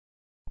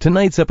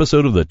Tonight's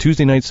episode of the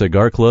Tuesday Night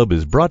Cigar Club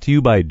is brought to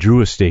you by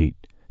Drew Estate.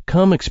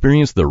 Come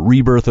experience the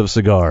rebirth of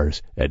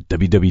cigars at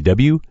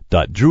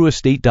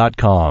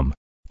www.drewestate.com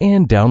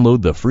and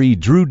download the free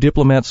Drew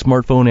Diplomat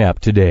smartphone app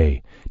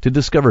today to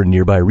discover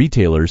nearby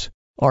retailers,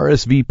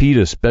 RSVP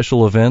to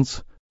special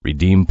events,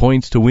 redeem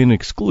points to win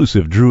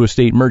exclusive Drew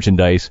Estate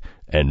merchandise,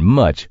 and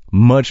much,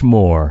 much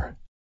more.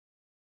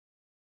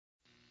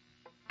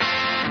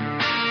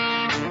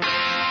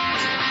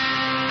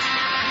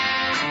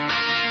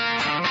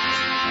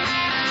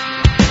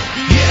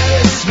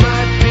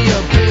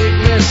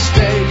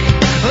 Mistake,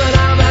 but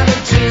I'm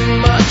having too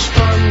much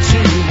fun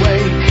to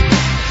wait.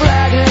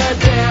 Flag her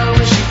down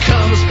when she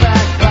comes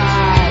back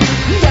by.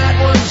 That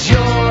one's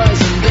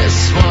yours and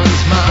this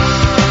one's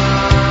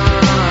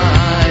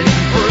mine.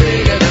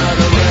 Bring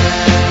another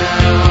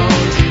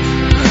round.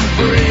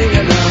 Bring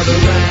another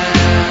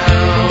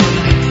round.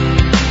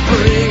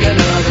 Bring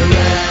another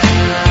round.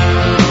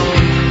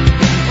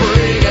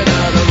 Bring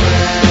another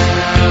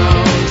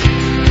round.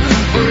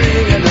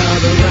 Bring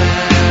another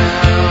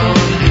round.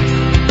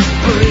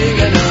 Bring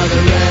another round.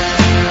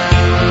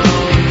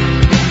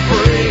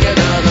 Bring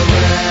another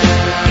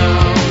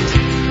round.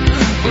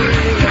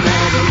 Bring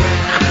another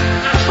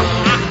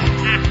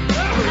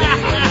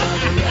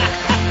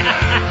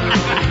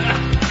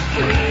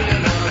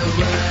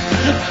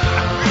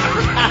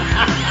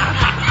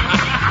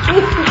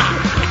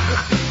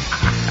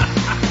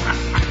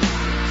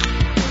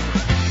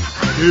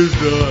Here's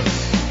the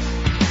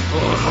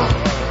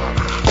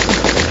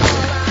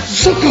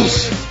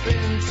suckers.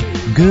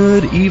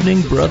 Good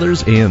evening,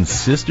 brothers and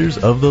sisters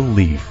of the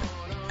Leaf.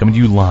 Coming to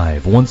you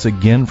live once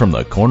again from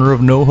the corner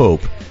of No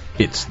Hope,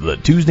 it's the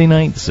Tuesday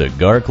Night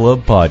Cigar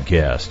Club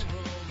podcast.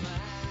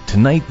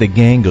 Tonight, the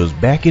gang goes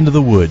back into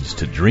the woods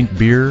to drink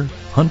beer,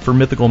 hunt for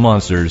mythical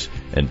monsters,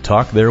 and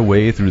talk their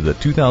way through the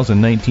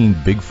 2019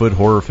 Bigfoot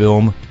horror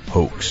film,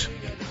 Hoax.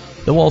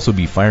 They'll also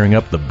be firing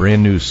up the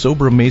brand new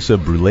Sobra Mesa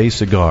Brule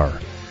cigar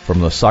from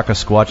the Saka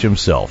Squatch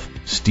himself,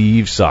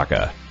 Steve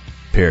Saka,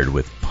 paired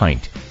with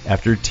pint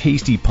after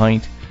tasty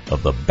pint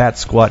of the Bat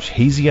Squatch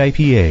Hazy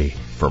IPA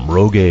from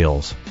Rogue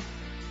Ales.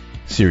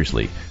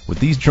 Seriously, with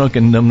these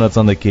drunken numbnuts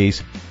on the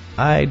case,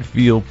 I'd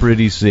feel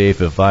pretty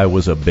safe if I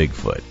was a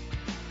Bigfoot.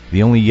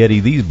 The only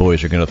Yeti these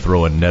boys are going to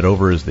throw a net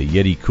over is the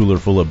Yeti cooler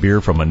full of beer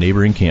from a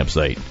neighboring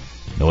campsite.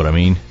 Know what I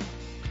mean?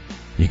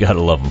 You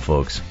gotta love them,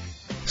 folks.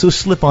 So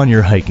slip on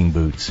your hiking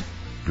boots,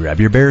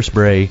 grab your bear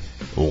spray,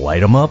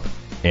 light 'em up,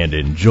 and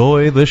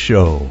enjoy the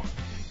show.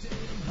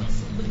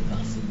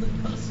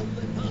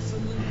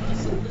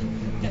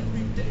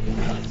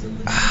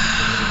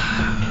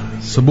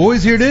 So,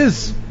 boys, here it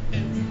is.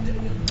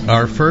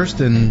 Our first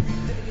and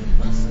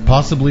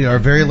possibly our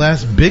very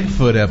last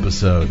Bigfoot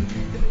episode.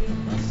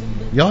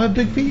 Y'all have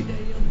big feet?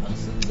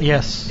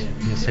 Yes.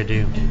 Yes, I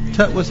do.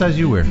 Tut, what size do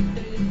you wear?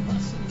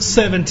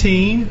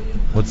 17.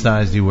 What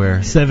size do you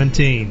wear?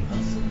 17.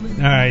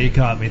 All right, you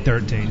caught me.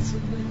 13s.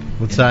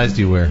 What size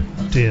do you wear?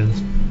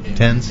 10s.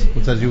 10s?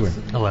 What size do you wear?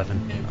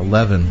 11.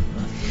 11.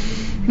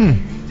 You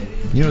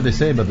know what they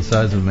say about the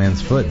size of a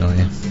man's foot, don't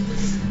you?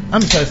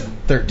 I'm a size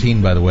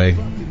 13, by the way.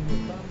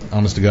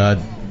 Honest to God.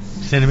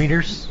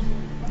 Centimeters?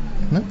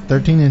 No,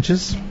 13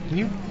 inches.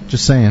 You?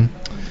 Just saying.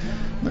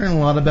 Learning a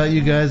lot about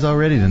you guys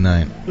already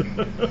tonight.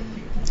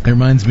 It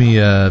reminds me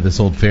this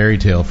old fairy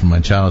tale from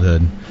my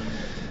childhood.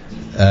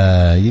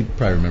 You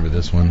probably remember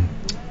this one.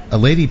 A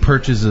lady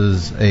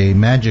purchases a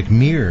magic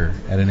mirror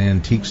at an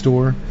antique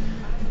store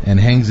and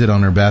hangs it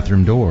on her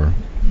bathroom door.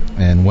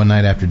 And one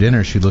night after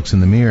dinner, she looks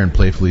in the mirror and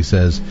playfully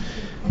says,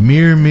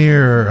 "Mirror,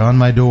 mirror on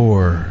my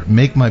door,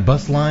 make my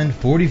bust line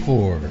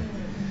 44.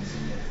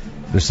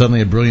 There's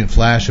suddenly a brilliant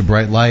flash of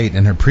bright light,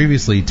 and her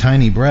previously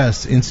tiny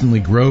breasts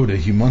instantly grow to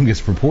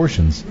humongous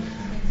proportions.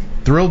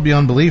 Thrilled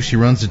beyond belief, she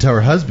runs to tell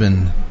her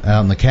husband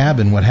out in the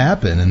cabin what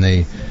happened, and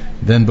they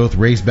then both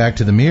race back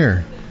to the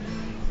mirror.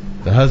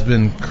 The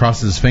husband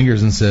crosses his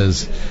fingers and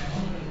says,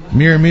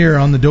 "Mirror, mirror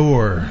on the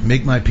door,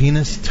 make my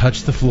penis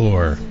touch the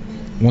floor."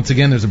 Once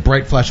again, there's a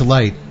bright flash of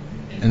light,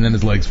 and then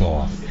his legs fall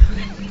off.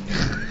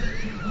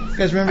 You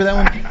guys remember that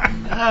one?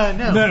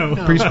 No.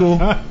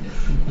 Preschool?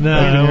 No,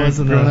 I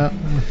wasn't growing that. up?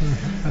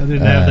 I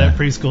didn't have that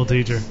preschool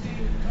teacher.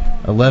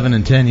 11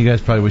 and 10, you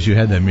guys probably wish you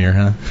had that mirror,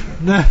 huh?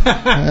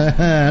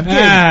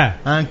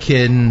 I'm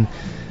kidding.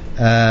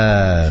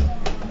 But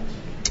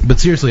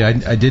seriously,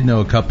 I did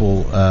know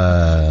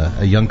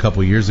a young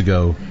couple years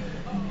ago.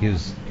 He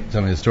was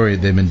telling me the story.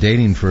 They'd been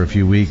dating for a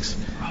few weeks,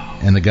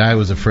 and the guy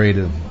was afraid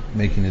of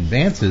making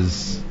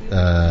advances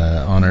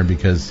on her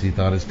because he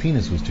thought his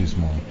penis was too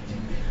small.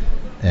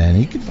 And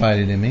he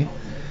confided in me.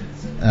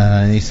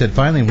 And he said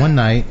finally one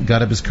night,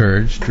 got up his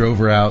courage, drove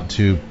her out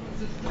to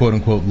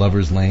quote-unquote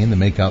Lover's Lane, the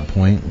make-out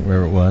point,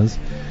 wherever it was.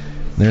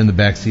 They're in the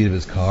back seat of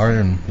his car,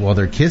 and while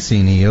they're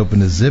kissing, he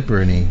opened his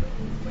zipper and he,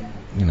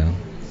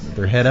 with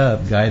her head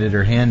up, guided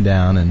her hand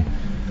down and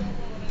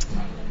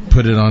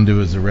put it onto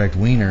his erect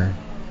wiener.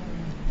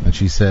 And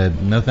she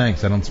said, "No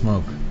thanks, I don't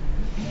smoke."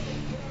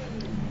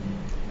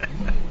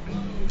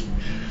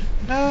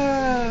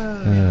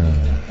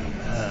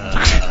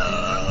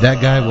 That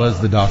guy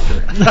was the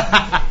doctor.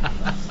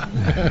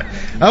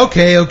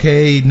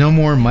 Okay, no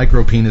more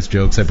micro penis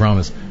jokes, I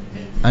promise.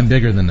 I'm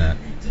bigger than that.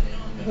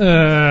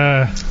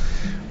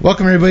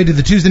 Welcome, everybody, to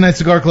the Tuesday Night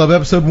Cigar Club,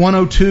 episode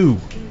 102.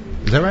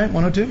 Is that right?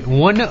 102?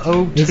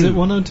 102. Is it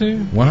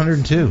 102?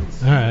 102.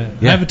 All right.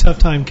 Yeah. I have a tough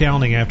time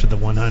counting after the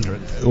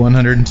 100th.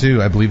 102.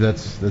 I believe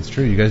that's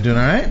true. You guys doing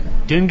all right?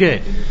 Doing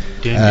good.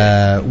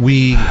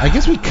 I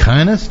guess we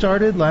kind of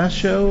started last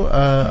show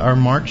our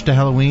march to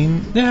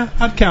Halloween. Yeah,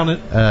 I'd count it.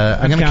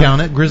 I'm going to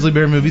count it. Grizzly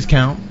Bear movies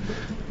count.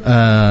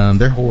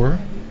 They're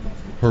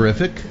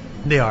horrific.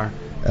 They are.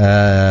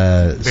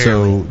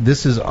 So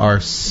this is our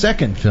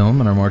second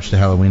film in our march to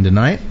Halloween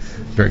tonight.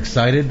 Very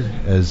excited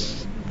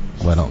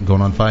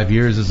going on 5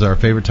 years. This is our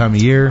favorite time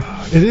of year.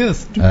 It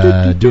is.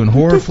 Doing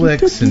horror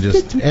flicks and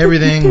just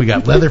everything. We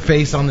got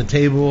Leatherface on the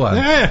table.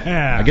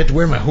 I get to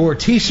wear my horror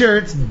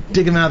T-shirts,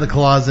 dig them out of the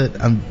closet.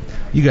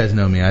 You guys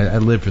know me. I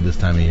live for this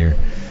time of year.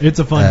 It's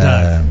a fun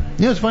time.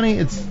 You know, it's funny.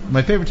 It's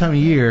my favorite time of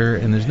year,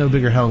 and there's no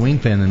bigger Halloween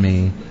fan than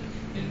me.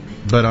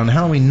 But on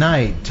Halloween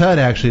night, Tud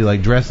actually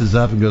dresses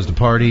up and goes to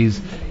parties,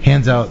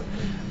 hands out,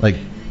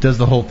 does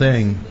the whole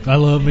thing. I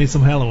love me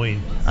some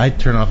Halloween. I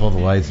turn off all the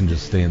lights and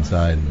just stay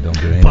inside and don't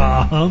do anything.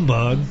 Bah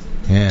humbug.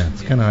 Yeah,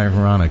 it's kind of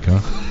ironic, huh?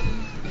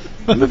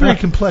 I'm a very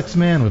complex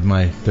man with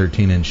my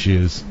 13-inch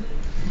shoes.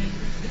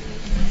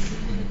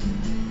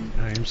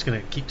 I'm just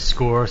going to keep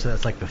score, so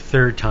that's the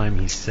third time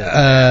he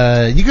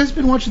said you guys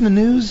been watching the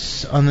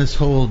news on this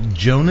whole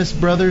Jonas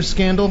Brothers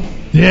scandal?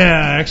 Yeah,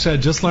 actually, I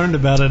just learned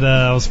about it.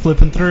 I was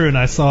flipping through, and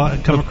I saw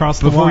it come across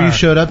the Before wire. you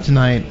showed up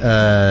tonight,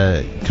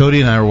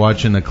 Cody and I were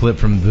watching a clip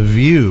from The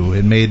View.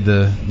 It made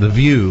the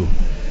View,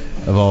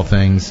 of all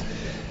things.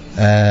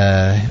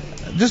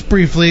 Just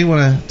briefly,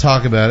 want to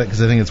talk about it,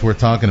 because I think it's worth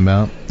talking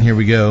about. Here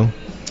we go.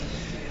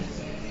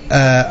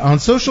 On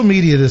social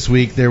media this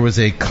week, there was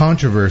a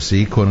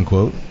controversy,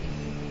 quote-unquote,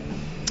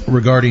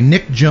 regarding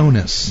Nick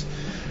Jonas,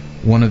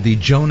 one of the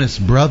Jonas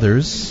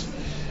Brothers,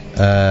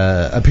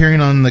 appearing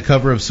on the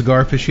cover of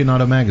Cigar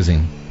Aficionado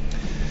magazine.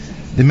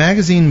 The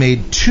magazine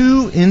made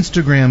 2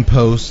 Instagram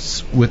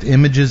posts with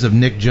images of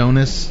Nick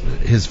Jonas,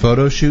 his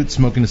photo shoot,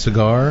 smoking a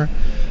cigar,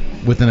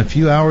 within a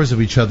few hours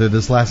of each other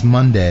this last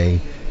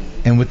Monday,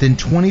 and within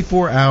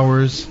 24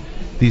 hours,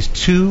 these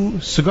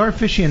 2 Cigar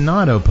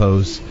Aficionado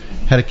posts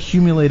had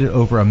accumulated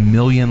over 1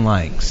 million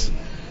likes.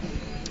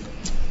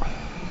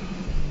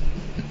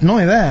 Not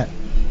only that,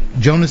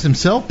 Jonas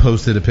himself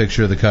posted a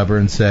picture of the cover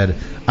and said,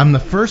 "I'm the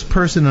first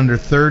person under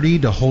 30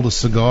 to hold a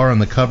cigar on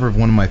the cover of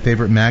one of my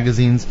favorite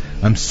magazines.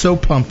 I'm so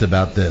pumped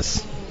about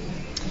this."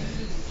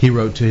 He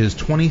wrote to his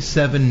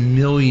 27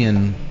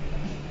 million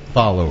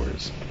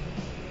followers.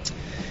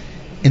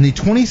 In the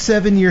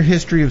 27-year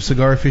history of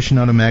Cigar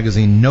Aficionado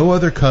magazine, no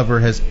other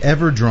cover has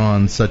ever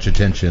drawn such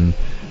attention.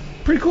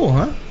 Pretty cool,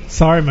 huh?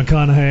 Sorry,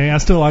 McConaughey. I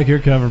still like your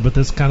cover, but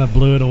this kind of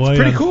blew it away. It's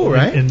pretty cool,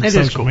 right? In It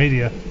social is cool.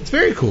 media. It's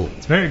very cool.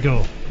 It's very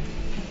cool.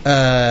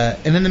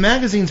 And in the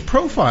magazine's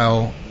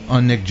profile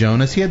on Nick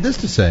Jonas, he had this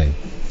to say.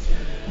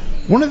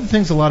 "One of the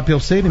things a lot of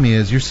people say to me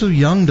is, you're so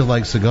young to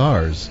like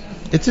cigars.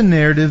 It's a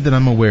narrative that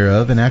I'm aware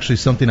of and actually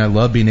something I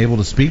love being able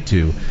to speak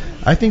to.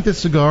 I think that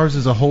cigars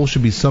as a whole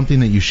should be something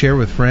that you share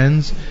with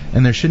friends,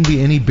 and there shouldn't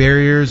be any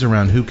barriers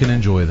around who can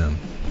enjoy them."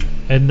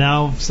 And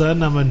now, all of a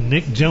sudden, I'm a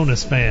Nick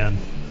Jonas fan.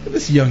 Look at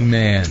this young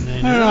man.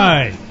 All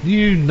right.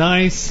 You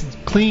nice,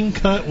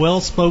 clean-cut,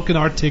 well-spoken,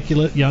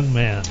 articulate young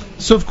man.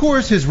 So, of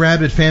course, his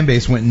rabid fan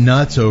base went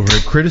nuts over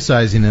it,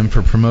 criticizing him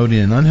for promoting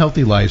an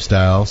unhealthy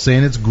lifestyle,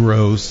 saying it's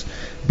gross,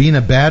 being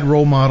a bad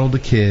role model to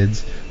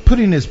kids,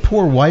 putting his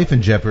poor wife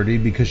in jeopardy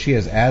because she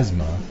has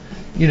asthma.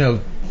 You know,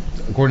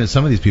 according to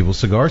some of these people,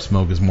 cigar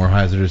smoke is more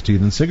hazardous to you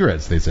than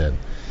cigarettes, they said.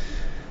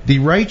 The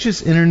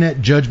righteous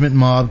internet judgment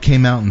mob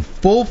came out in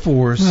full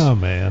force. Oh,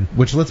 man.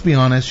 Which, let's be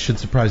honest, should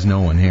surprise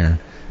no one here.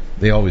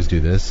 They always do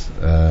this.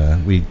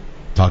 We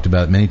talked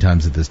about it many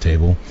times at this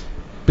table.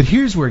 But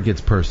here's where it gets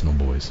personal,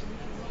 boys.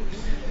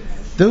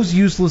 Those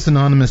useless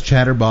anonymous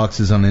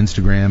chatterboxes on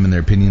Instagram and their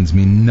opinions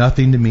mean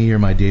nothing to me or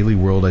my daily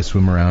world I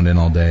swim around in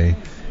all day.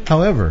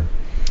 However,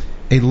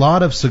 a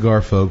lot of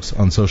cigar folks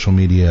on social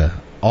media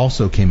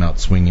also came out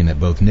swinging at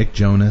both Nick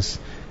Jonas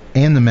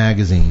and the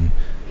magazine.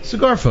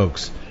 Cigar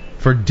folks,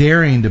 for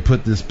daring to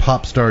put this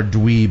pop star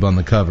dweeb on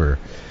the cover.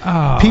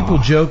 Oh. People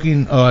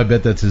joking, "Oh, I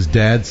bet that's his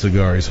dad's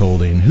cigar he's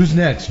holding. Who's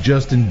next,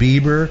 Justin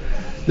Bieber?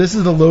 This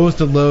is the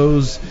lowest of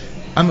lows.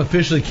 I'm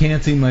officially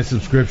canceling my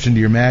subscription to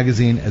your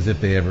magazine," as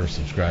if they ever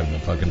subscribed in the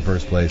fucking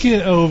first place.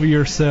 Get over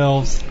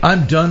yourselves.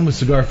 "I'm done with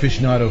Cigar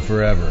Aficionado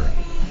forever."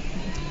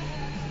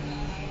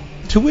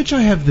 To which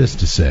I have this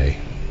to say.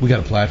 We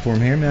got a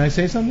platform here. May I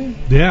say something?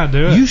 Yeah,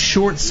 do it. You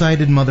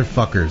short-sighted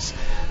motherfuckers.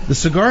 The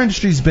cigar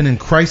industry's been in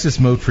crisis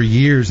mode for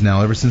years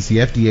now, ever since the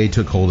FDA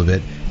took hold of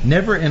it.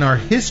 Never in our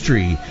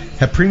history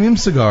have premium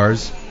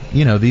cigars,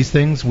 you know, these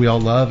things we all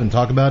love and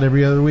talk about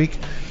every other week,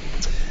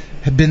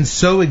 have been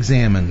so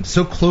examined,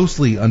 so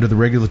closely under the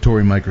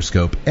regulatory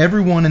microscope.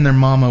 Everyone and their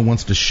mama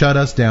wants to shut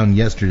us down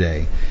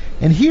yesterday.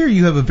 And here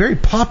you have a very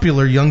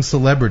popular young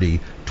celebrity,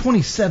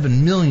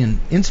 27 million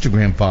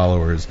Instagram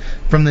followers,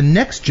 from the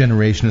next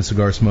generation of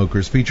cigar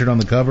smokers featured on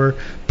the cover,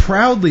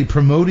 proudly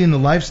promoting the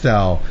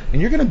lifestyle. And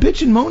you're going to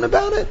bitch and moan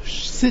about it?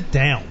 Sit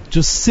down.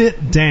 Just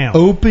sit down.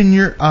 Open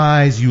your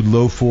eyes, you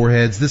low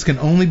foreheads. This can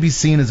only be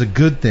seen as a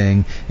good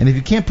thing. And if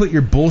you can't put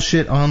your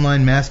bullshit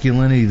online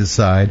masculinity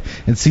aside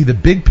and see the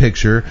big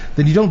picture,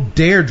 then you don't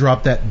dare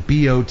drop that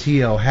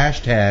BOTL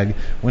hashtag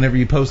whenever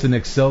you post the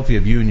next selfie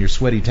of you in your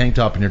sweaty tank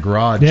top in your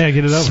garage. Yeah,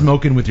 get it over.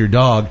 Smoking with your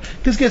dog.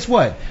 Because guess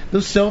what?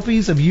 Those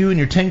selfies of you in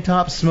your tank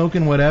top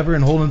smoking whatever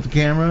and holding up the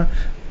camera,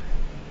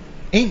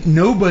 ain't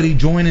nobody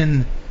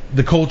joining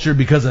the culture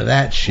because of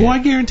that shit. Well, I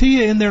guarantee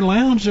you in their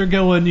lounge they're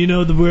going,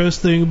 the best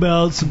thing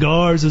about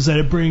cigars is that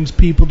it brings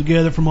people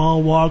together from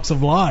all walks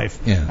of life.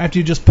 Yeah. After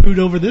you just pooed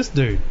over this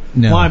dude.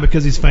 No. Why?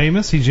 Because he's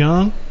famous? He's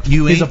young?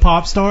 He's a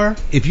pop star?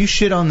 If you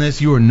shit on this,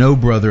 you are no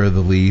brother of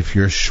the leaf.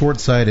 You're a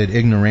short-sighted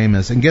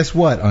ignoramus. And guess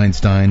what,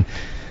 Einstein?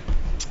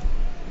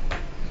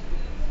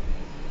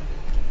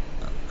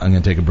 I'm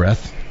going to take a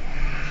breath.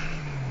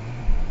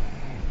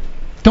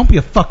 Don't be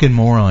a fucking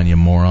moron, you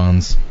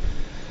morons.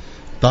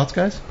 Thoughts,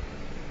 guys?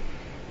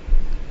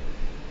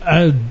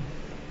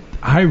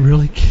 I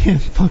really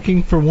can't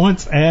fucking for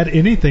once add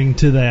anything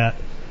to that.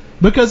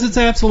 Because it's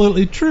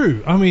absolutely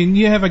true. I mean,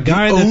 you have a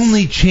guy The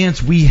only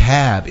chance we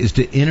have is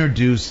to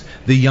introduce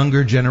the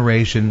younger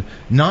generation,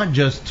 not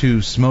just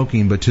to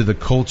smoking, but to the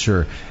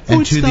culture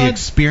and to the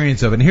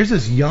experience of it. And here's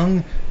this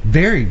young,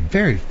 very,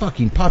 very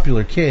fucking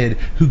popular kid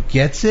who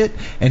gets it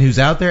and who's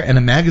out there, and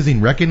a magazine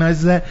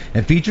recognizes that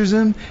and features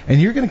him, and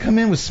you're going to come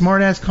in with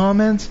smart-ass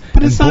comments.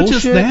 But it's not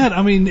bullshit? just that.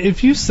 I mean,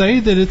 if you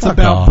say that it's Fuck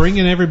about off.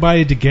 bringing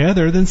everybody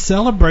together, then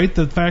celebrate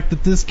the fact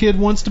that this kid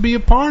wants to be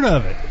a part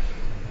of it.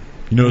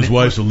 You know his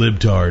wife's a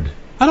libtard.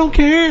 I don't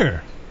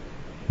care.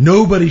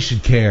 Nobody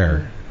should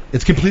care.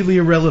 It's completely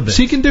irrelevant.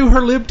 She can do her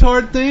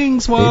libtard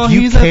things while if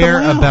you he's care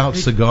at the lounge. about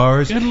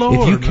cigars, Good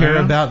Lord, if you care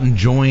man. about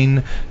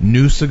enjoying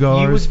new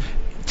cigars,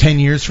 10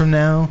 years from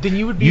now, then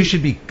you would be- you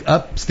should be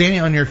up,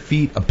 standing on your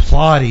feet,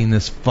 applauding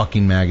this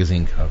fucking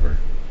magazine cover.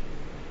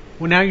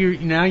 Well, now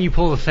you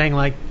pull the thing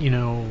like,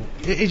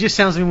 it just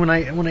sounds to me when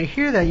I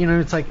hear that,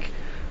 it's like,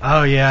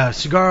 oh yeah,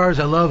 cigars,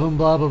 I love them,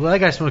 blah blah blah. That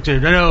guy smokes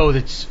it. No,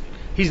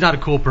 he's not a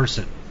cool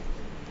person.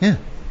 Yeah.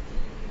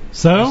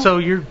 So So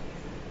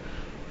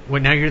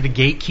now you're the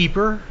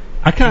gatekeeper.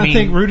 I kind of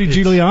think Rudy it's-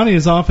 Giuliani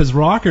is off his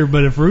rocker,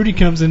 but if Rudy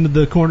comes into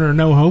the corner of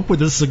No Hope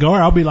with a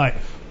cigar, I'll be like,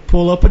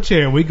 pull up a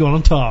chair, we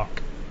gonna talk.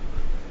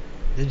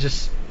 It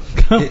just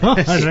Come on,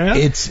 man.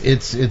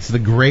 It's the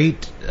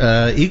great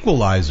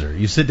equalizer.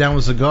 You sit down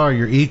with a cigar,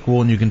 you're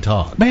equal, and you can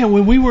talk. Man,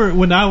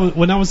 when I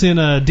was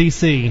in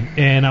D.C.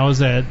 and I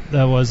was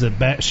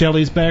at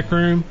Shelley's back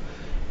room,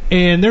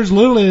 and there's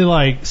literally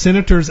like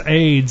senators'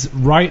 aides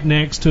right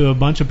next to a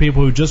bunch of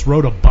people who just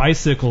rode a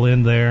bicycle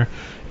in there.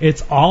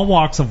 It's all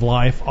walks of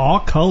life, all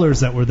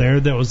colors that were there.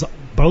 There was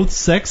both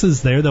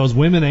sexes there. There was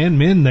women and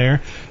men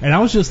there, and I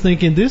was just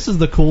thinking, this is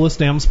the coolest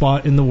damn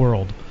spot in the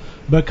world,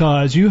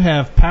 because you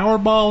have power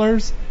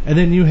ballers, and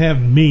then you have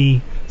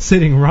me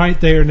sitting right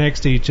there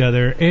next to each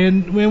other,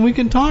 and when we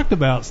can talk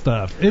about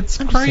stuff. It's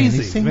I'm just saying, crazy,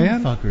 these same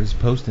man. motherfuckers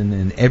posting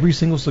in every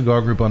single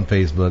cigar group on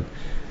Facebook,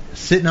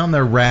 sitting on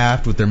their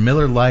raft with their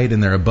Miller Lite in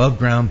their above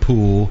ground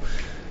pool,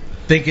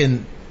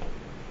 thinking,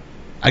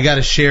 I got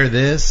to share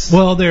this.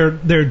 Well, they're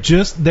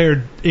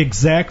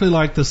exactly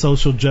like the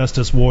social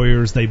justice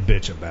warriors they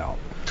bitch about.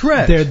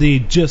 Correct. They're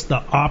just the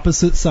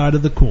opposite side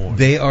of the coin.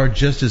 They are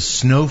just as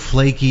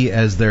snowflakey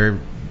as their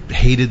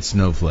hated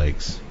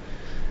snowflakes.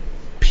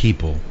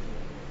 People.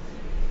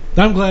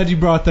 I'm glad you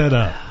brought that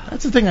up.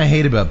 That's the thing I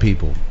hate about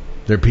people.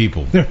 They're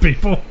people. They're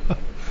people,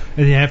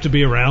 and you have to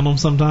be around them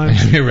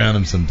sometimes. Be around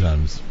them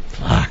sometimes.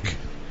 Fuck.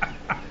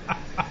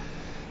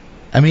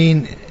 I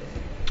mean,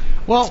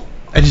 well,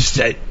 I just.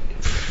 that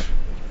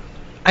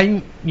I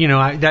don't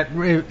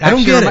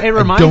actually get it. It I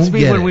reminds don't me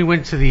get when it. we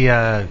went to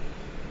the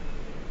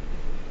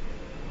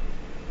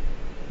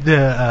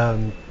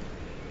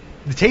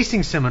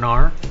tasting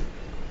seminar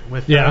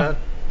with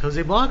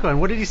Jose Blanco.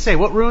 And what did he say?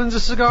 What ruins a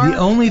cigar? The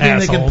only thing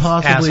that can Assholes.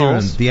 possibly ruin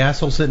Assholes. the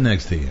asshole sitting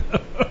next to you.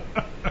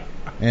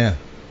 Yeah.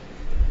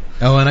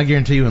 Oh, and I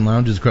guarantee you in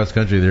lounges across the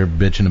country, they're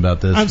bitching about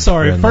this. I'm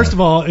sorry. And, First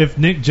of all, if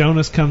Nick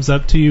Jonas comes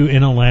up to you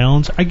in a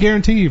lounge, I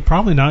guarantee you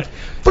probably not.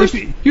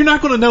 You're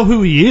not going to know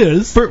who he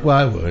is. well,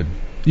 I would.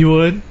 You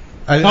would?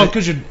 I-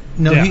 Because you're...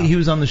 No, yeah. he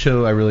was on the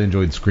show. I really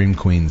enjoyed Scream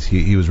Queens.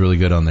 He was really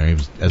good on there. He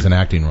was as an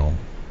acting role.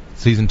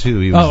 Season 2,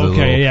 he was. Oh,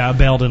 okay. a little, Yeah, I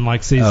bailed in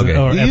like season Okay.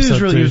 or He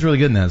episode was 2. really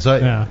good in that. So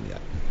I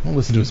don't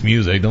listen to his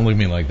music. Don't look at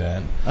me like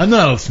that. I'm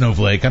not a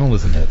snowflake. I don't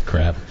listen to that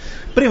crap.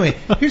 But anyway,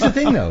 here's the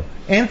thing though.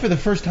 And for the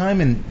first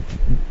time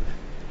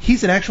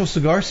he's an actual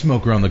cigar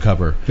smoker on the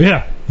cover.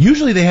 Yeah.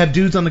 Usually they have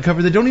dudes on the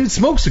cover that don't even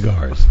smoke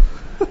cigars.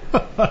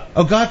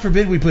 Oh, God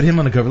forbid we put him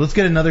on the cover. Let's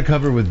get another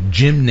cover with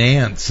Jim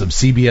Nance of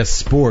CBS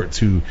Sports,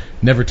 who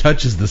never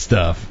touches the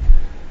stuff.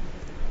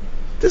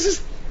 This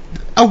is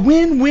a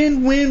win,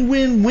 win, win,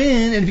 win,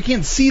 win. And if you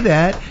can't see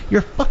that,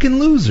 you're a fucking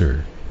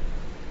loser.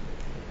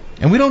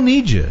 And we don't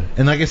need you.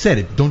 And like I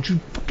said, don't you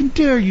fucking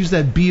dare use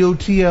that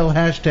BOTL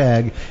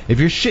hashtag if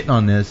you're shitting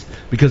on this,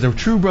 because a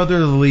true brother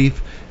of the Leaf,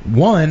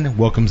 1,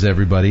 welcomes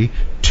everybody,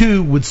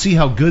 2, would see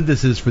how good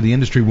this is for the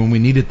industry when we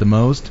need it the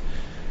most.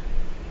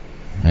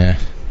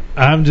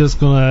 I'm just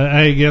gonna.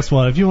 Hey, guess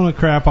what? If you want to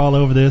crap all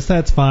over this,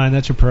 that's fine.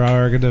 That's your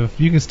prerogative.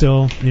 You can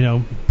still,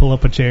 pull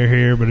up a chair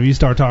here. But if you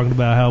start talking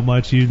about how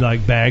much you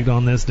bagged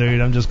on this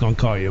dude, I'm just gonna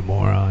call you a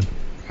moron.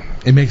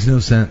 It makes no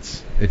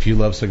sense if you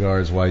love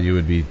cigars why you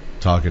would be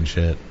talking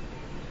shit.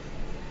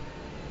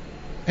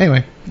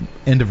 Anyway,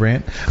 end of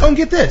rant. Oh, and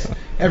get this.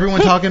 Everyone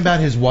talking about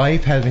his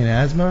wife having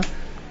asthma.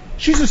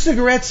 She's a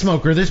cigarette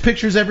smoker. There's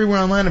pictures everywhere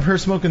online of her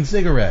smoking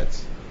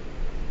cigarettes.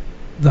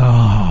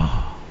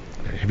 Oh.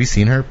 Have you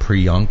seen her?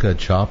 Priyanka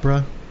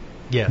Chopra?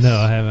 Yes. No,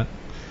 I haven't.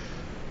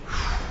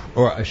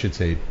 Or I should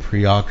say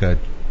Priyanka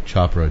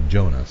Chopra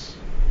Jonas.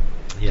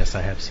 Yes,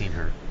 I have seen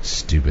her.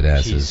 Stupid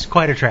asses. She's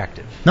quite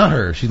attractive. Not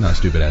her. She's not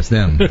stupid ass.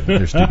 Them.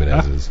 They're stupid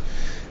asses.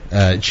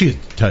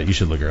 You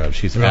should look her up.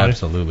 She's really?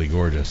 Absolutely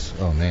gorgeous.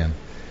 Oh, man.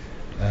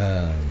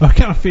 I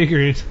kind of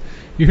figured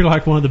you're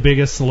like one of the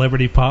biggest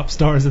celebrity pop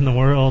stars in the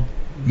world.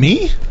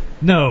 Me?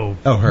 No.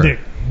 Oh, her. Nick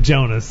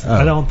Jonas. Oh.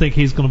 I don't think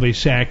he's going to be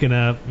shacking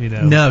up,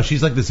 No,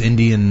 she's like this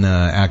Indian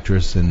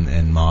actress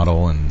and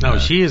model. And No,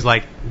 she is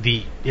like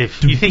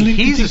if you think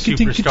he's a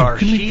superstar,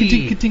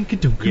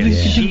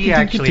 she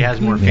actually has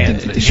more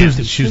fans than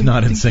him. She's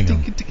not in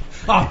singing.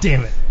 Oh,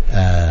 damn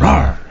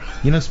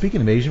it.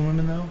 Speaking of Asian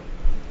women, though,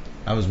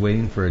 I was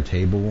waiting for a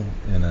table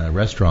in a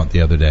restaurant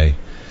the other day,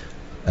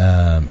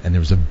 and there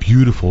was a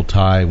beautiful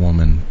Thai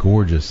woman,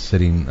 gorgeous,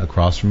 sitting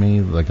across from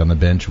me, like on the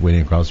bench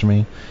waiting across from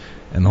me.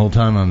 And the whole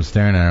time I'm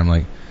staring at her, I'm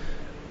like,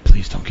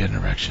 please don't get an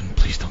erection.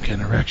 Please don't get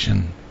an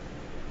erection.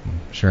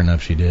 Sure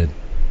enough, she did.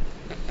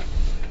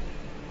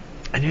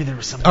 I knew there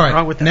was something All right,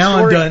 wrong with that now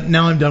story. I'm done.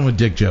 Now I'm done with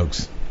dick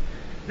jokes.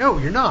 No,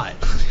 you're not.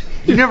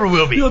 You never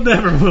will be. You'll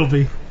never will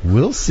be.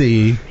 We'll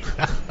see.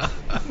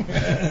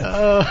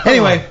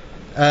 Anyway,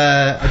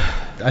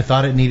 I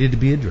thought it needed to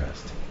be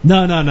addressed.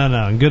 No.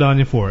 And good on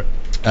you for it.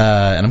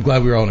 And I'm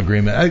glad we were all in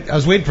agreement. I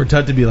was waiting for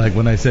Tut to be like,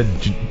 when I said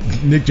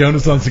Nick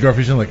Jonas on Cigar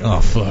Fish, I'm like, oh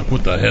fuck,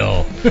 what the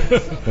hell?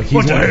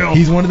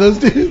 He's one of those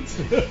dudes.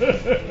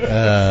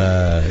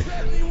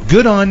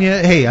 Good on you.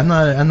 Hey, I'm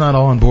not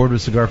all on board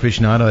with Cigar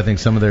Aficionado. I think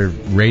some of their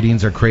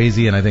ratings are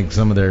crazy, and I think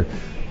some of their,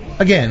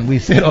 again, we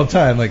say it all the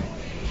time, like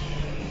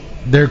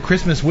their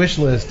Christmas wish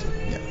list.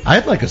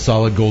 I'd like a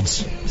solid gold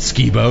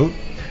ski boat.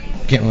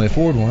 Can't really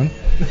afford one.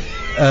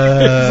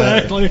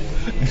 Exactly.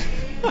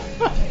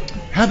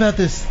 How about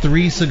this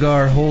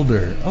 3-cigar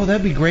holder? Oh,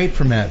 that'd be great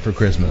for Matt for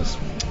Christmas.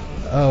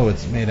 Oh,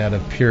 it's made out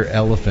of pure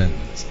elephant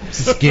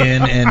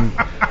skin and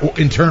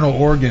internal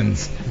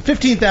organs.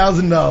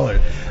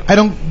 $15,000. I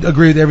don't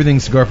agree with everything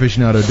Cigar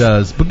Aficionado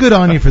does, but good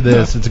on you for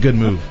this. It's a good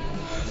move.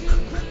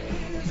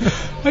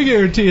 I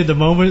guarantee you, the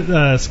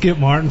moment Skip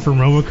Martin from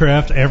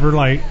Romacraft ever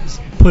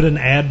put an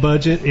ad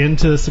budget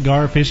into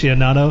Cigar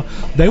Aficionado,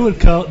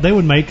 they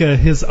would make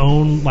his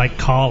own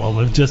column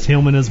of just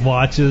him and his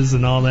watches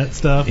and all that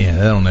stuff. Yeah,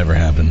 that'll never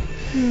happen.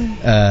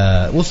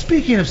 Well,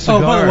 speaking of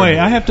cigars, oh, by the way,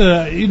 I have to.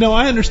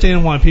 I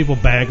understand why people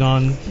bag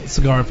on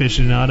Cigar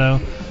Aficionado,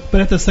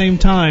 but at the same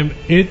time,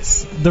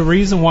 it's the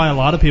reason why a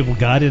lot of people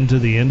got into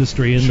the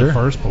industry in the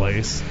first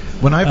place.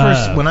 When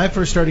I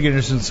first started getting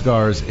interested in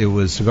cigars, it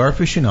was Cigar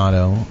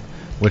Aficionado,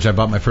 which I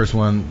bought my first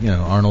one.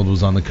 Arnold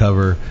was on the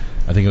cover.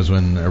 I think it was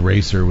when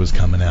Eraser was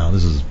coming out.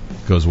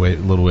 Goes a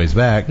little ways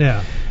back.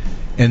 Yeah.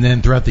 And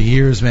then throughout the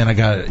years, man, I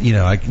got,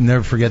 I can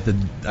never forget that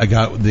I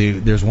got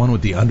there's one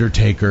with the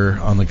Undertaker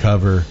on the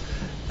cover.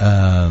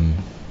 And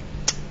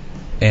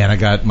I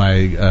got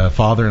my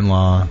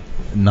father-in-law,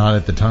 not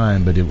at the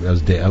time, but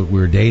we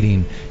were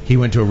dating. He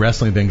went to a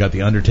wrestling thing, got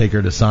the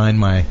Undertaker to sign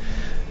my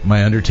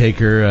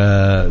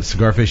Undertaker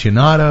Cigar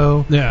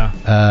Aficionado. Yeah.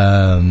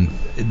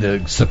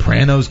 The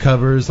Sopranos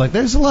covers.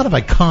 There's a lot of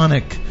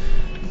iconic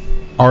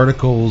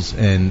articles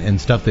and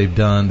stuff they've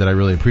done that I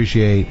really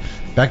appreciate.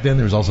 Back then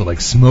there was also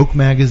Smoke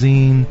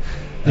Magazine.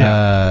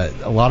 A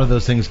lot of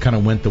those things kind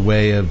of went the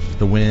way of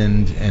the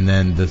wind, and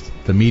then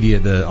the media,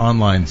 the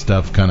online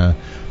stuff kind of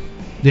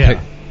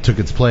took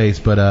its place.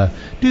 But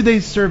they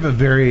serve a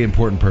very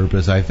important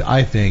purpose,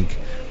 I think,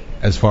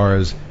 as far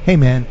as, hey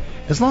man,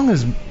 as long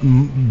as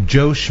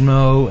Joe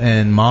Schmo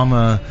and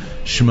Mama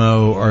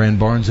Schmo are in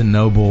Barnes &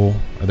 Noble,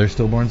 are there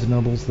still Barnes &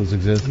 Nobles? Those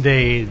exist?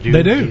 They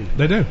do.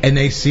 And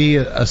they see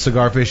a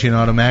Cigar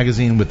Aficionado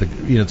magazine with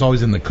it's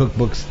always in the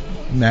cookbooks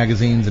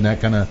magazines and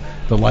that kind of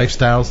the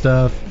lifestyle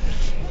stuff.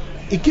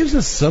 It gives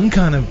us some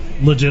kind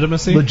of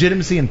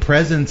legitimacy and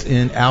presence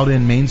out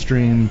in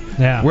mainstream.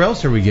 Yeah. Where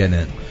else are we getting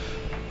it?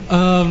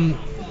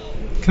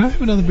 Can I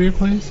have another beer,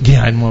 please?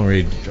 Yeah, I'm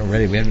already.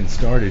 We haven't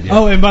started yet.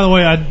 Oh, and by the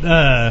way,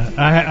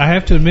 I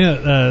have to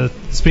admit,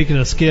 speaking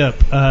of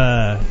Skip,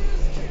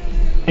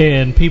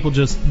 and people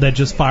that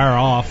just fire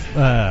off.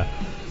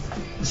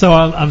 So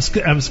I'm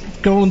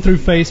scrolling through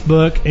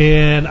Facebook,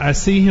 and I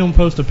see him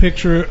post a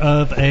picture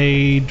of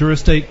a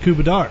Durastate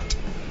Cuba Dart.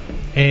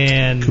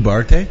 And Cuba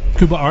Arte?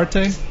 Cuba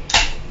Arte.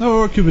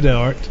 Or Cuba de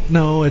Art.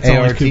 No, it's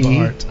always ARTE?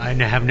 Cuba Art. I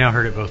have now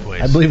heard it both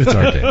ways. I believe it's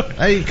Arte.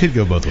 It could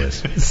go both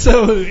ways.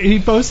 So he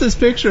posted this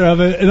picture of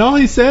it, and all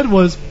he said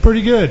was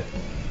pretty good.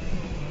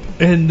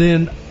 And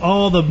then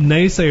all the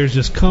naysayers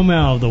just come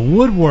out of the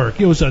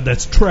woodwork. It was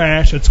that's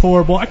trash. It's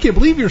horrible. I can't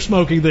believe you're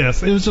smoking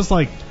this. It was just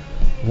like,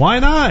 why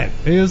not?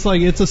 It was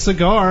like, it's a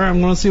cigar.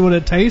 I'm going to see what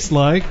it tastes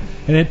like,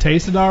 and it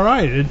tasted all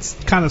right. It's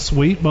kind of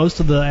sweet.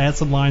 Most of the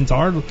acid lines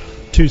are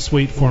too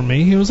sweet for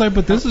me. He was like,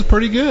 but this is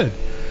pretty good.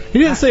 He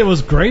didn't say it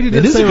was great. He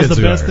didn't is say a it was good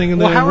the best cigar. thing in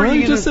the Well, how world. are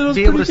He you just said it going was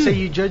to be able pretty to say good.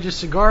 you judge a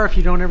cigar if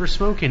you don't ever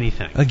smoke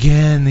anything?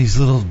 Again, these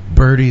little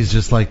birdies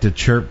just like to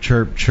chirp,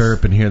 chirp,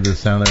 chirp and hear the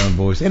sound of their own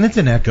voice. And it's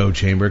an echo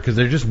chamber because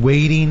they're just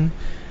waiting.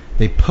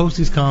 They post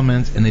these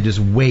comments and they just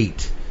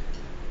wait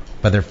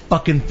by their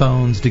fucking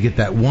phones to get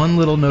that one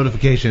little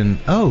notification.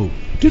 Oh,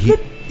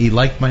 he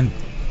liked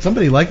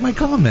somebody liked my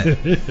comment.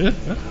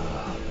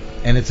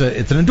 And it's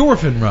an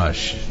endorphin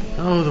rush.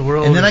 Oh, the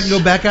world. And then I can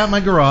go back out in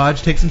my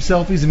garage, take some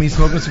selfies of me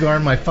smoking a cigar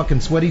in my fucking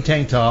sweaty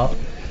tank top.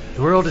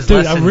 The world is Dude,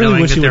 less I than really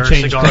knowing wish that you there would are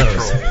change cigar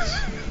clothes. trolls.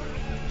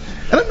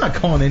 And I'm not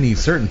calling any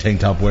certain tank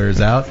top wearers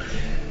out.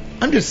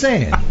 I'm just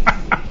saying.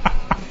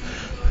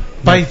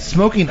 By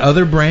smoking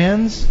other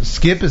brands,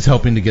 Skip is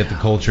helping to get the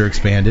culture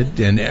expanded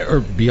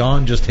or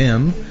beyond just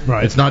him.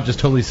 Right. It's not just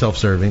totally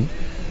self-serving.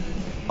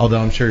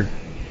 Although I'm sure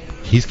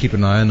he's keeping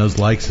an eye on those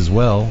likes as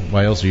well.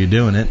 Why else are you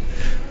doing it?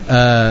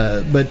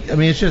 But I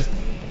mean,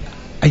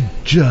 I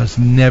just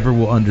never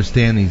will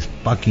understand these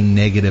fucking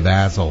negative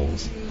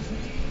assholes.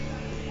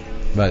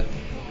 But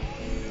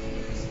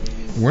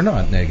we're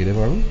not negative,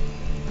 are we?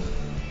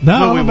 No,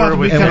 Well, I'm we about were to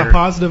be with kind her. of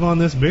positive on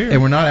this beer.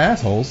 And we're not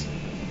assholes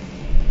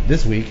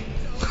this week.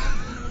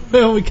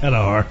 Well, we kind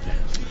of are.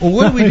 Well,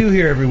 what do we do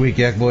here every week,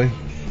 Yak Boy?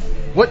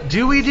 What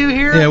do we do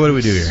here? Yeah, what do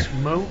we do here?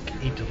 Smoke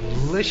a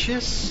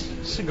delicious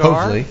cigar.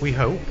 Hopefully. We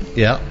hope.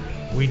 Yeah.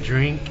 We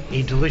drink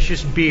a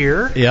delicious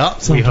beer. Yeah.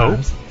 We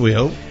hope. Sometimes. We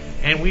hope.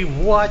 And we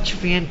watch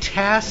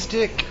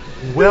fantastic,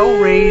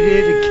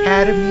 well-rated,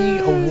 Academy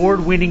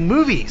Award-winning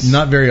movies.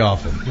 Not very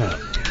often.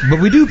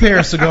 But we do pair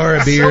a cigar,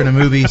 a beer, and a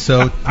movie.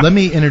 So let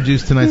me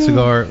introduce tonight's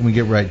cigar and we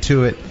get right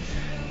to it.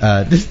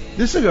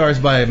 This cigar is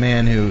by a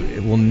man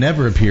who will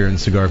never appear in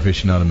Cigar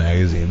Aficionado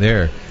magazine.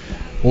 They're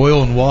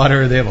oil and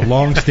water. They have a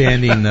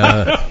long-standing,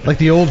 like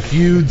the old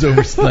feuds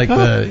over like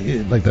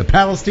the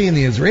Palestinians,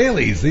 the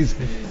Israelis.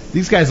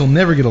 These guys will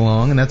never get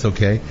along, and that's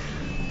okay.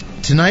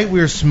 Tonight we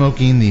are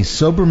smoking the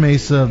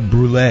Sobremesa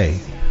Brûlée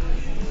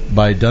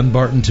by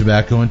Dunbarton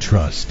Tobacco and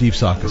Trust. Steve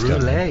Saka's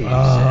company. Brûlée.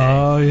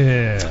 Oh,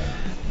 yeah.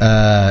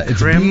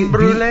 It's Creme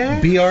brulee?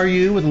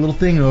 BRU with a little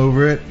thing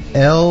over it.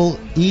 LE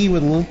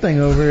with a little thing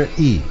over it.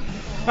 E.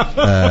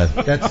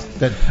 That's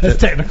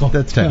technical.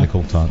 That's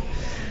technical talk.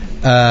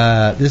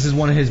 This is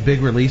one of his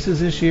big releases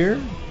this year,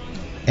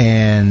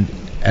 and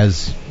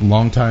as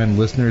longtime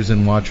listeners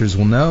and watchers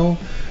will know,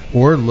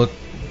 or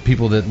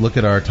people that look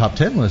at our top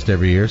 10 list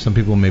every year, some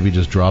people maybe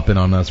just drop in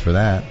on us for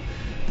that.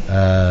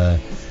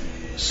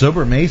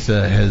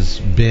 Sobremesa has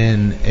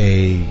been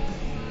a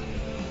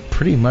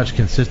pretty much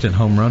consistent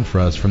home run for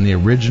us, from the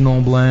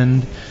original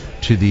blend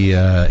to the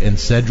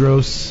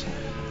Encedros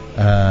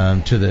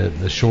to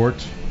the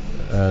short.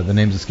 The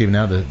name's escaping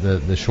now.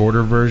 The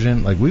shorter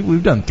version. Like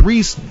we've done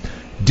 3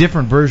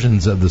 different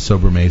versions of the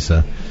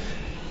Sobremesa,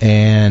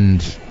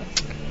 and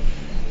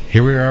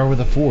here we are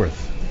with a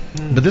 4th.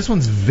 But this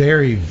one's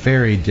very,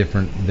 very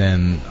different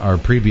than our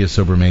previous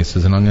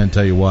Sobremesas, and I'm going to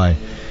tell you why.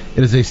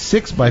 It is a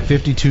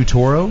 6x52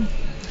 Toro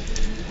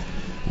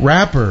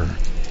wrapper.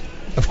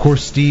 Of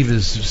course, Steve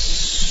is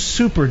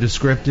super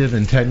descriptive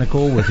and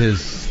technical with his.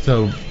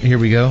 So here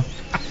we go.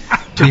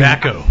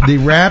 Tobacco. The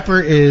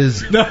wrapper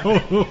is No.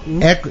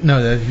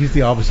 he's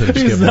the opposite of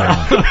Skip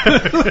Brown.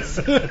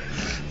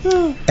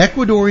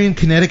 Ecuadorian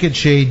Connecticut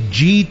shade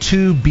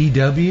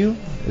G2BW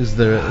is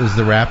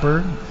the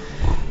wrapper.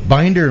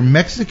 Binder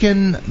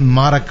Mexican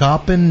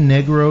Maracapan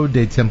Negro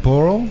de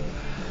Temporal.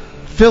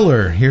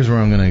 Filler, here's where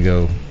I'm going to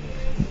go.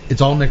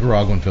 It's all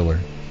Nicaraguan filler.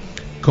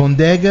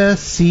 Condega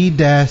C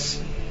dash.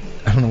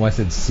 I don't know why I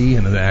said C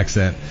in the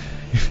accent.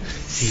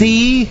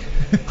 C.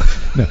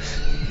 No.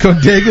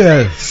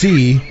 Condega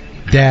C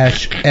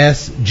dash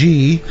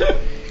SG.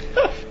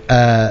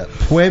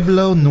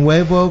 Pueblo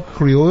Nuevo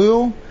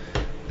Criollo.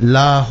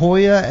 La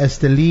Jolla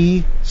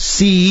Esteli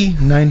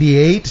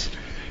C98.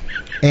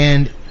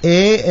 And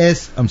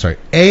ASP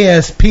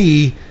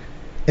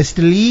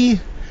Esteli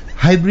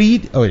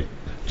Hybrid. Oh wait,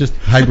 just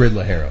Hybrid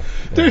Lajero.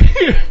 Dude,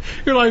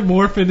 you're like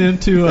morphing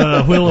into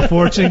a Wheel of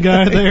Fortune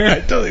guy there.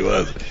 I totally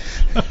was.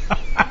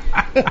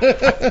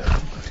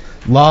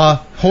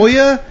 La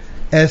Jolla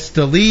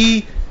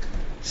Esteli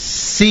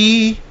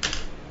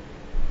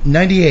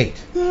C98.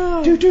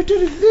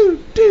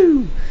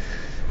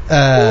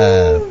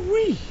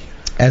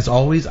 As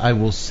always, I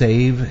will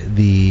save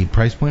the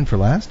price point for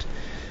last.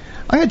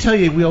 I'm going to tell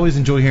you, we always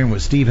enjoy hearing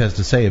what Steve has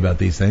to say about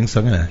these things, so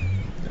I'm going to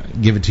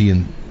give it to you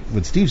in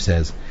what Steve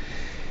says.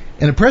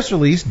 In a press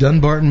release,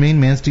 Dunbarton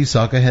main man Steve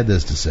Saka had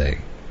this to say.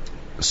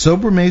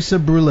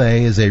 Sobremesa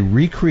Brulee is a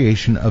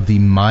recreation of the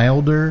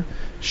milder,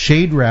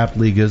 shade-wrapped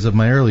ligas of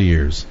my early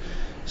years.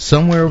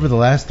 Somewhere over the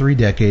last 3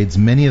 decades,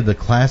 many of the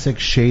classic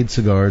shade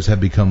cigars have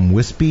become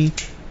wispy,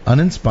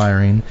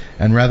 uninspiring,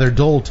 and rather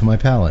dull to my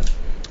palate.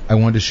 I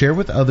wanted to share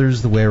with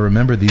others the way I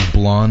remember these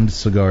blonde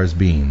cigars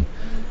being.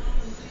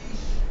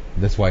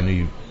 That's why I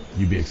knew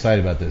you'd be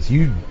excited about this.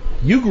 You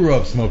grew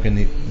up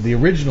smoking the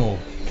original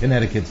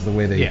Connecticut's the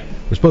way they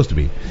were supposed to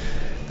be.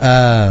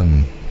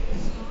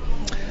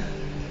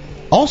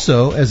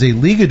 Also, as a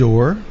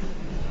ligador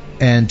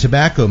and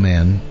tobacco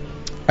man,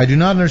 I do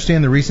not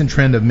understand the recent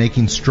trend of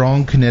making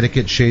strong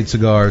Connecticut shade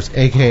cigars,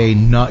 aka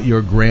not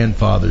your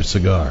grandfather's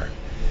cigar.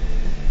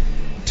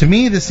 To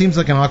me, this seems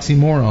like an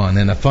oxymoron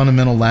and a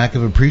fundamental lack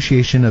of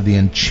appreciation of the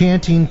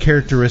enchanting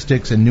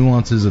characteristics and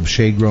nuances of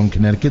shade-grown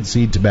Connecticut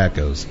seed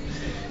tobaccos.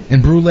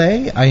 In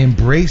Brulee, I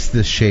embraced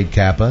this shade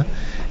Kappa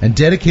and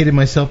dedicated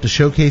myself to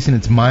showcasing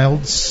its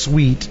mild,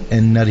 sweet,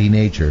 and nutty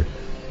nature.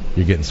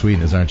 You're getting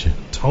sweetness, aren't you?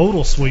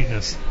 Total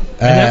sweetness. And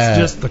that's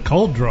just the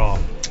cold draw.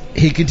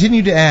 He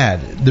continued to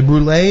add, the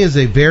Brulee is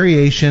a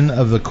variation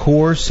of the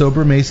core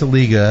Sobremesa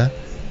Liga.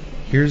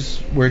 Here's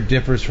where it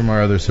differs from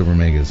our other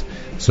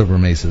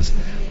Sobremesas,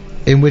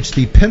 in which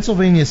the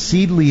Pennsylvania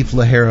seed leaf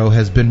Ligero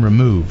has been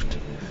removed.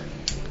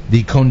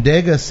 The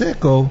Condega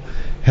Seco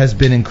has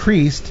been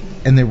increased,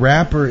 and the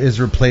wrapper is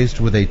replaced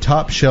with a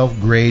top-shelf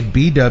grade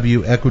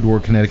BW Ecuador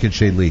Connecticut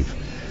shade leaf.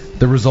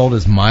 The result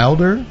is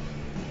milder,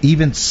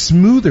 even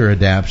smoother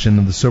adaptation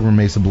of the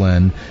Sobremesa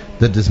blend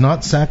that does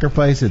not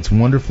sacrifice its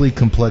wonderfully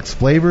complex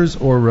flavors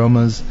or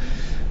aromas.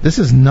 This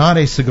is not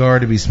a cigar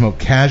to be smoked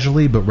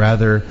casually, but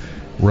rather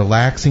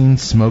relaxing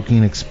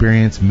smoking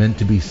experience meant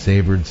to be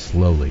savored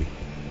slowly.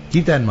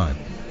 Keep that in mind.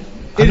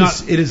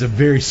 It is a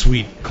very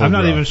sweet cold I'm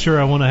not draw. even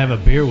sure I want to have a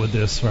beer with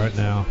this right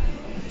now.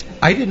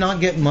 I did not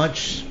get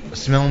much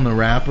smelling the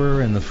wrapper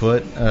and the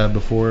foot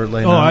before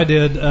laying Oh, out. I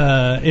did.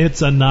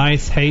 It's a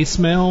nice hay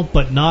smell,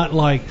 but not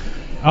like...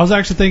 I was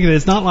actually thinking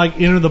it's not like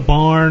Enter the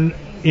Barn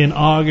in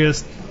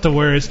August to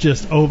where it's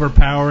just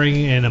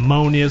overpowering and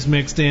ammonia's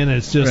mixed in and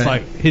it's just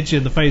Right. like hits you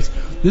in the face.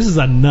 This is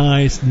a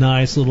nice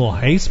little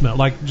hay smell,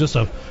 like just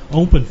a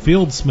open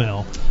field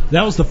smell.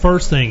 That was the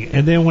first thing.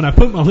 And then when I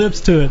put my lips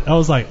to it, I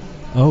was like,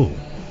 oh,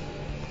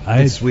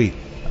 It's sweet.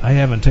 I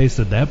haven't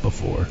tasted that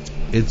before.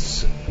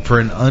 It's for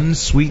an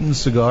unsweetened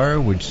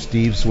cigar, which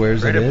Steve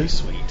swears it Incredibly is.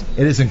 sweet.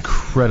 It is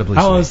incredibly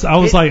I sweet.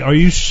 was like, are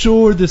you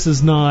sure this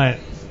is not...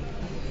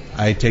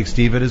 I take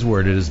Steve at his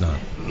word. It is not.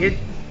 It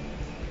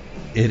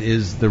It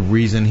is the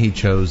reason he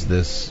chose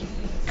this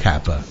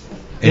Kappa.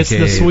 It's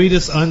AKA the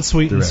sweetest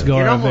unsweetened the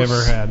cigar It I've almost-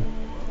 ever had.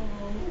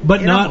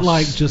 But it not almost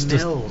like just a...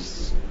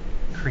 smells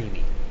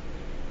creamy,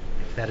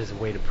 if that is a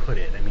way to put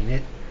it. I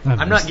mean, I've I'm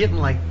never not getting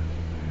like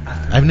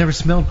I've never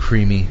smelled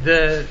creamy.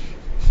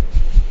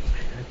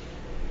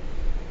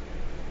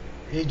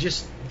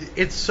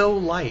 it's so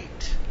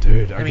light.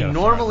 Dude, I mean,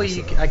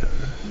 normally I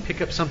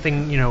pick up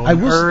something, I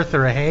an will earth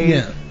or a hay,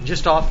 yeah.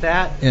 just off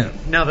that. Yeah.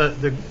 Now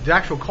the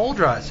actual cold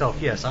draw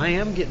itself, yes, I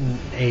am getting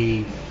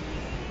a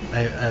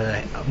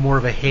more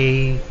of a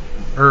hay,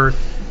 earth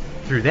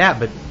through that,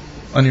 but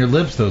On your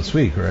lips, though, it's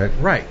sweet, correct?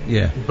 right.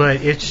 Yeah.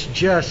 But it's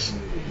just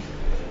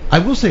I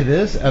will say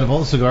this: out of all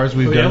the cigars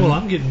we've yeah, done, well,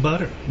 I'm getting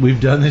butter.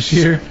 this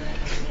year,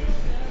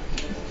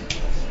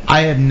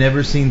 I have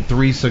never seen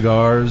 3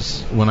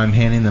 cigars when I'm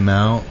handing them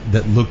out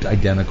that looked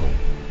identical.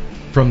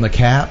 From the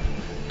cap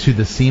to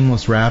the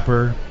seamless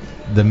wrapper,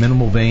 the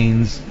minimal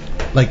veins,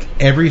 like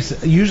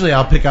usually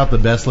I'll pick out the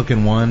best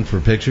looking one for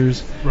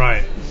pictures.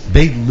 Right.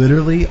 They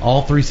literally,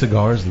 all 3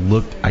 cigars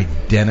looked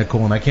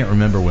identical, and I can't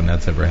remember when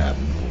that's ever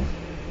happened before.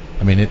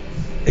 I mean, it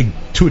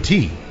to a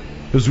T.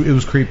 It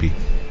was creepy.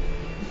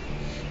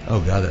 Oh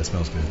God, that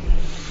smells good.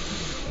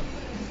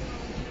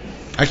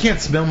 I can't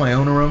smell my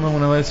own aroma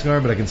when I light a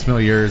cigar, but I can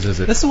smell yours as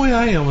it. That's the way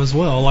I am as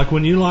well. Like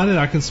when you light it,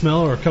 I can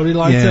smell it, or Cody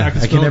lights it, I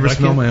can smell it. never but I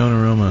smell can't- my own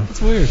aroma.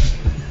 It's weird.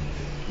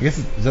 I guess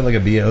is that like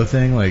a BO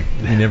thing? Like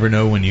you never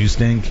know when you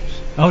stink.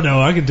 Oh no,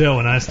 I can tell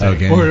when I stink.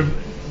 Okay. Or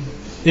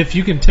if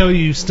you can tell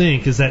you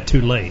stink, is that too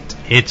late?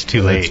 it's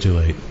too Oh, late. It's too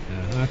late.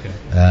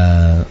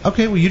 Okay.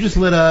 Okay, well you just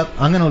lit up.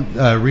 I'm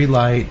gonna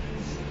relight.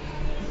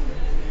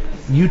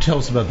 You tell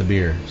us about the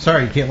beer.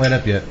 Sorry, you can't light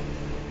up yet.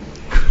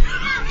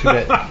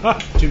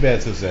 Too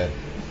bad. So sad.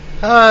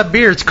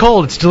 Beer, it's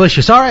cold, it's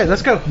delicious. All right,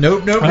 let's go.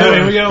 Nope. Oh,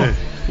 here we go.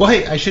 Well,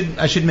 hey, I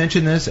should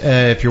mention this.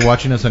 If you're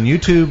watching us on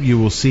YouTube, you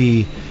will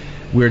see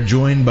we're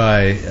joined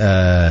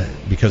by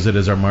because it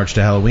is our March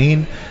to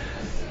Halloween,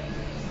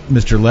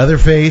 Mr.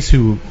 Leatherface,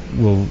 who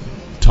we'll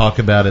talk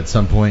about at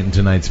some point in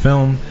tonight's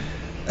film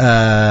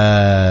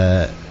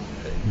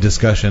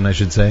discussion, I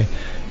should say,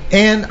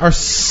 and our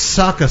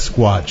Saka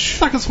Squatch.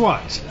 Like a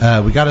swatch.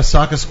 We got a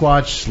Saka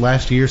Squatch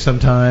last year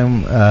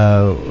sometime,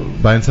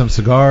 buying some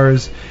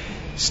cigars.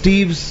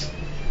 Steve's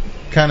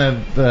kind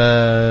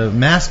of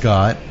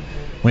mascot.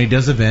 When he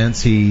does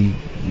events, he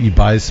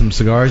buys some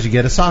cigars, you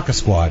get a Saka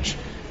Squatch.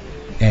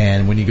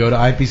 And when you go to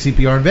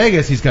IPCPR in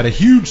Vegas, he's got a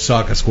huge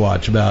Saka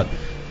Squatch, about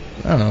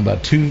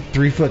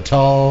 2-3 foot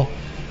tall,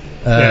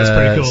 Yeah, it's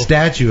pretty cool.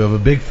 statue of a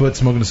Bigfoot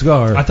smoking a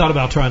cigar. I thought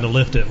about trying to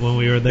lift it when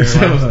we were there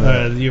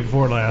the year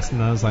before last,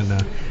 and I was like, no.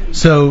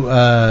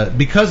 So,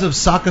 because of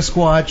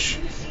Sasquatch,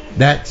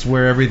 that's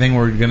where everything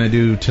we're going to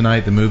do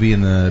tonight, the movie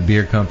and the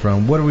beer, come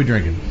from. What are we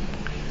drinking?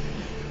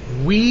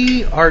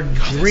 We are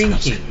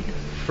drinking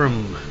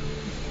from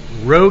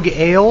Rogue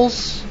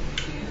Ales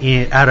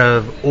out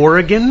of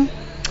Oregon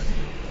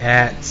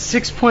at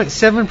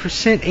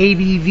 6.7%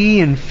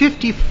 ABV and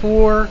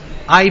 54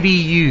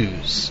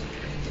 IBUs.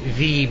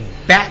 The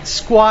Bat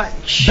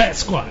Squatch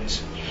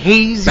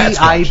Hazy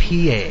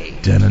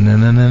IPA.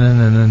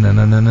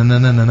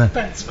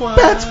 Bat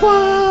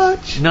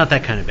Squatch. Not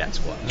that kind of Bat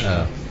Squatch.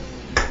 Oh,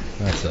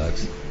 that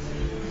sucks.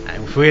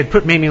 If we had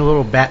put maybe a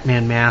little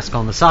Batman mask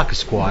on the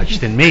Sasquatch,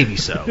 then maybe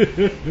so.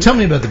 Tell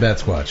me about the Bat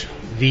Squatch.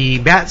 The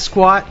Bat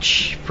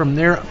Squatch, from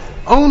their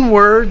own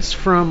words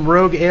from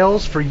Rogue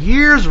Ales, for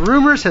years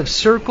rumors have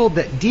circled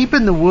that deep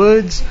in the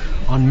woods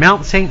on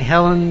Mount St.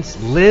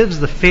 Helens lives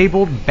the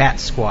fabled Bat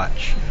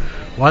Squatch.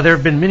 While there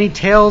have been many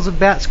tales of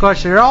Bat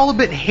Squatch, they're all a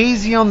bit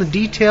hazy on the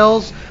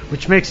details,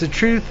 which makes the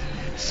truth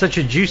such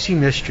a juicy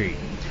mystery.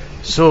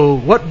 So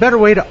what better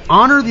way to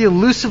honor the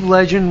elusive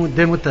legend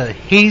than with the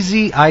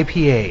Hazy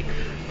IPA?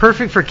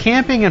 Perfect for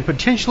camping and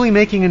potentially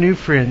making a new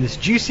friend. This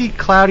juicy,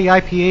 cloudy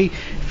IPA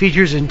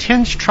features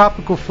intense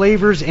tropical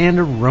flavors and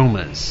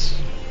aromas.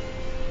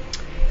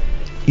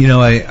 You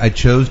know, I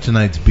chose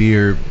tonight's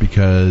beer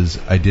because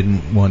I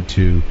didn't want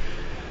to...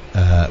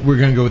 we're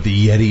going to go with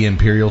the Yeti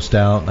Imperial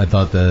Stout. I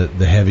thought the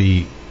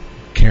heavy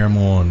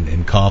caramel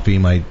and coffee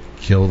might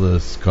kill the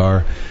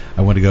cigar.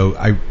 I want to go...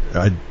 I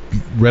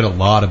read a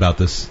lot about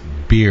this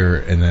beer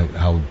and then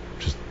how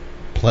just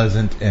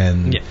pleasant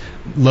and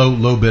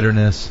low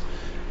bitterness.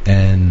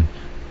 And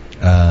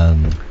I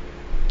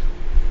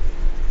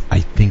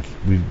think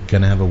we're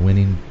going to have a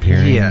winning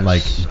pairing,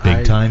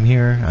 big time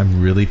here.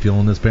 I'm really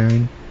feeling this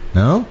pairing.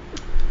 No?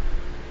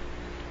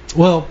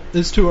 Well,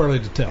 it's too early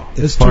to tell.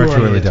 It's far too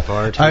early to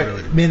tell.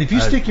 Man, if you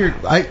stick your...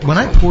 when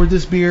I poured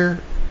this beer,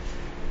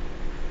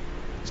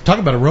 talk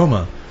about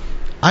aroma,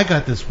 I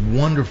got this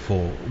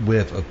wonderful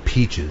whiff of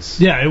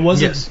peaches. Yeah, it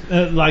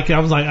wasn't like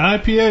I was like,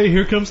 IPA,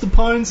 here comes the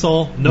pine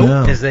sol. Nope.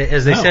 No. As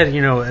they said,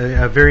 you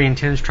know, very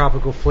intense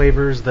tropical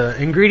flavors. The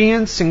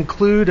ingredients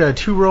include a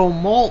 2-row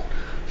malt,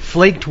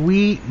 flaked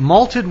wheat,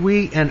 malted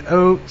wheat, and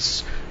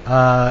oats,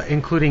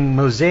 including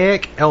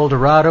Mosaic, El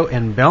Dorado,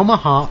 and Belma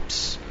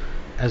hops,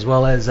 as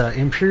well as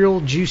Imperial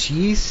juice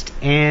yeast,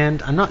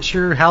 and I'm not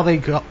sure how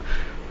they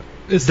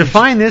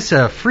define this,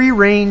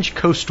 free-range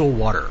coastal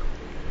water.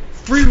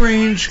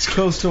 Free-range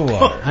coastal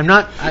water. I'm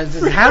not...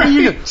 how do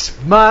you know?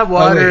 My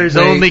water is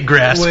only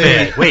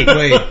grass-fed. Wait.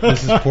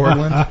 This is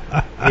Portland?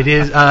 It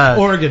is...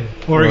 Oregon.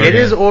 It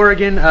is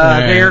Oregon.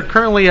 They are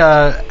currently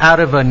out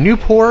of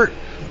Newport.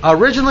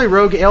 Originally,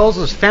 Rogue Ales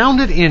was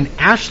founded in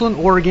Ashland,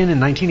 Oregon in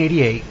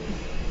 1988.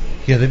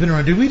 Yeah, they've been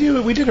around. Did we do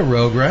it? We did a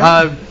Rogue,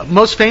 right?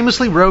 Most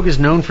famously, Rogue is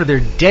known for their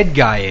Dead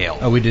Guy Ale.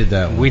 Oh, we did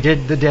that one. We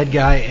did the Dead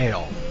Guy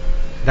Ale.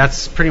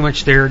 That's pretty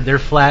much their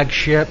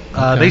flagship.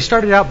 Okay. They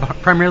started out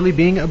primarily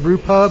being a brew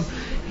pub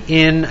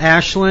in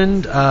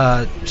Ashland,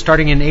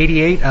 starting in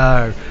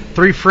 '88.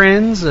 3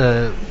 friends,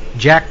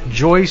 Jack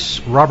Joyce,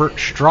 Robert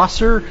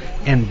Strasser,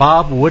 and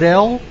Bob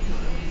Woodell,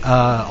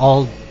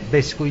 all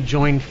basically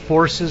joined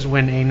forces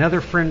when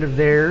another friend of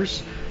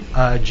theirs,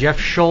 Jeff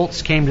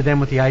Schultz, came to them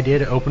with the idea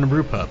to open a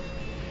brew pub.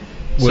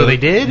 So they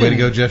did. Way to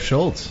go, Jeff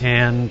Schultz.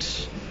 And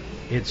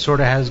it sort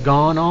of has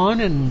gone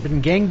on and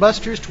been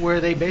gangbusters to where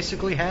they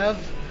basically have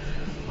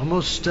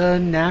almost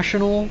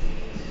national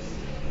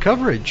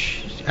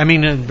coverage. I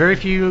mean, very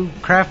few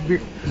craft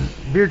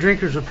beer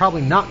drinkers would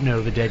probably not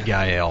know the Dead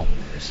Guy Ale.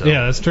 So.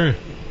 Yeah, that's true.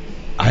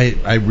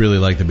 I really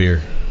like the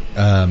beer.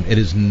 It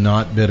is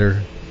not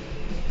bitter.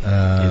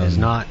 It is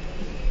not.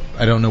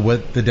 I don't know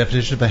what the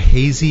definition of a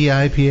hazy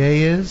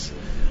IPA is.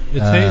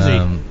 It's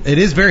hazy. It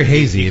is very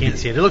hazy. You can't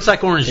see it. It looks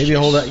like orange juice.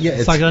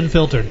 It's like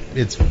unfiltered.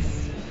 It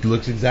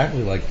looks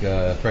exactly like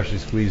freshly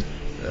squeezed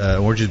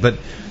oranges, but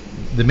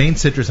the main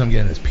citrus I'm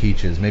getting is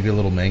peaches, maybe a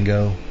little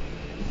mango.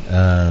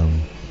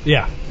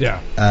 Yeah.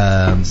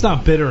 It's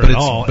not bitter at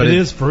all. But it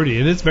is fruity.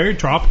 It is very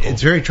tropical.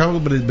 It's very tropical,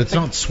 but it's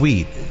not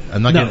sweet.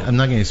 I'm not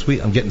getting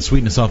sweet. I'm getting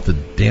sweetness off the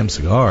damn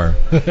cigar.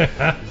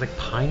 It's like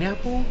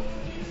pineapple.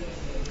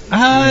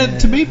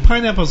 To me,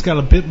 pineapple's got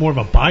a bit more of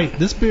a bite.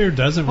 This beer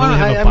doesn't really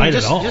have a bite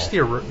at all. Just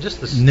the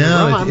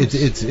aroma.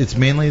 It's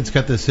mainly it's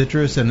got the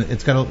citrus and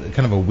it's got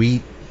kind of a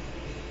wheat.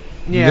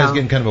 Yeah. You guys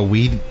getting kind of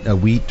a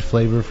wheat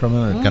flavor from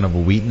it, kind of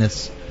a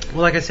wheatness.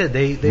 Well, like I said,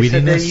 they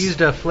said they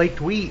used a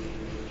flaked wheat.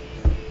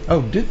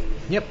 Oh, did?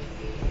 Yep.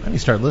 Let me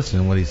start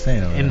listening to what he's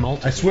saying. And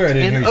malted. I swear I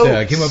didn't hear you say that.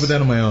 I came up with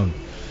that on my own.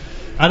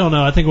 I don't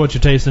know. I think what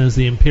you're tasting is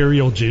the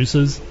Imperial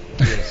juices.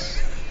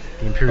 Yes.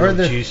 The Imperial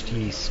juiced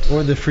yeast.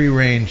 Or the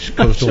free-range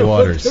coastal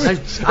waters.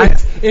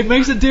 It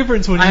makes a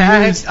difference when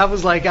you use... I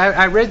was like,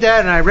 I read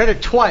that and I read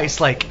it twice,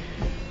 like,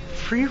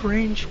 free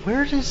range,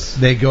 where does...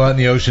 They go out in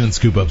the ocean and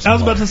scoop up some I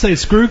was about to say,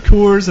 screw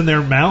Coors and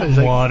their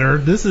mountain water.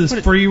 This is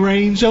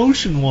free-range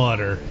ocean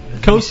water.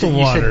 Coastal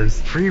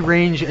waters. Free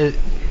range...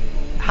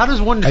 How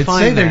does one I'd define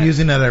say they're that?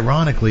 using that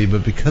ironically,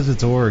 but because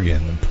it's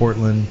Oregon and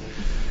Portland,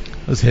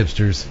 those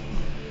hipsters,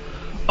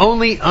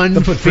 Only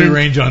they'll put free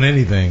range on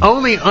anything.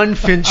 Only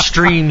unfinished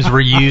streams were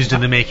used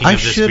in the making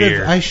of this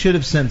beer. I should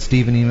have sent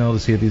Steve an email to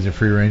see if these are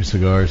free range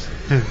cigars.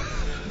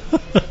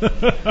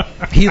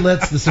 He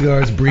lets the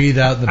cigars breathe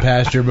out in the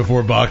pasture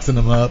before boxing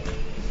them up.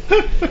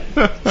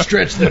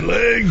 Stretch their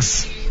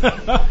legs.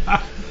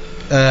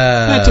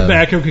 That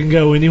tobacco can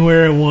go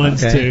anywhere it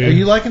wants Okay. to. Are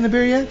you liking the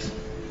beer yet?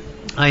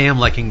 I am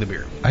liking the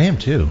beer. I am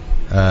too.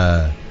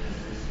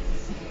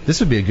 This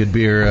would be a good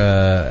beer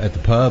at the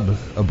pub,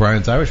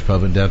 O'Brien's Irish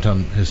Pub in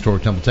downtown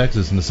historic Temple,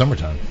 Texas, in the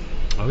summertime.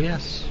 Oh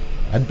yes.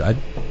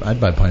 I'd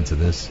buy pints of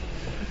this.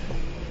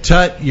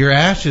 Tut, your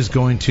ash is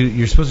going to.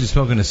 You're supposed to be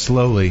smoking it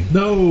slowly.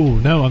 No,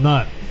 I'm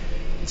not.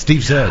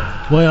 Steve said.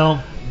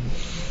 Well,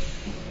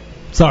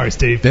 sorry,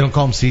 Steve. They don't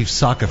call him Steve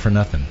Saka for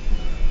nothing.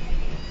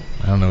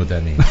 I don't know what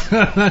that means.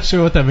 I'm not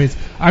sure what that means.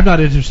 I'm not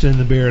interested in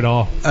the beer at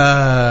all.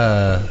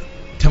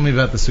 Tell me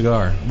about the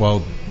cigar.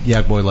 Well,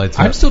 Yak Boy lights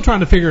up. I'm still trying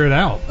to figure it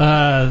out.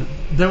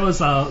 There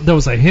was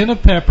a hint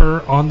of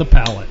pepper on the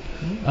palate.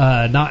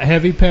 Not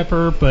heavy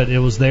pepper, but it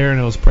was there and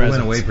it was It present.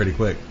 went away pretty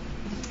quick.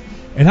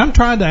 And I'm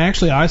trying to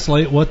actually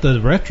isolate what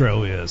the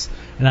retro is,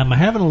 and I'm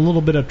having a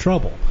little bit of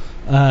trouble.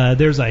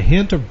 There's a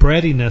hint of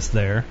breadiness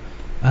there,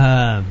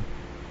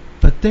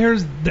 but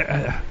there's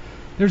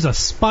a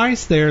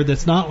spice there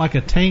that's not like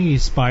a tangy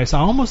spice.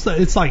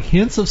 It's like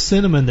hints of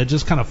cinnamon that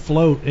just kind of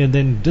float and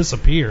then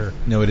disappear.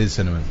 No, it is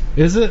cinnamon.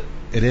 Is it?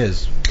 It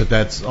is, but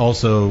that's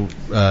also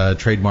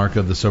trademark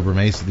of the Sober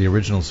Mesa, the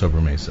original Sober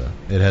Mesa.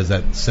 It has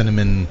that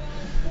cinnamon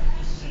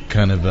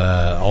kind of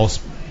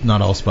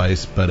not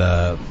allspice,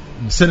 but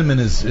cinnamon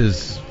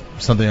is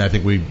something I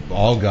think we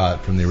all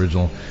got from the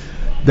original.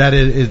 That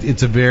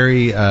it's a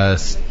very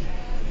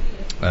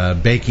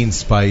baking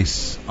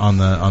spice on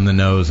the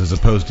nose as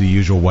opposed to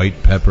usual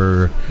white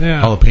pepper,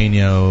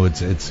 jalapeno.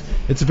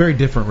 It's a very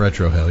different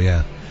retro hell,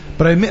 yeah.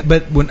 But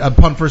when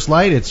upon first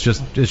light, it's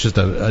just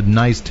a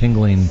nice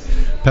tingling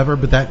pepper.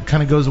 But that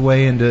kind of goes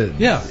away into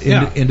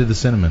the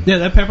cinnamon. Yeah,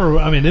 that pepper.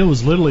 I mean, it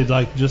was literally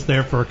like just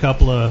there for a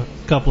couple of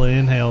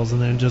inhales,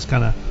 and then just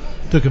kind of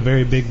took a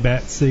very big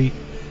back seat.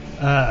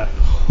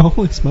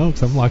 Holy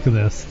smokes, I'm liking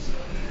this.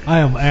 I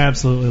am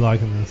absolutely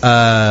liking this.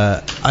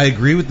 I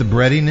agree with the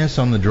breadiness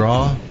on the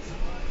draw.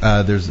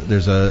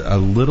 There's a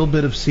little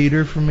bit of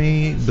cedar for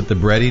me, but the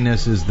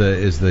breadiness is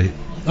the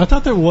I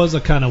thought there was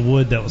a kind of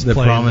wood that was playing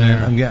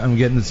prominent. there. I'm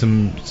getting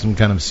some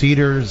kind of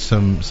cedar,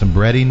 some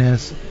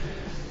breadiness.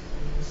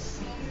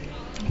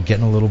 I'm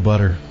getting a little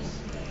butter.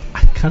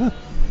 I kind of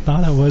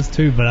thought I was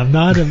too, but I'm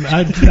not.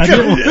 I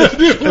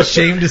didn't.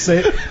 Ashamed to say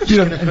it. Dude,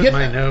 I'm Put getting,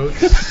 my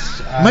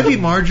notes. might be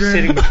margarine.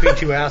 Sitting between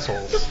two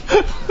assholes.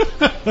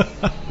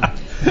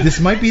 This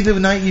might be the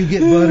night you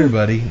get butter,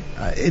 buddy.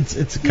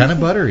 It's kind of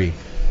buttery.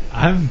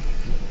 I'm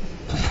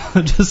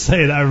just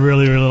saying, I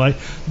really, really like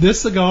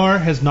this cigar.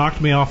 Has knocked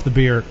me off the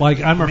beer.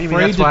 Like I'm Maybe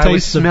afraid that's to why I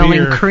was taste the smelling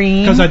beer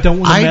cream. because I don't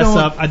want to I mess don't-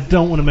 up. I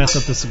don't want to mess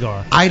up the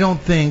cigar. I don't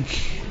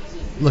think.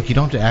 Look, you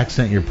don't have to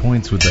accent your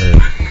points with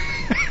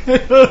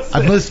the.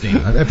 I'm listening.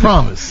 I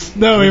promise.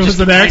 No, it was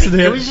an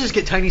accident. Can we just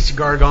get tiny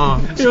cigar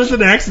gongs? It was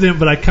an accident,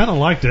 but I kind of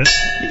liked it.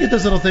 You get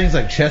those little things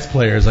like chess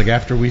players. Like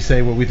after we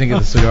say what we think of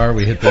the cigar,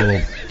 we hit the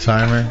little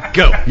timer.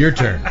 Go. Your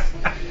turn.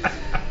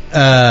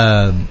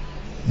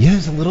 Yeah,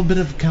 there's a little bit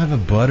of kind of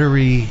a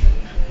buttery.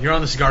 You're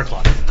on the cigar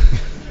clock.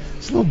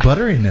 There's a little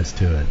butteriness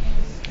to it.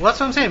 Well, that's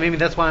what I'm saying. Maybe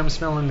that's why I'm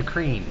smelling the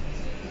cream.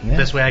 Yeah.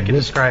 Best way I can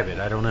Whipped- describe it.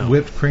 I don't know.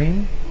 Whipped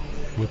cream.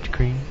 Whipped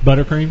cream.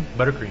 Buttercream.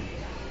 Buttercream.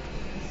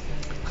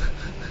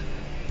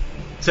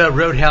 It's a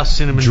Roadhouse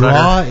cinnamon Draw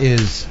butter.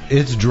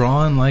 it's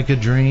drawn like a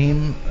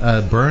dream.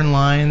 Burn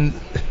line.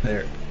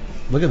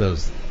 Look at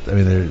those. I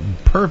mean, they're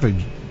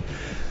perfect.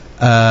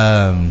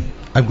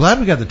 I'm glad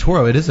we got the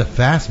Toro. It is a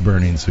fast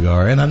burning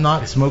cigar, and I'm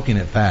not smoking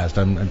it fast.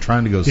 I'm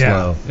trying to go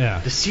slow. Yeah.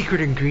 The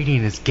secret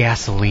ingredient is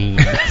gasoline.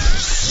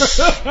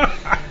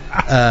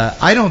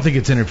 I don't think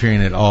it's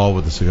interfering at all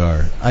with the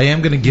cigar. I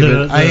am going to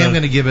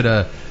give it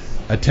a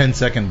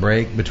 10-second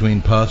break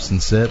between puffs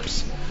and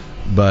sips,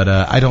 but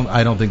I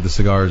don't think the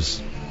cigar's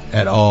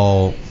at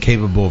all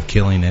capable of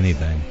killing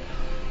anything.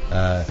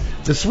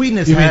 The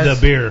sweetness You mean has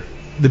the beer?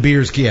 the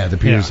beer's Yeah.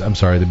 I'm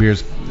sorry, the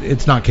beer's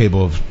it's not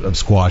capable of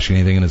squashing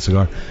anything in a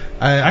cigar.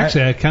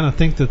 Actually, I kind of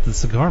think that the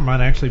cigar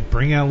might actually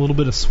bring out a little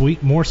bit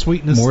of more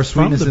sweetness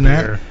from the in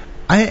beer.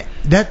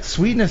 that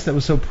sweetness that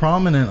was so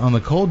prominent on the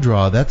cold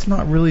draw, that's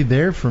not really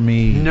there for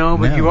me. No,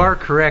 but now. you are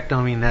correct.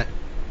 I mean,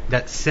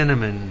 that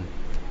cinnamon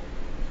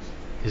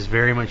is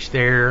very much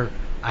there.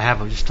 I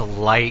have just a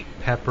light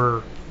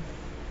pepper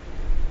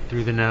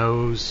through the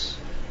nose.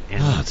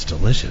 And, Oh, it's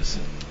delicious.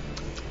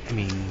 I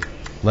mean...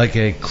 Like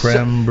a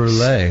creme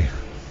brulee.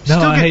 No,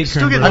 I hate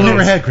still creme get I've brulee.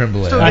 never had creme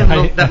brulee. Still I get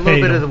hate- that I little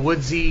hate bit of them. the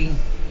woodsy...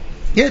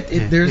 Yeah,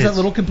 there's that It's-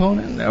 little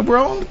component. We're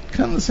all kind of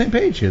on the same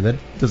page here. That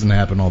doesn't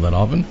happen all that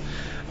often.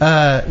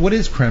 What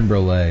is creme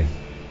brulee?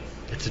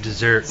 It's a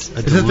dessert. A Is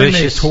that thing they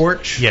delicious...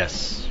 torch?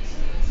 Yes.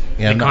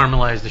 Yeah, They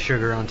caramelize the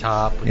sugar on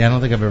top. I don't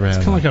think I've ever had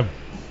It's kind of one. like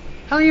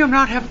a How do you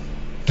not have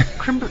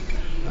creme brulee?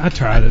 I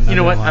tried it. and You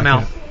know I what? didn't I'm like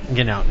out. it. I'm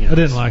getting out. I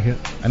didn't like it.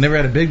 I never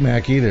had a Big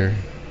Mac either.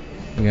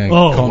 You gonna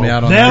Oh, call me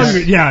out on now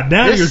this? now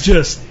This- you're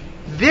just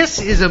This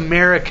is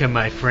America,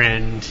 my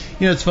friend.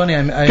 You know, it's funny.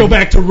 I go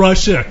back to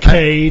Russia,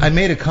 Cade. I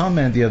made a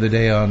comment the other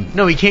day on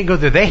No, he can't go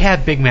there. They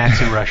have Big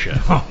Macs in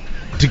Russia.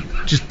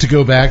 to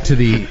go back to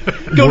the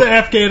Go to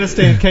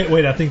Afghanistan.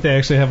 Wait, I think they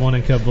actually have one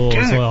in Kabul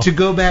as well. to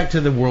go back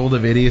to the world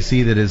of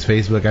idiocy that is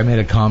Facebook. I made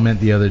a comment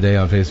the other day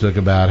on Facebook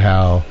about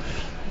how,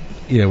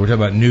 we're talking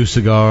about new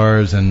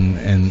cigars, and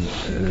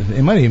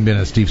it might have even been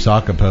a Steve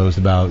Saka post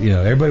about,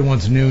 everybody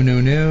wants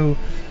new,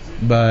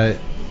 but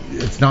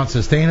it's not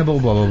sustainable,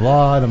 blah blah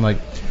blah. And I'm like,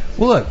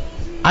 well, look,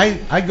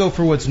 I go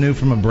for what's new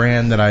from a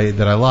brand that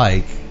I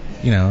like,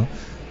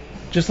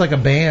 just like a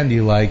band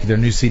you like, their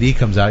new CD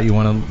comes out, you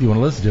want to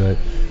listen to it.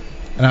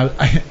 And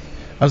I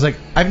was like,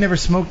 I've never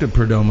smoked a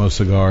Perdomo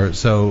cigar,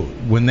 so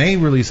when they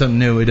release something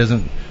new, it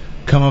doesn't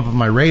come up on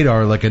my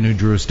radar like a new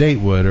Drew Estate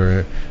would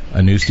or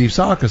a new Steve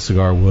Saka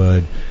cigar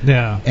would.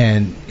 Yeah.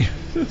 And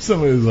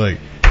somebody was like,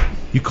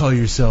 you call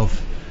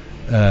yourself,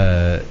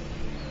 a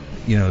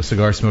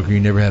cigar smoker, you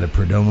never had a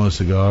Perdomo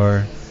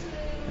cigar?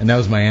 And that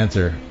was my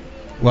answer.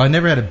 Well, I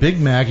never had a Big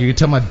Mac. You can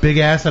tell my big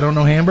ass I don't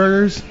know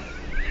hamburgers?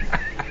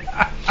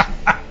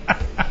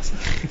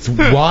 It's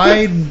a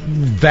wide,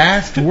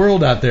 vast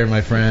world out there,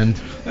 my friend.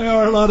 There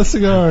are a lot of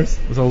cigars.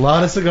 There's a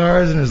lot of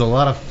cigars and there's a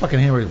lot of fucking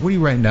hamburgers. What are you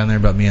writing down there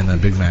about me and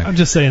that Big Mac? I'm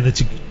just saying that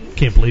you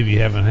can't believe you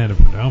haven't had a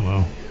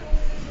Perdomo.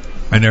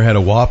 I never had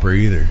a Whopper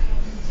either.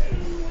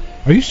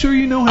 Are you sure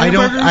you know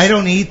hamburgers? I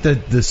don't eat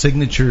the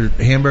signature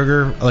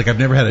hamburger. Like, I've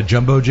never had a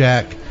Jumbo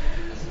Jack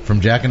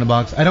from Jack in the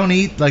Box. I don't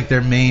eat like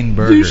their main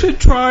burger. You should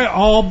try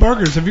all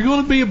burgers. If you're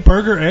going to be a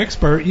burger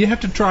expert, you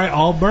have to try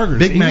all burgers.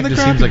 Big even Mac the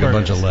just crappy seems like burgers. a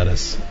bunch of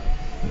lettuce.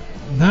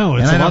 No,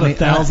 it's And I a lot don't of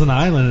Thousand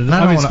Island. and I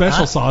don't wanna-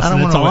 special sauce, I don't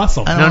and it's wanna-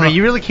 awesome. I don't No, wanna-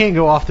 you really can't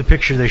go off the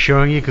picture they're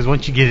showing you because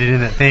once you get it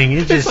in that thing, it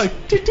It's just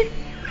like tick, tick.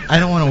 I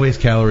don't want to waste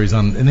calories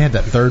on, and they have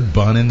that third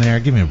bun in there.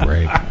 Give me a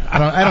break.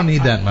 I don't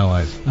need that in my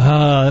life.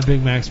 That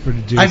Big Mac's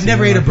pretty juicy. I've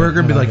never I ate a like burger it.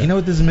 and be I like, it. you know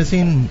what this is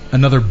missing?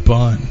 Another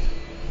bun.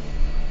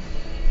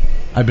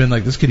 I've been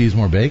like, this could use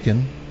more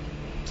bacon.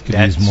 This could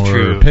That's use more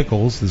true.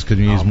 pickles. This could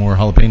use more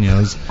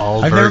jalapenos.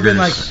 all I've never been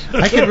like, burgers.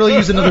 I could really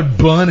use another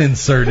bun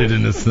inserted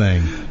in this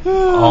thing.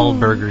 all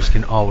burgers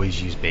can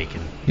always use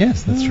bacon.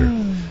 Yes, that's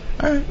true.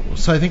 All right,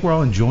 so I think we're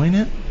all enjoying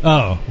it.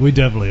 Oh, we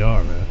definitely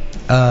are,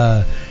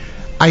 man.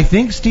 I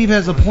think Steve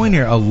has a point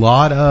here. A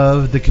lot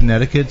of the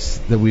Connecticut's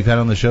that we've had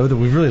on the show that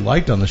we've really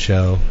liked on the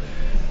show,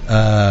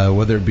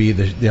 whether it be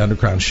the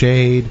Underground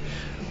Shade,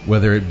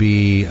 whether it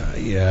be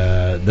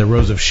the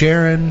Rose of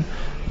Sharon,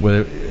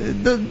 whether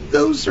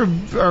those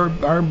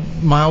are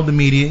mild to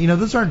medium.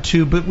 Those aren't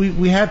too, but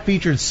we have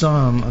featured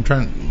some.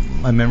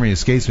 My memory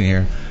escapes me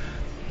here.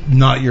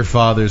 Not Your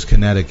Father's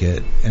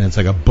Connecticut, and it's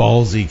like a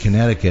ballsy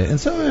Connecticut, and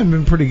some of them have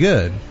been pretty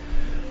good.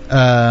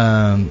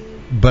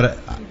 But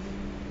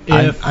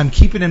I'm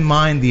keeping in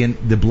mind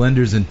the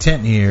blender's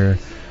intent here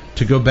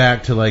to go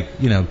back to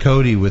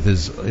Cody with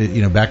his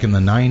back in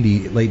the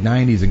late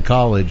 90s in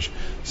college,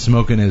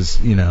 smoking his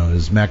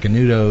his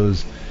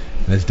Macanudos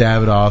and his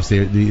Davidoffs,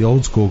 the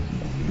old school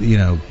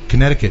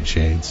Connecticut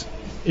shades.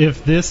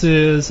 If this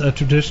is a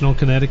traditional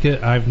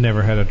Connecticut, I've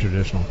never had a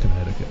traditional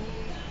Connecticut.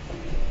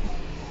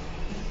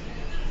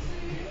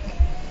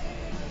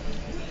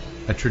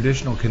 A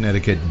traditional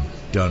Connecticut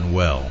done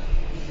well.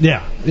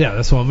 Yeah,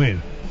 that's what I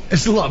mean.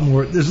 There's a lot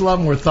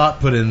more thought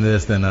put in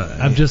this than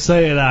I'm just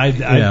saying,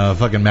 a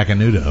fucking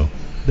Macanudo.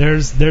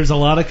 there's a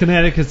lot of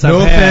Connecticut's No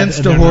I've had, offense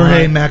and to they're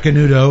Jorge not-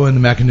 Macanudo and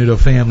the Macanudo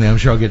family. I'm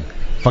sure I'll get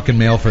fucking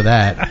mail for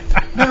that.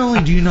 Not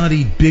only do you not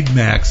eat Big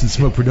Macs and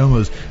smoke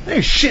Perdomos, they're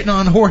shitting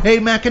on Jorge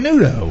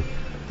Macanudo.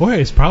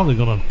 Jorge's probably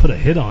going to put a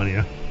hit on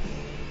you.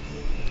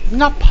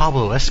 Not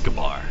Pablo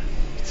Escobar.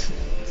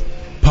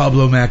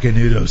 Pablo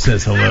Macanudo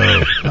says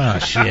hello. Ah,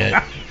 shit.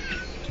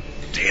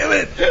 Damn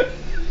it.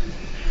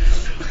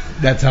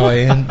 That's how I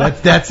end.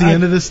 That's the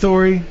end of the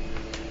story.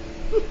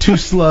 2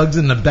 slugs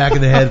in the back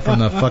of the head from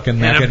the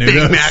fucking And a Macanudos.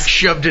 Big Mac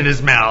shoved in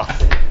his mouth.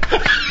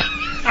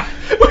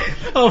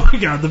 Oh my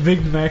God, the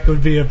Big Mac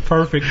would be a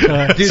perfect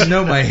cut. Dude,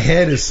 no, my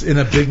head is in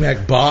a Big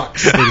Mac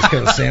box. They just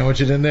kind of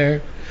sandwich it in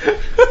there.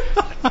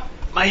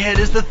 My head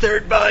is the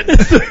third bun.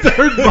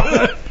 Third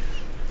bun.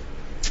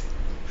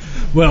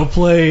 Well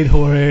played,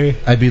 Jorge.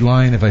 I'd be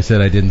lying if I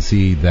said I didn't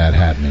see that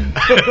happening.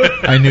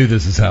 I knew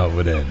this is how it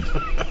would end.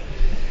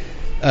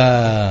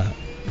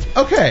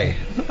 Okay.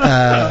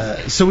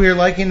 So we are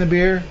liking the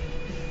beer.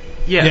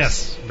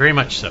 Yes, very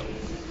much so.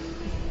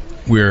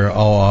 We're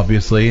all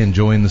obviously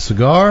enjoying the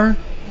cigar.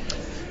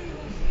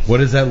 What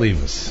does that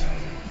leave us?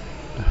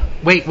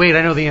 Wait,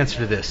 I know the answer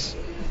to this.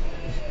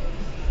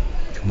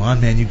 Come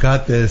on, man, you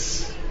got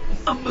this.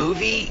 A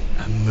movie?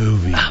 A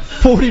movie.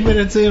 40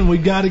 minutes in, we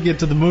got to get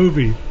to the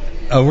movie.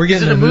 Oh, we're Is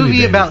getting it a movie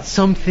baby. about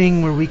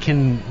something where we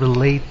can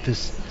relate this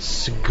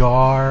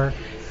cigar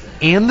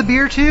and the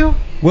beer to?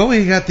 Well,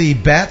 we got the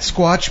Bat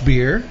Squatch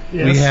beer.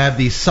 Yes. We have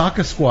the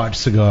Saka Squatch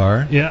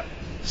cigar. Yeah.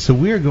 So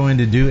we are going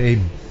to do a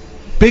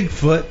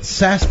Bigfoot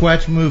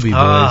Sasquatch movie, boys.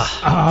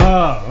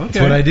 Oh, okay. That's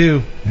what I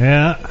do.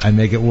 Yeah. I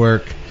make it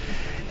work.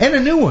 And a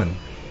new one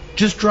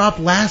just dropped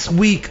last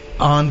week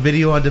on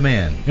video on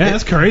demand. Yeah,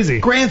 that's crazy.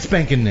 Grand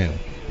spanking new.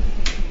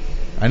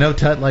 I know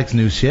Tut likes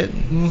new shit.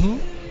 Mm-hmm.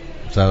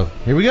 So,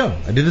 here we go.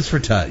 I did this for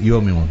Tut. You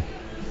owe me one.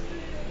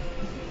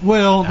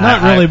 Well,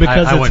 not really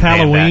because I it's wouldn't pay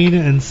him Halloween,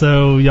 back. and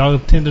so y'all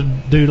tend to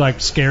do like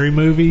scary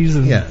movies,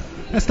 and Yeah.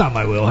 that's not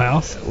my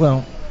wheelhouse.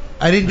 Well,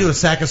 I didn't do a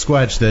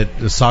Sasquatch that...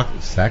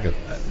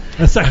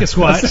 A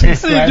Sasquatch. I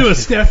didn't do a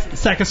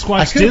Sasquatch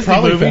I could have Disney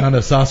probably movie. found a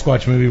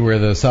Sasquatch movie where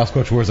the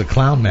Sasquatch wears a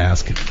clown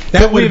mask. But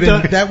That would we've have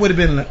done- been... That would have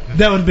been...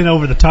 That would have been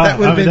over the top. That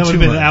would have been that would too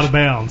have been much. out of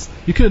bounds.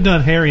 You could have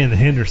done Harry and the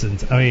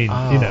Hendersons. I mean,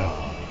 you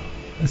know,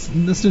 let's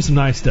do some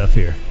nice stuff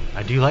here.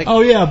 I do like.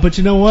 Oh yeah, but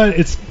you know what?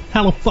 It's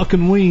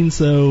Halloween,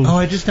 so Oh,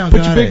 I just now put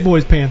got your big it.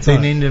 boys pants They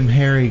on. named him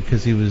Harry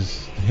because he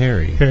was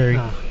Harry. Harry.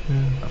 Oh.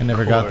 I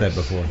never got that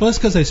course. before. Well, that's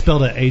because they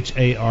spelled it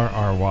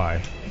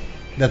Harry.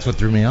 That's what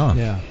threw me off.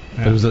 Yeah.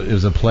 It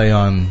was a play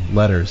on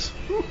letters.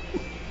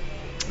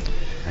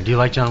 I do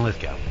like John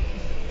Lithgow.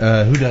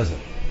 Who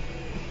doesn't?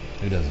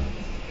 Who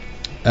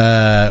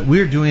doesn't?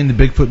 We're doing the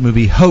Bigfoot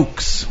movie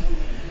Hoax,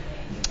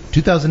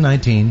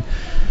 2019,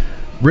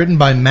 written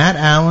by Matt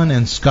Allen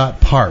and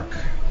Scott Park,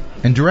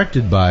 and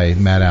directed by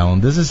Matt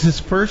Allen. This is his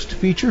first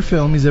feature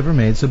film he's ever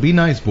made, so be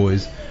nice,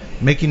 boys.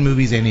 Making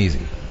movies ain't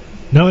easy.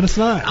 No, it's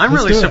not. I'm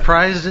Let's really do it.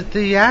 surprised at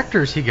the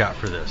actors he got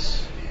for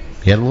this.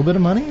 He had a little bit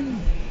of money.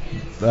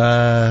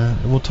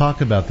 We'll talk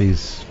about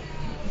these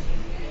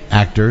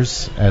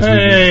actors as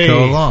Hey. we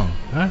go along.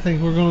 I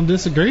think we're going to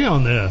disagree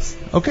on this.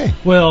 Okay.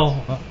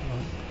 Well,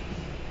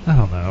 I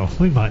don't know.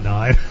 We might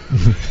not.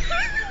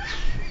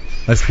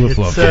 Let's flip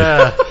flop.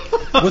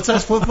 It's, What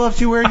size flip flops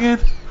you wear again?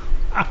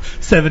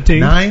 17.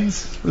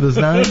 Nines? For those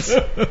nines?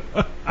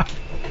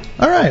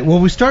 All right. Well,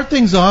 we start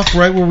things off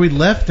right where we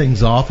left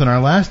things off in our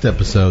last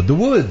episode, The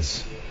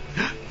Woods.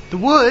 The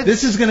Woods.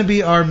 This is going to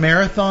be our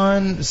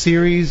marathon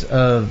series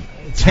of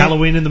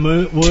Halloween in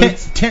the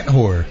Woods. tent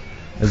horror,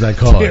 as I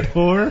call Tent it.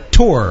 horror.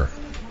 Tour.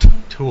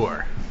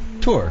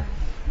 Tour.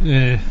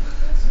 Yeah.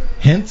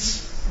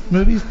 Hints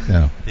movies?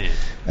 No.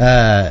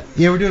 Yeah.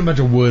 We're doing a bunch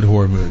of wood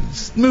horror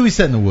movies. Movies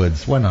set in the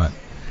woods. Why not?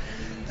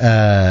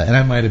 And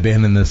I might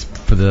abandon this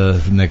for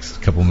the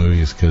next couple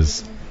movies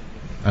because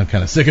I'm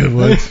kind of sick of the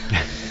woods.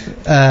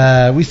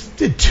 We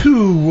did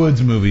 2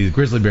 woods movies,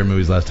 grizzly bear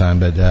movies last time,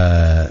 but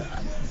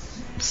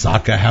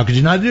Sokka, how could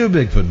you not do a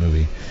Bigfoot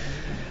movie?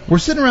 We're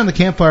sitting around the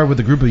campfire with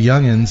a group of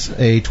youngins,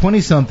 a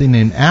 20-something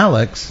named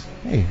Alex.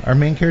 Hey, our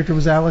main character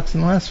was Alex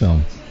in the last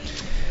film.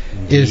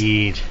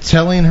 Indeed. Is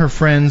telling her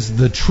friends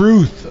the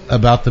truth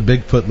about the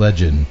Bigfoot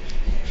legend.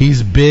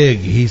 He's big.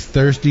 He's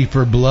thirsty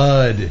for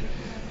blood.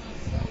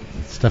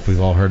 Stuff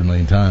we've all heard a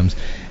million times.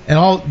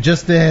 And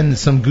just then,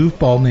 some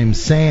goofball named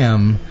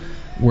Sam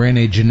wearing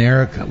a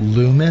generic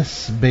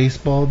Loomis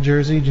baseball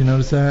jersey. Did you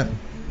notice that?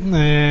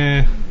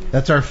 Nah.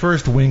 That's our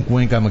first wink,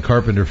 wink. I'm a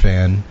Carpenter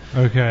fan.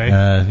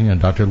 Okay.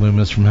 Dr.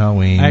 Loomis from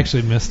Halloween. I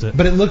actually missed it.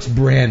 But it looks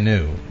brand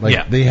new. Like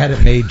Yeah. they had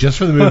it made just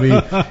for the movie.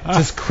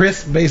 Just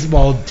crisp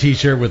baseball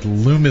T-shirt with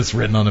Loomis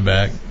written on the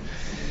back.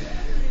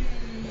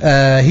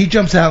 He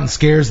jumps out and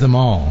scares them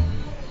all.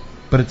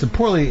 But it's a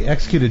poorly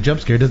executed jump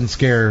scare. It doesn't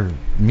scare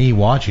me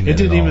watching it. It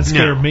didn't at all. even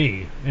scare No.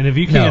 me. And if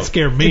you can't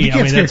scare If me, you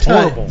can't that's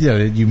scare Todd, horrible. Yeah,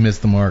 you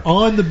missed the mark.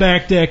 On the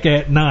back deck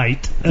at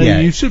night, Yeah.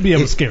 you should be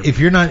able to scare me. If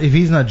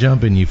he's not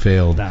jumping, you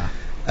failed.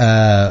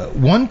 Nah.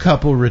 One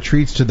couple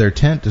retreats to their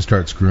tent to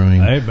start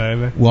screwing, Hey,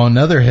 baby. while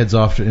another heads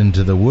off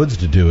into the woods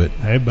to do it.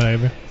 Hey,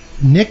 baby.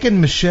 Nick and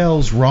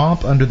Michelle's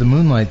romp under the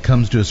moonlight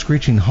comes to a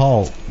screeching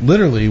halt,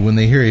 literally when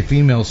they hear a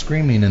female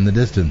screaming in the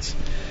distance.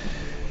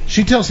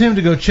 She tells him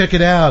to go check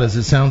it out as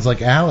it sounds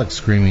like Alex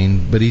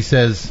screaming, but he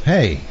says,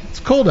 "Hey, it's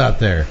cold out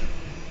there."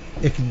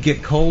 "It could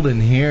get cold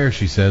in here,"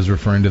 she says,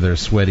 referring to their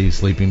sweaty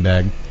sleeping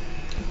bag.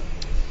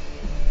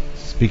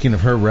 Speaking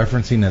of her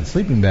referencing that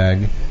sleeping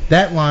bag,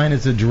 that line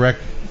is a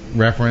direct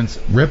reference,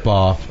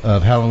 rip-off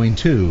of Halloween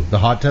 2, the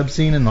hot tub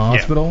scene in the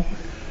hospital.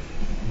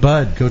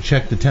 "Bud, go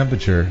check the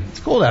temperature. It's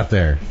cold out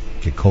there.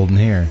 Get cold in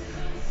here."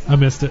 I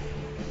missed it.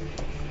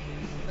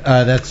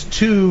 That's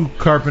 2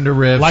 Carpenter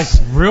riffs Like,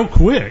 real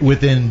quick.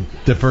 within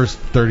the first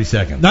 30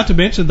 seconds. Not to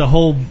mention the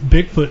whole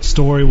Bigfoot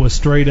story was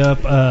straight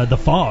up the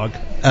fog.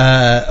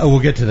 We'll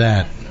get to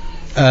that.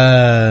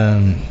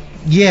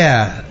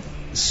 Yeah.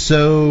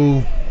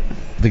 So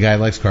the guy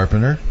likes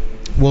Carpenter.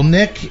 Well,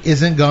 Nick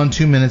isn't gone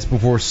 2 minutes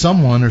before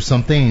someone or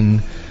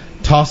something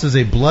tosses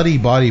a bloody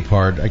body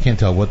part, I can't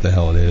tell what the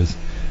hell it is,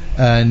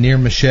 near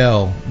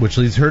Michelle, which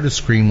leads her to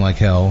scream like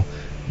hell.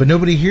 But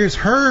nobody hears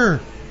her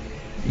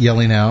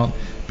yelling out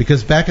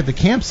because back at the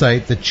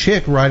campsite, the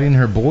chick riding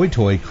her boy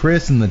toy,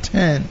 Chris, in the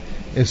tent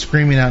is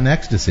screaming out in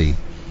ecstasy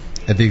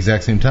at the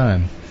exact same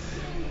time.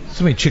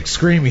 So many chicks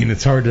screaming,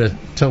 it's hard to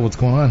tell what's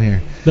going on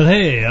here. But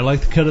hey, I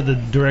like the cut of the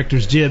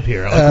director's jib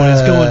here. I like what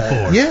he's going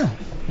for. Yeah.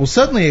 Well,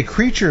 suddenly a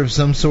creature of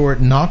some sort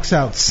knocks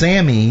out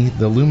Sammy,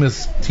 the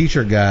Loomis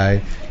t-shirt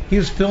guy. He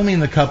was filming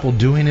the couple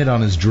doing it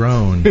on his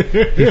drone.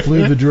 He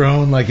flew the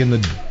drone like in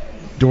the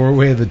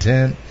doorway of the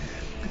tent.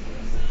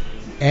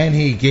 And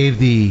he gave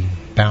the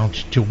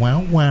bounce to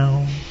wow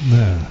wow.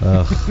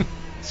 Ugh.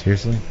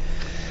 Seriously?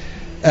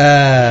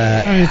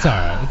 I mean, it's all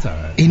right. It's all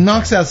right. He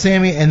knocks out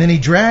Sammy, and then he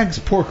drags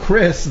poor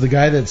Chris, the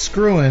guy that's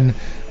screwing,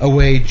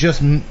 away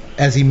just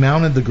as he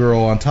mounted the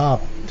girl on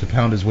top to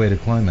pound his way to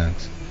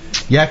climax.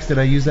 Yax, did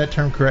I use that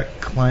term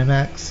correct?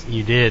 Climax?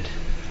 You did.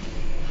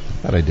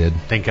 Thought I did.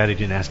 Thank God he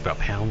didn't ask about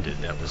pounded.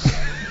 That was.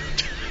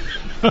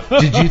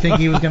 Did you think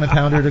he was going to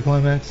pound her to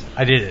climax?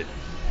 I did it.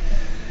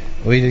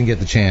 Well, he didn't get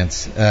the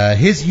chance.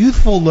 His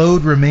youthful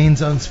load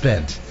remains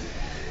unspent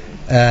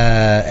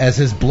as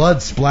his blood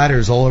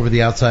splatters all over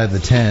the outside of the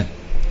tent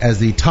as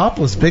the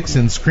topless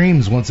vixen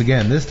screams once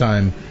again, this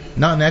time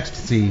not in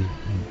ecstasy,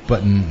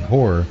 but in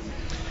horror.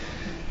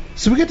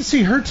 So we get to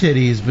see her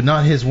titties, but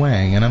not his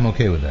wang, and I'm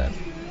okay with that.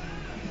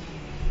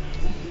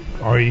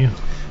 Are you?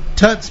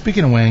 Tut,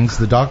 speaking of wangs,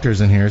 the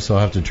doctor's in here, so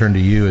I'll have to turn to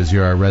you as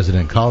you're our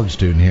resident college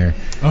student here.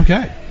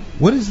 Okay.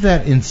 What is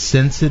that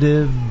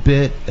insensitive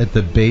bit at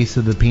the base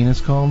of the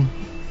penis called?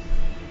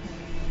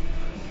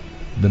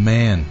 The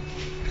man.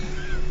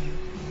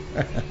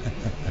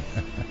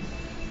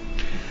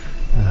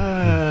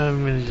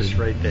 I'm going to just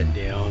write that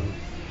down.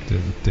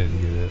 Didn't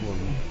get it.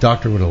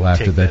 Doctor would have laughed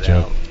Take at that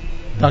joke. out.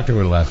 Doctor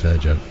would have laughed at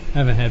that joke.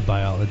 Haven't had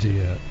biology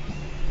yet.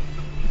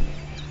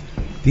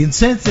 The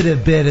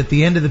insensitive bit at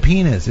the end of the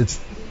penis. It's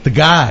the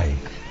guy.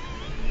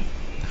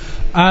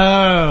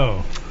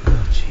 Oh.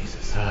 Oh,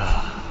 Jesus.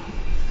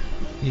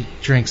 You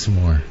drink some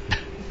more.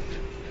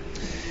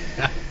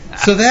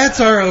 So that's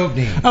our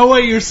opening. Oh,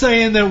 wait, you're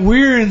saying that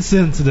we're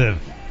insensitive.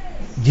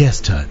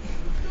 Yes, Tut.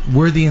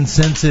 We're the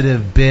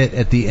insensitive bit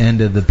at the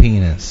end of the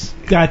penis.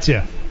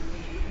 Gotcha.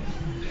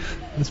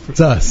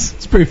 It's us.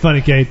 It's pretty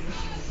funny, Kate.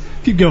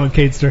 Keep going,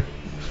 Katester.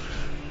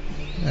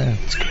 I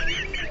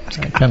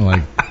kind of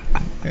like...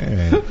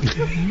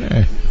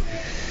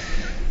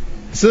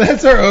 So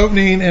that's our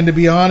opening, and to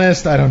be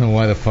honest, I don't know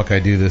why the fuck I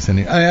do this.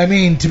 I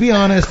mean, to be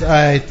honest,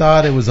 I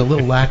thought it was a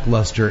little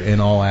lackluster in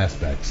all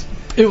aspects.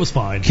 It was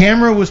fine.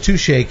 Camera was too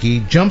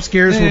shaky, jump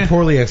scares were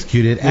poorly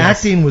executed,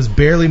 acting was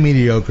barely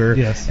mediocre,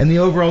 and the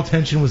overall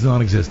tension was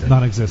non-existent.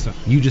 Non-existent.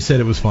 You just said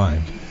it was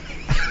fine.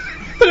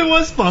 But it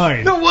was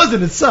fine. No, it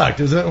wasn't. It sucked.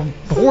 It was a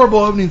horrible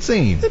opening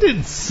scene. It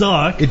didn't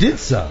suck. It did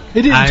suck.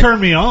 It didn't turn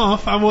me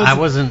off. I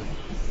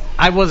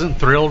wasn't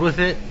thrilled with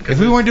it. If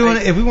we weren't doing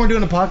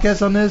a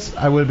podcast on this,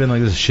 I would have been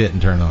like, this is shit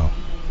and turned off.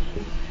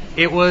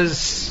 It was,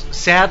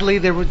 sadly,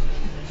 there was...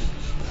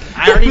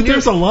 I already knew,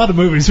 there's a lot of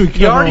movies we cover.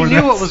 You already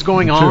knew what was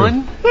going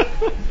on.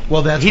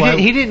 Well, that's why...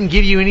 He didn't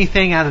give you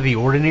anything out of the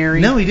ordinary.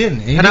 No, he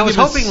didn't. And I was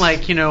hoping,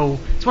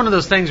 it's one of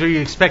those things where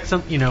you expect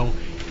some,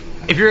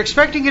 if you're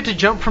expecting it to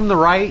jump from the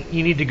right,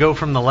 you need to go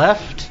from the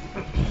left.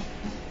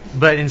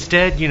 But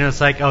instead,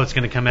 it's like, it's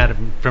going to come out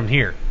from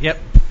here. Yep,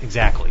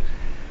 exactly.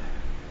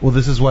 Well,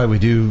 this is why we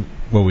do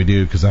what we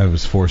do, because I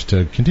was forced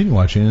to continue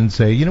watching and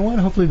say, you know what,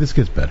 hopefully this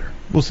gets better.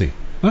 We'll see.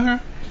 Okay.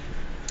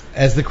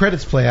 As the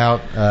credits play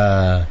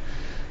out,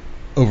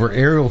 over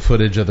aerial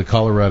footage of the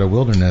Colorado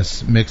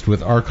wilderness mixed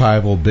with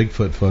archival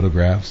Bigfoot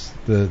photographs,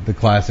 the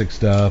classic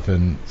stuff,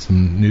 and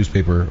some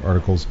newspaper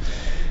articles,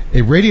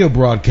 a radio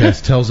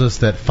broadcast tells us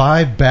that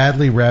 5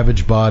 badly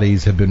ravaged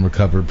bodies have been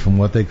recovered from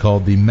what they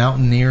called the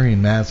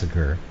Mountaineering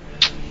Massacre,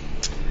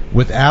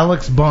 with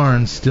Alex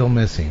Barnes still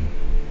missing.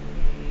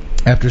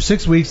 After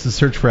 6 weeks, the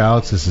search for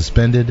Alex is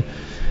suspended.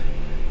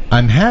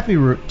 I'm happy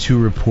to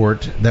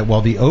report that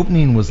while the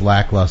opening was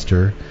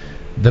lackluster,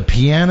 the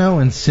piano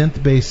and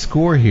synth-based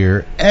score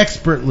here,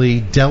 expertly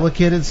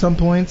delicate at some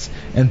points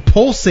and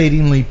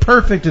pulsatingly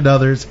perfect at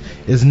others,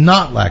 is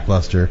not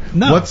lackluster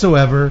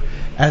whatsoever,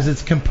 as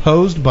it's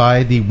composed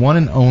by the one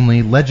and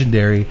only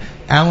legendary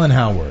Alan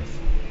Howarth.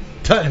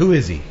 Tut, who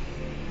is he?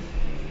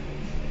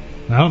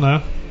 I don't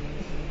know.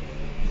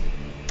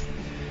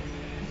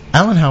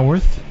 Alan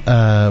Howarth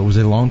was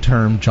a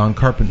longtime John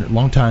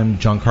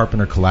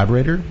Carpenter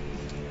collaborator.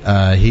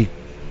 He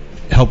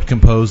helped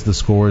compose the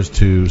scores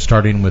to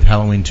starting with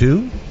Halloween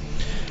 2,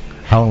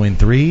 Halloween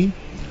 3,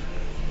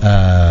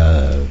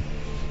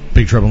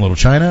 Big Trouble in Little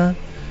China,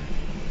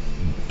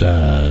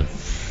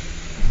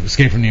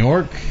 Escape from New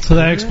York. So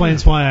that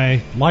explains why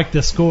I like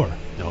this score.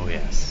 Oh,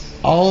 yes.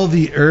 All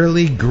the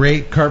early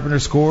great Carpenter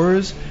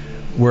scores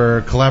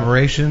were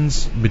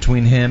collaborations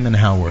between him and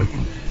Howarth.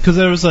 Because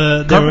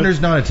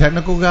Carpenter's not a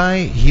technical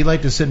guy. He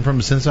liked to sit in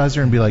front of a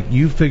synthesizer and be like,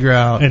 you figure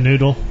out... And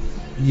noodle.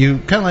 You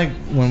kind of like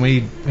when we...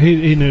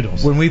 He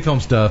noodles. When we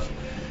film stuff,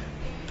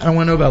 I don't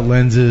want to know about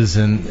lenses,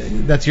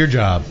 and that's your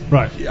job.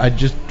 Right. I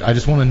just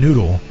want to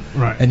noodle.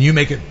 Right. And you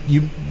make it...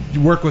 You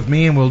work with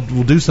me, and we'll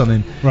do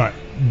something. Right.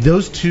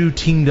 Those two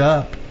teamed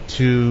up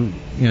to,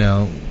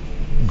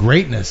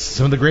 greatness.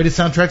 Some of the greatest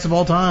soundtracks of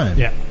all time.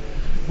 Yeah.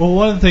 Well,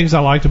 one of the things I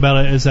liked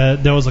about it is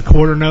that there was a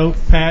quarter note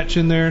patch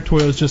in there to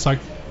where it was just like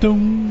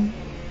dum,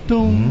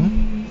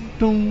 dum,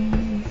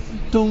 dum,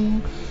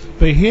 dum.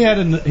 But he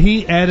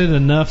added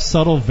enough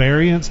subtle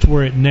variance to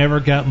where it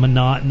never got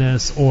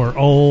monotonous or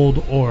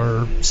old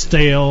or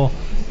stale.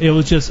 It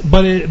was just,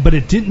 but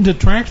it didn't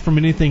detract from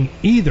anything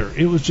either.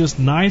 It was just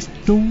nice,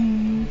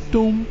 dum,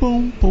 dum,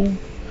 boom, boom.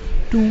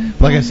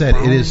 Like I said,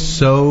 it is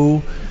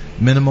so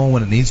minimal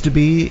when it needs to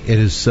be. It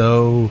is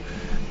so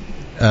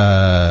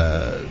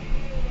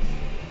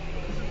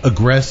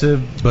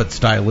aggressive, but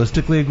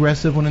stylistically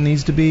aggressive when it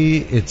needs to be.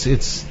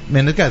 It's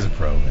man, this guy's a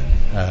pro,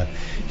 man.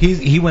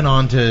 He went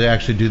on to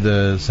actually do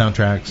the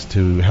soundtracks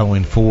to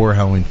Halloween 4,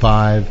 Halloween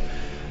 5,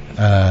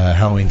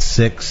 Halloween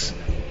 6,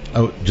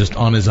 just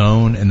on his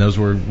own, and those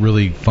were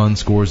really fun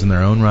scores in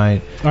their own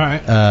right. All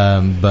right.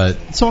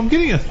 But So I'm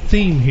getting a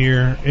theme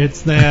here.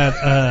 It's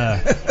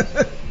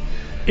that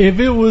if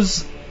it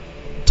was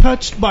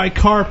touched by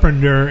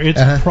Carpenter,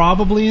 it's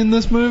probably in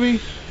this movie.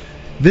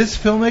 this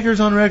filmmaker's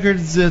on record.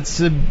 It's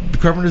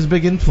Carpenter's a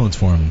big influence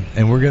for him,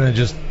 and we're gonna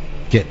just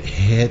get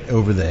hit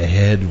over the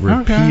head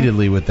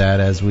repeatedly with that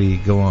as we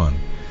go on.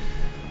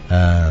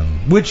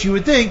 Which you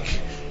would think.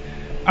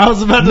 I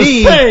was about to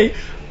say,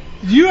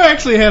 you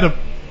actually had a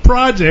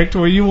project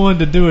where you wanted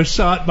to do a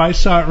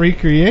shot-by-shot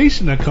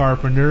recreation of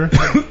Carpenter.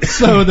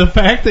 So the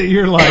fact that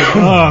you're like,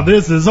 oh,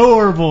 this is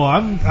horrible,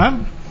 I'm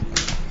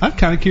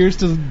kind of curious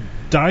to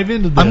dive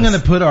into this. I'm going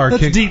to put our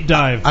deep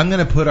dive. I'm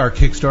going to put our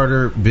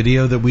Kickstarter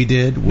video that we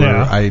did where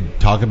I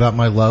talk about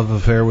my love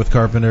affair with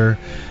Carpenter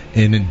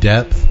in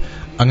depth.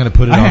 I'm going to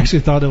put it I actually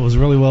thought it was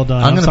really well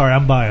done. I'm sorry,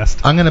 I'm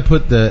biased. I'm going to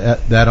put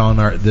that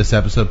on this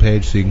episode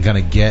page so you can kind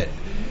of get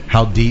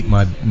how deep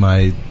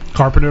my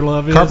Carpenter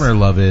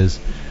love is.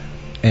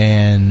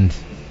 And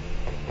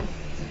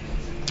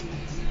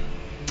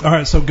all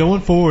right, so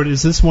going forward,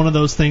 is this one of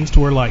those things to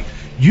where like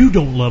you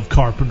don't love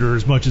Carpenter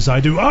as much as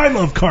I do? I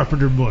love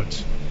Carpenter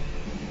much.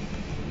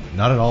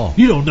 Not at all.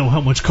 You don't know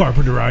how much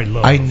Carpenter I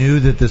love. I knew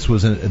that this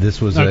was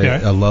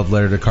a love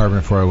letter to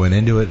Carpenter before I went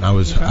into it, and I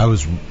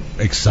was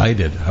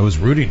excited. I was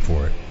rooting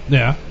for it.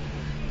 Yeah.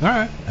 All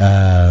right.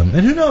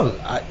 And who knows?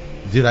 I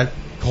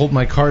hold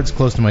my cards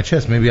close to my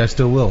chest. Maybe I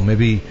still will.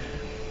 Maybe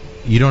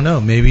you don't know.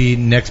 Maybe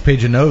next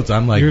page of notes,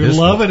 I'm like, you're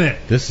loving it.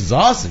 This is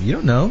awesome. You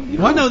don't know.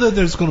 I know that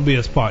there's going to be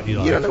a spot you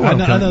like. You don't know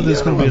I know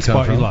there's going to be a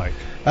spot you like.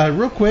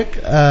 Real quick,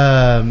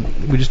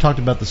 we just talked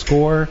about the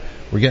score.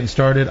 We're getting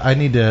started. I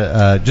need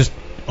to just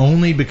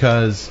only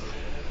because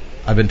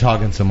I've been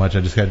talking so much,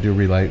 I just got to do a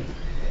relight.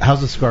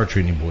 How's the cigar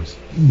treating you, boys?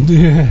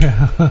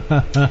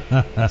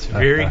 It's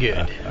very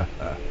good.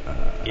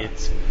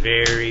 It's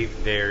very,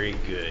 very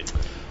good.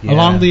 Yeah.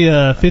 Along the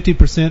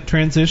 50%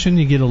 transition,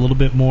 you get a little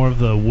bit more of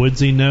the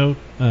woodsy note.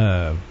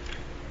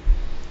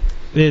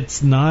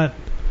 It's not.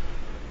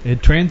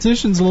 It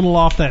transitions a little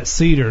off that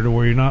cedar to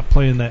where you're not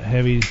playing that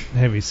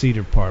heavy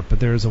cedar part,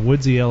 but there's a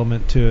woodsy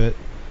element to it.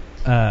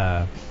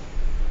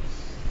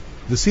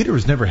 The cedar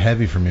was never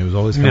heavy for me. It was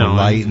always kind of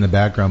light in the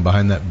background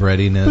behind that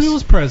breadiness. But it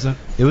was present.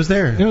 It was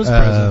there. It was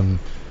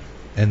present.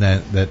 And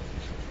that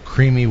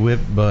creamy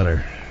whipped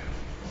butter.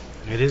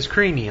 It is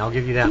creamy. I'll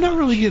give you that. I'm not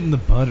really getting the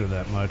butter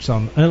that much,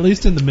 at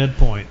least in the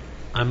midpoint.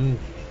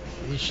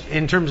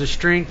 In terms of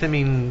strength, I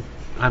mean,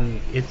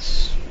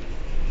 it's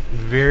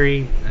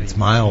very. It's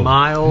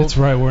mild. It's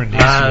right where it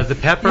needs to. The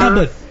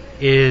pepper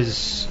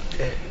is.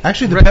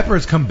 Actually, the pepper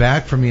has come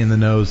back for me in the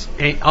nose.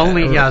 I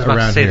was about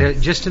to say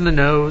that just in the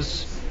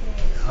nose.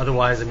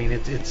 Otherwise, I mean,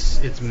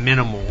 it's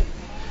minimal.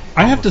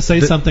 I have to say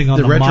something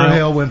on the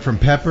retrohale went from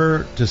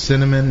pepper to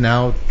cinnamon.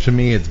 Now, to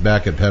me, it's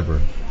back at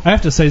pepper. I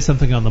have to say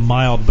something on the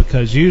mild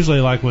because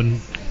usually, like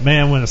when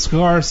a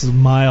cigar is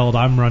mild,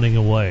 I'm running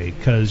away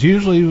because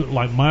usually,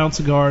 like mild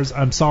cigars,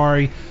 I'm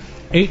sorry,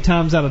 8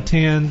 times out of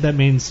 10 that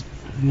means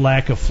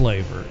lack of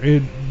flavor.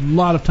 A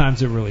lot of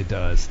times it really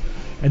does,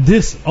 and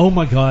this, oh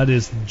my God,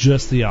 is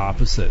just the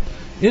opposite.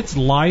 It's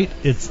light,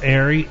 it's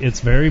airy, it's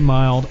very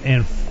mild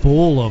and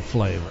full of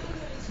flavor.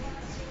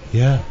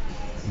 Yeah,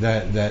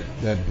 that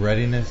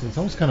breadiness. It's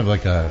almost kind of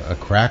like a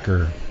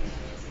cracker,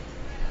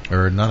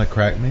 or not a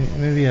crack.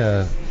 Maybe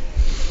a.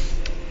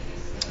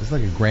 It's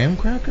like a graham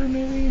cracker,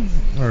 maybe,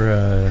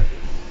 or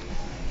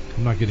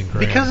I'm not getting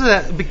graham.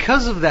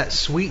 Because of that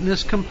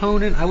sweetness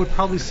component, I would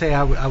probably say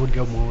I would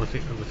go more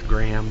with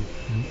graham.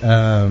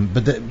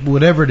 But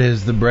whatever it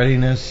is, the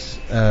breadiness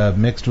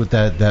mixed with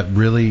that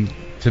really,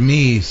 to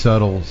me,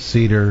 subtle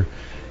cedar,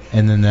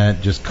 and then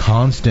that just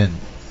constant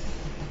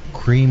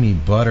creamy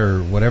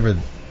butter, whatever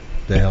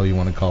the hell you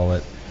want to call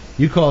it.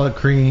 You call it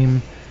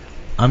cream.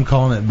 I'm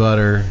calling it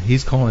butter.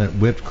 He's calling it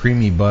whipped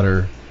creamy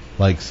butter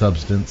like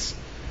substance.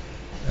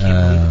 I can't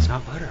believe it's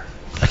not butter.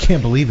 I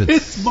can't believe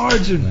it's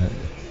margin.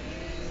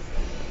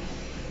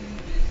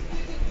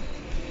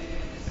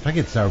 If I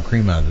get sour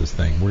cream out of this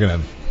thing, we're gonna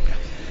have.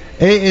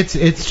 It's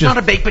just not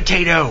a baked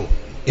potato.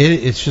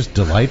 It's just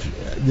delightful.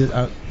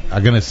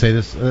 I'm gonna say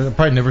this. I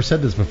probably never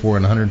said this before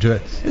in 102.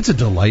 It's a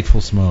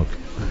delightful smoke.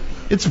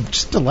 It's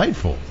just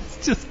delightful.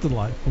 It's just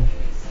delightful.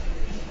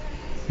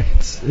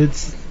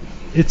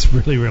 It's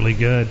really, really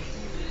good.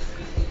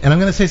 And I'm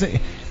going to say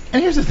something.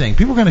 And here's the thing.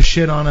 People are going to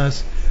shit on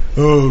us.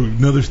 Oh,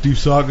 another Steve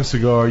Saga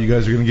cigar. You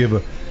guys are going to give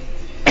a...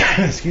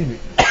 Excuse me.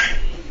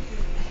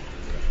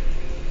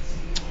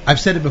 I've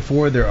said it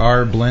before. There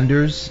are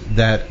blenders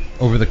that,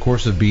 over the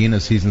course of being a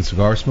seasoned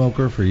cigar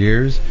smoker for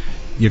years,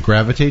 you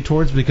gravitate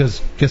towards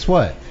because, guess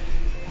what?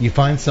 You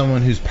find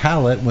someone whose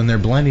palate, when they're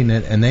blending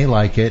it and they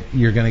like it,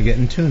 you're going to get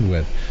in tune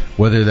with.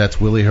 Whether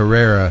that's Willie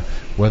Herrera,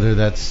 whether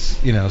that's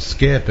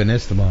Skip and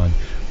Esteban,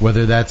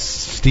 whether that's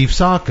Steve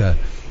Saka,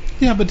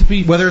 Yeah, but to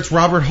be whether it's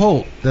Robert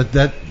Holt.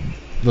 That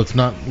let's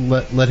not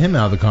let him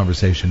out of the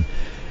conversation.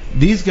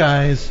 These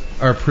guys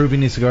are approving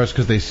these cigars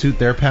because they suit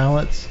their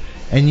palates,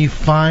 and you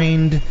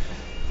find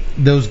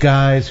those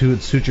guys who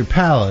would suit your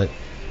palate.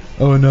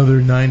 Oh,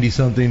 another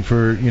 90-something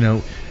for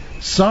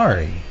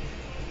Sorry.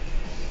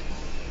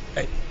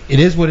 It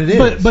is what it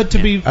is. But to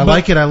be I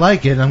like it,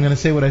 and I'm going to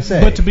say what I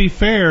say. But to be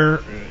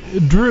fair,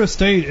 Drew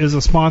Estate is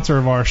a sponsor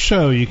of our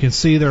show. You can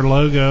see their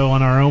logo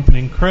on our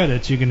opening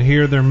credits. You can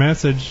hear their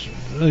message,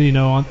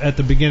 at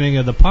the beginning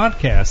of the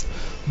podcast.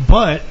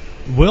 But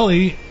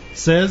Willie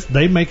says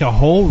they make a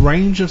whole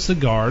range of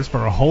cigars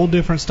for a whole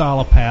different style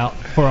of palate,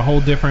 for a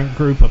whole different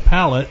group of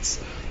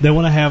palates. They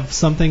want to have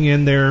something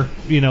in their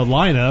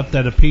lineup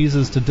that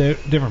appeases to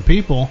different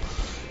people.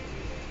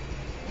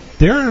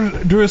 There are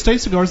Drew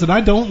Estate cigars that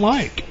I don't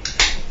like.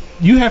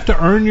 You have to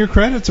earn your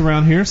credits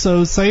around here.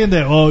 So saying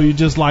that,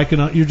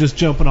 you're just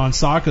jumping on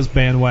Saka's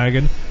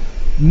bandwagon.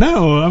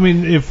 No, I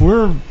mean, if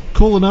we're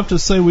cool enough to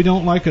say we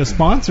don't like a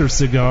sponsor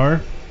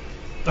cigar,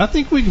 I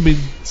think we can be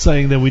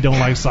saying that we don't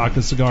like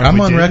Saka's cigar.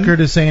 I'm on record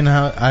as saying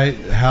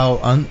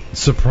how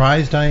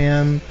surprised I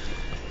am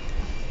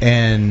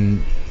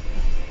and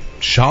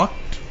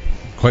shocked,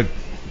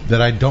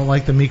 that I don't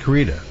like the Mi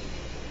Querida.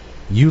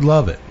 You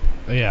love it.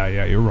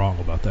 Yeah, you're wrong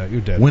about that.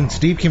 You're dead When wrong.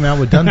 Steve came out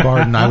with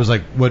Dunbarton, I was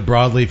like, "What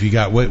broadleaf you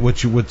got?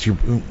 What's your?"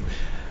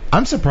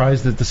 I'm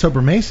surprised that the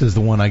Sober Mesa is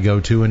the one I go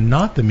to and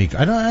not the Mi.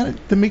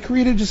 The Mi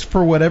Querida just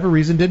for whatever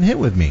reason didn't hit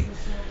with me.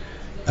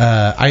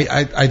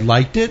 I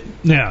liked it.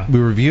 Yeah, we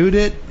reviewed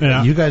it.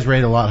 Yeah. You guys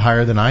rated a lot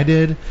higher than I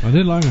did. I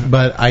did like it,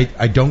 but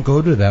I don't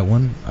go to that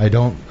one. I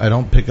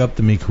don't pick up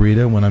the Mi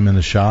Querida when I'm in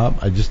the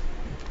shop. I just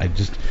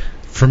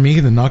for me,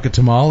 the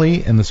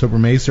Nakatamale and the Sober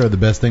Mesa are the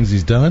best things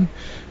he's done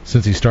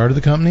since he started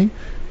the company.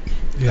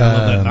 Yeah, I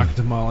love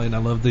that Nakatamale, and I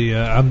love the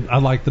I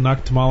like the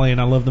Nakatamale, and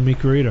I love the Mi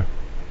Querida.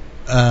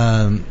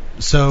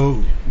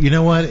 So you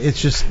know what?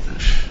 It's just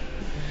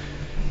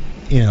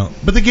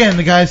But again,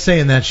 the guys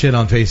saying that shit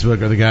on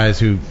Facebook are the guys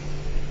who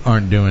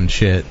aren't doing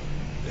shit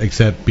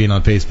except being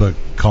on Facebook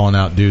calling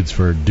out dudes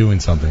for doing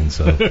something.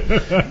 So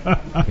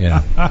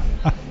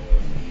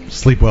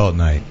sleep well at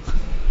night,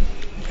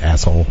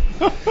 asshole.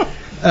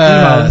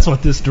 That's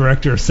what this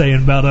director is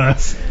saying about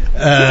us.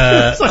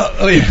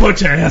 You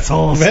bunch of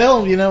assholes.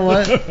 Well, you know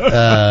what?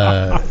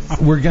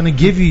 We're going to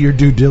give you your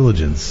due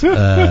diligence. So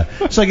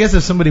I guess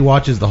if somebody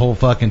watches the whole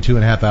fucking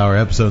 2.5 hour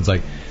episodes,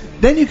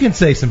 then you can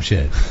say some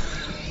shit.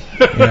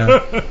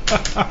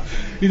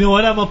 You know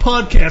what? I'm a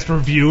podcast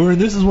reviewer,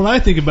 and this is what I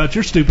think about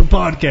your stupid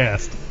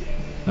podcast.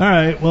 All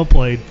right, well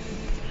played.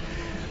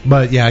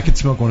 But yeah, I could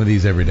smoke one of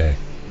these every day.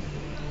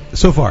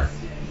 So far.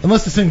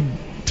 Unless this thing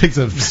takes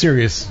a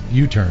serious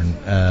U-turn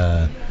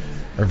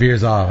or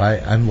veers off.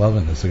 I'm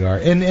loving the cigar.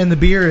 And the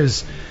beer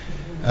is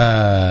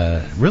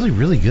really,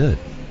 really good.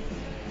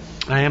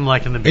 I am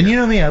liking the beer. And you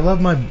know me, I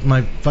love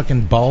my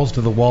fucking balls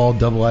to the wall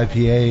double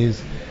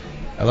IPAs.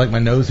 I like my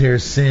nose hair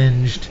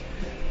singed.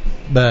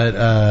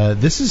 But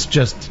this is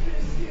just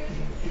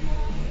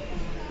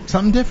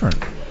something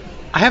different.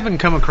 I haven't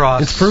come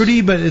across. It's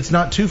fruity, but it's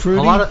not too fruity.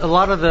 A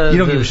lot of the. You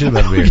don't give a shit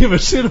about the beer. I don't give a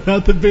shit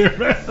about the beer,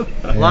 man.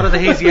 A lot of the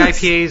hazy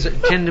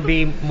IPAs tend to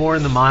be more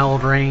in the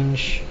mild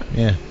range.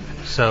 Yeah.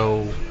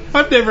 So.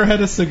 I've never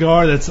had a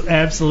cigar that's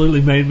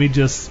absolutely made me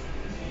just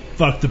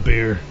fuck the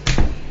beer.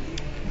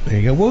 There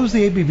you go. What was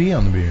the ABV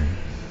on the beer?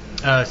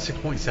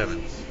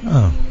 6.7.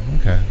 Oh,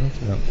 okay.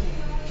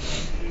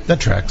 That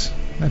tracks.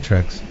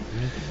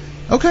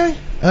 Okay.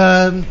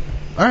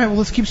 All right, well,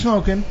 let's keep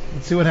smoking.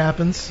 Let's see what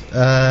happens.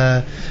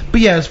 But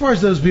yeah, as far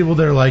as those people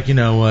that are like, you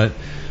know what,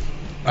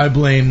 I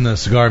blame the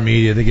cigar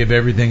media. They give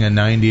everything a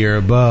 90 or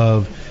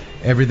above.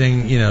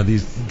 Everything,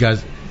 these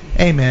guys.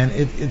 Hey, man,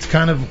 it's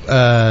kind of...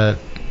 well,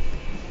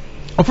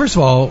 first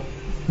of all,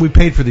 we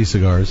paid for these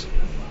cigars.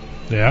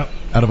 Yeah.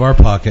 Out of our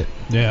pocket.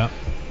 Yeah.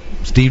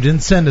 Steve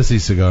didn't send us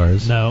these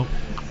cigars. No.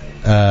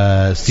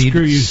 Steve,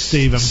 screw you,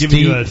 Steve. I'm giving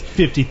you a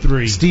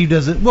 53. Steve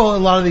doesn't. Well, a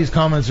lot of these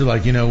comments are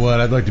like, you know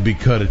what? I'd like to be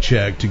cut a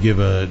check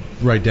to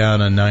write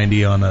down a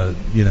 90 on a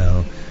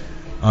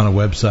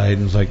website.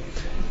 And it's like,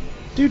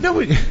 dude,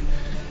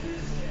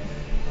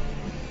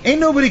 ain't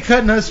nobody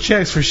cutting us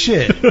checks for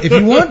shit. If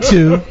you want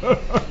to,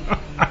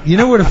 you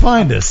know where to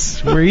find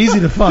us. We're easy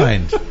to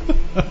find.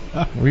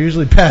 We're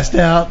usually passed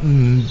out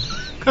in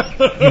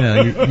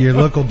your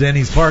local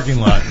Denny's parking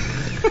lot.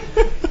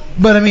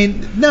 But I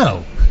mean,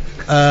 no.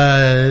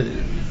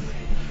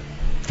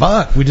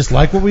 Fuck, we just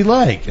like what we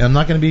like. I'm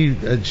not going to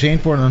be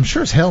ashamed for it, and I'm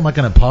sure as hell I'm not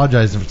going to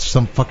apologize if it's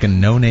some fucking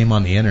no-name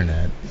on the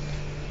internet.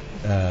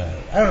 I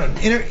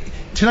don't know.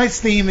 Tonight's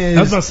theme is...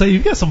 I was about to say,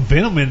 you've got some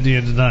venom in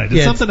you tonight.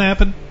 Did something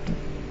happen?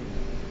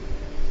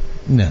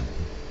 No.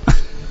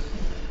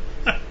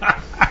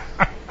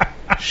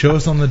 Show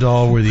us on the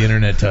doll where the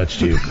internet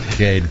touched you,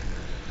 Cade.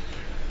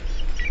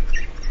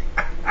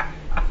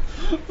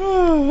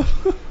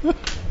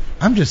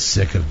 I'm just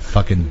sick of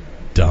fucking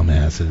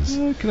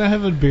dumbasses. Can I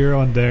have a beer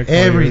on deck? while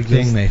you're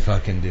Everything just- they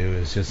fucking do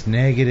is just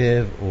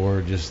negative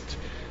or just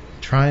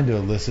trying to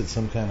elicit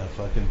some kind of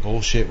fucking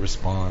bullshit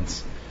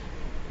response.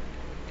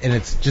 And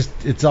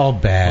it's all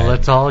bad. Well,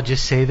 let's all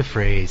just say the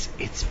phrase,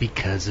 it's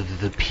because of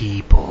the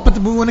people. But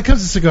when it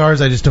comes to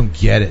cigars, I just don't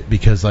get it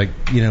because, like,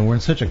 you know, we're in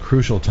such a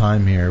crucial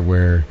time here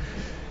where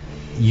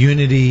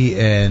unity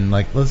and,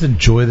 like, let's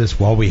enjoy this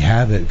while we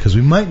have it because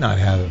we might not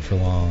have it for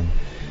long.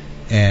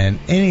 And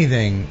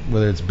anything,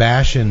 whether it's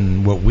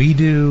bashing what we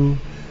do,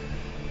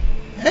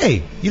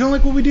 hey, you don't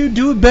like what we do?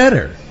 Do it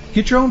better.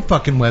 Get your own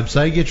fucking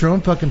website. Get your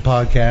own fucking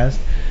podcast.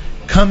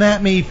 Come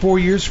at me 4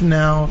 years from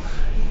now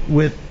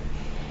with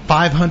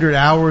 500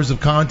 hours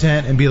of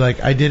content and be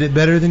like, I did it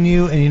better than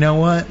you, and you know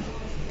what?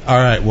 All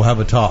right, we'll have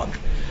a talk.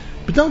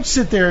 But don't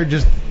sit there and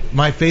just,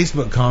 my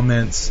Facebook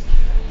comments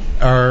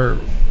are,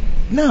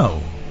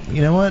 no.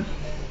 You know what?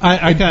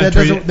 I kind of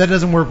treat it. That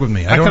doesn't work with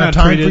me. I I don't kinda have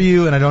time treat for it-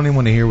 you, and I don't even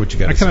want to hear what you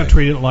got I to say. kind of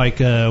treat it like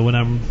when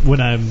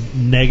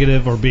I'm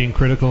negative or being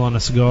critical on a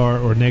cigar,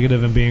 or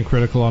negative and being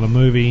critical on a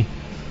movie.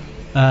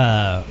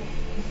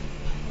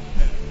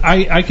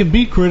 I can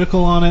be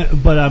critical on it,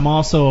 but I'm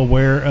also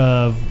aware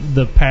of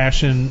the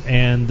passion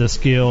and the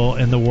skill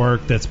and the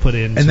work that's put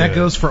into it. And that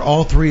goes for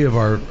all three of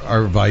our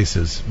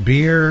vices.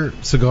 Beer,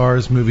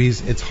 cigars,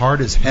 movies. It's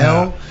hard as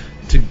hell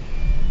to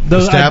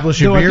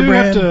establish your beer I do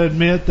brand. have to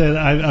admit that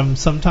I'm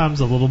sometimes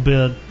a little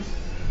bit.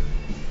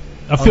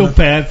 I feel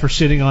bad for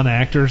shitting on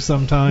actors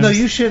sometimes. No,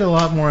 you shit a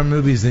lot more on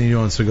movies than you do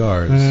on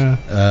cigars.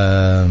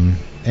 Yeah.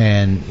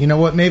 And you know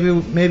what? Maybe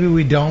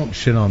we don't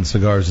shit on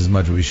cigars as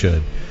much as we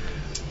should.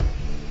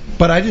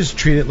 But I just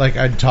treat it like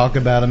I'd talk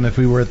about them if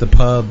we were at the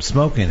pub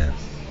smoking it.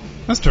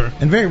 That's true.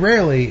 And very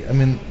rarely, I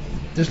mean,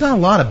 there's not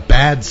a lot of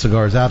bad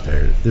cigars out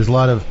there. There's a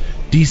lot of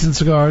decent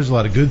cigars, a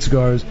lot of good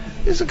cigars.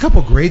 There's a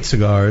couple great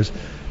cigars,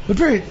 but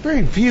very,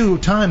 very few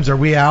times are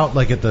we out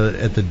like at the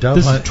dove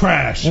This hunt. is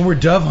trash. When we're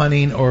dove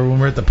hunting or when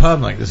we're at the pub,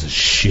 I'm like, this is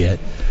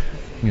shit.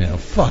 You know,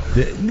 fuck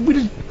this.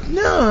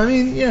 No, I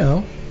mean, you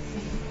know.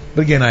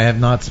 But again, I have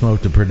not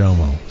smoked a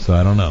Perdomo, so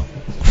I don't know.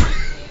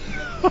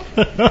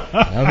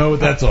 I don't know what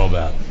that's all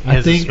about.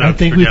 I think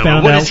we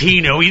found What out. does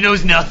he know? He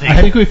knows nothing.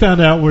 I think we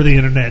found out where the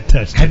internet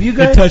touched him. Have you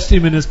guys- It touched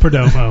him in his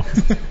Perdomo.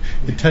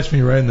 It touched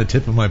me right in the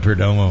tip of my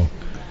Perdomo.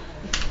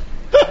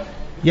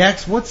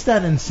 Yax, what's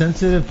that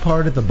insensitive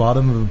part at the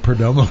bottom of a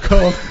Perdomo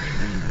called?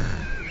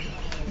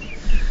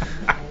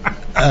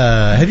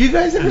 Have you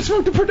guys ever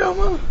smoked a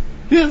Perdomo?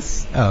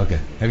 Yes. Oh, okay.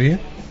 Have you?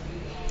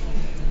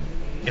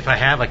 If I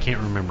have, I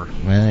can't remember.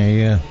 Well, there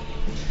you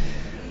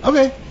go.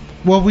 Okay.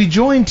 Well, we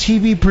join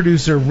TV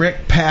producer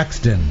Rick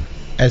Paxton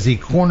as he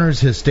corners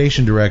his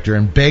station director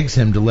and begs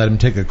him to let him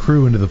take a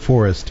crew into the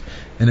forest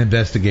and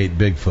investigate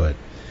Bigfoot.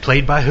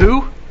 Played by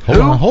who?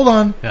 Hold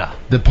on. Yeah.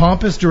 The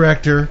pompous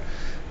director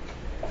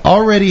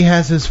already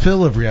has his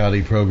fill of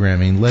reality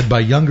programming led by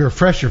younger,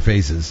 fresher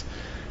faces.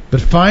 But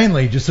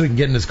finally, just so he can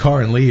get in his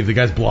car and leave, the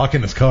guy's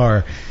blocking his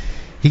car,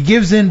 he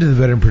gives in to the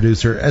veteran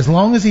producer as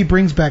long as he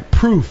brings back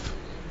proof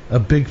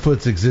of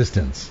Bigfoot's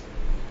existence.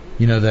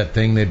 You know that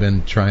thing they've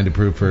been trying to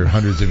prove for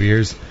hundreds of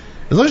years?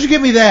 As long as you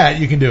give me that,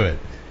 you can do it.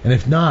 And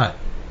if not,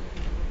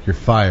 you're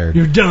fired.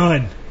 You're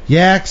done.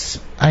 Yax,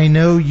 I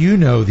know you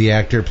know the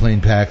actor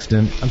playing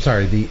Paxton. I'm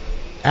sorry, the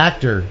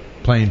actor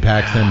playing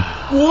Paxton.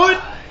 What?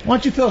 Why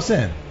don't you fill us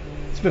in?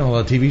 It's been on a lot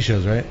of TV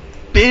shows, right?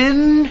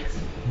 Ben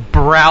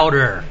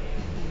Browder.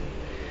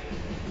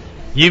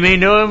 You may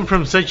know him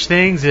from such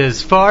things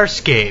as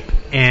Farscape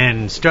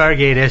and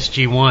Stargate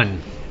SG-1.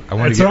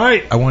 That's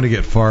right. I want to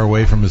get far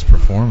away from his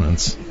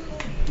performance.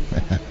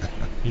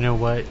 You know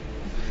what?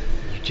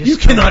 You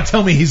cannot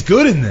tell me he's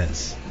good in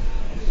this.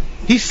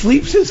 He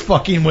sleeps his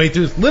fucking way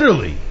through,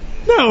 literally.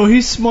 No,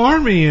 he's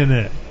smarmy in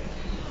it.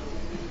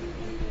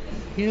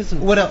 He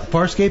doesn't. What else?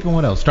 Farscape and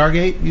what else?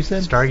 Stargate, you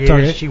said? Stargate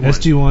SG-1.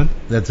 SG-1.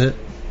 That's it?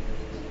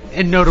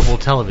 And notable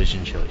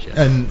television shows, yes.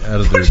 And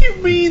out of What do you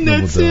mean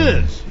that's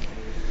it?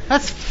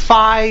 That's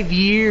 5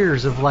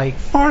 years of like...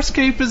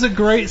 Farscape is a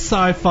great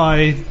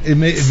sci-fi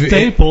It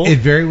staple. It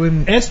very would.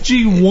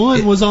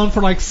 SG-1 was on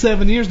for like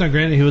 7 years. Now,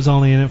 granted, he was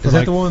only in it for Is that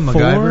like the one with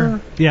 4.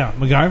 MacGyver? Yeah,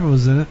 MacGyver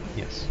was in it.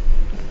 Yes.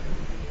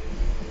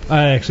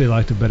 I actually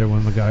liked it better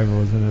when MacGyver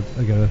was in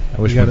it. I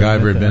wish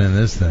MacGyver had been in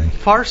this thing.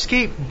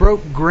 Farscape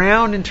broke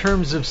ground in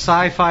terms of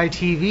sci-fi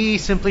TV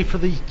simply for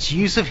the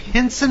use of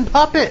hints and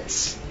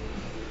puppets.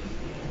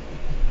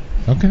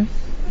 Okay.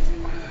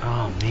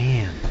 Oh,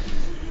 man.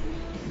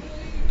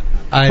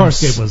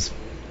 Farscape was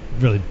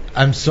really...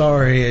 I'm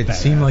sorry. It Badass.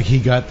 seemed like he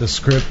got the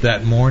script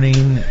that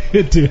morning,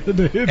 It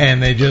did.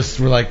 and they just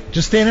were like,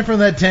 just stand in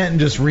front of that tent and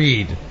just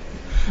read.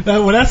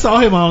 When I saw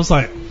him, I was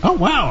like, oh,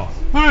 wow.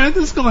 All right,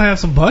 this is going to have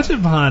some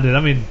budget behind it.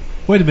 I mean,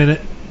 wait a minute.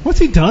 What's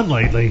he done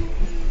lately?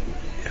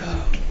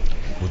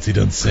 What's he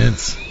done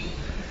since?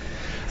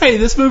 Hey,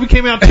 this movie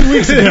came out 2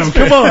 weeks ago.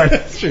 Come on.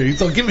 That's true.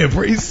 He's like, give me a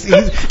break. He's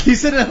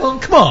sitting at home.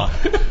 Come on.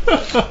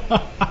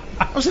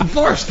 I was in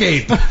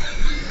Farscape.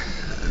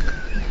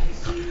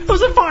 It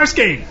was a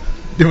Farscape.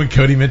 Then when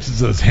Cody mentions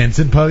those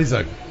Henson puppies, he's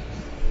like,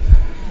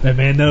 That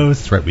man knows.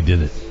 that's right, we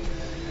did it.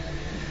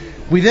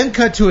 We then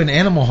cut to an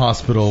animal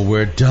hospital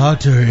where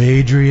Dr.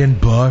 Adrian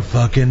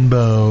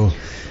Barfucking-Bow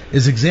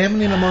is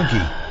examining a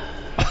monkey.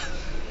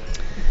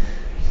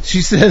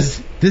 She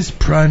says, this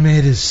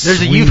primate is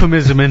There's a sweet.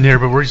 euphemism in there,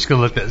 but we're just going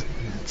to let that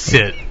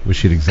sit. Wish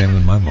she'd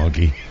examined my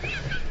monkey.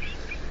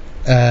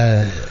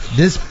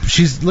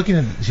 She's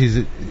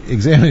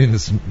examining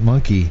this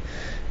monkey.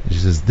 She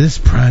says, this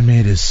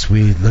primate is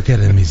sweet. Look at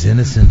him. He's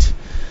innocent.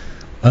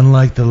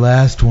 Unlike the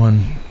last one,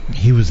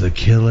 he was a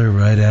killer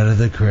right out of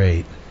the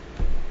crate.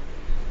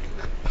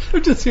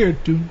 I'm just here.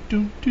 Doom,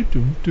 doom, doom,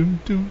 doom, doom,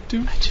 doom,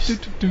 doom,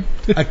 doom.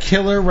 A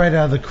killer right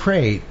out of the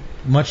crate,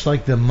 much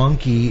like the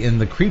monkey in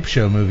the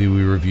Creepshow movie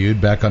we reviewed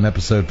back on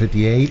episode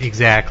 58.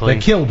 Exactly.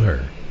 That killed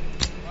her.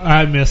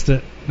 I missed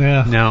it.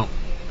 Yeah. No.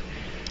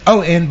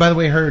 Oh, and by the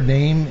way, her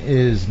name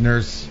is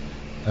Nurse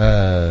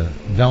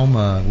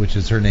Velma, which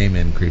is her name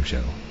in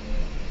Creepshow.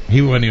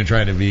 He wasn't even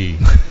trying to be.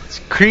 It's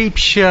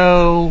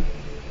Creepshow.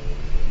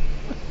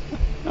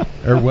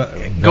 Or what?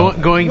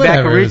 Going back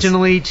Whatever.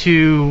 originally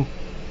to,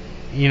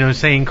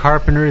 saying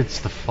Carpenter, it's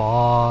The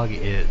Fog.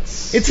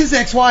 It's It's his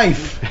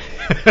ex-wife.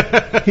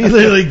 He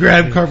literally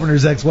grabbed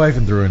Carpenter's ex-wife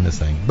and threw her in this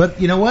thing.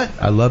 But you know what?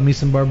 I love me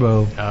some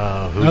Barbeau. Who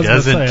I was gonna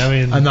doesn't? say, I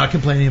mean, I'm not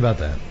complaining about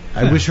that.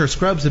 I wish her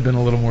scrubs had been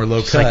a little more low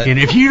It's cut. like, and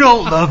if you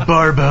don't love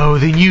Barbeau,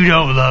 then you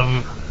don't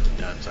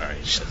love. I'm sorry.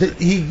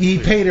 He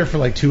paid her for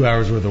like 2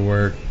 hours worth of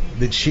work.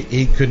 That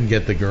he couldn't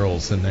get the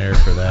girls in there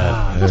for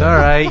that. It's all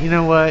right. You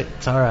know what?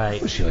 It's all right.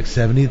 What is she, like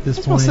 70 at this I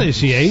was point? gonna say, is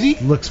she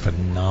 80? Looks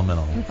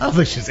phenomenal. I don't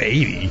think she's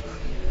 80.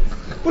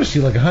 What is she,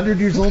 like 100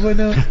 years old right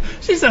now?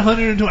 She's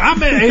 120. I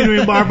met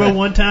Adrian Barbeau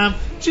one time.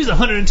 She's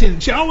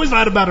 110. She always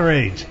lied about her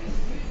age.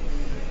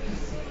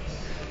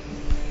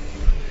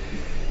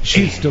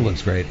 She still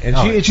looks great.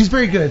 And she's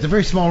very good. It's a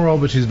very small role,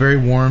 but she's very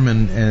warm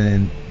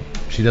and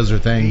she does her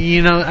thing.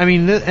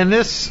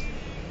 This,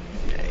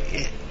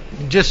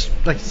 just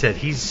like I said,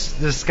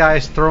 this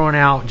guy's throwing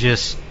out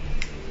just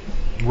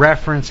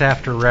reference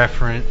after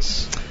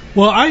reference.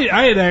 Well,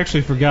 I had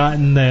actually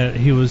forgotten that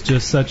he was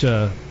just such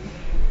a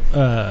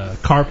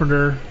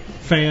Carpenter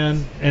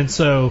fan, and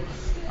so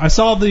I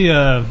saw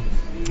the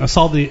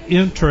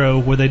intro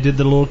where they did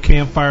the little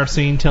campfire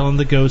scene telling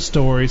the ghost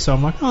story. So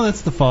I'm like, oh,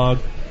 that's The Fog.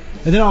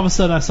 And then all of a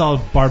sudden I saw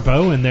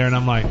Barbeau in there, and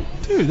I'm like,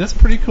 dude, that's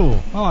pretty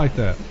cool. I like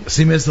that.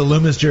 So you missed the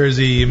Loomis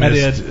jersey. You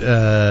missed, I did.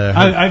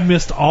 I've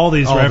missed all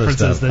these all this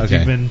references stuff. that Okay.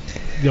 you've been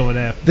going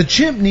after. The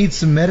chimp needs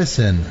some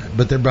medicine,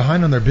 but they're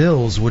behind on their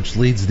bills, which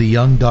leads the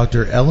young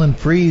Dr. Ellen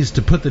Freeze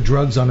to put the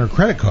drugs on her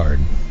credit card.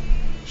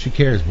 She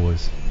cares,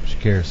 boys. She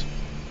cares.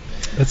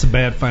 That's a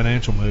bad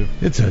financial move.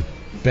 It's a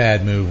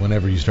bad move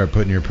whenever you start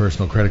putting your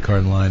personal credit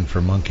card in line for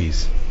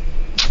monkeys.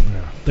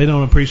 They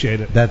don't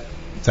appreciate it. That's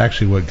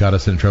actually what got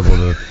us in trouble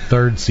the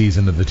third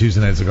season of the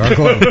Tuesday Night Cigar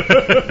Club.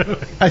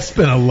 I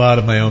spent a lot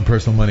of my own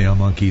personal money on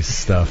monkeys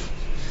stuff.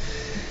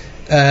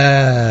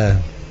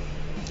 Just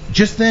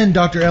then,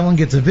 Dr. Ellen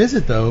gets a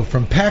visit, though,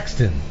 from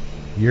Paxton,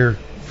 your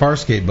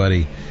Farscape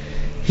buddy.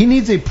 He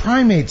needs a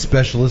primate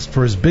specialist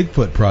for his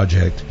Bigfoot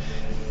project,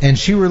 and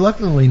she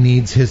reluctantly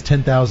needs his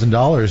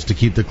 $10,000 to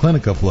keep the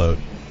clinic afloat.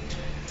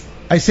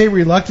 I say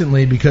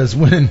reluctantly because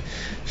when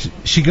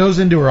she goes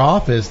into her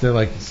office, they're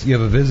like, you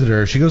have a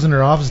visitor. She goes into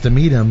her office to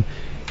meet him,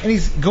 and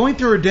he's going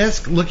through her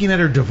desk looking at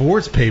her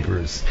divorce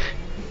papers.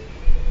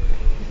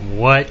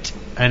 What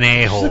an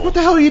She's a-hole. like, what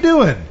the hell are you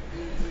doing?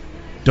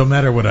 Don't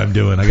matter what I'm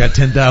doing. I got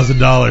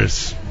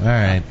 $10,000. All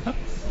right.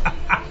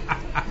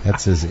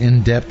 That's as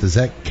in-depth as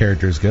that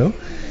characters go.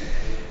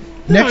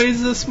 No, Next,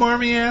 he's a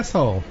smarmy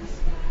asshole.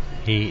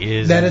 He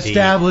is that indeed.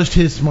 established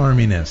his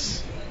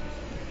smarminess.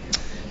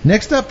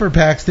 Next up for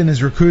Paxton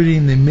is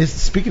recruiting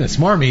speaking of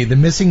smarmy, the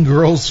missing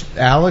girl's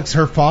Alex,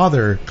 her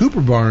father, Cooper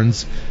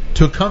Barnes,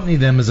 to accompany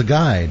them as a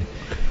guide.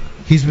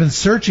 He's been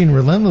searching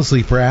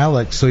relentlessly for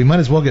Alex, so he might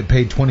as well get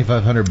paid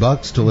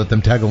 $2,500 to let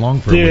them tag along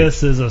for a week.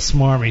 This is a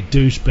smarmy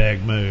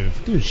douchebag move.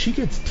 Dude, she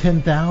gets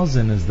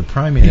 $10,000 as the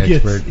primate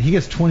expert. He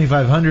gets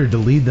 $2,500 to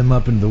lead them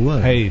up into the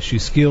woods. Hey,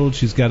 she's skilled.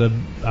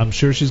 I'm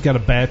sure she's got a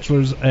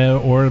bachelor's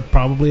or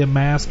probably a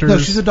master's. No,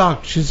 she's a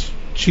doctor.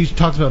 She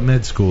talks about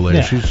med school later.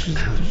 Yeah. She's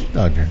a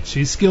doctor.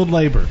 She's skilled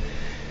labor.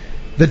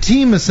 The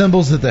team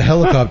assembles at the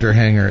helicopter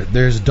hangar.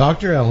 There's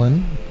Dr.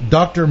 Ellen,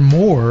 Dr.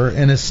 Moore,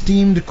 an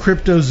esteemed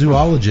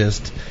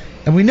cryptozoologist.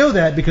 And we know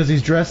that because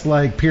he's dressed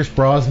like Pierce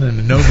Brosnan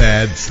in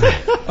Nomads.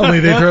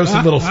 Only they throw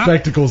some little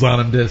spectacles on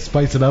him to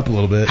spice it up a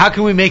little bit. How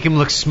can we make him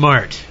look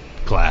smart?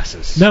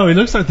 Glasses. No, he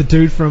looks like the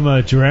dude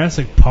from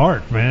Jurassic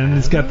Park, man.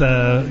 He's got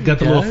the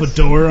little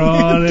fedora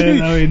on it.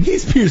 Dude, I mean,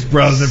 he's Pierce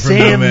Brosnan from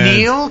Sam Nomads.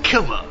 Neill,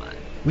 come on.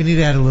 We need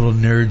to add a little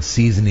nerd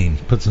seasoning.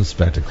 Put some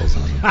spectacles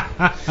on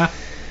him.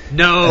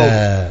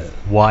 No.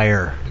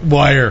 Wire.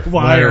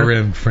 Wire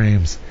rimmed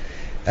frames.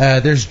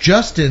 There's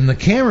Justin, the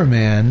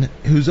cameraman,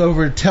 who's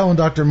over telling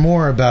Dr.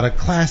 Moore about a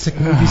classic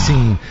movie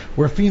scene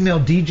where a female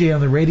DJ on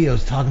the radio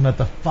is talking about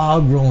the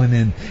fog rolling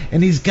in.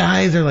 And these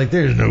guys are like,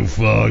 there's no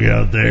fog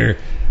out there.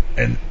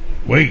 And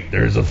wait,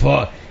 there's a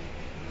fog.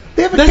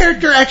 They have a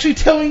character actually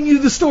telling you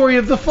the story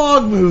of the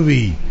Fog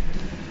movie.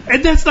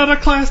 and that's not a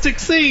classic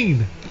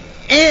scene.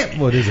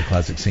 Well, it is a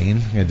classic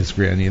scene. I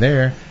disagree on you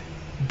there.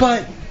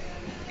 But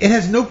it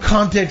has no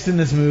context in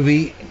this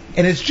movie,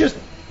 and it's just,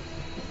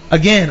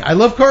 again, I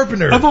love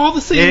Carpenter. Of all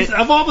the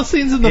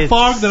scenes in the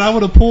fog that I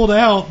would have pulled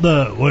out,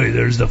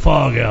 there's the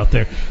fog out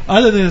there.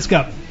 Other than it's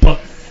got buck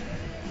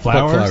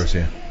flowers. Buck flowers,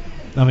 yeah.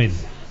 I mean,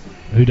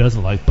 who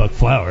doesn't like buck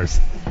flowers?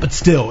 But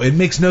still, it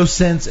makes no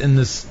sense in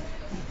this.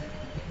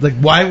 Like,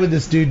 why would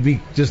this dude be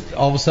just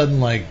all of a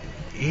sudden like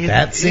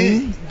that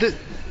scene?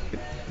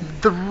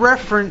 The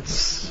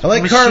reference I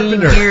like machine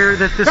Carpenter. here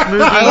that this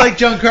movie... I like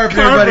John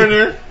Carpenter.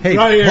 Everybody. Hey,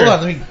 right here. hold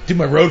on. Let me do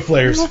my road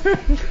flares.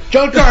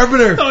 John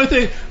Carpenter. The only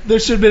thing, there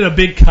should have been a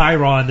big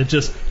chyron that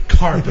just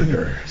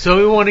Carpenter. So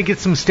we want to get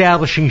some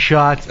establishing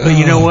shots, but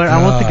you know what?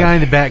 I want the guy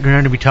in the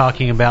background to be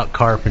talking about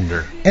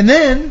Carpenter. And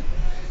then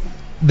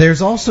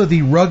there's also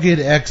the rugged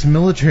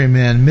ex-military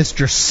man,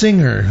 Mr.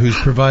 Singer, who's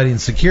providing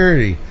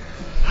security.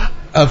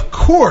 Of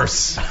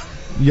course,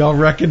 y'all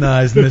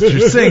recognize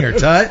Mr. Singer,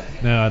 Tut.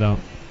 No, I don't.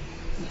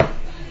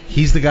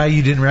 He's the guy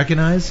you didn't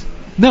recognize?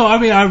 No, I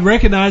mean, I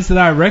recognize that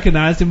I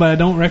recognized him, but I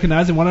don't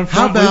recognize him what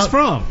How he's about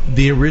from.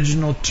 the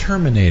original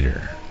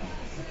Terminator?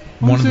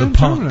 One of the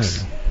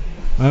punks.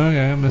 Okay, I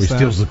Where missed he that.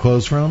 steals the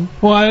clothes from.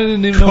 Well, I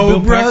didn't even know Bill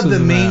Cobra, Pax was the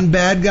in main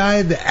that. bad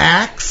guy, the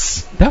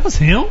axe. That was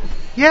him?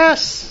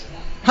 Yes.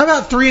 How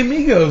about Three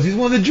Amigos? He's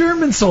one of the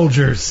German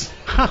soldiers.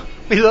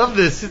 We love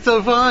this. It's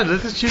so fun.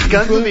 Let's just shoot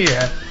guns in the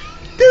air.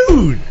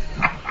 Dude!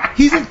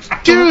 He's a...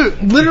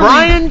 Dude, literally...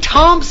 Brian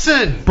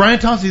Thompson. Brian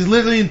Thompson, he's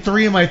literally in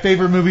 3 of my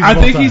favorite movies I of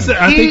all think time.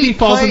 I think he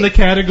falls in the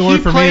category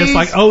for me. It's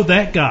like, oh,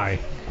 that guy.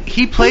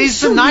 He plays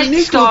so the Night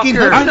unique looking.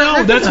 Stalker. I know.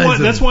 recognize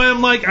him. That's why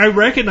I'm like, I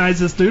recognize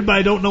this dude, but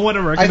I don't know what to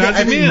I recognize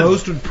him think in.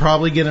 most would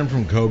probably get him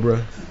from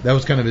Cobra. That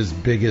was kind of his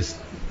biggest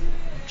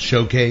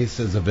showcase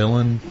as a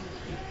villain.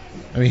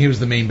 I mean, he was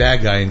the main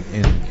bad guy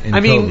in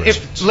I mean, Cobra.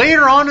 if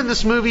later on in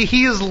this movie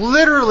he is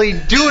literally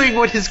doing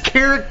what his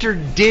character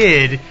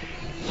did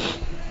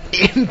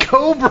in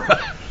Cobra.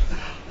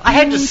 I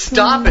had to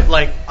stop it.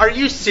 Like, are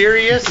you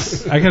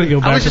serious? I gotta go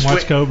I back was and just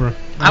watch Cobra.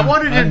 I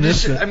wanted him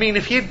missed to. it. I mean,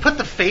 if he had put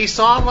the face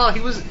on while he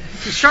was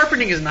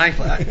sharpening his knife,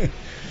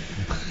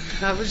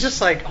 I was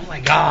just like, oh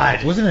my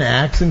god. Wasn't an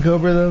axe in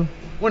Cobra though?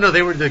 Well, no,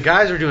 the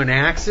guys were doing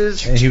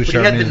axes. And he was but he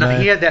had sharpening his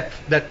knife? he had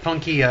that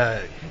funky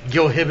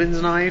Gil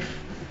Hibbons knife,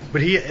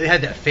 but it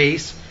had that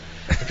face.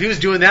 If he was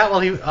doing that while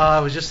he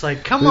was just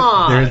like, come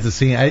on. There's the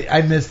scene.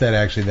 I missed that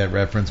actually. That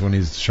reference when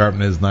he's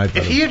sharpening his knife.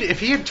 If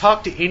he had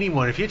talked to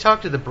anyone, if he had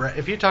talked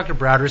to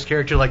Browder's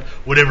character, like,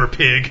 whatever,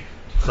 pig,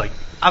 it's like,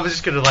 I was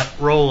just gonna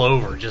roll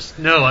over. Just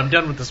no, I'm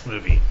done with this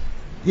movie.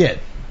 Yeah,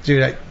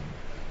 dude,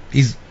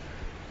 he's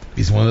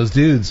one of those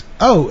dudes.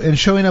 Oh, and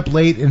showing up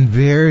late and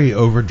very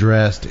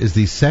overdressed is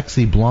the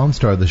sexy blonde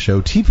star of the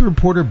show, TV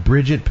reporter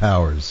Bridget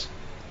Powers.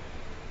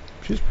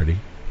 She's pretty.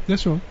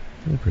 That's right.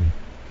 Really pretty.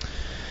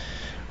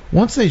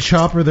 Once they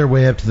chopper their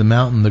way up to the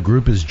mountain, the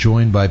group is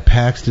joined by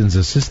Paxton's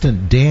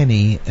assistant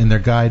Danny and their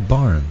guide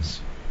Barnes.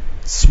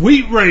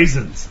 Sweet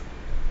raisins.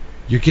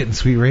 You're getting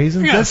sweet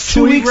raisins? Yeah, That's 2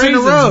 sweet weeks in a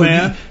raisins, row.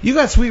 man. You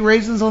got sweet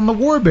raisins on the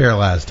War Bear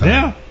last time.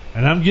 Yeah.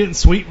 And I'm getting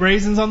sweet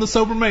raisins on the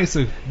Sober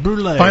Mesa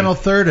Brulee. Final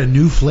third, a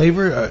new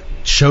flavor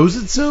shows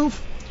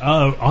itself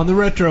On the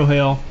Retro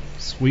Hell,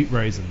 sweet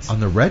raisins. on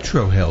the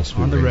Retro Hell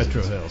sweet On the raisins.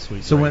 Retro Hell,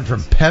 sweet So it went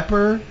from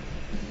pepper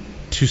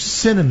to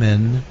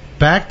cinnamon,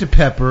 back to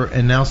pepper,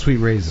 and now sweet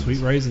raisins. Sweet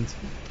raisins.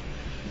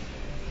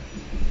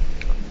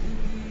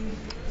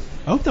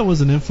 I hope that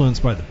wasn't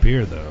influenced by the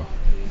beer, though.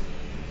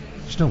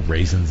 There's no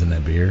raisins in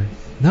that beer.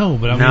 No,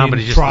 but I No, mean, but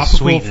it's just the tropical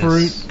sweetness.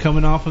 fruit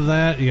coming off of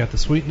that. You got the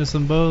sweetness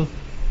in both.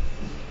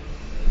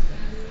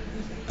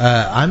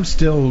 I'm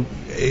still.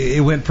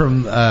 It went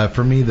from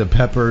for me the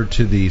pepper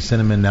to the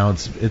cinnamon. Now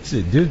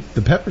dude.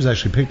 The pepper's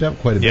actually picked up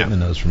quite a bit in the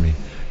nose for me,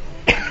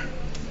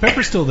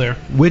 Pepper's still there.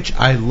 which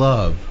I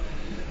love.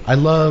 I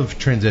love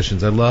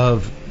transitions. I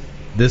love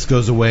this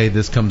goes away,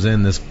 this comes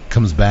in, this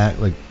comes back.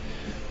 Like,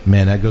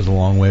 man, that goes a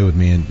long way with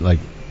me. And like,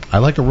 I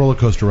like a roller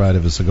coaster ride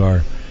of a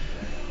cigar.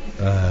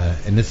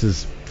 And this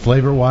is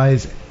flavor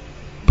wise,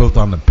 both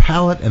on the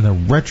palate and the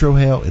Retro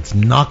Hale. It's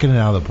knocking it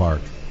out of the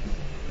park.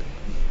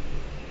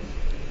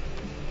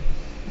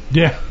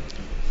 Yeah.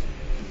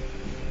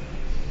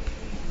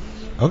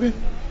 Okay.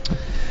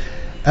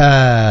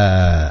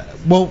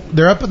 Well,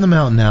 they're up in the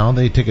mountain now.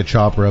 They take a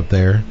chopper up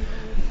there,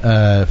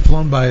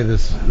 flown by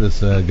this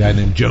guy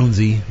named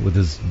Jonesy with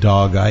his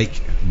dog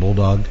Ike,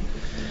 bulldog.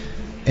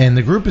 And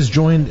the group is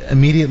joined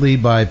immediately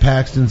by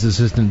Paxton's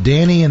assistant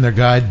Danny and their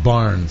guide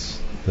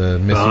Barnes, the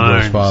missing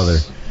girl's father.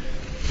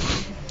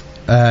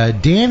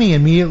 Danny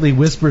immediately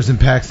whispers in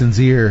Paxton's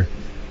ear,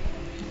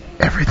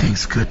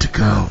 "Everything's good to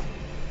go."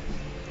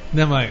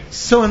 And I'm like,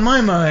 So in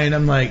my mind,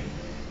 I'm like,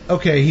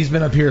 okay, he's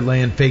been up here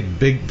laying fake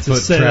Bigfoot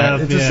setup, trap.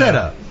 It's a yeah.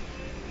 setup.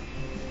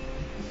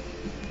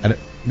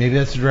 Maybe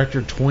that's the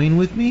director toying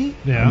with me.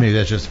 Yeah. Or maybe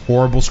that's just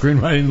horrible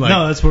screenwriting. Like,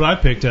 no, that's what I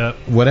picked up.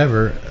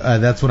 whatever.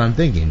 That's what I'm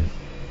thinking.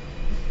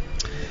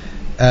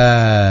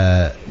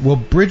 Well,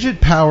 Bridget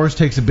Powers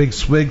takes a big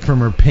swig from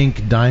her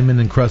pink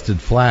diamond-encrusted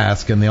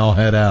flask, and they all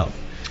head out.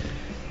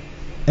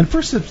 And for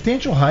a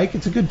substantial hike,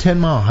 it's a good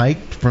 10-mile hike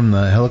from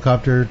the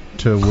helicopter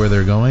to where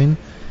they're going.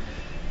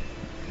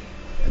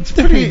 It's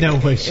There pretty ain't no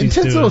way she's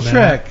intense doing little that.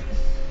 trek.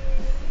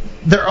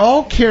 They're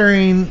all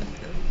carrying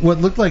what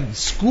looked like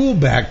school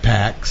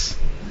backpacks.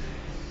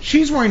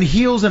 She's wearing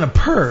heels and a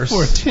purse.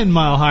 For a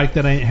 10-mile hike,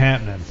 that ain't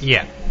happening.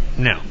 Yeah.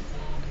 No.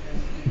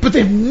 But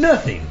they have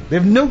nothing. They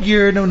have no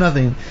gear, no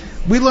nothing.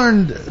 We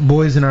learned,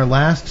 boys, in our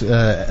last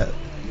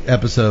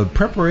episode,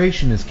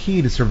 preparation is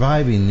key to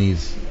surviving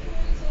these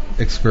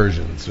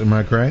excursions. Am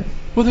I correct?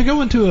 Well, they're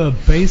going to a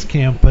base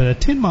camp, but a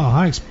 10-mile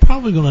hike's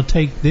probably going to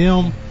take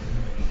them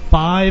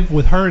 5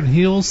 with her in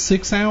heels,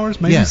 6 hours,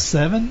 maybe Yeah.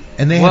 7.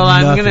 And they Well, have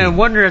I'm nothing. going to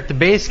wonder at the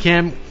base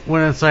camp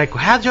when it's like,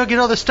 how'd y'all get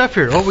all this stuff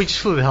here? Oh, we just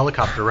flew the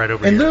helicopter right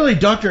over And here. literally,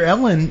 Dr.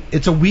 Ellen,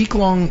 it's a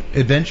week-long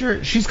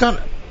adventure. She's got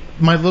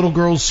my little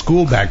girl's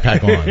school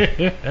backpack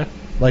on.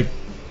 Like,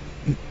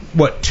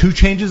 what, 2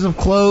 changes of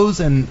clothes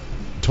and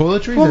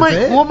toiletries? Well,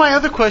 That's it? my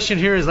other question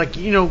here is like,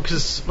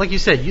 because like you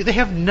said, they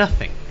have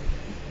nothing,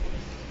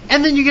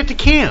 and then you get to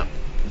camp.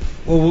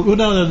 Well,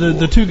 no,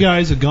 the 2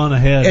 guys have gone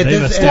ahead. It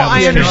They've is- established. Well, I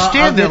Yeah, no, I'll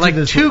understand get that, to like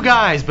this 2 one.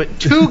 guys, but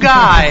 2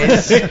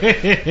 guys.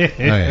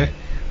 Okay.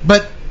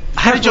 But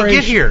How did y'all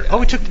get preparation- here? Oh,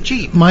 we took the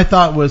Jeep. My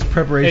thought was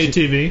preparation.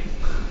 ATV.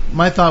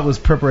 My thought was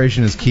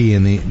preparation is key,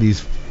 and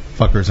these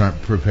fuckers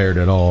aren't prepared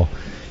at all.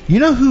 You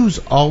know who's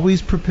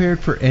always prepared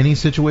for any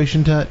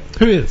situation, Tut?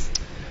 Who is?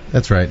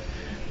 That's right.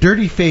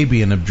 Dirty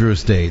Fabian of Drew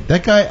Estate.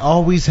 That guy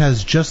always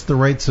has just the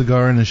right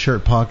cigar in his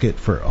shirt pocket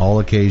for all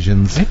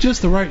occasions. Ain't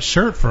just the right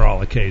shirt for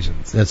all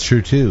occasions. That's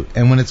true, too.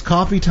 And when it's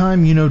coffee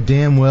time, you know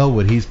damn well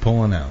what he's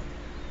pulling out.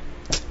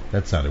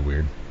 That sounded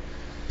weird.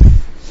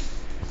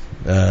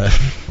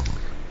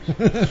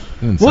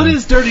 What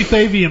is Dirty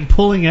Fabian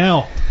pulling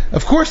out?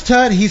 Of course,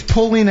 Todd, he's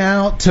pulling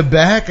out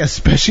Tobacco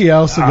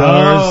Especial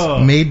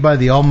cigars made by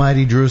the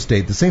almighty Drew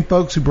Estate. The same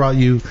folks who brought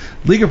you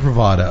Liga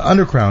Privada,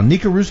 Undercrown,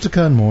 Nica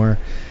Rustica, and more.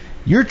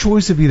 Your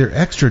choice of either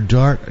extra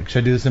dark...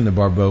 Should I do this in the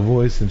Barbeau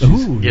voice? Since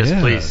she's- Ooh, Yes,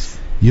 please.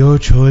 Your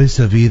choice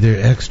of either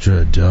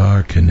extra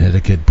dark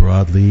Connecticut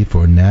broadleaf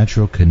or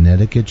natural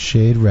Connecticut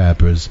shade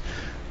wrappers.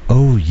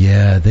 Oh,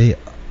 yeah, they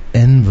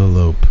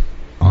envelope.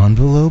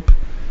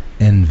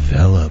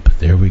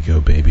 There we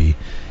go, baby.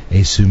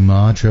 A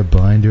Sumatra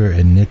binder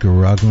and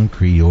Nicaraguan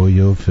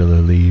Criollo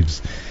filler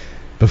leaves.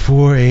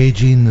 Before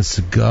aging, the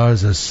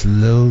cigars are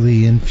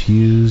slowly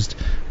infused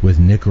with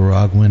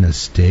Nicaraguan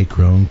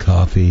estate-grown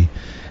coffee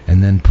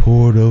and then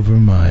poured over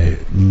my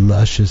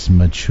luscious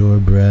mature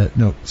bread.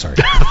 No, sorry.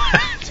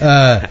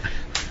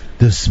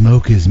 The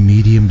smoke is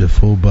medium to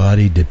full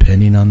body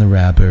depending on the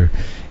wrapper.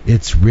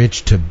 Its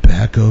rich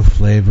tobacco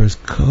flavors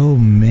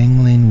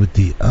co-mingling with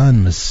the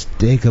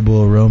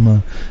unmistakable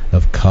aroma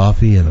of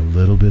coffee and a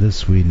little bit of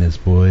sweetness,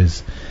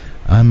 boys.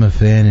 I'm a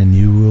fan and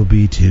you will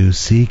be too.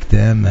 Seek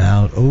them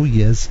out. Oh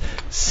yes,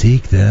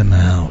 seek them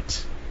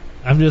out.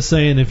 I'm just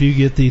saying, if you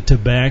get the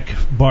Tobacco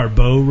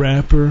Barbeau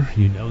wrapper,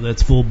 you know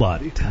that's full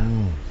bodied.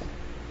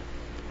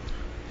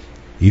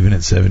 Even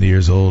at 70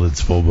 years old, it's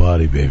full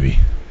body, baby.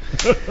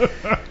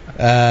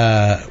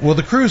 Well,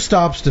 the crew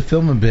stops to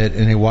film a bit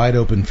in a wide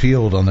open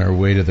field on their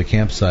way to the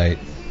campsite,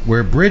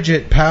 where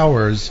Bridget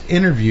Powers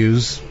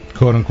interviews,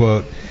 quote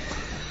unquote,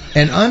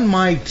 an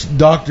unmiked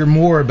Dr.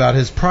 Moore about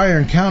his prior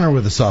encounter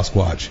with the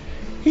Sasquatch.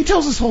 He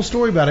tells this whole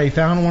story about how he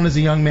found one as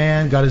a young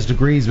man, got his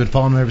degrees, been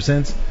following him ever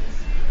since.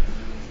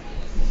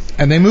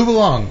 And they move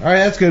along. All right,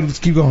 that's good. Let's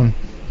keep going.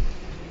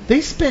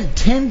 They spent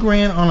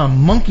 $10,000 on a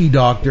monkey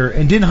doctor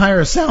and didn't hire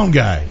a sound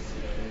guy.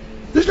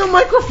 There's no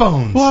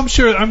microphones. Well, I'm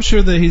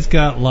sure that he's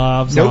got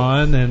lavs Nope.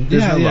 on, and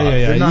There's no lav.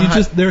 They're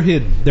not they're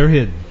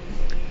hidden.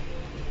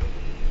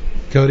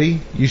 Cody,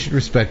 you should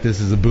respect this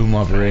as a boom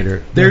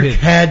operator. They're There hidden.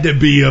 had to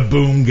be a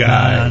boom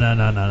guy.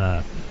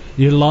 No.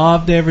 You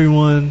laved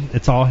everyone.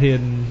 It's all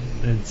hidden.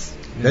 It's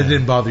That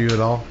didn't bother you at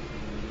all?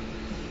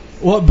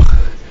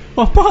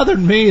 What bothered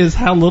me is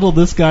how little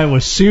this guy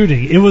was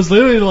shooting. It was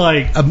literally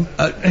like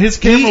his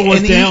camera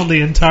was down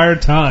the entire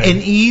time. An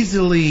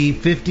easily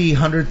 $50,000,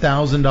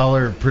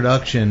 $100,000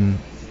 production,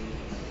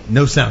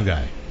 no sound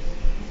guy.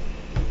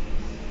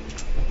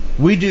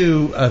 We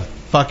do a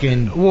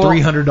fucking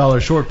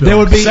 $300 short film. There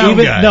would be sound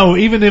guy.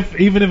 even if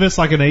it's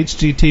like an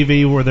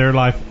HGTV where they're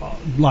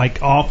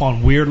like off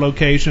on weird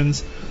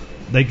locations.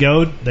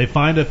 They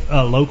find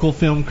a local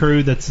film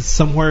crew that's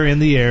somewhere in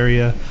the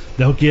area.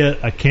 They'll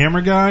get a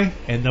camera guy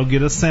and they'll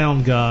get a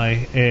sound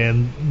guy,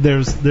 and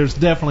there's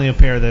definitely a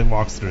pair that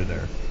walks through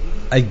there.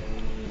 I'm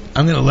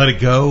going to let it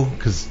go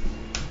because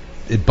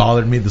it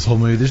bothered me this whole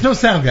movie. There's no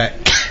sound guy.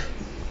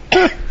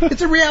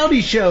 It's a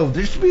reality show.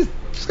 There's going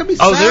to be sound.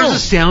 Oh, there's a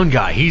sound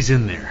guy. He's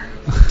in there.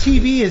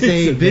 TV is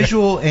a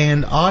visual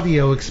and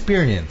audio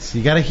experience.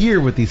 You got to hear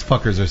what these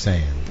fuckers are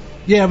saying.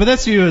 Yeah, but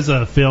that's you as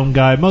a film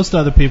guy. Most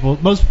other people,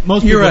 most You're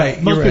people,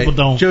 right. most you're people right.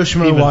 don't. Joe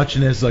Schmo even-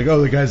 watching this like,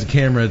 oh, the guy's a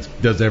camera,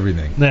 does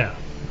everything. Yeah.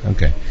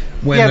 Okay.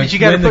 When Yeah, the, but you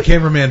gotta when put- the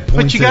cameraman points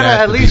But you it gotta at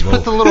at the least people.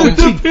 put the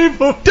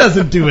little. He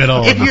doesn't do it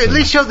all. If you of a at sudden.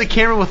 least show the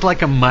camera with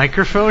like a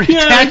microphone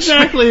Yeah, attached.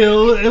 exactly.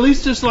 At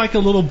least just like a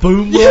little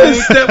boom mic.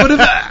 Yes, that would have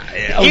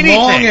a Anything.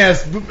 long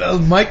ass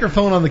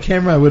microphone on the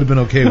camera. I would have been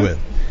okay with.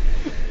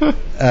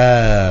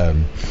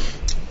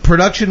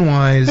 Production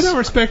wise, I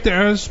respect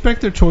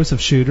their choice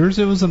of shooters.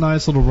 It was a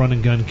nice little run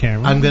and gun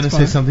camera. I'm going to It's say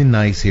fine. something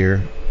nice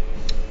here.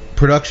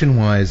 Production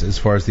wise, as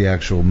far as the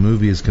actual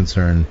movie is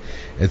concerned,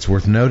 it's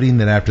worth noting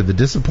that after the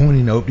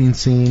disappointing opening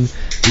scene,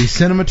 the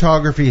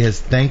cinematography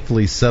has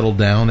thankfully settled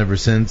down ever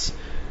since.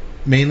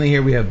 Mainly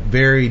here we have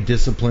very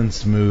disciplined,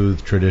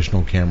 smooth,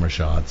 traditional camera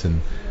shots,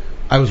 and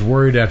I was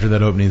worried after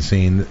that opening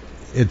scene.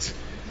 It's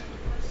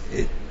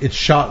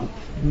shot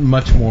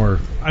much more.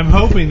 I'm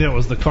hoping that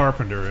was the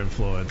Carpenter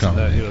influence Oh,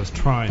 that he yeah. was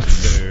trying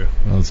to do.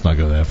 Well, let's not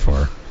go that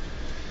far.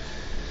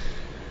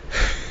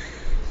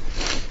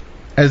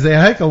 As they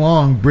hike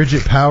along,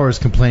 Bridget Powers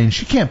complains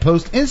she can't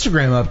post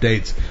Instagram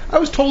updates. I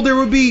was told there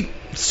would be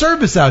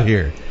service out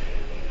here.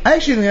 I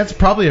actually think that's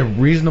probably a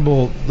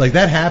reasonable... Like,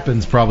 that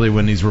happens probably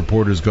when these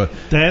reporters go...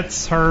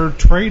 That's her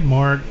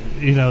trademark.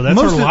 You know, that's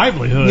her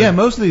livelihood. Yeah,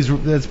 most of these...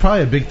 That's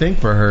probably a big thing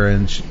for her,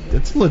 and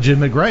it's a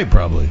legitimate gripe,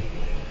 probably.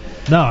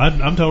 No,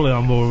 I'm totally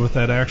on board with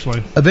that,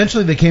 actually.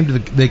 Eventually,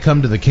 they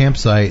come to the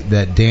campsite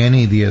that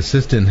Danny, the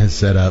assistant, has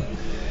set up.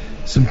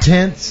 Some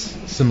tents,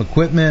 some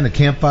equipment, a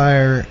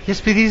campfire.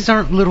 Yes, but these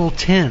aren't little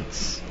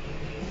tents.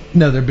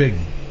 No, they're big.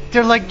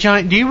 They're like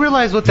giant. Do you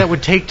realize what that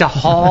would take to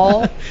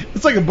haul?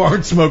 It's like a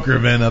barn smoker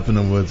event up in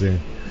the woods here.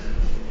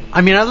 I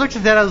mean, I looked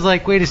at that. I was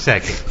like, wait a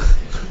second,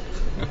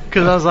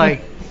 because I was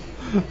like,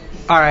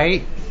 all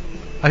right.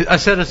 I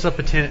set us up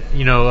a tent.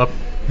 You know, up.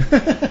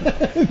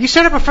 You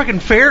set up a freaking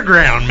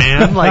fairground,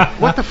 man. Like,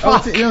 what the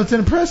fuck? It's an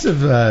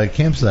impressive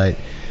campsite.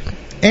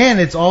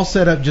 And it's all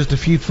set up just a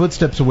few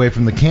footsteps away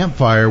from the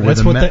campfire. Where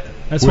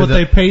That's what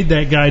they paid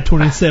that guy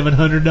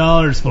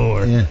 $2,700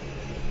 for. Yeah.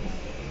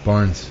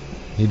 Barnes.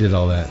 He did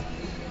all that.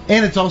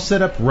 And it's all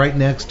set up right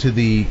next to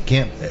the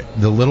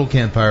little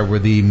campfire where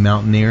the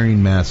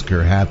mountaineering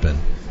massacre happened.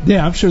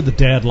 Yeah, I'm sure the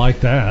dad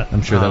liked that.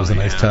 I'm sure that Oh, was a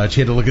nice yeah. touch.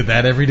 He had to look at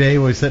that every day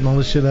while he's setting all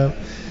this shit up.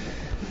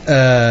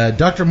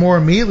 Dr. Moore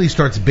immediately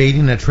starts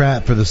baiting a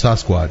trap for the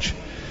Sasquatch,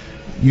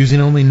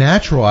 using only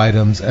natural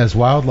items as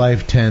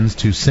wildlife tends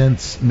to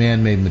sense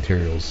man-made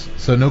materials.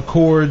 So no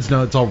cords,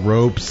 no, it's all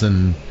ropes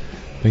and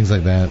things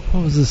like that.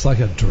 What was this, like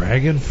a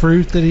dragon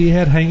fruit that he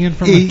had hanging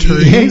from He a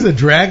tree? hangs a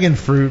dragon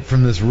fruit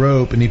from this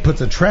rope and he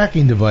puts a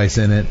tracking device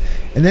in it,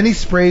 and then he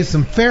sprays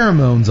some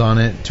pheromones on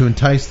it to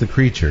entice the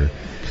creature.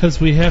 Because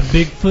we have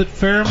Bigfoot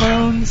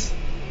pheromones?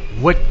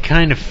 What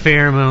kind of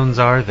pheromones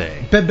are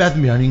they? Bed Bath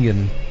 & Beyond, you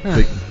can get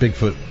them.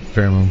 Bigfoot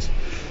pheromones.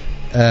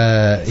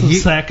 Some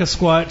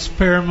Sasquatch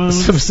pheromones?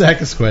 Some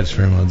Sasquatch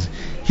pheromones.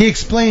 He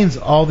explains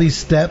all these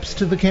steps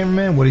to the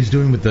cameraman, what he's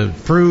doing with the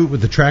fruit,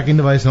 with the tracking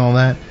device and all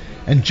that.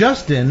 And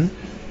Justin,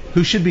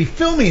 who should be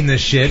filming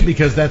this shit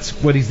because that's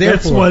what he's there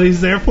for. That's what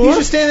he's there for? He's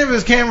just standing there with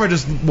his camera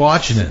just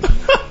watching it.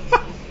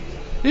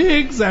 Yeah,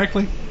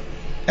 exactly.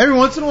 Every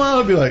once in a while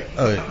he'll be like,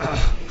 oh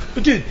yeah.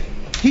 But dude,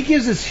 he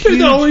gives this huge...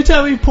 The only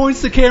time he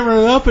points the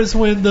camera up is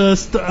when the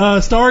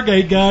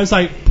Stargate guys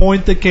like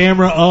point the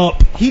camera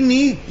up.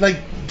 Dude,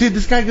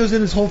 this guy goes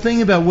in his whole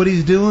thing about what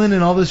he's doing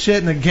and all this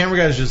shit, and the camera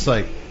guy's just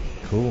like,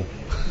 cool.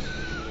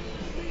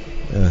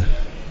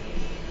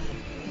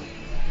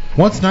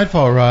 Once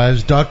nightfall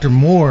arrives, Dr.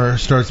 Moore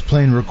starts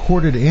playing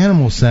recorded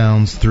animal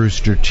sounds through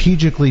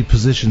strategically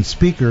positioned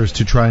speakers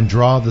to try and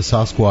draw the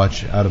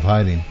Sasquatch out of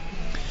hiding.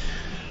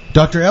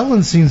 Dr.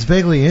 Ellen seems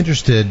vaguely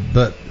interested,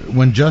 but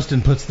when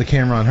Justin puts the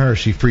camera on her,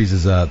 she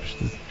freezes up.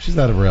 She's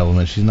out of her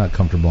element. She's not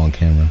comfortable on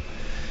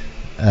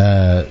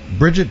camera.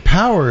 Bridget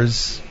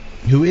Powers,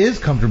 who is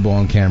comfortable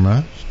on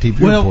camera, TV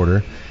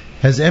reporter,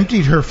 has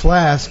emptied her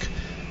flask,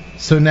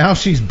 so now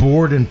she's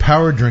bored and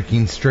power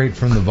drinking straight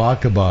from the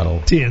vodka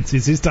bottle.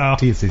 TNCC style.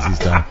 TNCC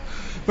style.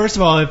 First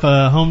of all, if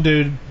a home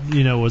dude,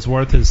 was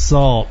worth his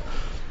salt,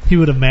 he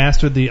would have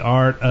mastered the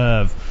art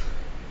of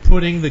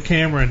putting the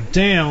camera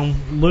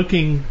down,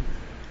 looking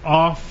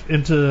off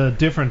into a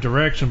different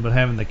direction, but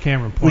having the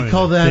camera pointed We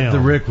call that down. the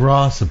Rick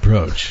Ross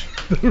approach.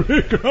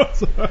 Rick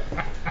Ross.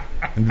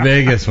 In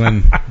Vegas,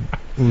 when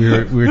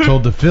we were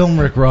told to film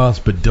Rick Ross,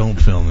 but don't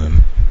film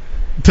him.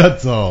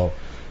 That's all.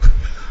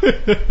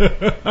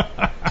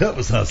 That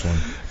was hustling.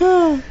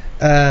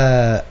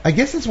 I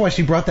guess that's why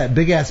she brought that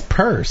big ass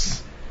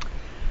purse.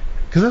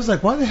 Because I was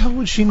like, why the hell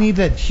would she need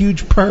that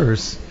huge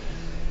purse?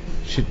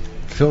 She'd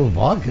fill with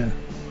vodka.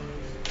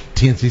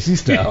 TNCC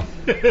style.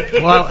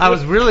 Well, I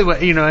was really,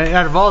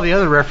 out of all the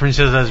other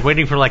references, I was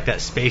waiting for like that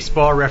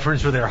Spaceball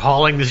reference where they're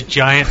hauling this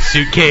giant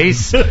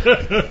suitcase. And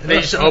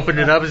they just opened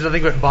it up. There's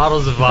nothing but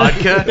bottles of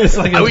vodka. It's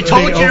like a we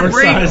told big you to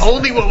bring oversized-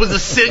 only what was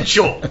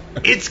essential.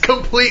 It's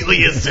completely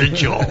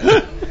essential.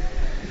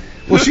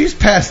 Well, she's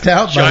passed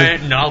out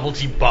Giant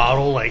novelty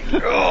bottle, like,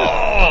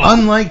 oh.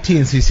 Unlike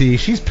TNCC,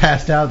 she's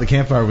passed out at the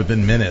campfire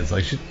within minutes.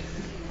 Like,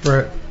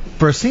 for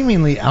a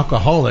seemingly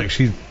alcoholic,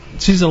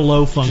 She's a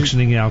low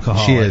functioning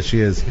alcoholic. She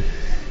is.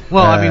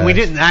 Well, I mean, we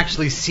didn't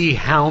actually see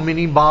how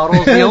many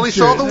bottles. We only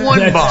saw the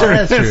one bottle.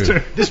 That's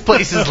true. This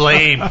place is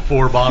lame.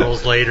 4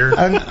 bottles later.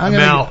 I'm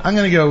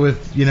gonna go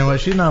with, you know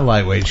what? She's not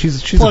lightweight.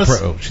 She's Plus, a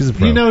pro. She's a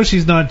pro. You know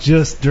she's not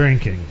just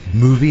drinking.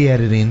 Movie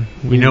editing.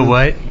 You know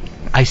what?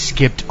 I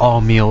skipped all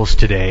meals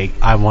today.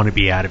 I want to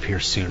be out of here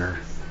sooner.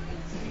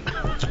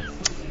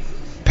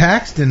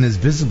 Paxton is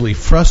visibly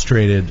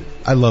frustrated.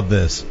 I love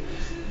this.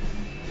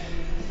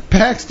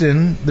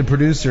 Paxton, the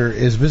producer,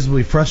 is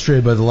visibly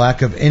frustrated by the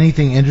lack of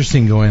anything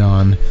interesting going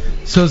on,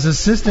 so his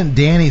assistant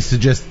Danny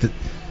suggests that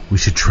we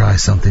should try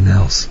something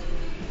else.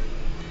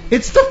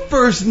 It's the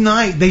first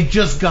night. They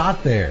just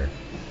got there.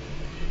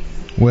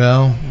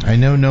 Well, I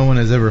know no one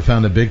has ever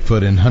found a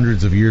Bigfoot in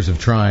hundreds of years of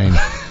trying,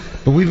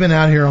 but we've been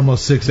out here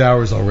almost 6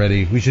 hours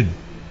already. We should...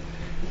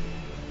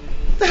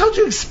 What the hell did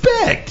you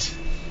expect?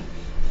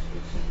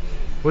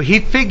 Well, he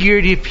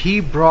figured if he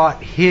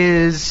brought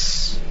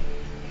his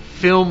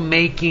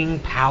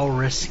filmmaking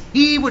prowess,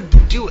 he would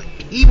do it.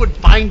 He would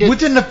find it.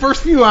 Within the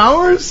first few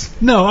hours?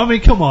 No, I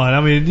mean, come on.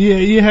 I mean,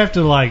 you have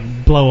to,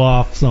 like, blow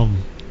off some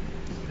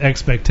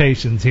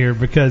expectations here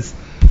because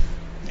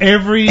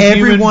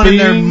everyone and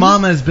their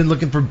mama has been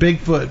looking for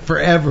Bigfoot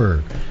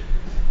forever.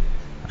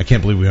 I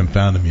can't believe we haven't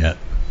found him yet.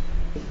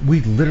 We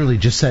literally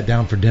just sat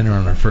down for dinner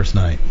on our first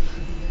night.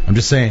 I'm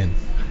just saying.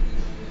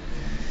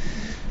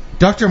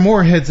 Dr.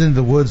 Moore heads into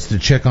the woods to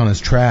check on his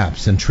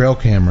traps and trail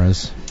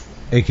cameras,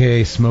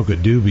 a.k.a. smoke a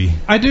doobie.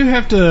 I do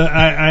have to.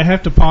 I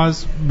have to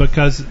pause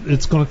because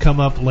it's going to come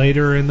up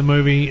later in the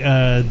movie.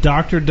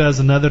 Doctor does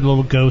another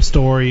little ghost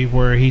story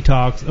where he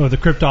talks, or the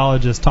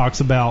cryptologist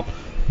talks about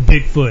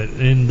Bigfoot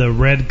and the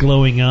red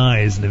glowing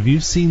eyes. And if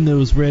you've seen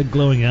those red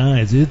glowing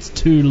eyes, it's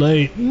too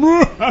late.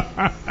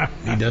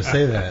 He does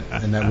say that,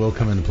 and that will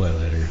come into play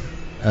later.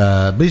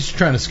 But he's just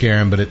trying to scare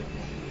him, but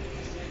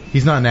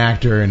he's not an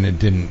actor, and it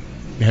didn't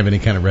have any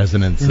kind of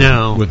resonance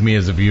with me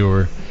as a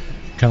viewer.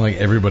 Kind of like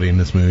everybody in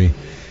this movie.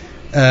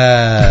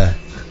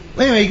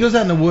 Anyway, he goes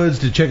out in the woods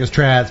to check his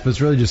traps, but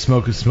it's really just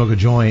smoke a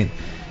joint.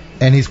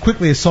 And he's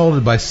quickly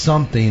assaulted by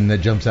something that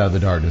jumps out of the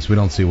darkness. We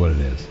don't see what it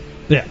is.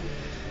 Yeah.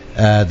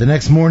 The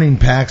next morning,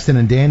 Paxton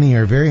and Danny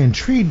are very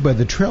intrigued by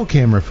the trail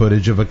camera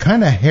footage of a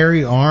kind of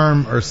hairy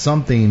arm or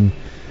something.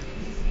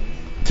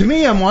 To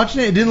me, I'm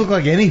watching it. It didn't look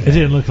like anything. It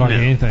didn't look like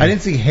anything. I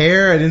didn't see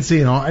hair. I didn't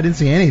see an arm. I didn't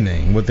see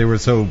anything. What they were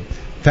so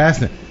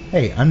fascinated.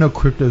 Hey, I'm no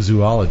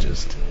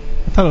cryptozoologist.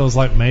 I thought it was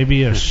like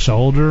maybe a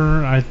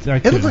shoulder.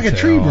 It looked like a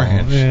tree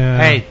branch. Yeah.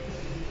 Hey,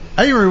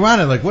 I even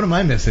rewound it like, what am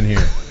I missing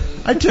here?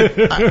 I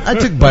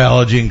took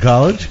biology in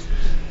college.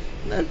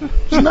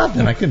 There's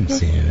nothing. I couldn't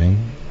see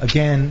anything.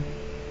 Again,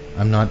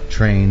 I'm not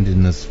trained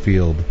in this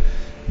field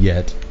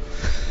yet.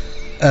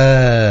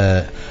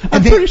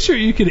 I'm pretty sure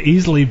you could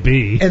easily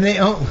be. And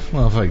if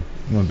I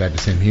went back to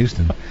Sam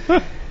Houston.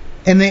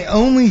 And they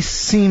only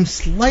seem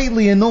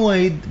slightly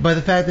annoyed by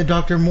the fact that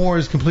Dr. Moore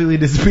has completely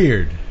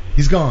disappeared.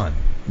 He's gone.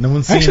 No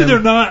one's seen him. They're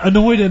not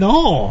annoyed at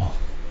all.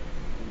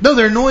 No,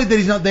 they're annoyed that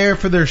he's not there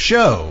for their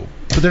show,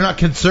 but they're not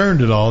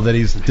concerned at all that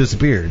he's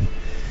disappeared.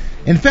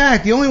 In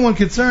fact, the only one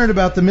concerned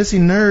about the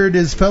missing nerd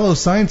is fellow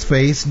science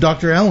face,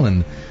 Dr.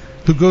 Ellen,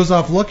 who goes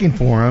off looking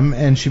for him,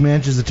 and she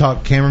manages to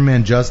talk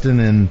cameraman Justin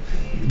and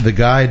the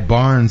guide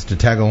Barnes to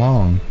tag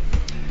along.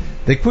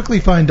 They quickly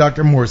find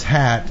Dr. Moore's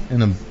hat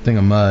in a thing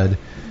of mud.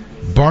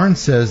 Barnes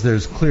says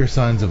there's clear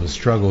signs of a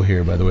struggle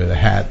here by the way the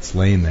hat's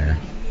laying there.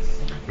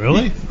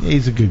 Really?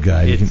 He's a good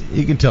guy.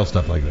 You can tell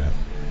stuff like that.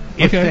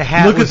 if Okay. the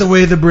hat Look at the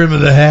way the brim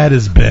of the hat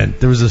is bent.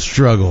 There was a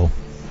struggle.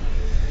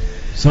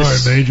 Sorry,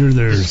 Major.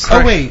 There's.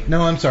 Oh, wait.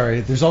 No, I'm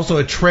sorry. There's also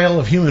a trail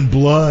of human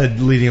blood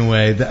leading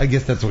away. I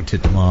guess that's what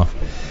tipped them off.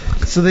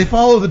 So they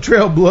follow the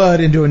trail of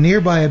blood into a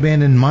nearby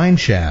abandoned mine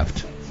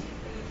shaft.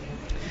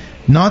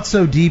 Not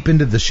so deep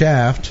into the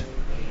shaft,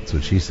 that's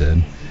what she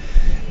said,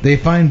 they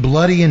find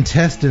bloody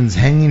intestines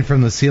hanging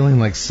from the ceiling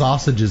like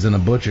sausages in a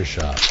butcher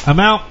shop. I'm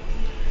out.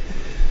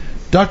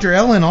 Dr.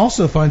 Ellen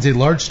also finds a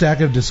large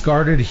stack of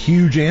discarded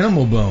huge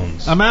animal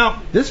bones. I'm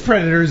out. This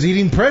predator is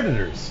eating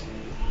predators.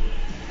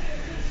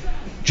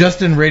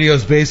 Justin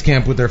radios base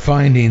camp with their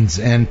findings,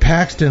 and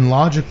Paxton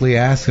logically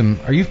asks him,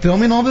 "Are you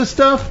filming all this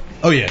stuff?"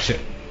 "Oh yeah,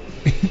 shit."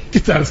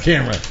 Gets out his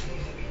camera.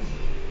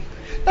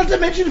 Not to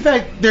mention the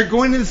fact they're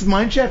going to this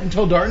mine shaft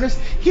until darkness.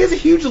 He has a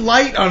huge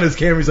light on his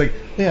camera. He's like,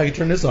 "Yeah, I can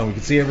turn this on. We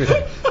can see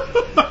everything."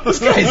 This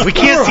guy's We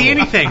can't see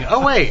horrible. anything.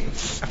 Oh wait,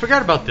 I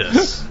forgot about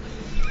this.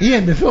 He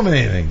hadn't been filming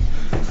anything.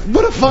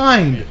 What a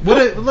find!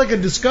 Like a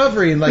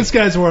discovery, and like This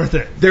guy's worth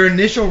it. their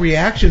initial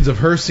reactions of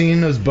her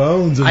seeing those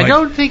bones. And I like,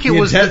 don't think it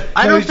was.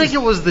 I don't think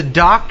it was the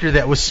doctor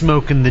that was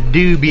smoking the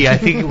doobie. I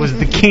think it was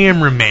the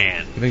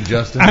cameraman. I think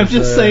Justin. I'm was,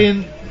 just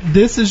saying,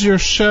 this is your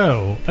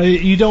show.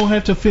 You don't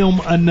have to film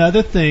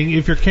another thing.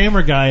 If your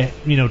camera guy,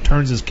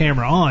 turns his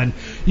camera on,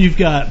 you've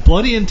got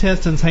bloody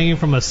intestines hanging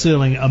from a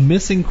ceiling, a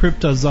missing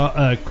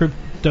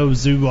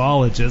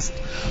cryptozoologist.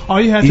 All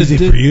you have Easy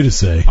to do, for you to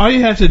say. All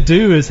you have to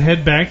do is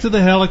head back to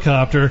the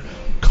helicopter,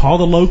 call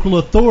the local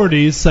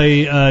authorities,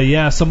 say,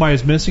 yeah,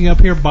 somebody's missing up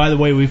here. By the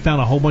way, we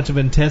found a whole bunch of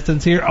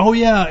intestines here. Oh,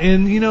 yeah,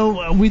 and,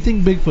 we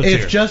think Bigfoot's here.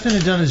 If Justin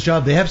had done his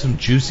job, they have some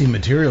juicy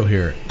material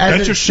here.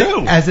 That's your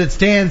show. As it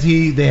stands,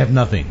 they have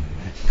nothing,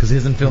 because he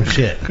hasn't filmed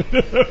shit.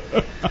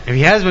 If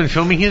he has been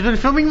filming, he's been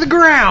filming the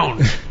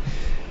ground.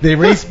 They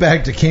race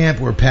back to camp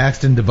where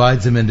Paxton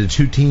divides them into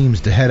 2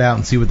 teams to head out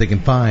and see what they can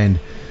find.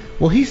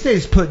 Well, he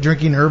stays put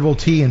drinking herbal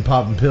tea and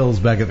popping pills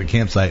back at the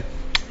campsite.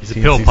 He's a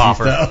pill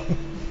popper.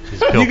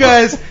 You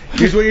guys,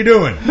 here's what you're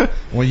doing. I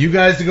want you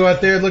guys to go out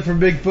there and look for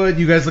Bigfoot.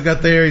 You guys look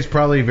out there. He's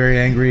probably very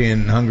angry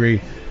and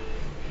hungry.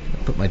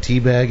 Put my tea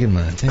bag in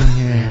my thing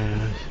here.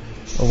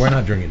 Oh, we're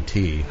not drinking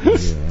tea.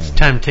 It's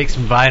time to take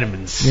some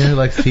vitamins. You know who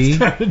likes tea? It's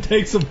time to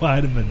take some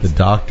vitamins. The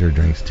doctor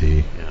drinks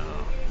tea.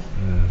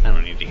 No, I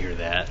don't need to hear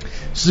that.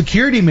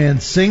 Security man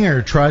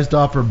Singer tries to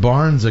offer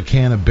Barnes a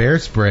can of bear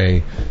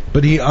spray,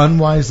 but he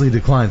unwisely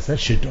declines.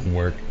 That shit don't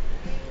work.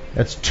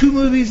 That's 2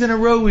 movies in a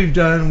row we've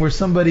done where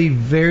somebody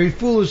very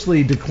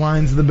foolishly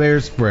declines the bear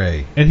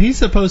spray. And he's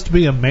supposed to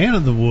be a man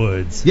of the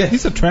woods. Yes.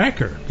 He's a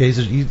tracker. Yeah,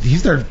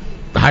 he's their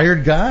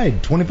hired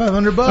guide.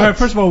 $2,500. All right,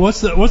 first of all, what's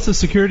the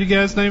security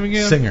guy's name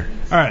again? Singer.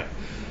 All right.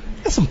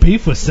 Got some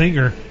beef with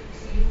Singer.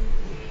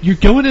 You're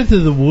going into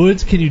the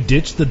woods. Can you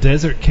ditch the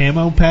desert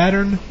camo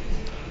pattern?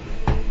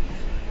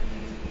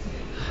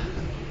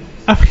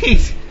 I mean,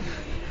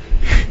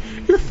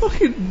 you're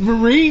fucking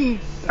Marine.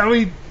 I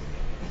mean,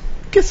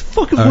 get some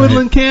fucking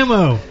woodland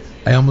camo.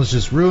 I almost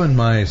just ruined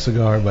my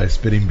cigar by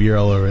spitting beer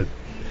all over it.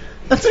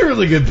 That's a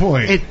really good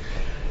point.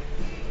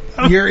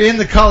 You're in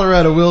the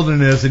Colorado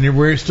wilderness and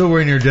you're still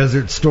wearing your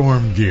Desert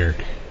Storm gear.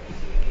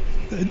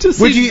 I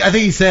think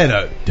he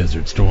said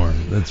Desert Storm.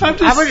 That's right.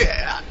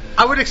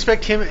 I would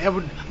expect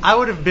him. I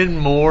would have been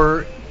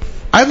more.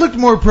 I looked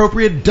more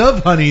appropriate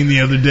dove hunting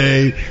the other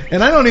day,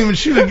 and I don't even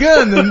shoot a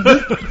gun than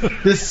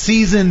this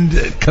seasoned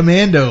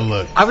commando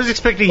look. I was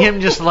expecting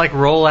him just to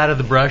roll out of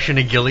the brush in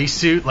a ghillie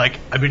suit, like,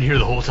 I've been here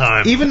the whole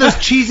time. Even those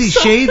cheesy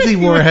shades he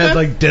wore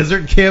had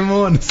desert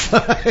camo on the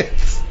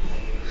sides.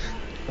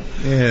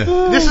 Yeah.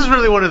 This is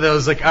really one of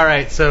those, all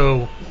right,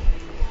 so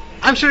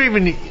I'm sure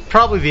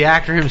probably the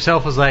actor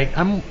himself was like,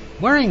 I'm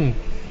wearing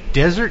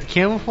desert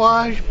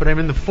camouflage, but I'm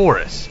in the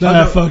forest.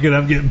 Nah, fuck it,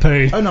 I'm getting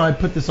paid. Oh, no, I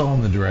put this all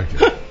on the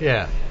director.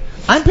 Yeah.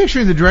 I'm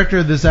picturing the director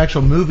of this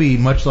actual movie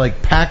much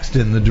like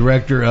Paxton, the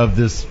director of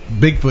this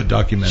Bigfoot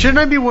documentary. Shouldn't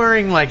I be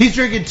wearing he's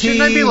drinking tea?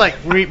 Shouldn't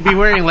I be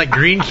wearing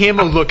green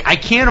camo? Look, I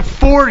can't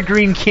afford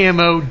green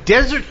camo.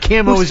 Desert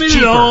camo is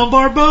cheaper. All on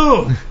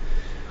Barbeau.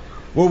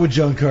 What would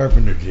John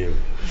Carpenter do?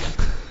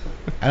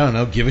 I don't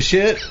know. Give a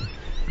shit.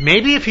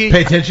 Maybe if he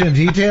pay attention to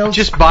details,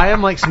 just buy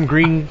him some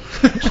green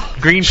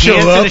pants show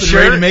and up a shirt,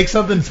 ready to make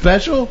something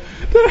special.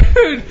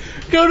 Dude,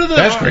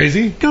 that's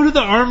crazy. Go to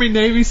the Army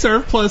Navy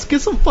Surplus,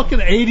 get some fucking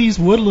 80s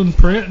woodland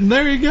print, and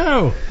there you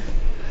go.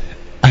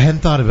 I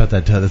hadn't thought about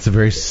that, Todd. That's a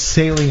very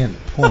salient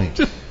point.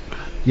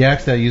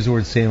 Yax, did I use the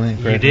word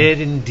salient correctly? You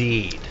did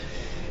indeed.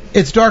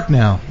 It's dark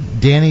now.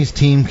 Danny's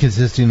team,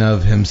 consisting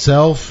of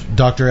himself,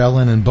 Dr.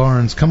 Ellen, and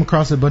Barnes, come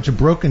across a bunch of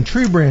broken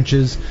tree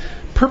branches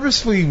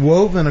purposefully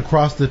woven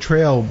across the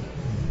trail,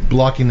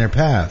 blocking their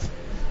path.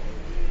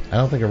 I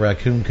don't think a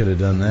raccoon could have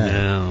done that.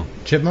 No.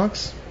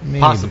 Chipmunks?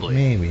 Maybe, Possibly.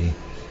 Maybe.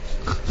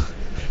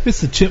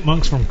 It's the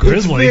chipmunks from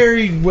Grizzly. It's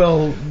very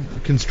well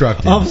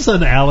constructed. All of a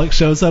sudden, Alex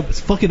shows up. It's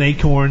fucking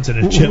acorns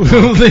and a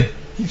chipmunk.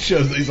 He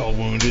shows that he's all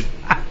wounded.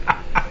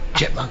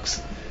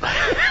 Chipmunks.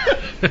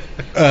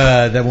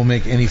 That won't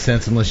make any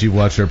sense unless you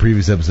watched our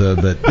previous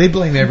episode, but they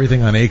blame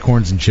everything on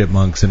acorns and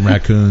chipmunks and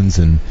raccoons.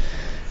 And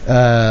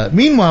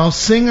meanwhile,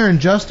 Singer and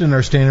Justin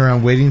are standing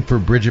around waiting for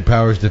Bridget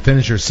Powers to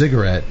finish her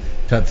cigarette,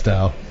 Tut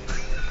style.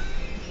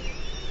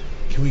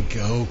 Can we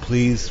go,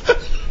 please?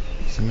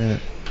 Just a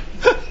minute.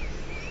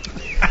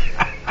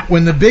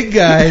 When the big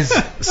guy's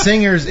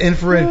Singer's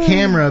infrared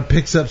camera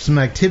picks up some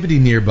activity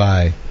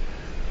nearby.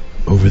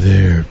 Over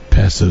there,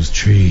 past those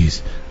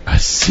trees, I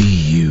see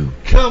you.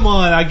 Come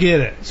on, I get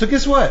it. So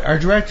guess what? Our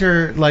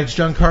director likes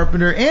John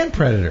Carpenter and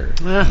Predator.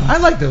 I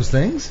like those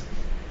things.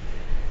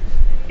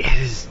 It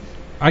is.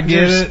 I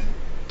get it.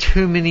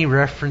 Too many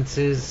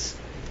references,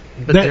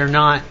 but they're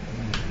not.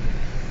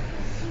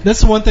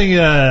 That's the one thing.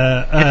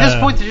 At this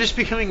point, they're just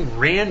becoming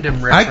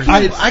random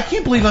references. I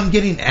can't believe I'm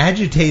getting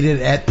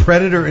agitated at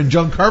Predator and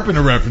John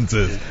Carpenter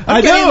references.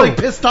 I'm know. getting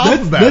pissed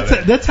off about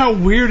it. That's how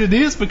weird it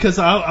is, because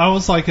I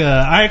was like,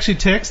 I actually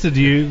texted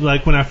you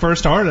when I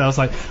first started. I was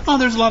like, oh,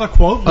 there's a lot of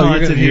quote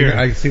nods in here.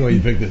 I see why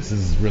you picked this. This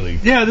is really.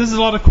 Yeah, there's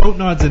a lot of quote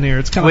nods in here.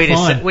 It's kind of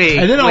fun.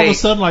 And then all of a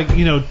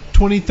sudden,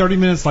 20, 30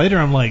 minutes later,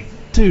 I'm like,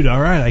 dude, all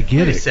right, I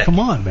get it. Come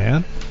on,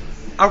 man.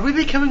 Are we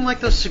becoming like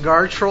those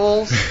cigar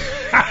trolls?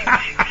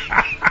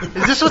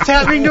 Is this what's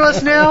happening to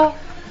us now?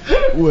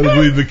 What have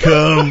we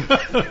become?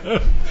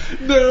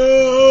 No.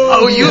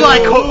 Oh,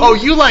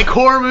 you like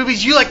horror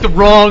movies? You like the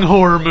wrong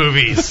horror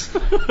movies.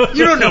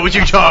 You don't know what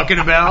you're talking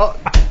about.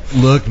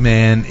 Look,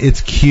 man,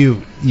 it's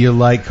cute. You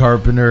like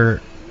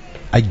Carpenter.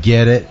 I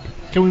get it.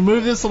 Can we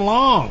move this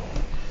along?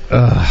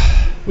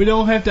 Ugh. We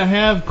don't have to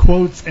have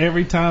quotes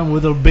every time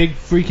with a big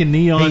freaking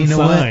neon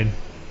sign.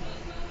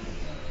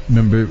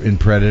 Remember in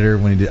Predator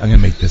when he did? I'm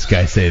gonna make this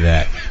guy say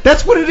that.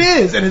 That's what it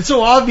is, and it's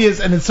so obvious,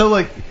 and it's so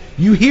like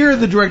you hear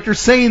the director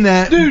saying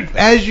that, Dude,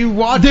 as you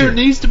watch There it.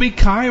 needs to be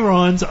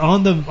chyrons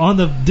on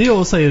the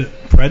deal saying,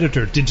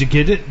 Predator, did you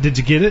get it? Did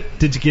you get it?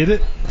 Did you get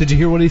it? Did you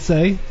hear what he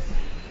say?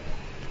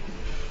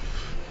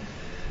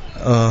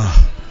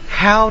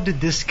 How did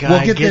this guy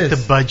Well, get get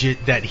this. the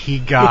budget that he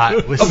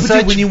got with Oh, but such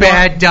dude, when you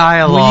bad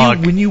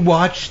dialogue? When you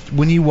watch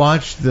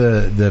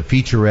the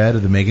featurette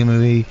of the Megan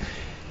movie,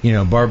 you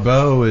know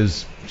Barbeau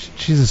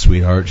she's a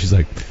sweetheart. She's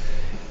like,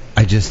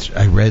 I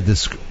read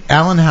this.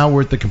 Alan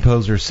Howarth, the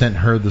composer, sent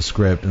her the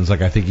script and was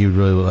like, I think you'd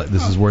really like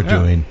this. Is worth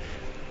doing.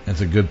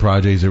 It's a good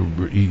project.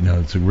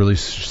 It's a really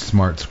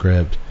smart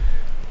script.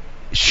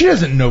 She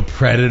doesn't know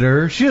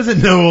Predator. She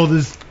doesn't know all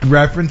these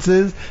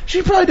references.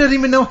 She probably doesn't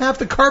even know half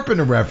the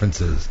Carpenter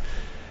references.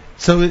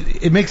 So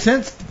it makes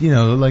sense,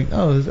 like,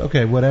 oh,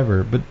 okay,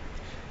 whatever. But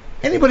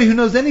anybody who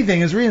knows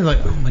anything is reading like,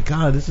 oh my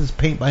God, this is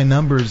paint by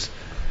numbers.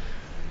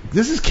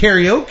 This is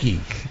karaoke.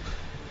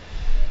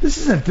 This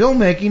isn't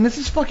filmmaking. This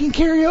is fucking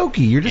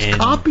karaoke. You're just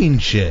copying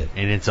shit.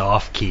 And it's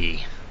off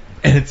key.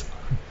 And it's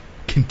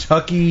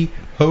Kentucky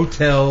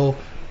hotel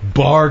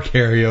bar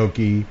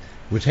karaoke.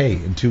 Which, hey,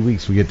 in 2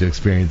 weeks we get to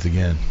experience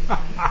again.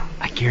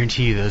 I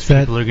guarantee you those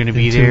people are going to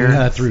be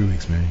there. 3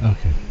 weeks, maybe.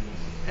 Okay.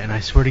 And I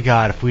swear to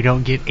God, if we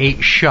don't get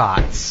 8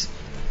 shots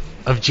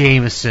of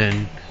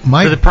Jameson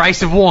My- for the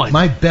price of one.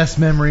 My best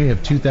memory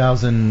of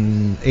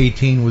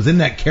 2018 was in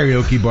that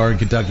karaoke bar in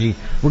Kentucky.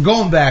 We're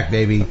going back,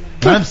 baby.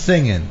 And I'm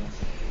singing.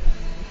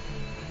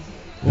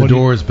 The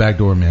Doors,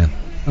 Backdoor Man.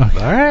 All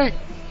right.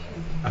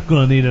 I'm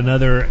going to need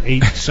another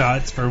 8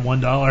 shots for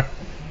 $1.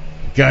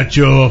 Got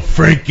your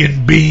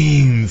Franken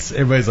beans.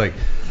 Everybody's like,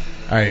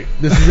 all right,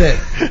 this is it.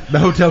 The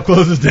hotel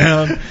closes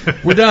down.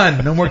 We're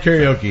done. No more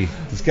karaoke.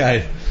 This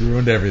guy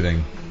ruined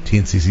everything.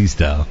 TNCC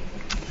style.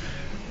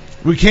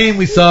 We came,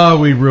 we saw,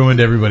 we ruined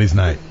everybody's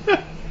night.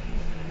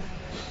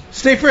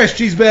 Stay fresh,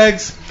 cheese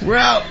bags. We're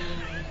out.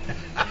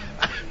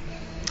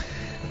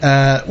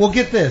 Well,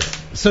 get this.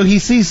 So he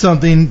sees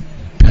something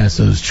past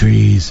those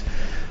trees.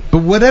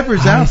 But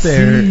whatever's out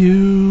there, see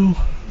you.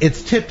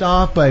 it's tipped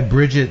off by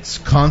Bridget's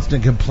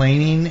constant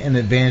complaining, and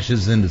it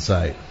vanishes into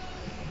sight.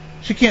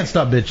 She can't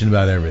stop bitching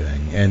about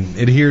everything, and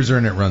it hears her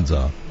and it runs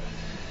off.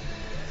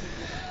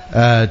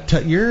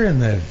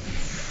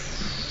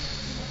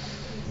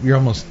 You're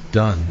almost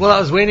done. Well, I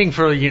was waiting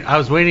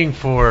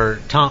for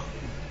Tom's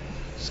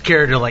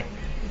character, like,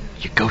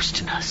 you're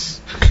ghosting us.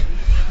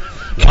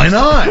 Why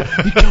not?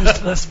 You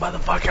ghosted us,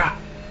 motherfucker.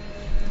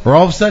 Or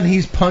all of a sudden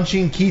he's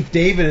punching Keith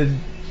David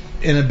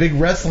in a big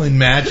wrestling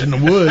match in the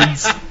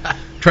woods,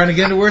 trying to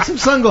get him to wear some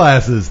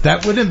sunglasses.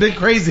 That wouldn't have been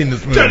crazy in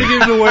this movie. Trying to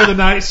get him to wear the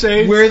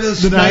nightshades. Wear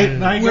those night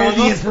wear the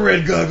goggles.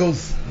 infrared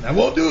goggles. I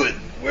won't do it.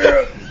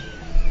 Wear it.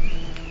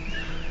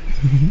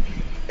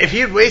 If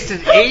you'd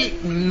wasted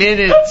 8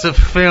 minutes of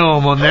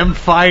film on them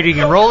fighting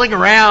and rolling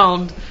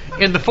around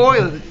in the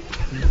foil,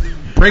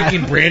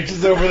 Breaking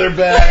branches over their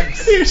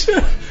backs,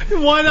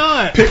 Why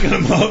not? picking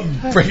them up,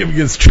 and breaking them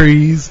against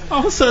trees.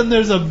 All of a sudden,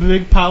 there's a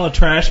big pile of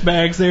trash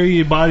bags there.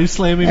 You body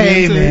slamming.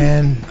 Hey into.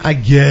 man, I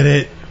get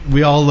it.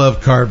 We all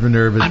love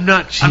Carpenter, but I'm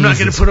not going to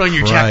Jesus put on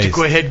your Christ.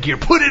 tactical headgear.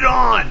 Put it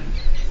on.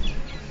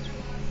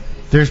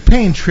 There's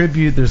paying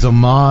tribute, there's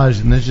homage,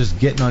 and there's just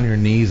getting on your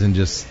knees and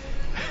just.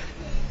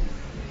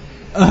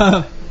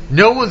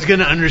 No one's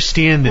going to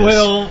understand this.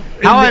 Well,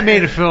 how I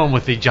made a film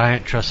with a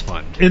giant trust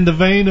fund. In the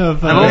vein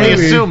of, I'm only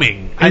Maybe.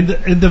 assuming.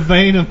 in the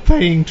vein of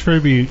paying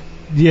tribute,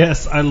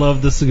 yes, I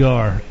love the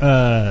cigar.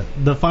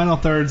 The final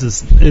thirds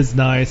is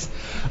nice.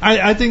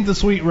 I think the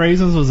Sweet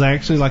Raisins was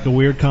actually like a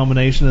weird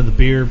combination of the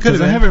beer because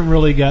Could've I been. haven't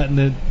really gotten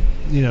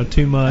it,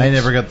 too much. I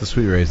never got the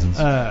sweet raisins.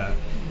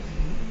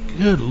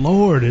 Good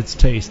Lord, it's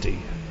tasty.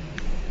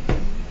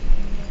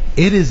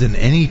 It is an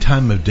any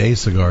time of day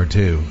cigar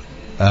too.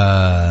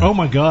 Oh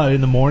my God! In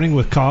the morning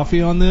with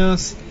coffee on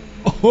this.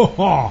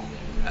 Oh,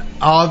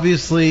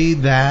 Obviously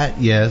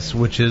that, yes,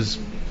 which is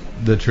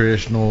the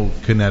traditional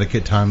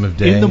Connecticut time of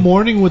day. in the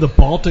morning with a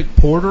Baltic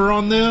Porter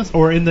on this,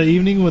 or in the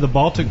evening with a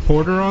Baltic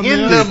Porter on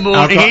In this. the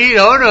morning.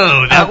 Oh,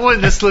 no. That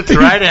one just slipped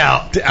right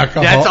out.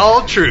 Alcohol. That's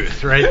all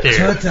truth right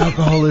there. Such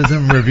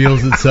alcoholism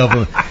reveals itself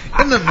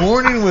in the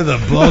morning with a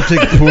Baltic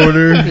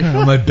Porter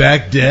on my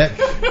back deck,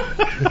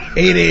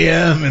 8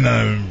 a.m., and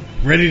I'm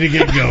ready to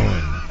get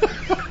going.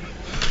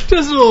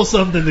 Just a little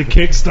something to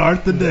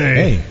kickstart the day.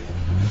 Hey,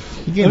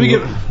 he gained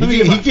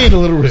a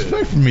little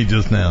respect from me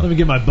just now. Let me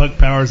get my Buck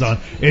Powers on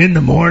in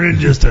the morning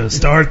just to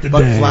start the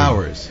Buck day.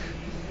 Flowers.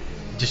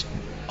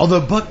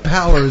 Although Buck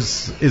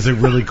Powers is a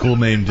really cool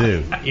name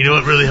too. You know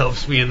what really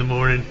helps me in the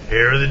morning?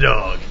 Hair of the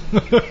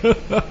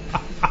dog.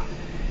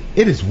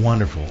 It is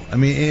wonderful. I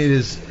mean, it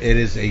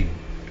is a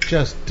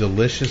just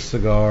delicious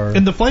cigar.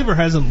 And the flavor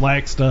hasn't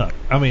laxed up.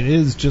 I mean, it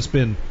has just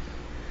been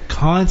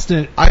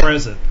constant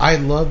present. I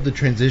love the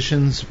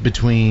transitions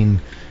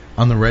between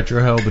on the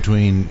retro hell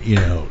between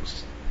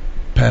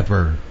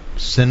pepper,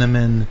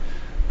 cinnamon.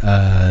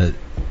 It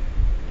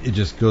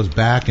just goes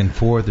back and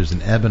forth. There's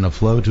an ebb and a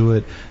flow to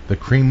it. The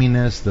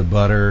creaminess, the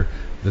butter,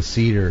 the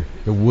cedar,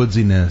 the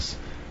woodsiness.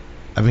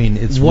 I mean,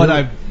 it's what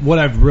really,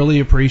 I've really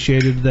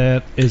appreciated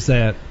that is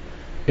that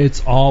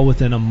it's all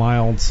within a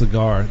mild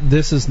cigar.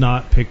 This is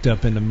not picked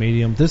up in the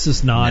medium. This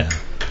is not. No.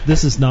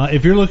 This is not.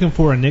 If you're looking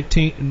for a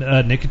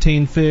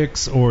nicotine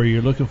fix or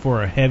you're looking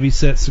for a heavy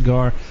set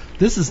cigar,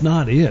 this is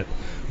not it.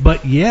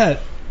 But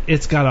yet,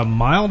 it's got a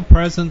mild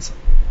presence,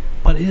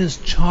 but it is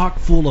chock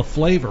full of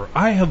flavor.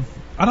 I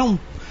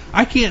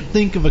can't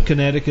think of a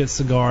Connecticut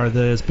cigar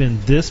that has been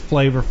this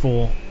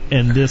flavorful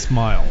and this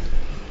mild.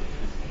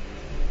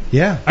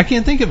 Yeah. I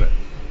can't think of it.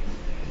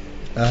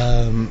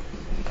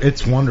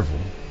 It's wonderful.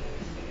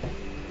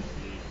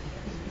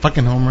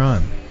 Fucking home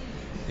run.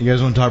 You guys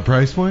want to talk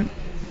price point?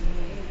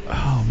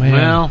 Oh man.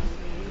 Well,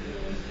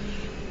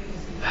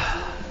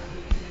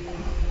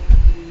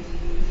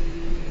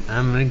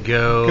 I'm gonna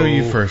go. Go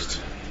you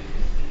first.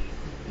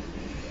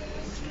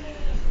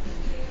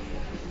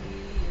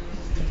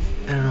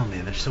 I don't know,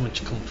 man. There's so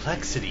much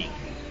complexity.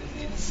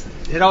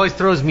 It always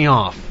throws me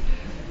off.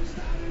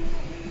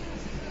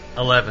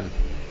 11.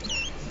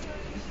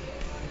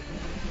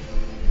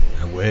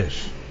 I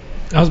wish.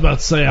 I was about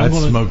to say I'm I'd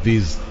gonna smoke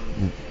these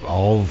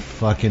all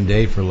fucking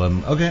day for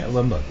 11. Okay,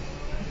 $11. All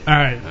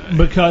right,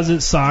 because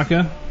it's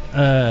Saka,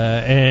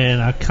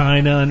 and I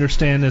kind of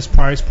understand this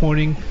price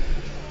pointing.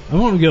 I'm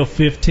going to go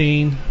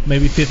 15,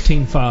 maybe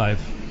 15.5.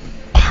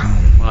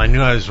 Well, I knew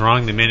I was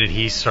wrong the minute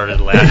he started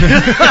laughing.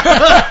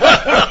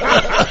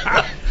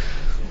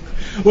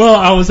 Well,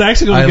 I was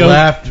actually going I to go.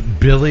 laughed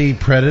Billy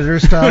Predator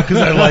style because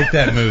I like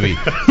that movie.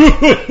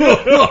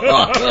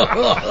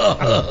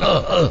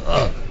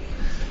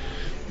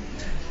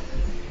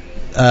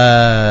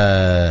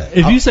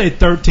 If you say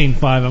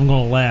 13.5, I'm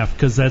going to laugh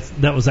because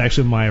that was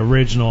actually my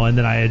original, and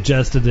then I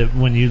adjusted it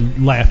when you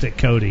laughed at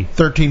Cody.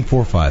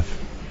 13.45.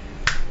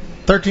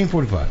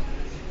 13.45.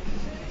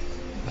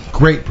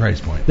 Great price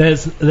point.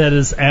 That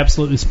is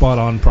absolutely spot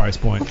on price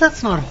point. Well,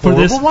 that's not For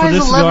horrible. this- Why for is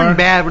this 11 cigar?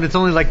 bad when it's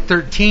only like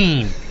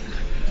 13?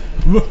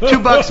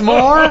 $2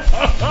 more?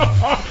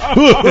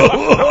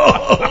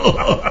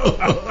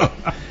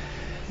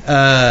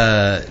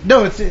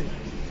 No, it's.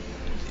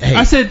 Hey,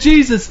 I said,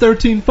 Jesus,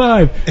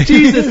 13.5.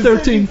 Jesus,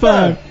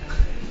 13.5.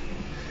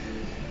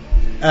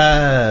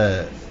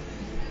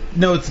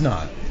 no, it's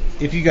not.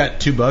 If you got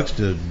 $2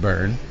 to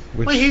burn,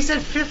 which Wait, he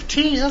said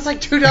 15. That's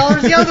like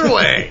 $2 the other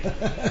way.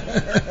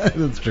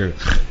 that's true.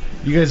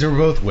 You guys are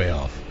both way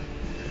off.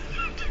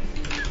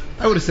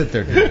 I would have said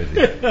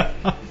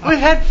 13.50. We've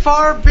had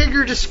far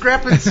bigger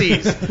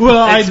discrepancies.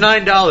 Well, it's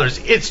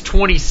 $9. It's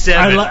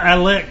 27. I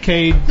let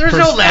Cade. There's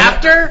no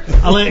laughter.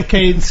 I let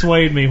Cade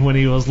sway me when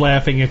he was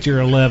laughing at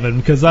your 11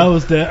 because I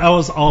was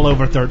all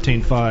over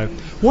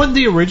 13.5. Wasn't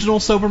the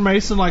original Sober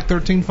Mason like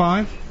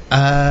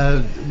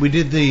 13.5? We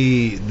did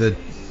the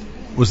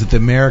was it the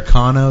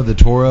Americano, the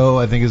Toro?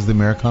 I think is the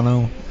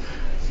Americano.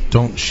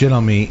 Don't shit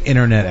on me,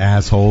 internet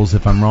assholes,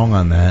 if I'm wrong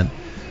on that.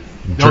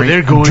 No,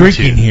 they're going I'm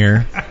drinking to.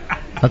 here.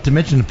 Not to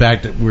mention the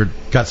fact that we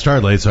got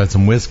started late, so I had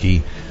some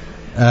whiskey.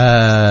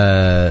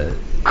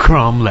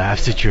 Crom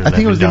laughs at your $11. I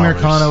think it was the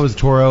Americano, it was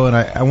Toro, and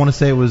I want to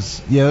say it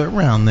was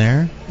around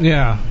there.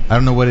 Yeah. I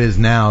don't know what it is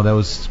now. That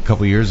was a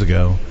couple years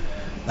ago.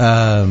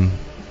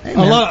 Hey,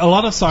 A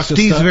lot of Saka's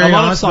Steve's stuff. very A lot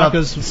of honest about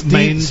Saka's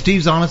main.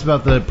 Steve's honest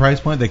about the price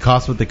point. They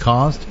cost what they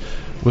cost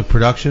with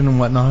production and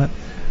whatnot.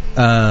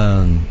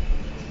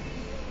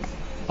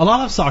 A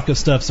lot of Saka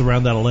stuff's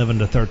around that 11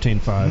 to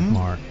 13.5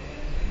 mark.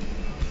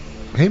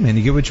 Hey man,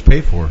 you get what you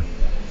pay for.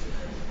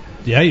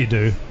 Yeah, you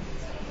do.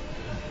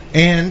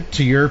 And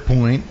to your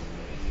point,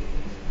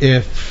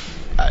 if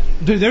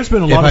Dude, there's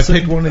been a if lot I of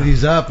pick one of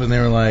these up and they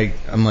were like,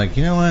 I'm like,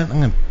 you know what?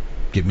 I'm gonna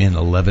get me an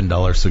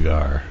 $11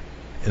 cigar,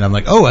 and I'm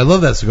like, oh, I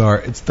love that cigar.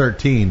 It's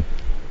 13.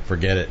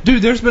 Forget it.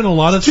 Dude, there's been a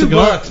lot of It's $2,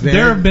 cigars. man.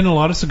 There have been a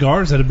lot of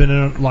cigars that have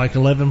been like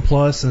 11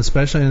 plus, and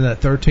especially in that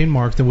 13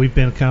 mark, that we've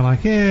been kind of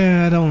like,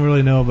 yeah, I don't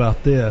really know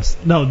about this.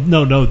 No,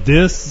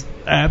 this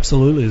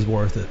absolutely is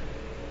worth it.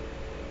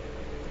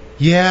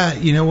 Yeah,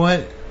 you know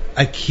what?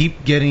 I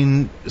keep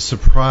getting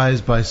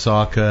surprised by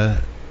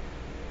Saka.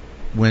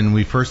 When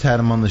we first had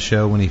him on the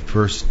show, when he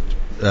first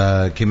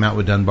came out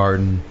with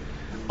Dunbarton,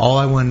 all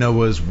I want to know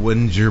was,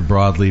 when's your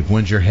broadleaf?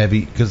 When's your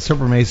heavy? Because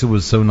Sober Mesa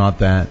was so not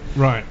that.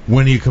 Right.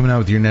 When are you coming out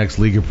with your next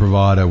Liga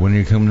Privada? When are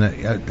you coming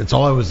out? That's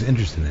all I was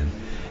interested in.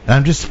 And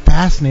I'm just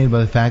fascinated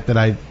by the fact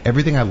that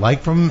everything I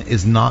like from him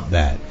is not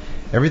that.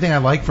 Everything I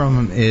like from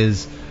him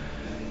is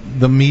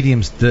the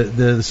mediums,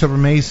 the Sober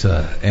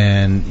Mesa,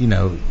 and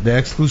the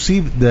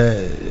Exclusivo,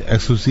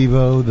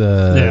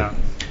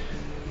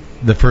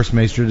 the first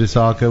Maestro de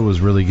Saka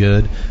was really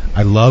good.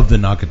 I love the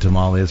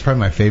Nakatamale. It's probably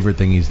my favorite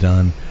thing he's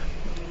done.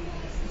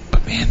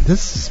 But man,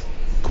 this is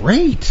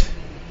great.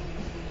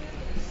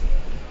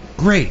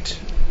 Great.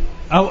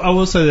 I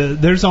will say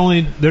that there's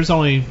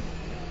only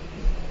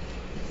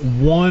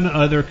one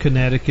other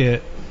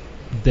Connecticut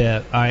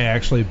that I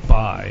actually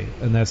buy,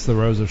 and that's the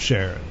Rose of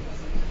Sharon.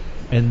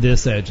 And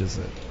this edges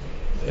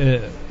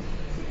it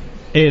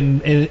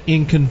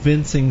in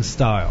convincing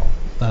style.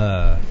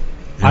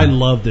 I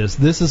love this.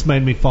 This has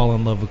made me fall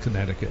in love with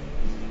Connecticut.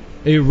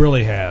 It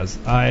really has.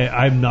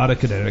 I'm not a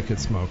Connecticut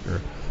smoker,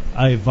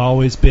 I've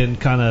always been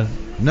kind of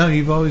No,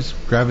 you've always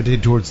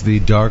gravitated towards the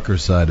darker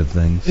side of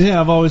things.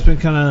 I've always been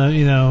kind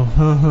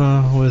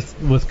of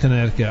with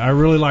Connecticut. I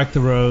really like the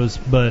Rose,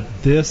 but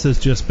this has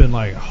just been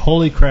like,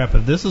 holy crap!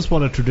 If this is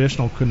what a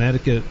traditional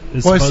Connecticut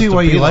is Well, I supposed see to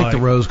why be you like the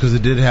Rose, because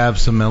it did have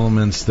some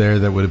elements there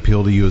that would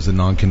appeal to you as a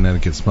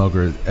non-Connecticut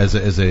smoker.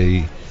 As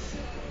a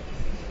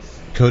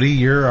Cody,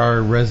 you're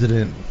our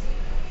resident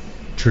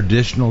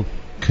traditional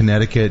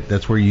Connecticut.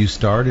 That's where you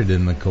started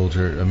in the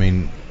culture. I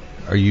mean,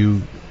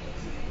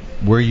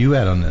 where are you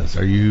at on this?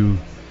 Are you?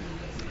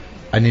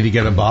 I need to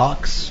get a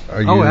box.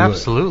 Are you? Oh,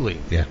 absolutely.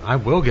 Yeah. I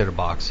will get a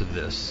box of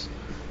this.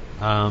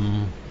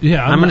 I'm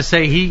Yeah, going to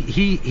say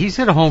he's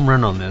hit a home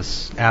run on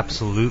this.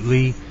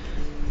 Absolutely.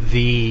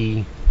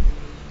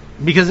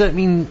 Because I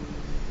mean,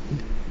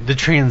 the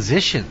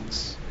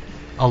transitions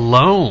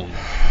alone.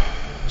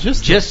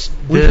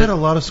 We've had a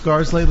lot of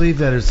cigars lately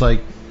that it's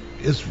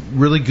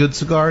really good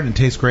cigar and it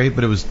tastes great,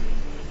 but it was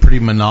pretty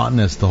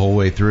monotonous the whole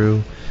way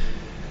through.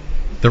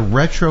 The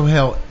retro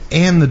hell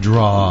and the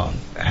draw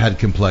had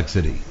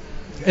complexity.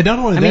 And not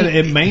only that,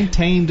 it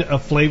maintained a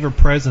flavor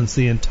presence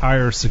the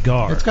entire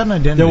cigar. It's got an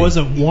identity. There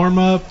wasn't warm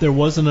up. There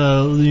wasn't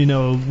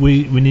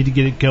we need to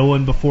get it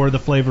going before the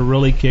flavor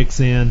really kicks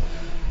in.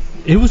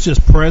 It was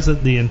just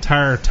present the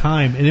entire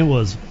time, and it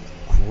was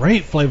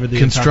great flavor the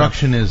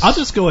Construction entire time. is. I'll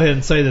just go ahead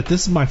and say that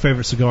this is my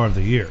favorite cigar of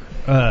the year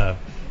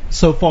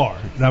so far.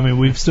 I mean,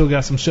 we've still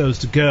got some shows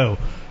to go,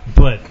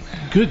 but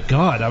good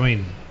God, I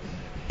mean.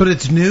 But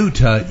it's new,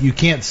 Tut. You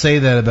can't say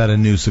that about a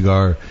new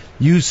cigar.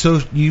 You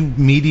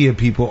media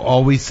people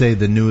always say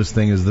the newest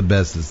thing is the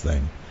bestest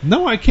thing.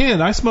 No, I can't.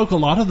 I smoke a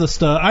lot of the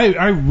stuff.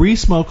 I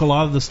re-smoke a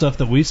lot of the stuff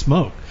that we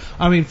smoke.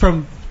 I mean,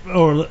 a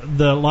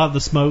lot of the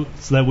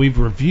smokes that we've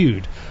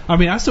reviewed. I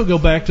mean, I still go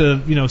back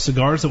to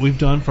cigars that we've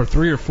done for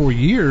 3 or 4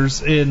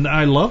 years, and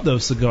I love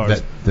those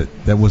cigars.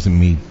 That wasn't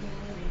me.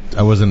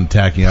 I wasn't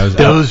attacking.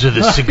 Those are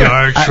the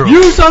cigar trolls.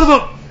 You son of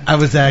a! I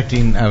was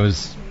acting. I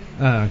was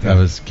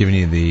giving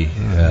you the.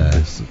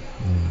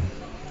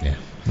 Yeah.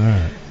 All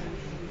right.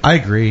 I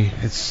agree.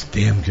 It's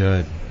damn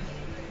good.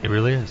 It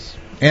really is.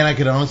 And I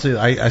could honestly,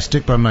 I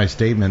stick by my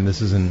statement.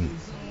 This isn't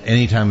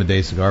any time of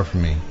day cigar for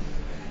me.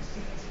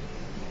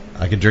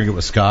 I could drink it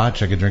with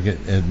scotch. I could drink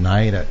it at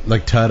night.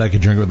 Like Tut, I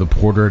could drink it with a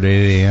porter at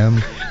 8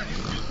 a.m.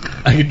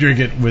 I could drink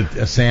it with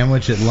a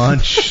sandwich at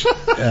lunch.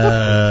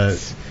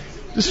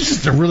 This is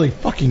just a really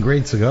fucking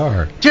great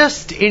cigar.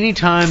 Just any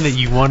time that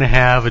you want to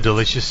have a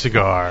delicious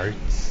cigar,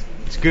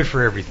 it's good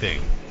for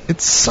everything.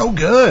 It's so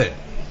good.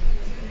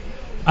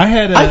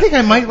 I think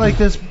I might like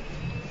this.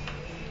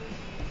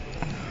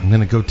 I'm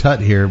going to go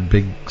Tut here.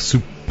 Big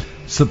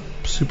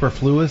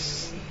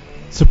superfluous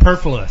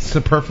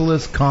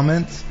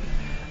comments.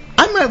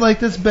 I might like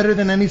this better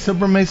than any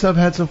Sober Mesa I've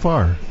had so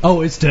far.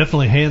 Oh, it's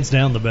definitely hands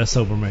down the best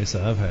Sober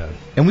Mesa I've had.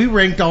 And we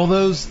ranked all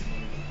those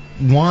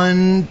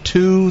 1,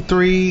 2,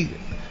 3.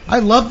 I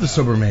love the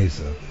Sober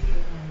Mesa.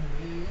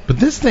 But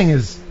this thing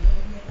is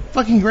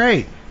fucking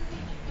great.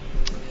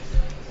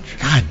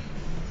 God.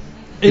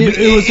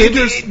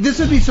 This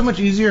would be so much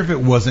easier if it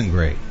wasn't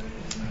great.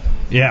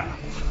 Yeah.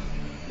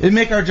 It'd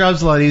make our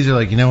jobs a lot easier.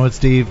 Like, you know what,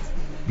 Steve?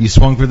 You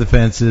swung for the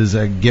fences.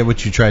 I get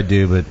what you tried to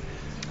do, but...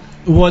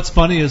 What's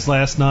funny is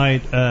last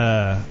night,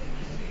 my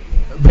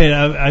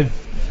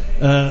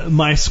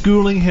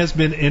schooling has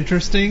been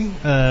interesting.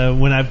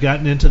 When I've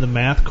gotten into the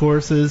math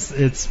courses,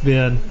 it's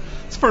the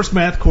first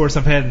math course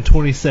I've had in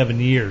 27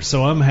 years.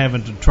 So I'm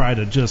having to try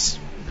to just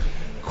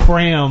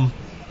cram,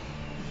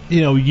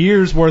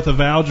 years worth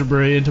of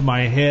algebra into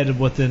my head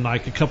within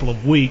like a couple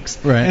of weeks.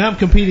 Right. And I'm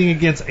competing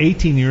against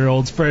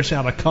 18-year-olds fresh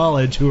out of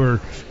college who are,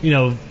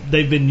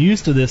 they've been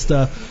used to this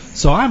stuff.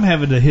 So I'm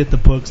having to hit the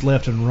books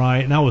left and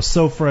right. And I was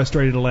so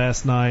frustrated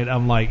last night.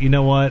 I'm like, you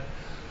know what?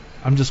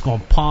 I'm just going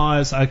to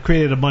pause. I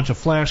created a bunch of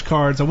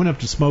flashcards. I went up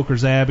to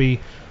Smokers Abbey.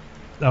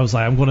 I was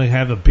like, I'm going to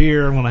have a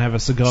beer. I'm going to have a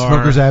cigar.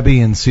 Smokers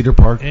Abbey in Cedar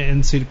Park,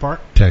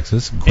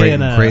 Texas. Great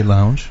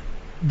lounge.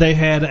 They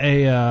had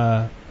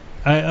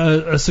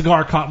a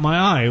cigar caught my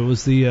eye. It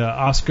was the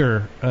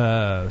Oscar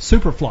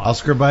Superfly.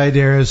 Oscar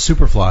Bayaderas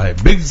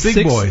Superfly. Big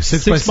boy.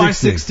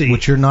 6x60.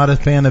 Which you're not a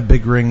fan of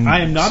big ring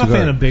I am not cigars. a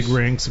fan of big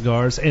ring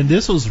cigars. And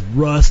this was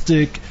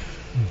rustic,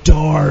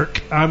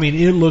 dark. I mean,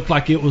 it looked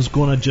like it was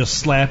going to just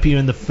slap you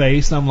in the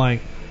face. And I'm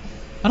like,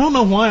 I don't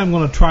know why I'm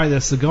going to try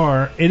this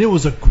cigar. And it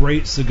was a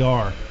great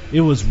cigar.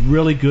 It was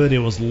really good. It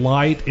was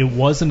light. It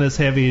wasn't as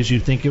heavy as you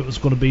think it was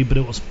going to be, but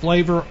it was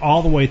flavor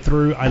all the way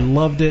through. I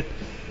loved it.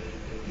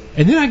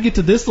 And then I get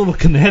to this little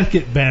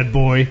Connecticut bad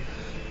boy,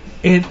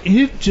 and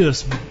it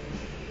just,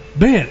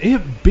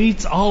 it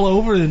beats all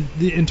over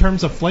in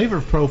terms of flavor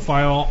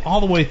profile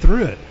all the way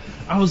through it.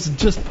 I'm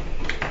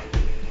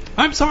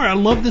sorry, I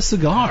love this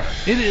cigar.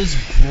 It is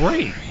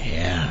great.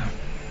 Yeah.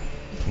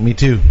 Me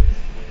too.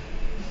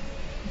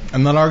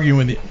 I'm not arguing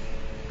with you.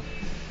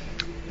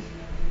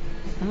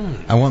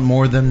 I want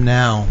more of them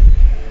now.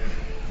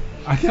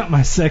 I got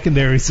my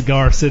secondary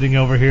cigar sitting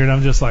over here, and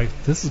I'm just like,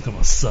 this is going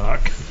to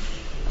suck.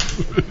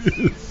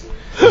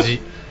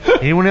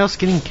 Anyone else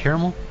getting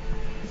caramel?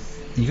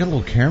 You got a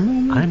little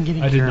caramel? I'm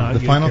getting I did caramel. not. The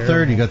get final caramel.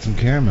 third, you got some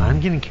caramel. I'm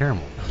getting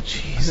caramel. Oh, I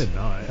jeez. did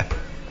not.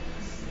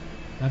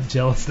 I'm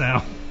jealous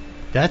now.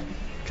 That,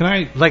 Can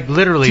I? like,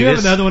 literally, Do you have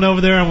this, another one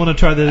over there? I want to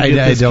try to I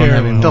get this don't have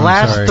caramel. any more. the I'm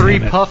last sorry. 3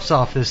 Damn it. puffs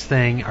off this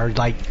thing are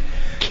like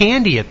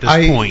candy at this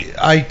point.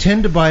 I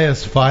tend to buy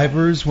us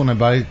fivers when I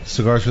buy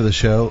cigars for the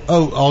show.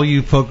 Oh, all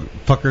you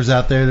fuckers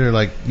out there, they're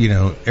like,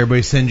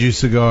 everybody sends you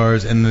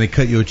cigars and then they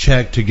cut you a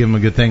check to give them a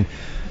good thing.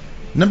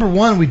 Number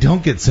one, we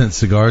don't get sent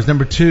cigars.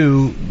 Number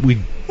two, we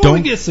Well, don't.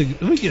 we get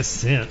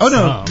sent. Oh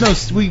no,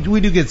 some. no, we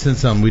do get sent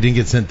some. We didn't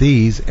get sent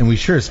these, and we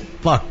sure as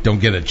fuck don't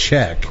get a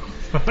check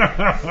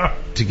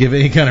to give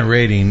any kind of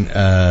rating.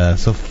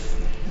 So,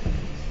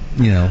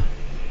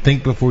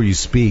 think before you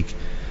speak.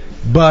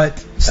 But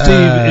Steve,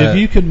 if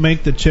you could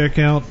make the check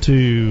out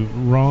to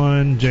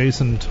Ron,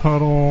 Jason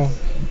Tuttle.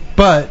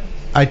 But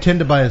I tend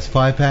to buy as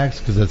 5-packs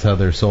because that's how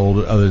they're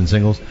sold, other than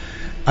singles.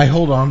 I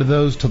hold on to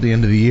those till the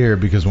end of the year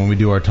because when we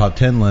do our top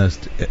 10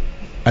 list,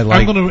 I'm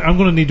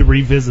gonna need to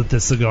revisit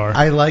this cigar.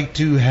 I like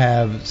to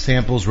have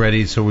samples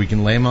ready so we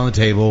can lay them on the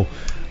table.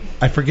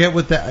 I forget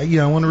what that.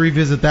 I want to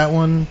revisit that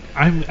one.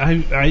 I'm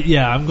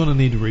gonna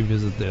need to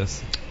revisit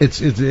this.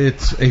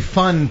 It's a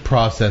fun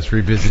process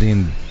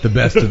revisiting the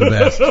best of the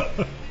best.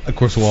 Of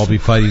course, we'll all be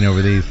fighting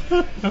over these.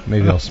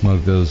 Maybe I'll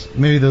smoke those.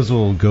 Maybe those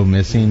will go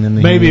missing in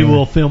the. Maybe year.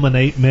 we'll film an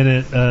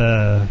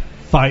 8-minute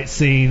fight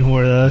scene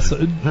where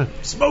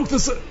smoke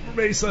the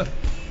Mesa.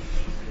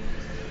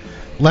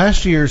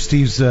 Last year,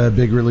 Steve's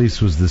big release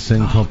was the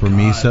Sin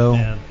Compromiso,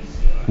 man.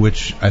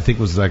 which I think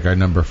was like our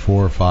number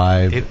 4 or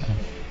 5.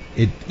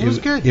 It was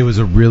good. It was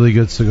a really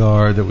good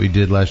cigar that we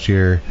did last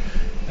year.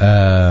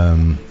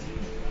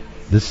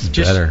 This is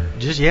better.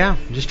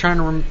 Just trying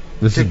to.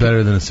 This is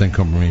better than a Sin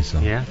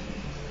Compromiso. Yeah.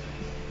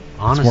 It's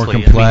Honestly, more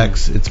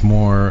complex. It's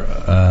more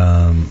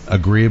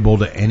agreeable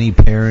to any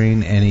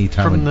pairing, any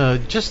time. From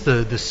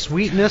the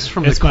sweetness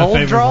from It's the my cold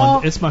favorite draw.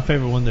 one. It's my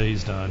favorite one that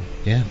he's done.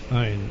 Yeah.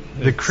 I mean,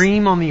 The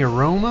cream on the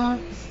aroma.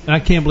 I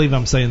can't believe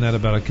I'm saying that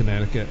about a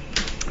Connecticut.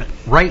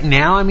 Right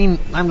now, I mean,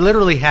 I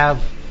literally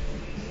have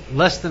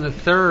less than a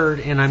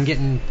third, and I'm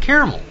getting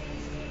caramel.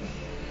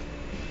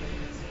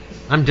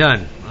 I'm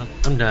done.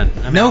 I'm done.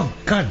 No,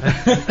 God.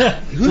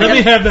 Let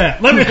me have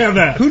that. Let me have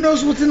that. Who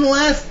knows what's in the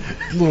last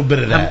little bit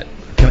of that?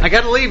 I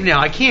gotta leave now.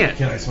 I can't.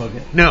 Can I smoke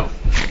it? No.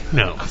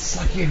 I'll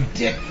suck your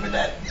dick for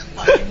that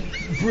fucking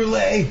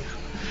brulee.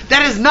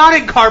 That is not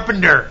in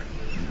Carpenter.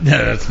 No,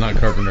 that's not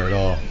Carpenter at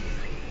all.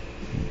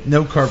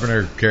 No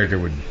Carpenter character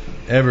would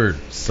ever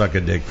suck a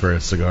dick for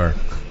a cigar.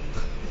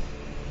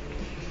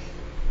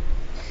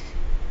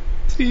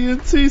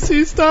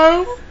 TNCC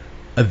style.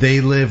 A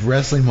They Live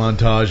wrestling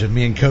montage of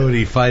me and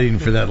Cody fighting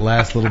for that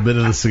last little bit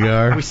of the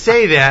cigar. We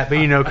say that, but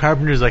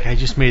Carpenter's like, I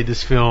just made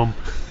this film.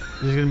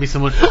 There's gonna be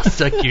someone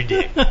suck your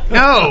dick.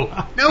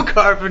 No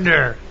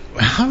Carpenter.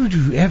 How would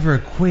you ever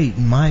equate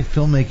my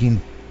filmmaking?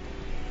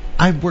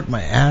 I've worked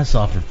my ass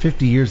off for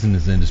 50 years in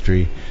this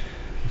industry.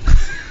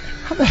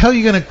 How the hell are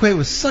you going to equate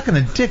with sucking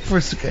a dick for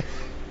a cigar?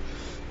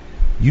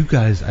 You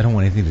guys, I don't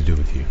want anything to do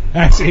with you.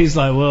 Actually, he's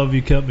like, well, if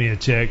you cut me a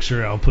check,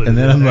 sure, I'll put it And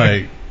then in I'm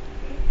there.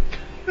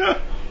 like,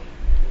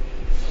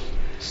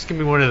 It's gonna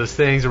be one of those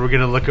things where we're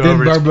gonna look then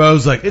over.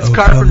 Barbeau's like, it's oh,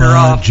 Carpenter come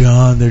on, off.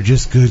 John, they're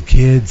just good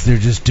kids. They're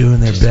just doing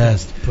their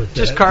best. Put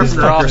Just that- Carpenter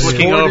This off, fucker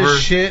looking scored his over,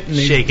 shit and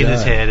he's shaking his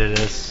done. head at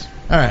us.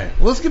 All right,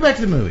 well, let's get back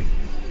to the movie.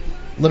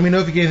 Let me know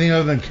if you get anything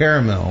other than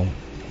caramel,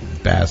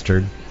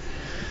 bastard.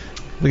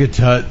 Look at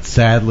Tut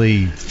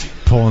sadly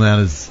pulling out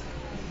his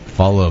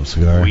follow-up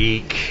cigar.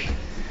 Weak.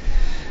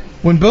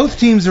 When both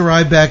teams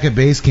arrive back at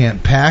base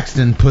camp,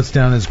 Paxton puts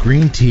down his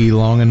green tea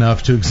long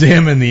enough to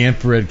examine the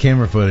infrared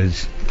camera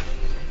footage.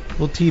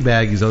 Little tea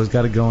bag, he's always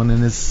got it going in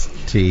his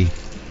tea.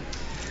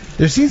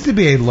 There seems to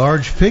be a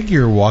large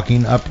figure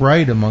walking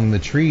upright among the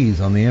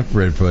trees on the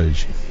infrared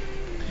footage.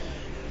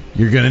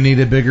 You're going to need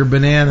a bigger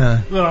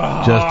banana,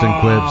 Justin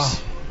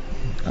quips.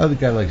 Oh, the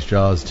guy likes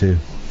Jaws, too.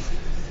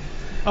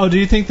 Oh, do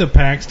you think the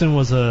Paxton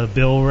was a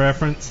Bill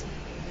reference?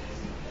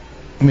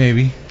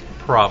 Maybe.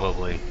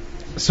 Probably.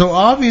 So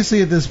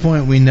obviously at this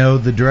point we know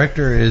the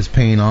director is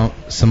paying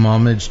some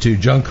homage to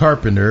John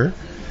Carpenter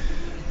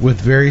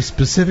with very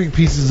specific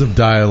pieces of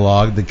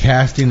dialogue, the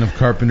casting of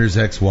Carpenter's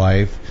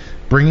ex-wife,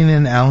 bringing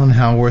in Alan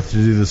Howarth to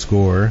do the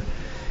score.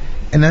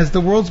 And as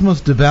the world's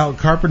most devout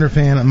Carpenter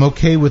fan, I'm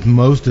okay with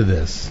most of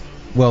this.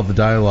 Well, the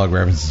dialogue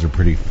references are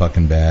pretty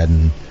fucking bad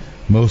and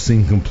most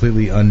seem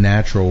completely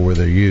unnatural where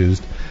they're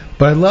used.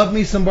 But I love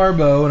me some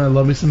Barbeau and I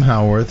love me some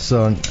Howarth,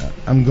 so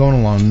I'm going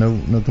along.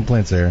 No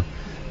complaints there.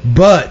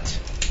 But,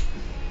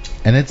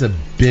 and it's a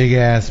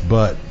big-ass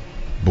but,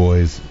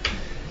 boys,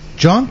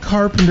 John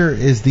Carpenter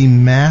is the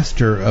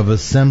master of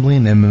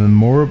assembling a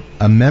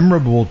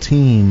memorable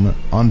team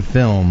on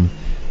film,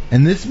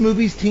 and this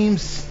movie's team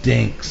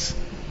stinks.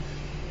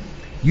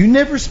 You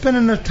never spend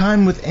enough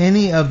time with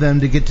any of them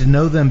to get to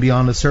know them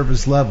beyond a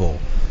surface level,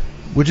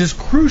 which is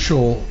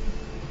crucial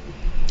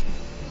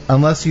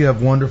unless you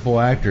have wonderful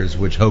actors,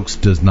 which Hoax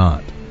does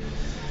not.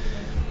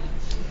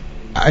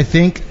 I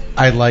think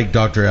I like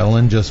Dr.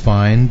 Ellen just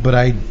fine, but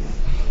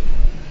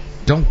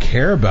don't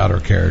care about her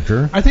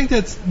character. I think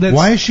that's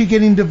Why is she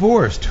getting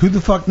divorced? Who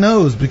the fuck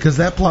knows? Because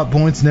that plot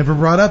point's never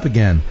brought up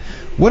again.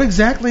 What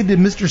exactly did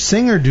Mr.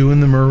 Singer do in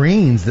the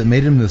Marines that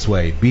made him this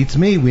way? Beats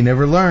me. We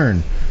never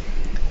learn.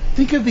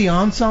 Think of the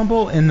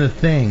ensemble in The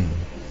Thing.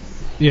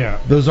 Yeah.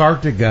 Those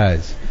Arctic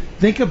guys.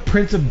 Think of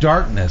Prince of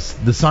Darkness,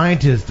 the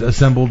scientist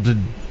assembled to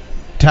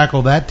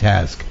tackle that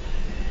task.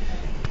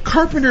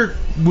 Carpenter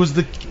was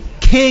the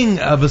king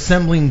of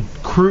assembling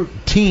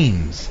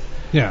teams.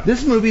 Yeah.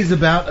 This movie is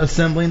about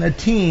assembling a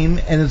team,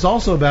 and it's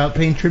also about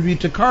paying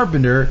tribute to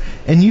Carpenter,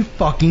 and you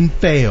fucking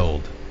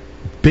failed.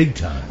 Big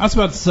time. I was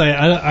about to say,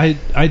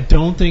 I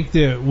don't think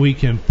that we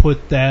can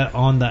put that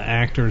on the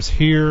actors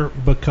here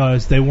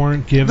because they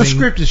weren't given... The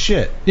script is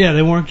shit. Yeah,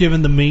 they weren't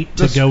given the meat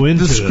to go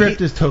into it. The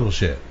script is total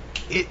shit.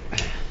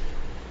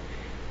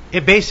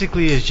 It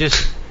basically is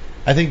just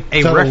I think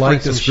a Tuttle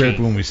liked reference the script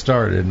machine. when we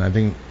started, and I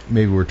think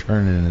maybe we're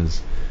turning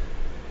as...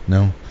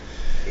 No?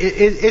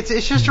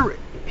 It's just a...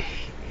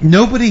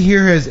 Nobody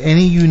here has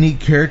any unique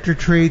character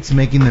traits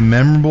making them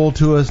memorable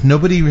to us.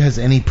 Nobody has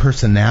any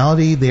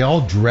personality. They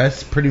all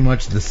dress pretty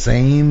much the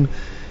same.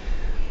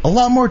 A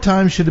lot more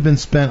time should have been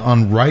spent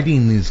on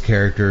writing these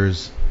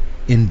characters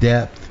in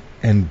depth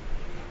and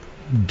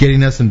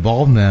getting us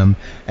involved in them.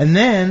 And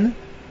then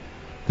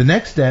the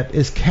next step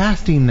is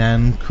casting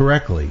them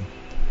correctly.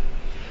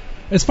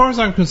 As far as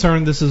I'm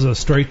concerned, this is a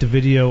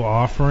straight-to-video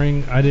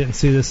offering. I didn't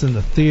see this in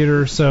the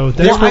theater, so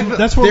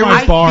that's where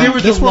my bar is.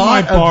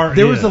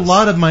 There was a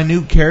lot of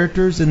minute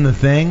characters in The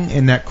Thing,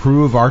 in that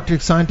crew of Arctic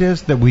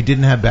scientists that we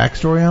didn't have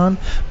backstory on,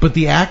 but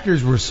the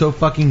actors were so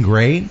fucking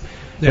great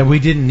that we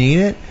didn't need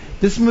it.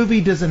 This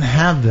movie doesn't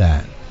have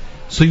that.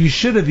 So you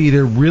should have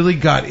either really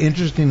got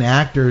interesting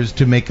actors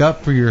to make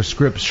up for your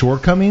script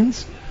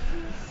shortcomings,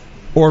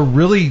 or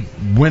really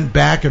went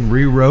back and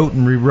rewrote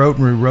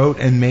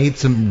and made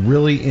some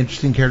really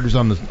interesting characters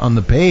on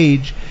the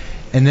page,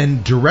 and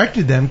then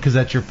directed them, because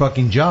that's your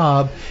fucking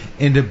job,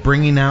 into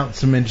bringing out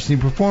some interesting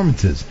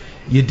performances.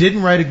 You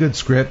didn't write a good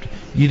script.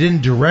 You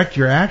didn't direct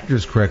your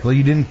actors correctly.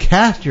 You didn't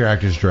cast your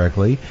actors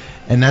correctly,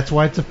 and that's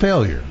why it's a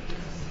failure.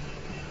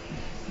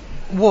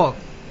 Well,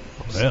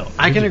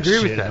 I can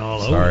agree with that.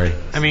 Sorry.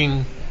 I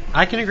mean,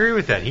 I can agree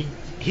with that.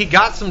 He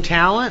got some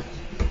talent,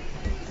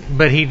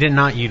 but he did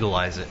not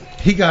utilize it.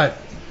 He got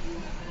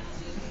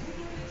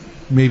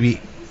maybe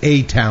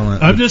a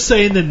talent. I'm just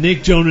saying that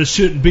Nick Jonas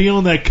shouldn't be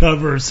on that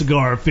cover of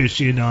Cigar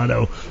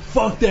Aficionado.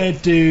 Fuck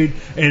that dude,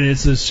 and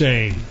it's a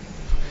shame.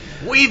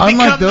 We've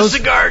become the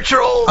cigar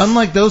trolls.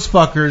 Unlike those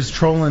fuckers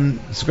trolling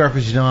Cigar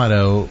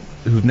Aficionado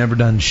who've never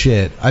done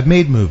shit, I've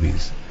made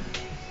movies.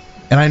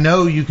 And I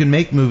know you can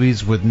make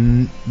movies with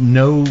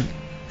no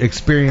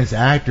experienced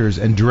actors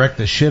and direct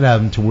the shit out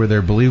of them to where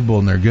they're believable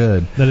and they're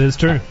good. That is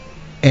true.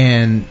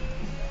 And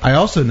I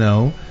also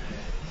know,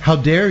 how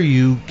dare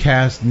you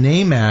cast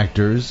name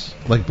actors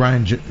like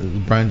Brian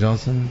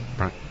Thompson,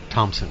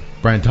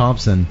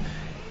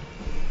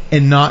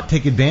 and not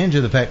take advantage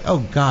of the fact, oh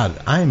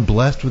God, I am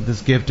blessed with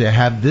this gift to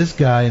have this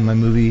guy in my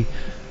movie,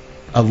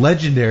 a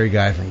legendary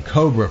guy from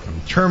Cobra,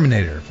 from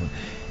Terminator,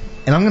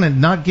 and I'm going to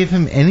not give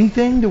him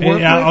anything to work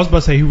with? I was about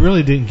to say, he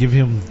really didn't give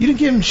him... You didn't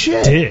give him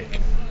shit. Dick.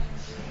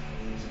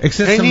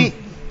 Except some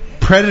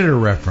Predator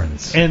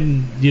reference.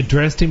 And you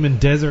dressed him in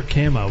desert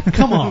camo.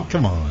 Come on.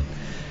 Come on.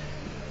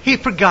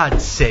 For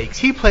God's sakes,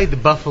 he played the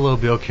Buffalo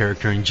Bill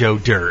character in Joe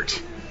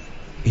Dirt.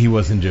 He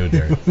wasn't Joe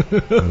Dirt.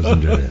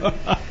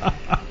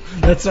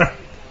 That's right.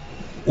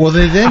 Well,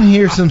 they then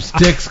hear some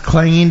sticks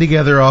clanging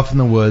together off in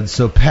the woods,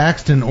 so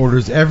Paxton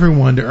orders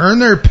everyone to earn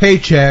their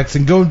paychecks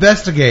and go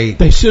investigate.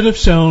 They should have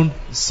shown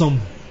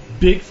some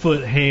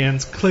Bigfoot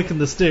hands clicking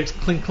the sticks.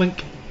 Clink,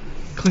 clink,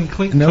 clink,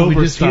 clink. No, Cobra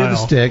we just style. hear the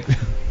stick.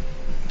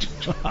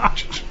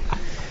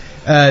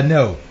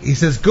 No, he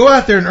says, go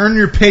out there and earn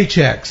your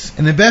paychecks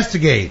and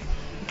investigate.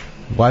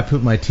 Why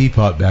put my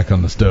teapot back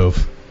on the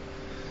stove?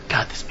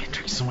 God, this man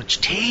drinks so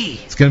much tea.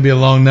 It's going to be a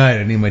long night.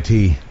 I need my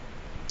tea.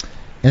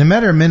 In a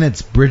matter of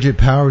minutes, Bridget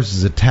Powers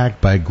is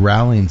attacked by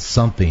growling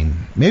something.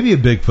 Maybe a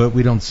Bigfoot,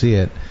 we don't see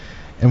it.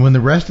 And when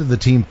the rest of the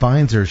team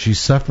finds her, she's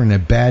suffering a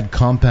bad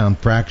compound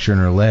fracture in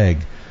her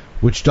leg,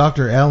 which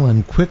Dr.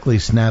 Ellen quickly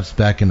snaps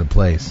back into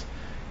place.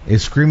 A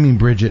screaming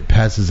Bridget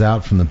passes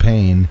out from the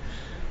pain,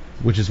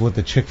 which is what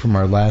the chick from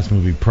our last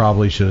movie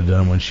probably should have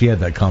done when she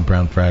had that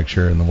compound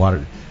fracture in the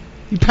water.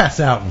 You pass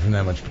out from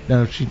that much.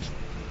 No, she...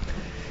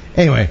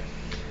 Anyway,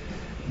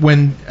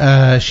 when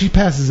she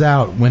passes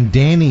out, when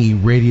Danny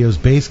radios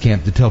base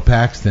camp to tell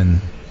Paxton,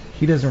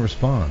 he doesn't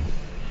respond.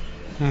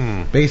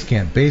 Base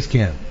camp.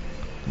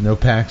 No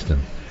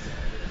Paxton.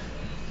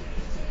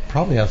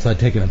 Probably outside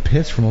taking a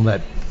piss from all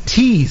that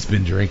tea he's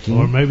been drinking.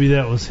 Or maybe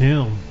that was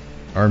him.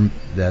 Or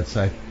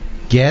I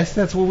guess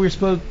that's what we're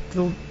supposed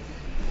to...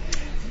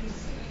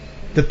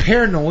 The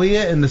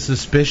paranoia and the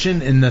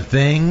suspicion and the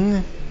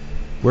thing...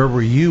 Where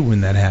were you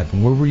when that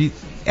happened? Where were you?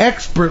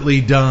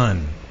 Expertly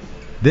done.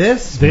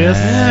 This?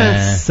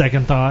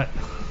 Second thought.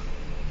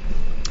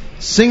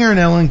 Singer and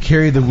Ellen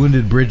carry the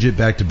wounded Bridget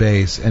back to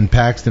base, and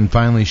Paxton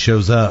finally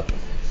shows up,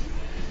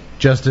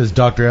 just as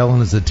Dr.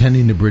 Ellen is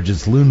attending to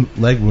Bridget's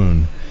leg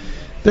wound.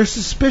 They're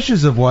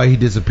suspicious of why he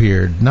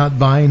disappeared, not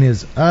buying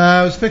his,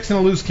 I was fixing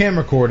a loose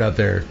camera cord out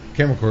there.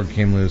 Camera cord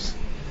came loose.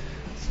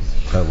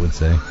 I would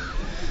say.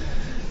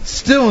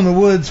 Still in the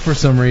woods for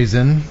some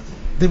reason.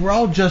 They were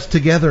all just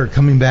together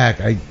coming back.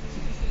 I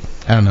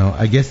don't know.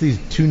 I guess these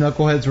two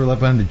knuckleheads were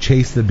left behind to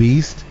chase the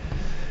beast.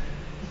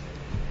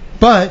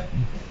 But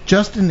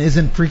Justin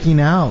isn't freaking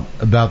out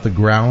about the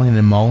growling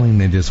and mauling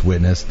they just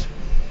witnessed.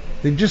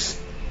 They just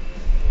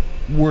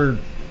were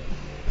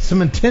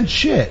some intense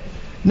shit.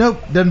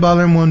 Nope, doesn't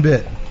bother him one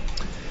bit.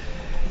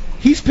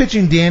 He's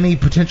pitching Danny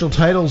potential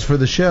titles for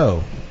the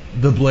show.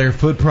 The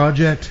Blairfoot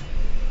Project,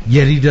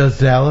 Yeti Does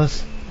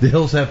Dallas, The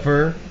Hills Have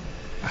Fur.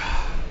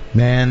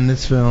 Man,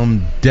 this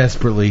film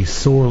desperately,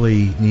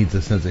 sorely needs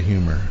a sense of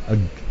humor.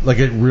 Like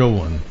a real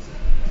one.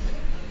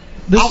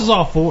 This was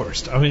all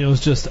forced. I mean, it was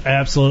just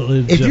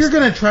absolutely... If you're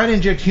going to try to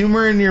inject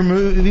humor in your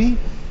movie,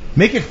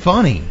 make it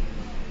funny.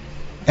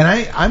 And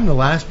I'm the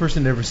last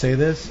person to ever say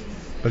this,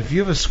 but if you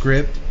have a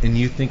script and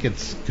you think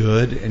it's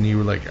good and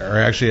you are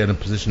actually in a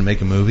position to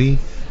make a movie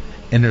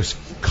and there's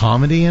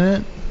comedy in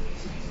it,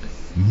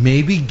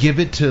 maybe give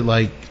it to,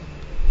 I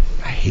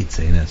hate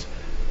saying this,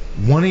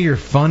 one of your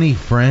funny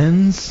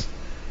friends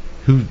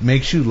who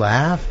makes you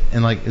laugh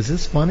and is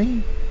this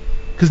funny?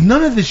 Because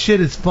none of this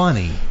shit is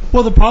funny.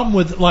 Well, the problem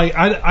with,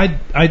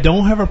 I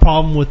don't have a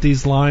problem with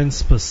these lines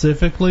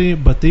specifically,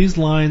 but these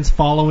lines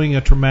following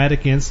a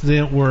traumatic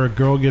incident where a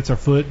girl gets her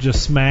foot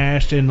just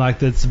smashed and,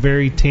 that's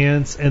very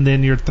tense, and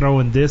then you're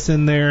throwing this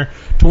in there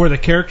to where the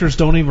characters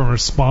don't even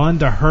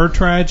respond to her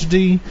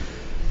tragedy.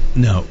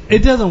 No. It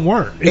doesn't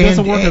work. It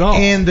doesn't work at all.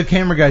 And the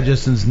camera guy,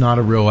 Justin's not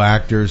a real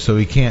actor, so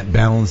he can't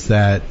balance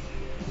that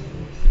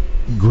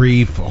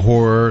grief,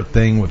 horror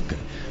thing with...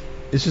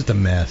 It's just a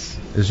mess.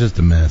 It's just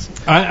a mess.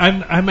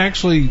 I'm not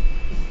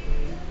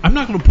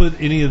going to put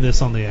any of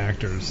this on the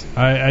actors.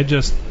 I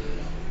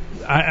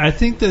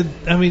think that,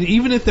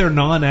 even if they're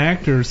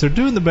non-actors, they're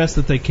doing the best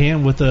that they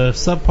can with a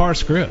subpar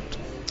script.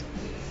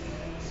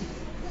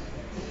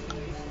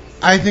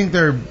 I think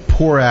they're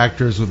poor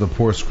actors with a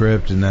poor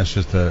script, and that's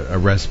just a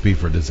recipe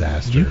for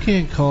disaster. You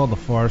can't call the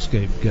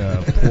Farscape guy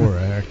a poor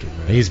actor,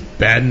 man. He's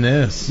bad in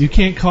this. You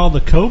can't call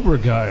the Cobra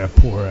guy a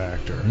poor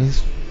actor.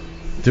 He's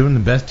doing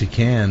the best he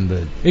can,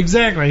 but...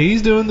 Exactly.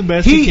 He's doing the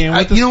best he can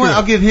with the You know script. what?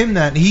 I'll give him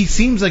that. He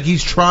seems like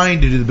he's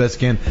trying to do the best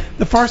he can.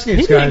 The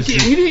Farscape guy's...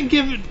 He didn't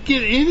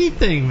get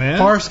anything, man.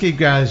 Farscape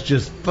guy's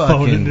just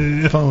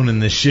fucking phoning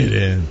this shit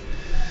in.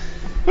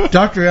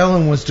 Dr.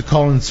 Ellen wants to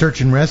call in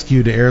search and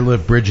rescue to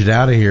airlift Bridget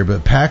out of here,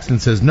 but Paxton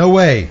says, no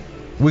way.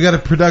 We got a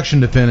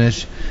production to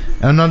finish,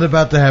 and I'm not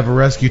about to have a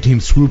rescue team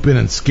swoop in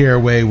and scare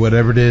away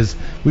whatever it is.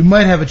 We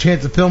might have a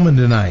chance of filming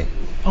tonight.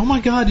 Oh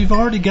my God, you've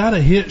already got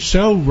a hit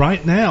show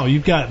right now.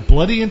 You've got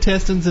bloody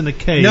intestines in a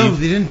cave. No,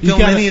 they didn't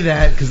film any of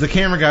that because the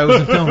camera guy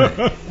wasn't filming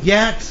it.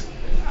 Yaks,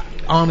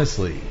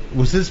 honestly,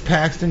 was this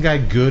Paxton guy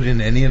good in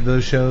any of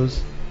those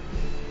shows?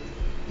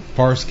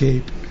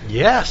 Farscape?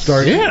 Yes.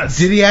 Yes.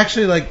 Did he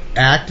actually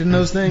act in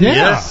those things? Yeah.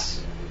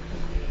 Yes.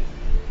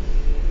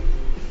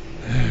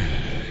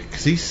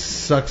 Because he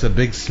sucks a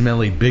big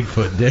smelly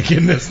Bigfoot dick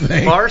in this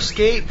thing.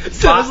 Farscape.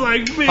 Sounds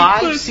like Bigfoot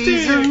 5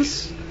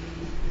 seasons.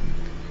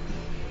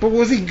 But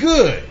was he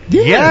good?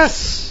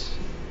 Yes.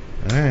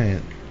 All right.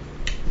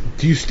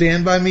 Do you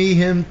stand by me,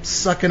 him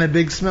sucking a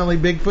big smelly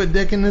Bigfoot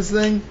dick in this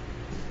thing?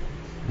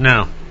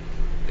 No.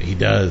 He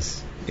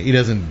does. He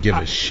doesn't give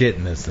a shit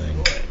in this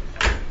thing.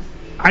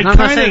 I'm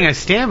not saying I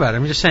stand by it.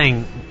 I'm just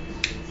saying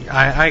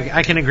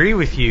I can agree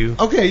with you.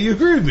 Okay, you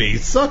agree with me. He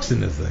sucks in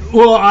this thing.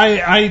 Well,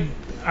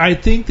 I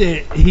think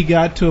that he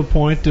got to a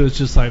point that was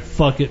just like,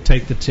 fuck it,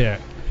 take the check.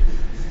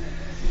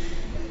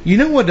 You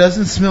know what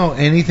doesn't smell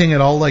anything at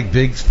all like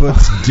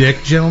Bigfoot's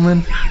dick,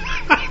 gentlemen?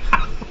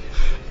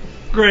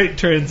 Great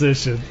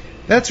transition.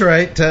 That's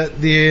right.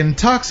 The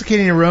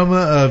intoxicating aroma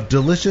of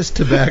delicious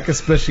tobacco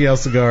special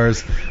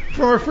cigars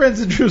from our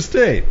friends at Drew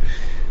State.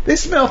 They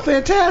smell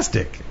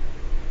fantastic.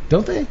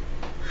 Don't they?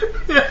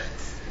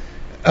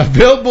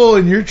 Available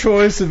in your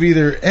choice of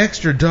either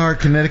extra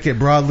dark Connecticut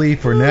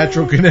broadleaf or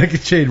natural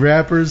Connecticut shade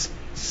wrappers.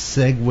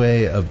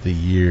 Segway of the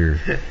year.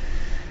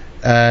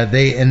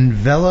 They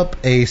envelop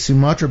a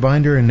Sumatra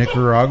binder in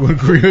Nicaraguan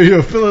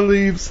Criollo filler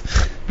leaves.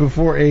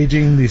 Before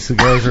aging, the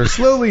cigars are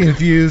slowly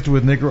infused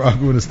with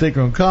Nicaraguan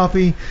estate-grown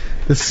coffee.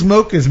 The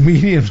smoke is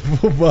medium to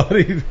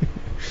full-bodied,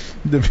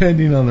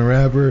 depending on the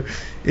wrapper.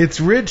 Its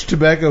rich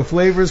tobacco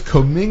flavors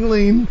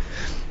commingling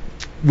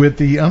with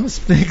the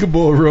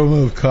unmistakable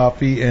aroma of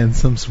coffee and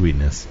some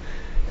sweetness.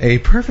 A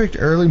perfect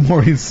early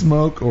morning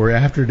smoke or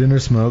after dinner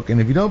smoke. And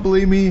if you don't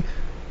believe me,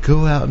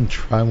 go out and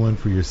try one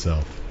for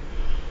yourself.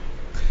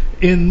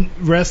 In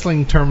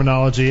wrestling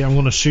terminology, I'm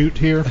going to shoot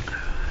here.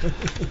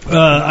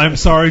 I'm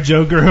sorry,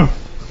 Joe Girl.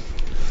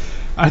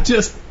 I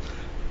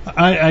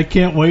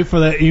can't wait for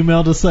that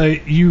email to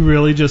say, you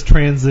really just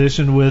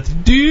transitioned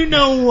with, do you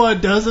know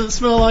what doesn't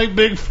smell like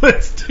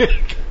Bigfoot's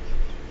dick?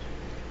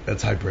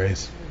 That's high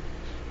praise.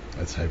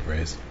 That's high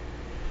praise.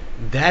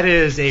 That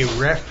is a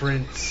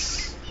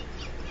reference.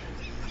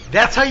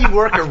 That's how you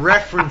work a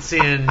reference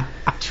in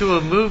to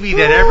a movie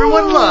that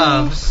everyone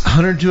loves.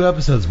 102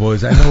 episodes,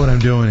 boys. I know what I'm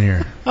doing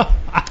here.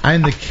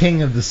 I'm the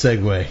king of the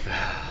segue.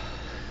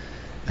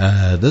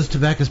 Those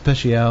tobacco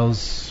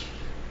specials,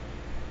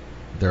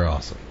 they're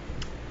awesome.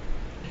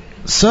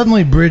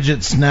 Suddenly,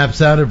 Bridget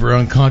snaps out of her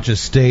unconscious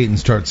state and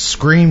starts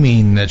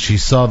screaming that she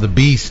saw the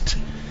beast,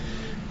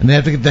 and they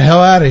have to get the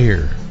hell out of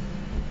here.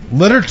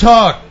 Let her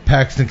talk,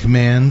 Paxton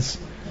commands,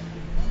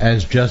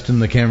 as Justin,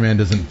 the cameraman,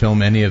 doesn't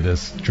film any of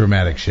this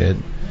dramatic shit.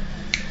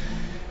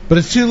 But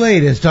it's too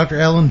late, as Dr.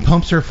 Ellen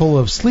pumps her full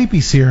of sleepy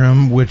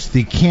serum, which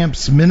the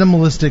camp's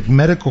minimalistic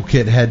medical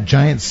kit had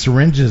giant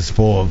syringes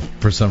full of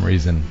for some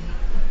reason.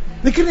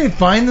 They couldn't even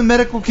find the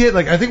medical kit.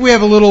 Like, I think we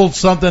have a little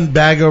something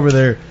bag over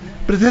there,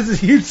 but it has a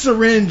huge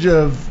syringe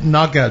of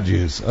knockout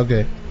juice.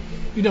 Okay.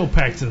 You know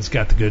Paxton's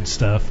got the good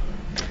stuff.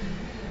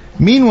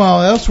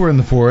 Meanwhile, elsewhere in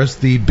the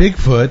forest, the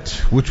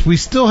Bigfoot, which we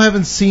still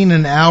haven't seen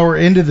an hour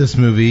into this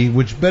movie,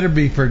 which better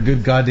be for a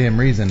good goddamn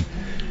reason.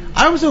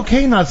 I was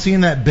okay not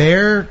seeing that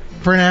bear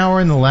for an hour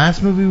in the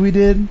last movie we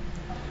did.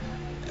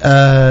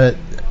 I'm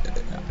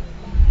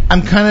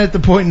kind of at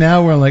the point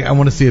now where I'm like, I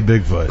want to see a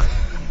Bigfoot.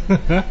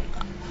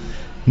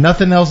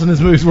 Nothing else in this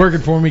movie's working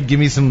for me. Give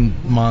me some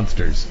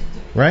monsters.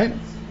 Right?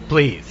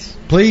 Please.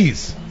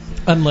 Please.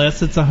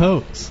 Unless it's a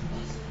hoax.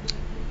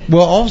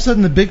 Well, all of a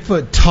sudden the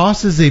Bigfoot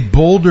tosses a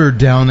boulder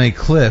down a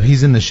cliff.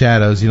 He's in the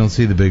shadows. You don't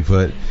see the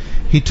Bigfoot.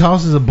 He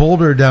tosses a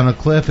boulder down a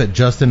cliff at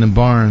Justin and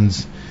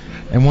Barnes.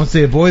 And once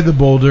they avoid the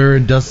boulder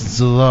and dust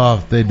it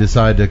off, they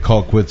decide to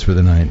call quits for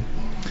the night.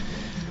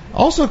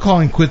 Also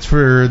calling quits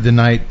for the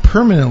night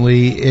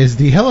permanently is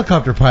the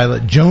helicopter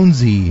pilot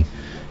Jonesy,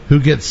 who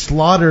gets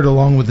slaughtered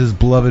along with his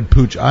beloved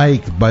Pooch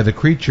Ike by the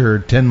creature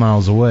 10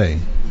 miles away.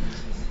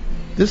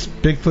 This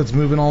Bigfoot's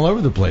moving all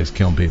over the place,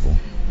 killing people.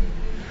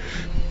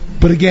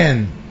 But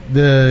again,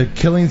 the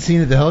killing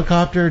scene at the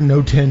helicopter,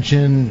 no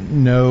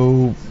tension,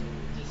 no...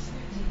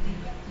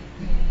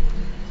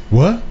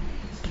 What?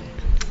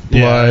 Yeah,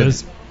 Blood. it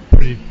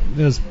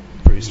was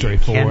pretty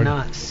straightforward.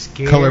 Cannot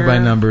scare. Color by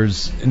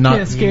numbers. Not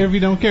Can't scare if you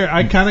don't care.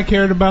 I kind of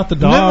cared about the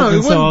dog. No, and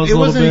it so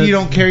wasn't you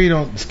don't care, you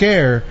don't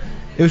scare.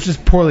 It was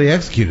just poorly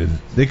executed.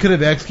 They could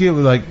have executed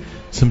with like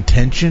some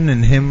tension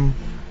and him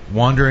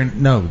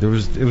wandering. No, it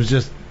was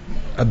just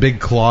a big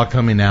claw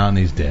coming out and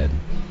he's dead.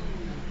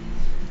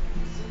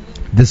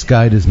 This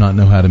guy does not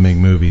know how to make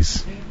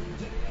movies.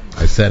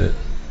 I said it.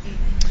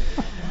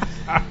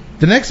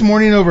 The next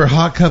morning, over a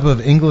hot cup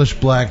of English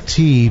black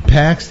tea,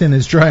 Paxton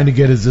is trying to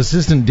get his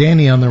assistant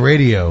Danny on the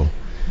radio.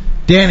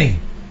 Danny,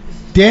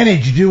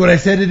 did you do what I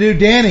said to do?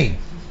 Danny!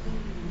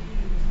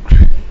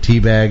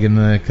 Teabag in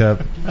the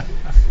cup.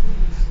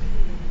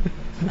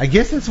 I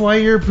guess that's why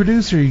you're a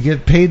producer. You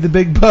get paid the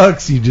big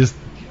bucks. You just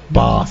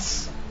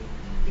boss.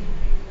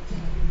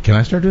 Can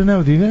I start doing that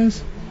with you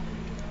guys?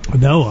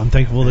 No, I'm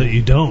thankful that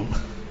you don't.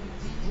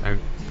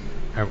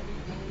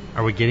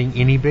 Are we getting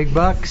any big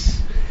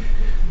bucks?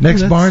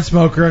 Next That's- barn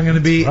smoker, I'm going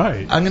to be.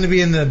 right. I'm going to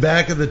be in the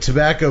back of the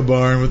tobacco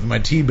barn with my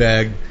tea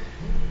bag.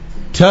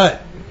 Tut,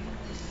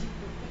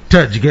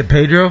 did you get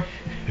Pedro?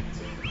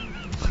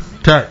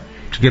 Tut,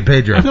 did you get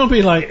Pedro? I'm gonna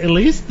be like, at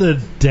least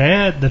the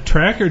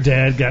tracker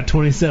dad got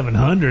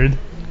 2,700.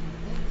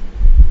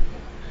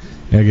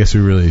 Yeah, I guess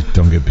we really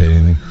don't get paid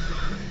anything.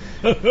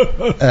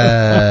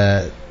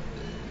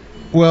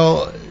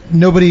 Well,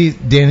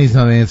 Danny's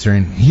not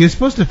answering. He was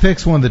supposed to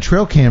fix one of the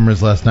trail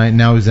cameras last night, and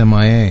now he's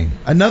MIA.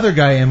 Another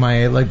guy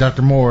MIA, like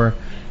Dr. Moore.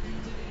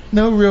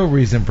 No real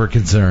reason for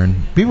concern.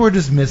 People are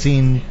just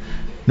missing.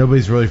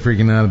 Nobody's really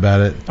freaking out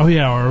about it. Oh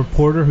yeah, our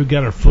reporter who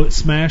got her foot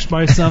smashed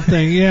by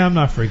something. Yeah, I'm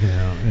not freaking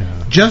out.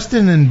 Yeah.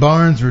 Justin and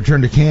Barnes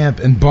return to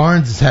camp, and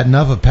Barnes has had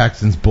enough of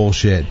Paxton's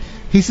bullshit.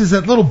 He says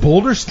that little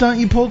boulder stunt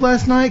you pulled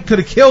last night could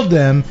have killed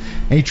them,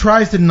 and he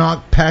tries to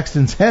knock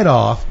Paxton's head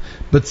off,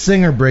 but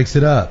Singer breaks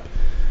it up.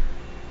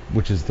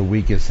 Which is the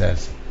weakest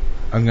says,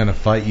 I'm going to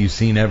fight you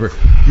scene ever.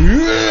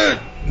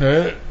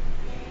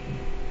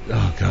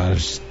 Oh,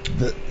 gosh.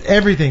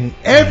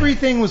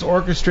 Everything was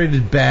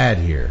orchestrated bad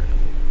here.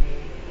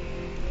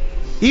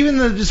 Even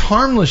the just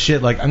harmless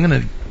shit, like,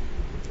 a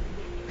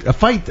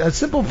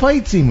simple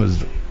fight scene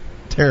was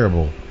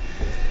terrible.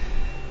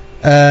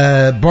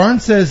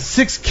 Barnes says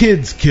 6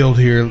 kids killed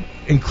here,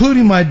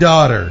 including my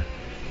daughter.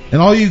 And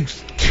all you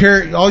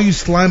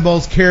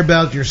slimeballs care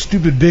about is your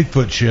stupid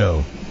Bigfoot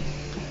show.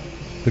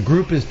 The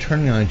group is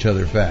turning on each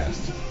other fast.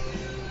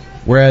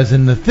 Whereas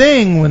in The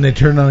Thing, when they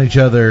turned on each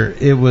other,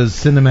 it was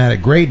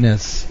cinematic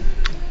greatness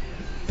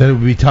that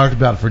would be talked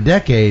about for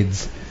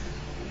decades.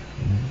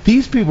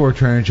 These people are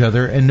turning on each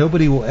other, and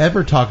nobody will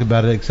ever talk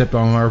about it except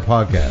on our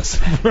podcast.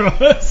 For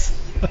us.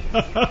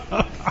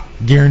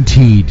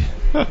 Guaranteed.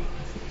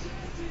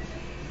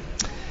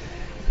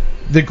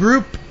 The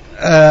group,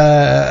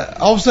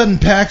 all of a sudden,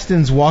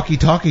 Paxton's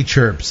walkie-talkie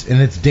chirps,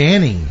 and it's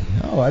Danny.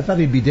 Oh, I thought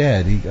he'd be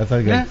dead.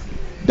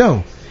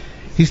 No.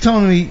 He's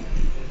telling me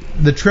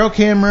the trail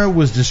camera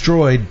was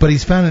destroyed, but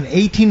he's found an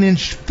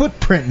 18-inch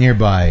footprint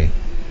nearby.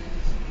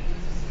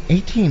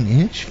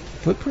 18-inch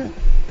footprint?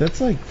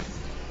 That's like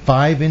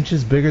 5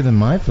 inches bigger than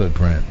my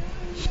footprint.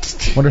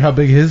 Wonder how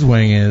big his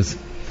wing is.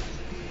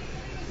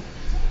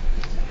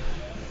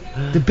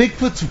 The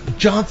Bigfoot's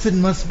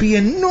Johnson must be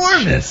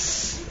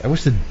enormous. I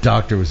wish the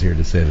doctor was here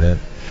to say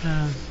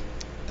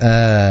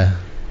that.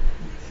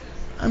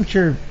 I'm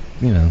sure,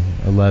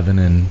 11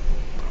 and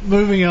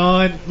Moving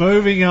on.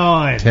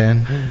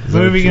 10.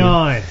 Moving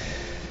on.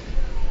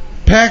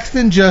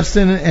 Paxton,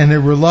 Justin, and a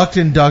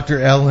reluctant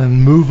Dr.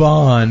 Ellen move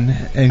on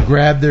and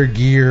grab their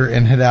gear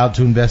and head out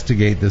to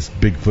investigate this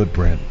big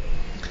footprint.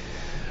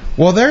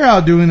 While they're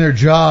out doing their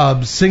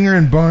jobs, Singer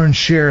and Barnes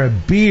share a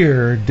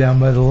beer down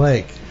by the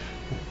lake.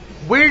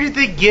 Where did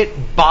they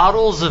get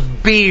bottles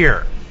of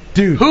beer?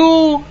 Dude.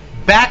 Who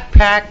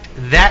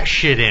backpacked that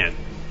shit in?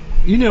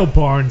 You know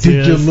Barnes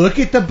Did you is. look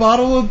at the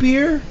bottle of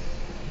beer?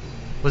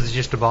 Was it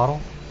just a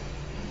bottle?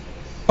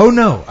 Oh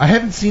no, I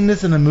haven't seen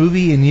this in a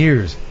movie in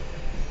years.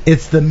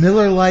 It's the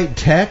Miller Lite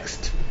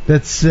text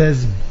that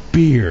says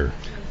beer.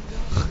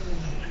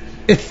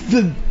 It's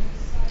the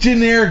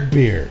generic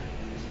beer.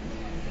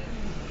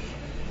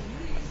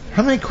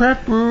 How many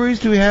craft breweries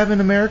do we have in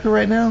America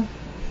right now?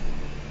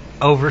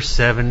 Over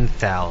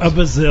 7,000. A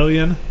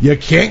bazillion. You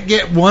can't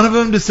get one of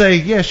them to say,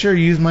 yeah, sure,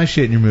 use my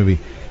shit in your movie.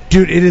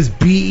 Dude, it is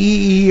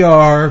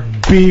B-E-E-R,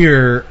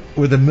 beer,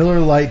 with a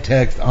Miller Lite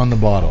text on the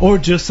bottle. Or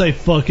just say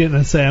fuck it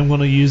and say I'm going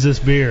to use this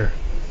beer.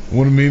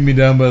 Want to meet me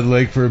down by the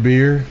lake for a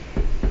beer?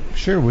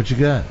 Sure, what you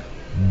got?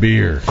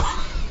 Beer.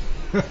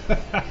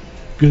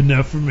 Good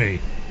enough for me.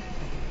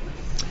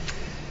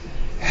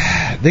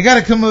 They got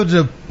to come up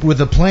with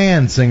a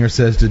plan, Singer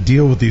says, to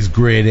deal with these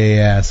grade A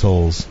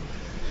assholes.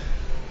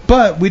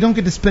 But we don't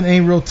get to spend any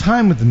real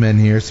time with the men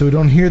here, so we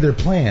don't hear their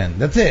plan.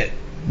 That's it.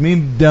 Me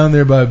down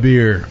there by a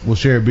beer. We'll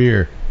share a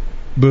beer.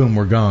 Boom,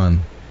 we're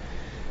gone.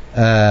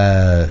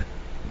 It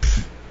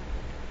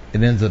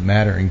ends up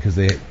mattering because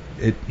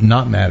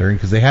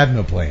they have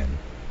no plan.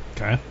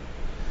 Okay.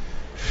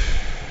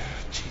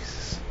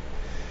 Jesus.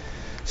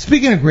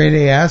 Speaking of grade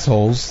A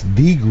assholes,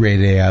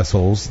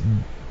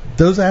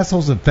 those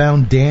assholes have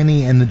found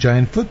Danny and the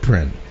giant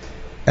footprint.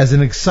 As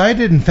an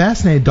excited and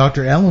fascinated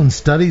Dr. Ellen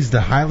studies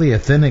the highly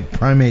authentic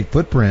primate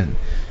footprint,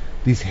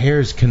 these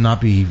hairs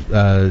cannot be,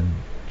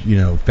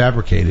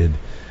 fabricated.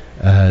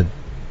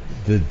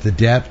 The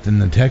depth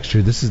and the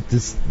texture. This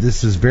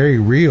is very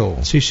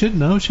real. She should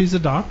know. She's a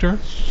doctor.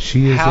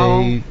 She is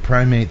a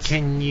primate.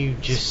 Can you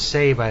just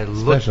say by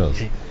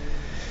looking?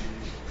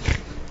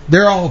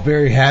 They're all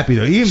very happy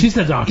though. She's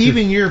a doctor.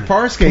 Even your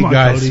Farscape Come on,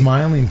 guy Cody.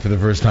 smiling for the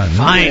first time.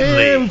 Finally.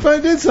 Yeah, we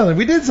finally did something.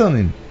 We did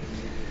something.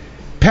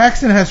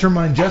 Paxton has to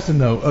remind Justin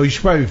though. Oh, you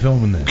should probably be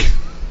filming this.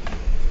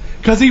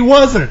 Because he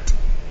wasn't.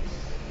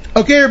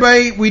 Okay,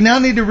 everybody. We now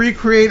need to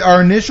recreate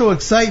our initial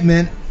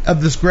excitement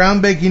of this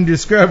groundbreaking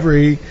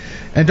discovery.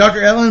 And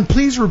Dr. Ellen,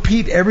 please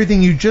repeat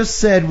everything you just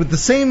said with the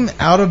same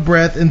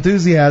out-of-breath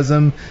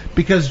enthusiasm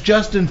because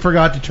Justin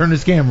forgot to turn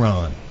his camera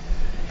on.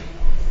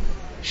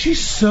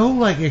 She's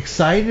so,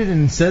 excited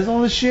and says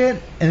all this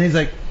shit, and he's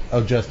like,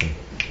 oh, Justin.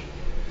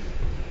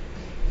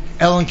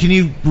 Ellen, can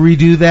you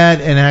redo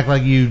that and act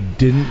like you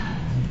didn't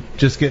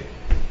just get...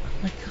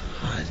 Oh, my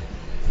God.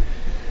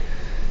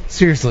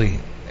 Seriously.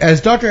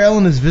 As Dr.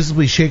 Ellen is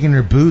visibly shaking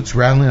her boots,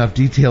 rattling off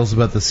details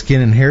about the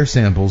skin and hair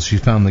samples she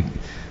found,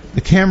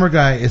 the camera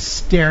guy is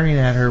staring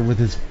at her with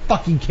his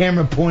fucking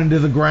camera pointed to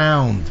the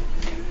ground.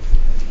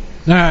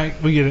 All right,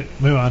 we get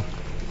it. Move on.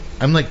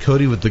 I'm like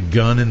Cody with the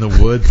gun in the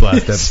woods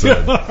last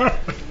episode.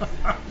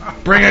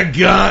 Bring a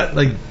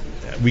gun!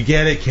 We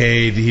get it,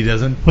 Cade. He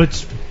doesn't...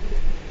 Which,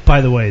 by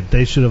the way,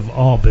 they should have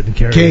all been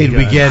carrying Cade,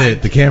 we guns. get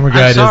it. The camera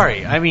guy I'm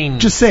sorry. I mean...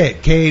 Just say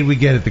it. Cade, we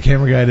get it. The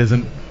camera guy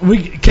doesn't...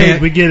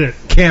 Cade, we get it.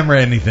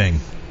 Camera anything.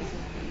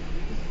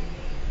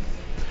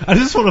 I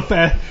just want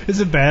to Is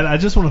it bad? I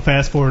just want to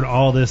fast forward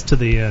all this to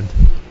the end.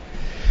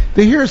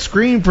 They hear a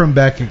scream from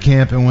back at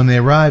camp, and when they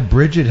arrive,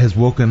 Bridget has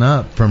woken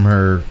up from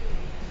her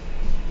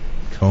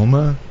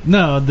coma?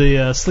 No,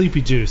 the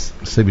sleepy juice.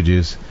 Sleepy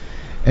juice.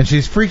 And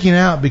she's freaking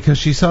out because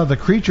she saw the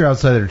creature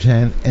outside her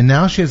tent, and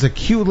now she has a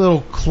cute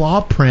little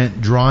claw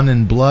print drawn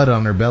in blood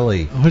on her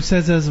belly. Which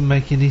that doesn't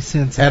make any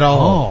sense At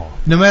all.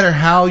 No matter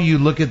how you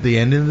look at the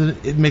end of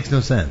it, it makes no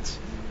sense.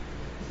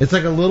 It's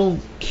like a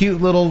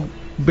cute little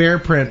bear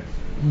print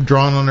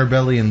drawn on her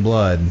belly in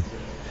blood.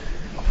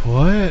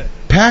 What?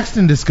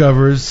 Paxton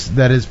discovers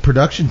that his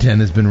production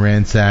tent has been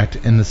ransacked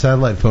and the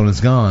satellite phone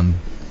is gone.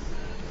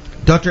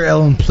 Dr.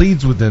 Ellen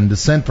pleads with him to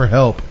send for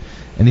help,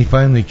 and he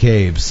finally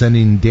caves,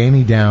 sending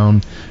Danny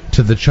down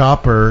to the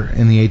chopper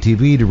in the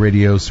ATV to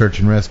radio search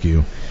and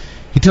rescue.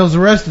 He tells the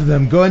rest of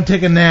them, go ahead and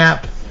take a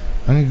nap.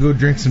 I'm going to go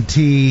drink some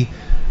tea.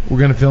 We're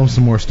going to film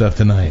some more stuff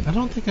tonight. I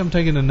don't think I'm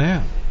taking a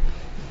nap.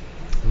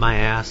 My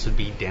ass would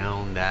be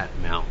down that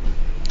mountain.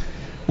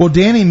 Well,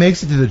 Danny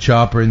makes it to the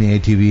chopper in the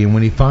ATV, and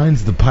when he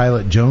finds the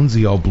pilot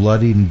Jonesy all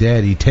bloodied and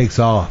dead, he takes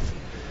off.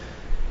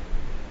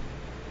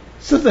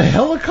 So the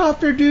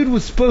helicopter dude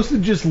was supposed to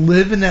just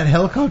live in that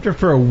helicopter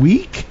for a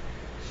week?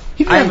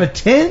 He didn't have a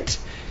tent?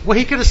 Well,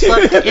 he could have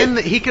slept in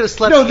the. He could have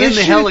slept No, in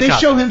the helicopter. they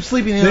show him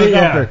sleeping in the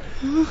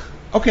helicopter.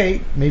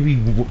 Okay,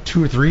 maybe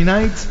 2 or 3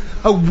 nights?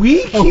 A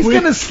week? He's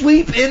going to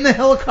sleep in the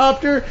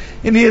helicopter,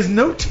 and he has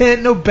no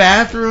tent, no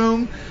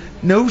bathroom,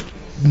 no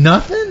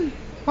nothing?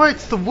 Well,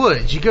 it's the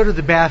woods. You go to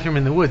the bathroom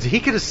in the woods. He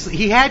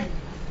had.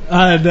 No,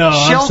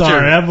 I'm Shelter.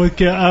 sorry. I'm with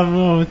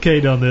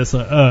Kate on this.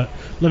 Let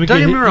me Don't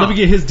get me wrong. Let me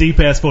get his deep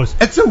ass voice.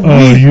 It's a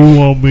week. You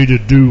want me to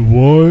do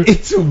what?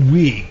 It's a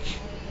week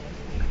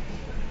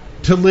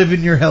to live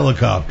in your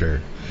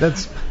helicopter.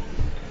 That's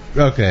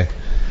okay.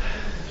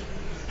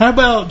 How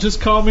about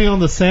just call me on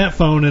the sat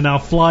phone and I'll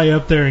fly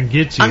up there and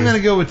get you? I'm gonna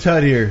go with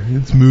Tut here.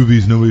 It's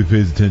movies. Nobody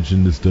pays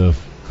attention to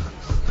stuff.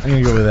 I'm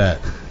gonna go with that.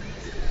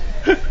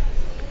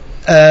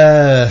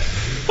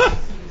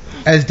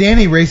 As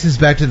Danny races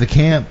back to the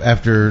camp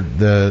after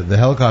the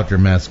helicopter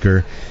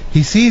massacre,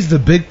 he sees the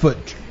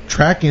Bigfoot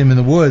tracking him in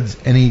the woods,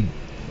 and he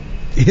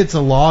hits a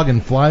log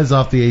and flies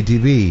off the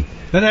ATV.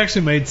 That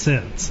actually made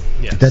sense.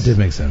 Yes. That did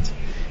make sense.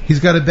 He's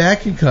got a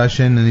bad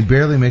concussion, and he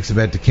barely makes it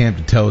back to camp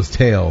to tell his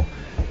tale.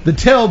 The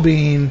tale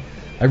being,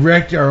 I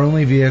wrecked our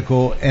only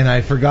vehicle, and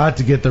I forgot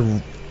to get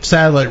the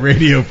satellite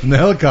radio from the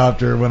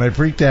helicopter when I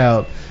freaked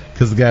out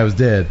because the guy was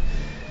dead.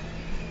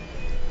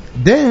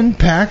 Then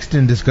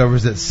Paxton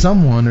discovers that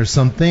someone or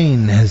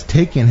something has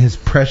taken his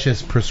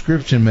precious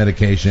prescription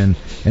medication,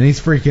 and he's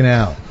freaking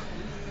out.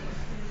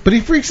 But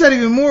he freaks out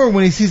even more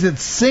when he sees that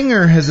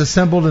Singer has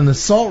assembled an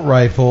assault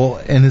rifle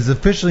and is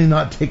officially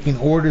not taking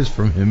orders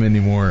from him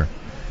anymore.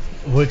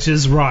 Which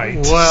is right.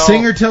 Well,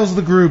 Singer tells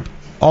the group,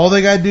 all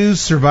they gotta do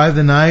is survive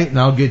the night, and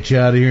I'll get you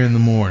out of here in the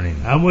morning.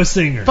 I'm with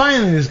Singer.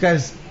 Finally, this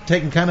guy's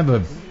taking kind of a,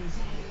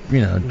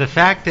 the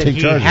fact that take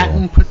he charge hadn't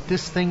role. put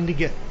this thing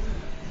together.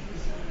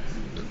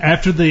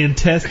 After the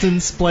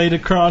intestines splayed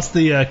across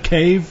the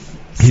cave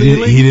He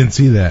ceiling? didn't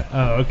see that.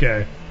 Oh,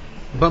 okay.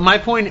 But my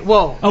point,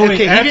 well, Oh, wait,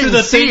 okay, he after didn't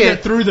the see thing that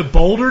it. threw the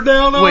boulder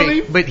down on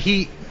Wait, him? but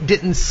he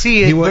didn't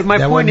see it. He wa- But my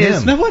that point wasn't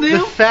is, him. That wasn't the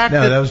him? fact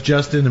No, that that was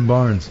Justin and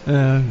Barnes.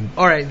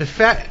 all right,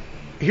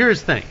 here's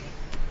the thing.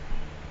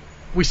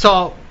 We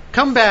saw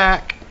come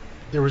back.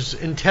 There was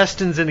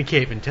intestines in a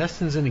cave.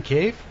 Intestines in a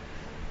cave?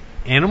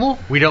 Animal?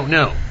 We don't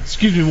know.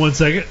 Excuse me 1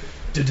 second.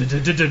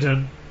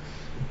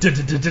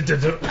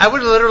 I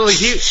would literally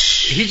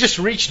he just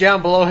reached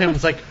down below him and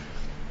was like,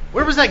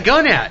 where was that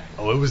gun at?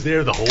 Oh, it was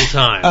there the whole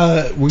time.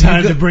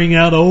 Time to bring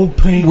out Old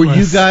Painless. Were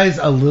you guys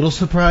a little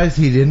surprised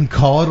he didn't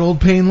call it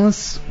Old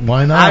Painless?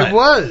 Why not? I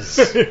was.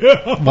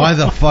 Why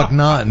the fuck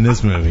not in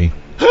this movie?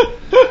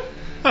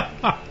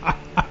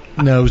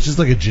 No, it was just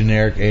like a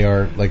generic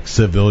AR, like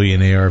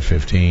civilian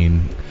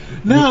AR-15.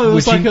 No, it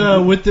was Which like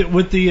he-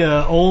 with the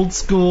old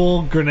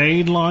school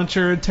grenade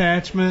launcher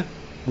attachment.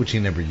 Which he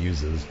never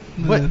uses.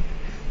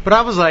 But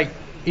I was like,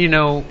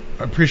 I'm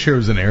pretty sure it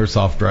was an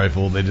airsoft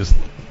rifle. They just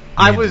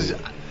I made was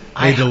it-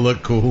 made to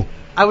look cool.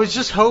 I was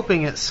just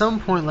hoping at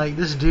some point, like,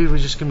 this dude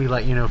was just going to be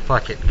like,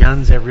 fuck it,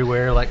 guns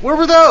everywhere. Like, where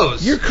were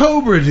those? You're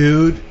Cobra,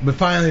 dude. But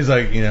finally he's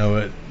like, you know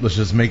what, let's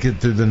just make it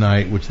through the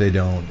night, which they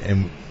don't,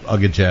 and I'll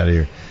get you out of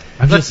here.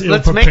 I'm Let's just make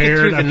it ill-prepared.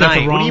 through the I've got night.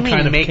 the What do wrong you mean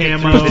kind of make it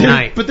camo. through the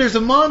night? But there's a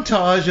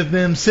montage of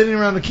them sitting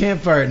around the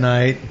campfire at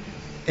night,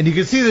 and you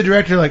can see the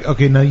director like,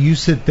 okay, now you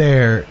sit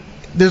there.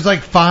 There's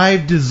like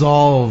 5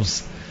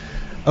 dissolves.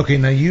 Okay,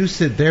 now you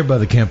sit there by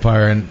the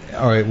campfire, and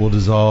all right, we'll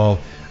dissolve.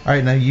 All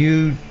right, now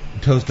you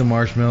toast a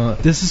marshmallow.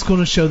 This is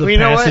going to show the Well, you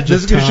know what? passage This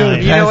is of going to show the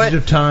time. You know passage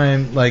what? of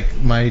time,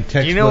 like my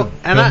textbook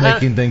and I-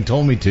 filmmaking thing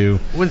told me to,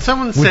 When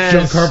someone which John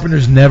says,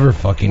 Carpenter's never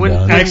fucking When-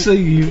 done. Actually,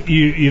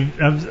 you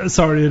I'm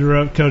sorry to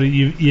interrupt, Cody.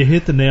 You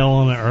hit the nail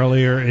on it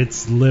earlier.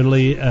 It's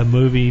literally a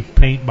movie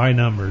paint by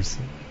numbers.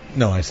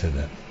 No, I said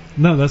that.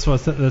 No, that's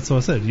what I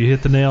said. You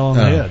hit the nail on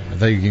the Oh, head. I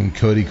thought you were giving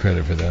Cody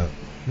credit for that.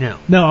 no,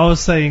 No, I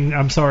was saying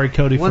I'm sorry,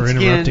 Cody, Once for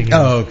again- interrupting him.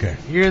 Oh, okay.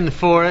 you're in the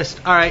forest.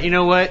 All right, you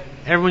know what?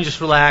 Everyone just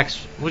relax.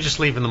 We'll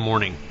just leave in the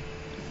morning.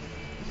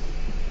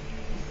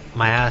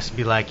 My ass would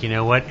be like, you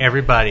know what?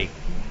 Everybody,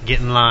 get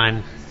in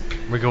line.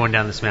 We're going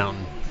down this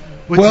mountain.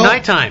 It's Well-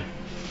 nighttime.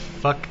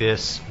 Fuck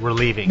this. We're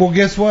leaving. Well,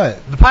 guess what?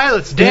 The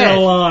pilot's Get a dead.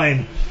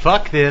 line.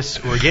 Fuck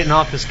this. We're getting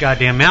off this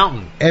goddamn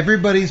mountain.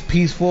 Everybody's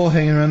peaceful,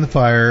 hanging around the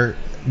fire.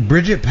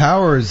 Bridget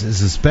Powers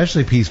is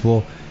especially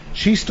peaceful.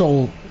 She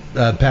stole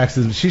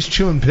Paxton. She's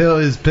chewing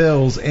his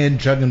pills and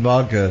chugging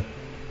vodka.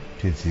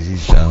 TCC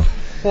style.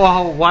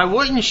 Well, why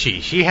wouldn't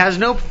she? She has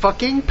no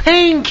fucking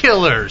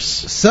painkillers.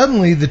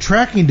 Suddenly, the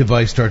tracking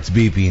device starts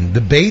beeping.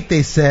 The bait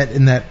they set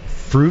in that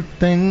fruit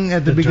thing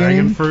at the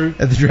beginning, dragon fruit?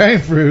 at the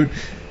dragon fruit,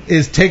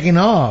 is taking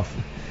off.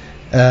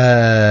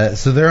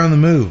 So they're on the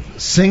move.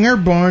 Singer,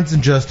 Barnes,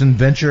 and Justin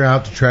venture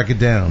out to track it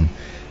down.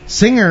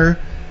 Singer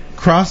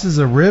crosses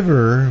a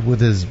river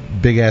with his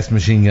big-ass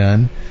machine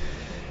gun,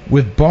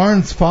 with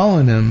Barnes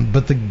following him,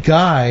 but the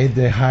guy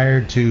they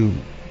hired to,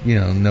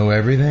 know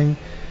everything,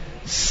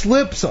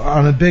 slips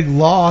on a big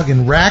log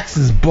and racks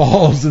his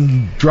balls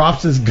and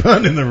drops his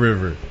gun in the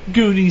river.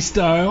 Goonie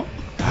style.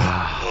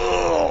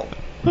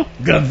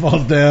 Gun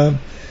falls down.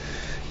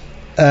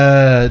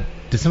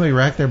 Did somebody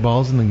rack their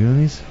balls in the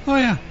Goonies? Oh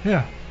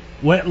yeah.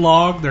 Wet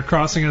log. They're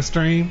crossing a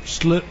stream.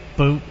 Slip.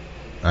 Boom.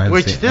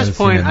 Which at this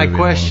point, I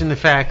question the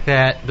fact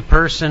that the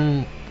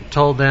person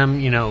told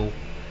them,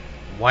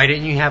 why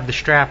didn't you have the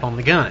strap on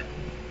the gun?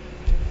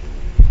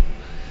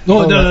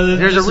 Oh, no,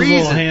 There's this a is little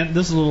reason. hand.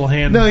 This is a little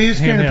hand. No, he was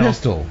carrying a handheld.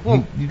 pistol.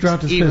 Well, He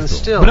dropped his even pistol.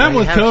 still. But I'm they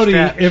with have Cody.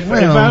 straps.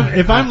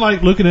 If I'm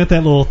like looking at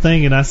that little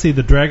thing and I see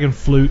the dragon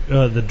fruit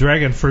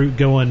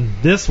going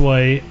this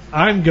way,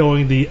 I'm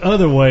going the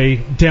other way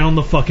down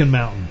the fucking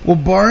mountain. Well,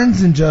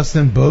 Barnes and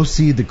Justin both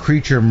see the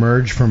creature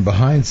emerge from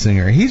behind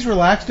Singer. He's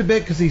relaxed a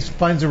bit because he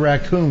finds a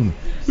raccoon.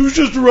 It was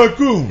just a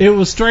raccoon. It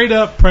was straight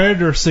up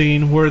Predator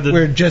scene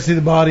where Jesse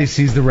the Body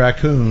sees the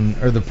raccoon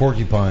or the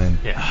porcupine.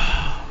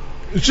 Yeah.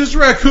 It's just a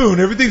raccoon.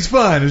 Everything's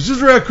fine. It's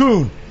just a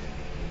raccoon.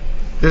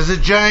 There's a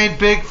giant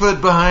Bigfoot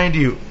behind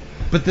you.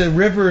 But the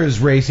river is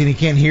racing. He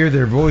can't hear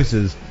their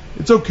voices.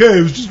 It's okay.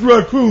 It was just a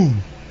raccoon.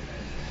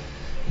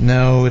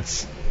 No,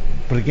 it's...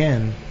 But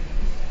again,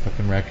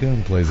 fucking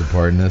raccoon plays a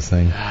part in this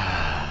thing. He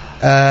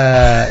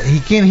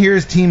can't hear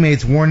his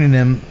teammates warning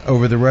him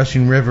over the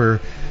rushing river,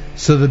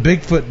 so the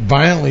Bigfoot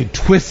violently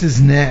twists his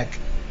neck,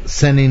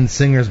 sending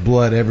Singer's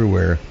blood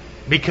everywhere.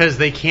 Because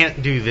they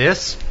can't do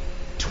this?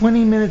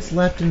 20 minutes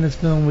left in this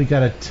film, we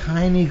got a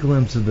tiny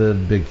glimpse of the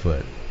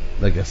Bigfoot.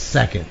 Like a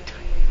second.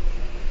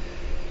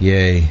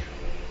 Yay.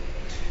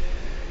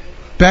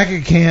 Back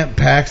at camp,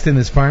 Paxton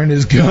is firing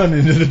his gun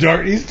into the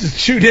dark. He's just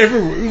shooting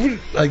everywhere.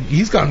 Like,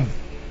 he's gone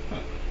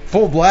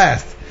full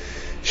blast.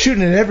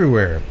 Shooting it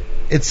everywhere.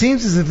 It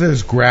seems as if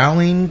there's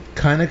growling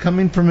kind of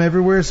coming from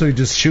everywhere, so he's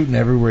just shooting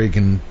everywhere he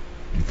can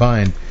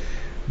find.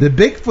 The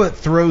Bigfoot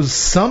throws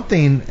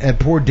something at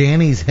poor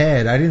Danny's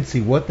head. I didn't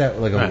see what that,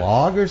 like a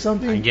log or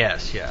something? I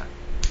guess, yeah.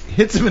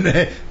 Hits him in the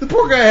head. The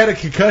poor guy had a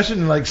concussion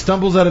and like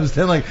stumbles out of his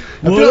tent like,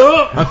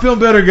 What? I'm feeling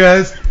better,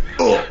 guys.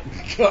 Oh,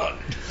 God.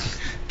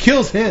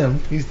 Kills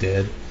him. He's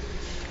dead.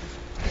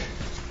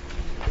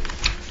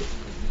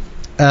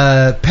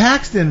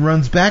 Paxton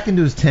runs back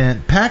into his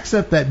tent, packs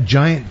up that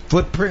giant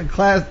footprint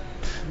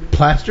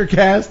plaster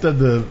cast of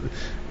the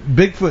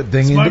Bigfoot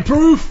thing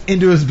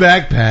into his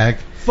backpack.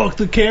 Fuck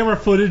the camera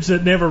footage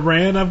that never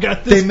ran. I've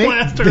got this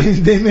plaster.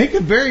 They make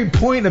a very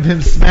point of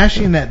him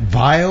smashing that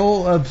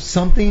vial of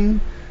something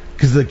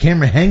because the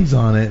camera hangs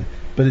on it,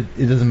 but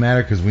it doesn't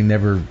matter because we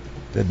never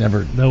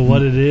know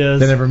what it is.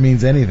 That never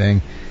means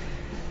anything.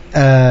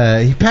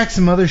 He packs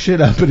some other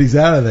shit up, but he's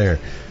out of there.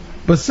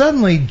 But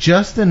suddenly,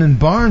 Justin and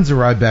Barnes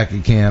arrive back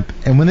at camp,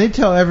 and when they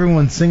tell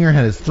everyone Singer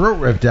had his throat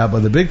ripped out by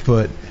the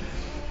Bigfoot,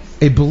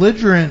 a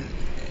belligerent,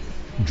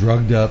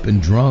 drugged up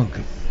and drunk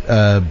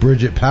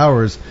Bridget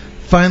Powers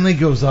finally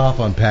goes off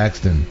on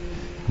Paxton,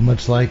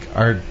 much like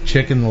our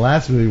chick in the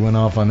last movie went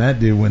off on that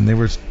dude when they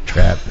were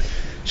trapped.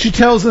 She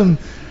tells him,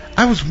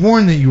 I was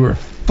warned that you were a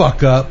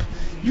fuck up.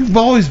 You've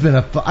always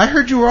been I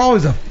heard you were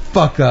always a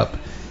fuck up.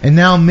 And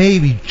now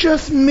maybe,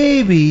 just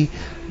maybe,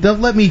 they'll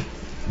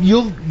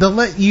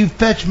let you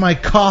fetch my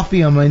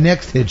coffee on my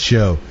next hit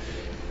show.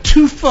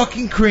 2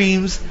 fucking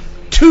creams,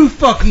 2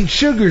 fucking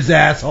sugars,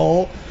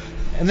 asshole.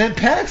 And then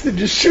Paxton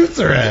just shoots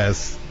her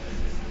ass.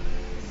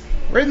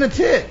 Right in the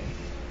tit.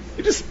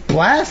 He just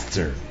blasts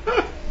her.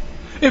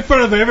 In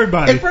front of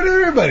everybody. In front of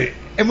everybody.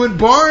 And when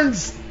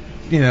Barnes,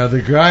 the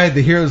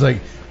hero's like,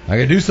 I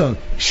gotta do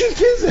something, he shoots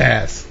his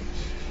ass.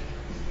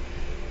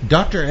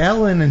 Dr.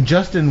 Ellen and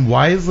Justin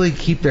wisely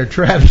keep their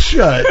traps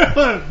shut.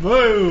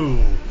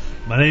 Whoa.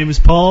 My name is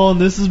Paul,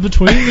 and this is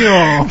Between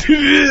Y'all. Dude,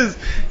 it is.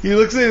 He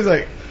looks at him, he's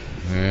like,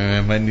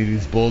 I might need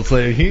these bullets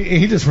later.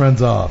 He just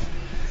runs off.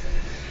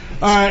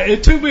 Alright,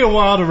 it took me a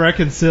while to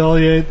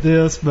reconciliate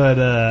this, but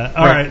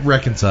alright.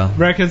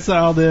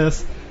 Reconcile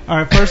this.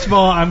 Alright, first of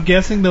all, I'm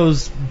guessing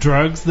those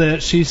drugs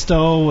that she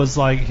stole was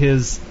like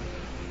his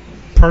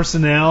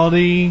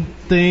personality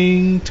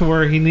thing to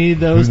where he needed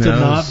those to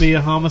not be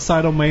a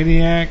homicidal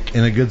maniac.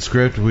 In a good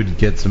script, we'd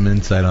get some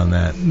insight on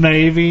that.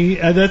 Maybe.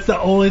 That's the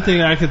only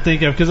thing I could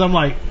think of, because I'm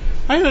like,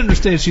 I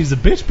understand she's a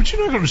bitch, but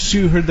you're not going to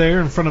shoot her there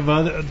in front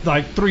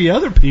of 3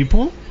 other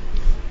people.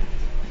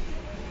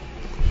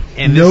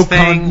 And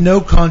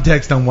no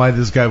context on why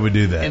this guy would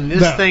do that. And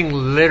this thing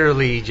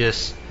literally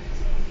just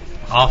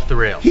off the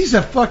rails. He's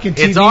a fucking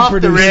TV it's off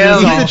producer. The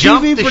rails. He's a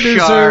TV the producer,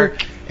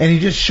 shark. and he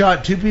just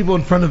shot 2 people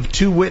in front of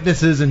 2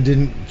 witnesses and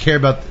didn't care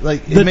about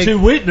 2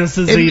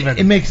 witnesses.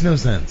 It makes no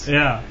sense.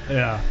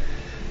 Yeah.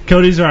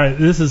 Cody's right.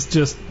 This is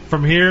just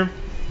from here.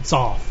 It's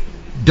off.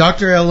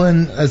 Dr.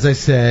 Ellen, as I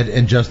said,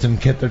 and Justin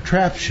kept their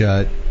trap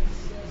shut,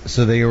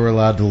 so they were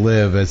allowed to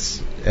live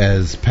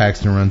as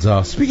Paxton runs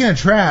off. Speaking of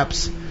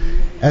traps,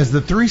 as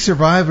the 3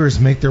 survivors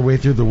make their way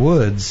through the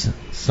woods,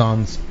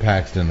 sans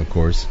Paxton, of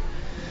course,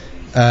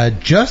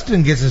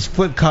 Justin gets his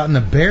foot caught in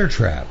a bear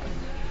trap.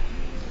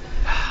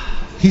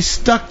 He's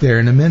stuck there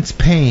in immense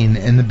pain,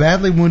 and the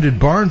badly wounded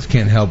Barnes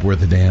can't help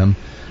worth a damn.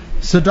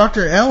 So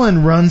Dr.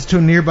 Ellen runs to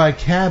a nearby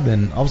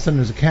cabin. All of a sudden,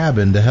 there's a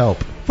cabin to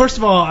help. First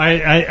of all,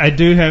 I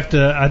do have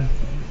to...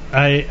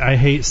 I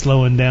hate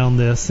slowing down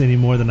this any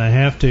more than I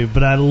have to,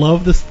 but I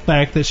love the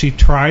fact that she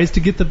tries to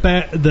get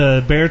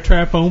the bear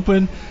trap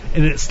open,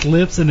 and it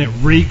slips and it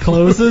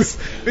recloses.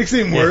 Makes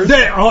it worse.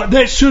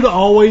 That should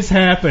always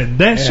happen.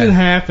 That should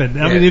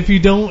happen. I mean, if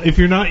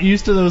you're not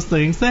used to those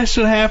things, that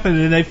should happen.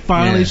 And they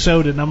finally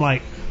showed it, and I'm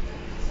like,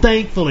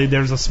 thankfully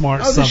there's a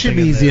smart something. This should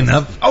be in easy this.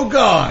 enough. Oh,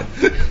 God.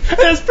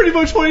 That's pretty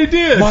much what he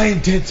did. My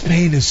intense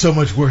pain is so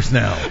much worse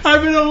now.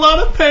 I'm in a lot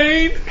of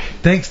pain.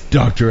 Thanks,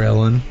 Dr.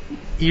 Ellen.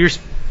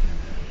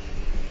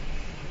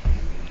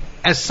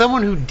 As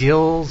someone who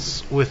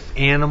deals with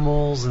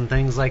animals and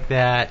things like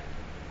that,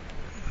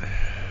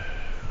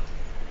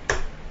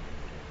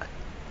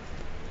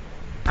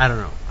 I don't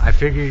know. I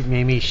figured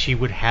maybe she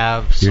would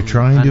have some... You're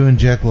trying to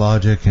inject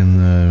logic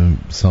in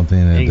something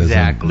that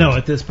Exactly. No,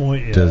 at this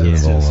point, yeah. Doesn't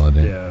it's involve just-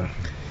 logic. Yeah.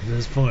 At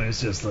this point,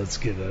 it's just let's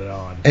get it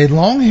on. A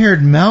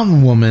long-haired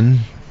mountain woman.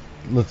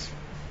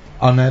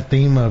 On that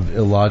theme of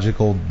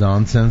illogical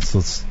nonsense,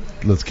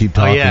 let's keep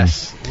Oh, talking.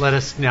 yes. Let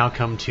us now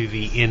come to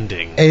the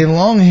ending. A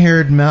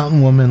long-haired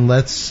mountain woman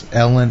lets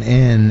Ellen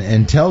in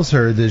and tells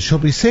her that she'll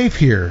be safe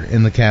here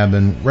in the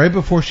cabin right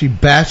before she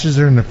bashes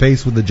her in the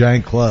face with a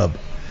giant club.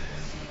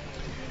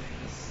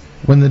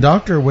 When the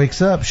doctor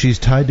wakes up, she's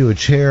tied to a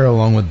chair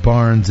along with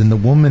Barnes, and the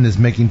woman is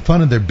making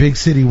fun of their big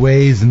city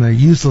ways and their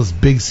useless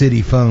big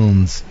city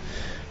phones.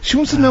 She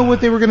wants to know what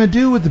they were going to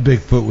do with the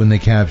Bigfoot when they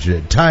captured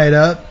it. Tie it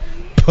up?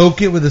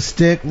 Poke it with a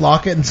stick?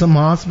 Lock it in some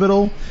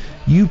hospital?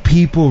 You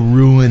people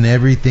ruin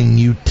everything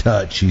you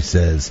touch, she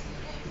says.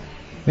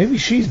 Maybe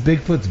she's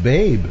Bigfoot's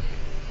babe.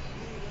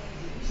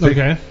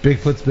 Okay.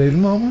 Bigfoot's baby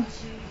mama?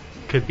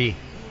 Could be.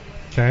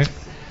 Okay.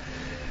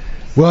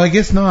 Well, I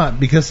guess not,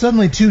 because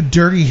suddenly two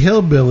dirty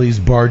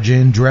hillbillies barge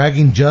in,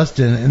 dragging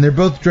Justin, and they're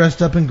both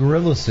dressed up in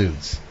gorilla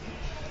suits.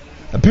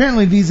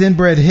 Apparently these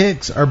inbred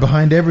hicks are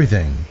behind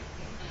everything.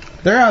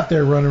 They're out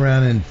there running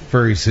around in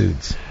furry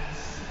suits.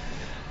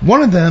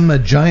 One of them, a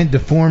giant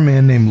deformed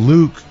man named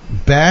Luke,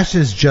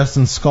 bashes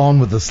Justin's skull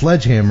with a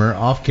sledgehammer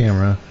off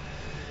camera.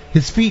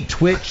 His feet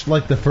twitch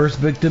like the first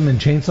victim in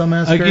Chainsaw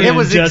Massacre. Again, It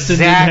was Justin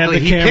didn't have exactly.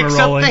 the He camera picks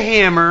rolling. up the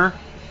hammer.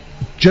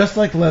 Just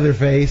like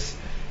Leatherface.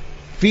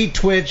 Feet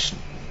twitch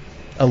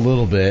a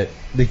little bit.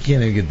 They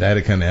can't even get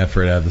that kind of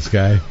effort out of this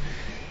guy.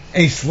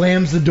 And he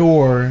slams the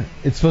door.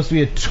 It's supposed to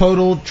be a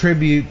total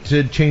tribute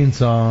to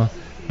Chainsaw,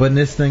 but in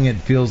this thing it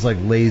feels like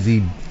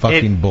lazy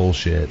fucking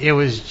bullshit. It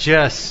was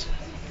just...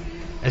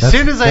 As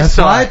soon as I that's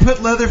saw why it... I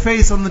put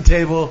Leatherface on the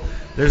table.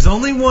 There's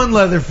only one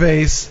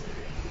Leatherface.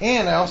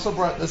 And I also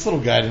brought this little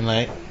guy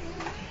tonight.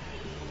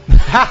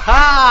 Ha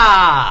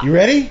ha! You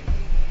ready?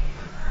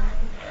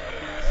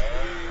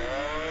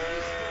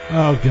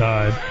 Oh,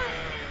 God.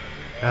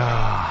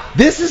 Ah.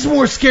 This is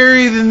more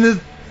scary than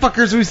the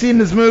fuckers we see in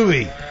this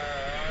movie.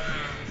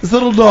 This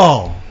little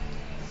doll.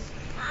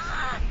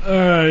 All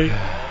right.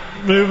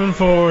 Moving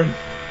forward.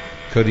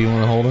 Cody, you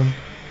want to hold him?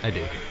 I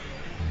do.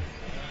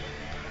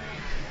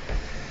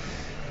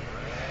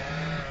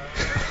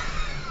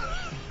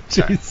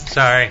 Jeez.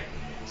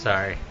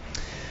 Sorry.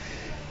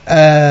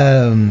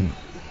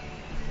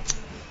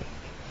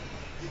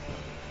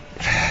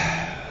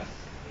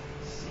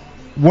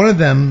 One of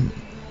them,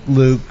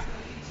 Luke,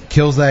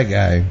 kills that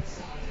guy.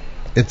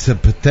 It's a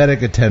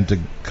pathetic attempt to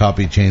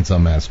copy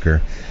Chainsaw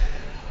Massacre.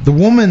 The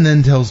woman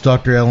then tells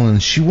Dr. Ellen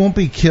she won't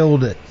be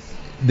killed.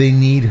 They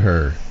need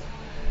her.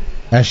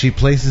 As she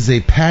places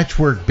a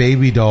patchwork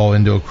baby doll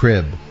into a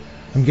crib.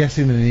 I'm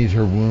guessing they need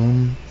her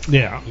womb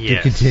Yeah.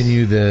 Yes. to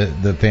continue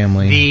the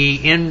family. The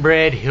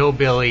inbred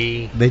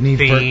hillbilly they need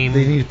theme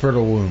they need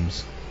fertile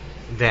wombs.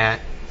 that...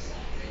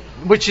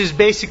 Which has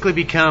basically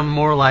become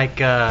more like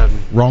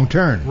Wrong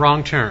turn.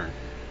 Wrong Turn.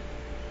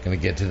 Gonna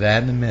get to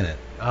that in a minute.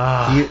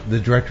 The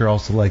director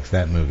also likes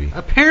that movie.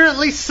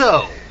 Apparently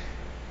so.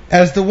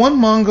 As the one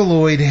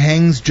mongoloid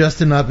hangs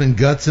Justin up and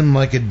guts him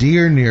like a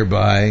deer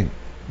nearby,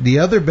 the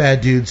other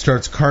bad dude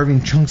starts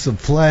carving chunks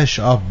of flesh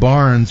off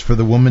Barnes for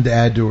the woman to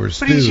add to her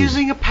stew. But he's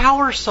using a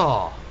power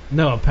saw.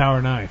 No, a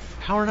power knife.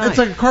 Power knife. It's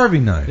like a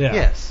carving knife, Yeah.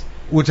 Yes.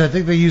 which I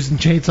think they used in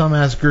Chainsaw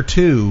Massacre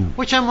 2.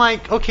 Which I'm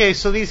like, okay,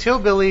 so these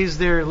hillbillies,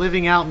 they're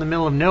living out in the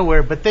middle of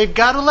nowhere, but they've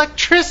got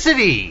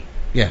electricity.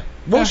 Yeah.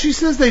 Well, Yeah. she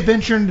says they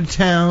venture into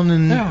town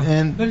Yeah.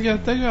 and They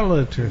got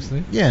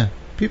electricity. yeah,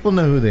 people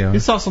know who they are. You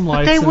saw some But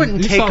lights. they and- wouldn't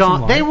you take saw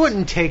some on. They lights.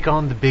 wouldn't take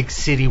on the big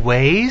city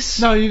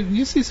ways. No,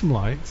 you see some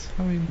lights.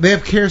 I mean, They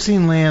have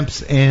kerosene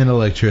lamps and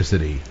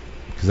electricity,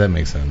 because that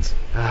makes sense.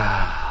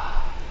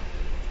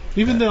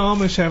 even the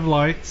Amish have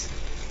lights.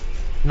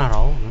 Not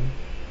all of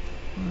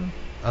them.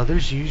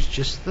 Others use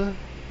just the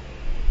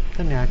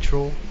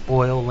natural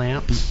oil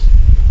lamps.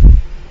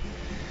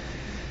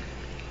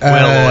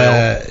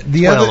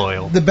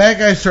 Oil. The bad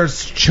guy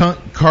starts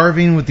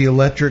carving with the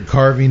electric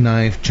carving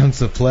knife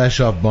chunks of flesh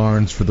off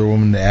Barnes for the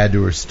woman to add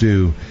to her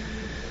stew.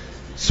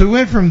 So we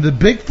went from the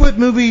Bigfoot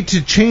movie to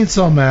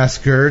Chainsaw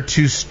Massacre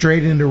to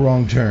straight into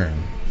Wrong Turn.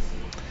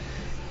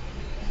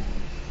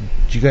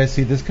 Did you guys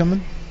see this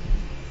coming?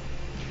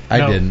 I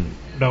No. didn't.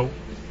 No.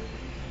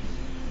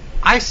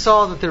 I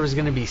saw that there was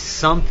going to be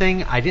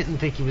something. I didn't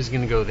think he was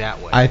going to go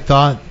that way. I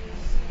thought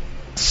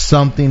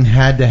something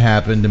had to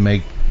happen to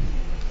make,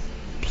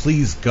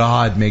 please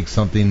God, make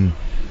something,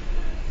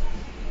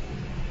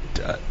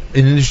 an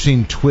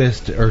interesting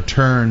twist or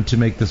turn to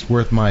make this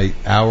worth my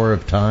hour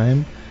of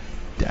time.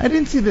 I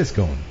didn't see this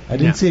going. I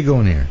didn't see it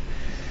going here.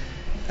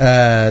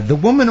 The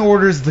woman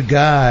orders the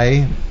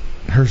guy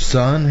her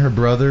son, her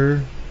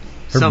brother,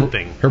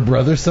 her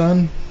brother's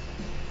son,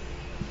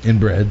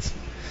 inbreds,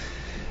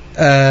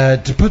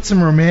 to put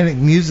some romantic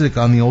music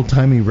on the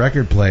old-timey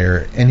record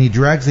player, and he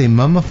drags a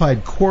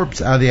mummified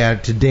corpse out of the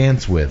attic to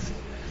dance with.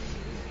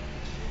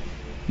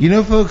 You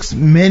know, folks,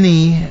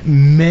 many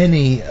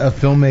a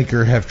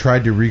filmmaker have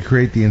tried to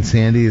recreate the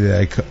insanity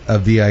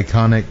of the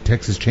iconic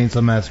Texas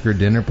Chainsaw Massacre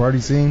dinner party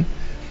scene.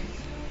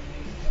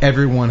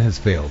 Everyone has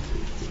failed.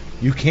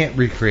 You can't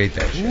recreate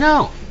that shit.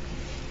 No.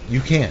 You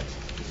can't.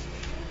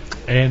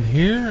 And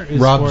here is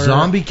Rob where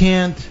Zombie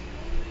can't.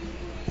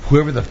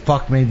 Whoever the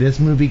fuck made this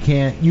movie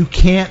can't. You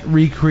can't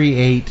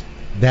recreate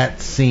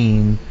that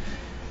scene.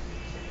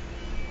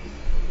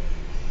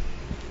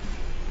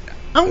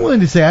 I'm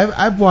willing to say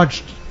I've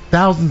watched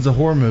thousands of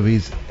horror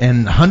movies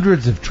and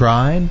hundreds have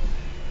tried.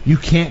 You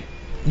can't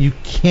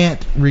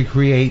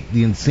recreate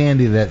the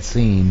insanity of that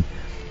scene.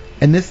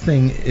 And this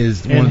thing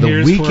is one of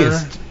the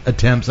weakest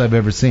attempts I've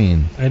ever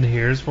seen. And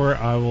here's where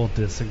I will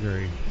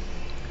disagree.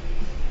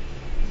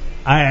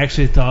 I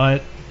actually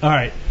thought, all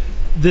right,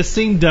 this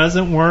scene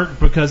doesn't work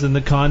because in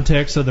the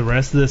context of the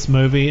rest of this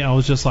movie, I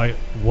was just like,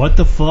 what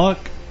the fuck?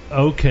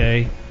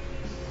 Okay.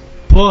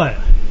 But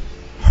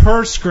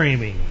her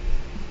screaming,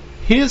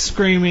 his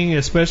screaming,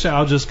 especially,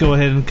 I'll just go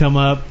ahead and come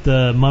up,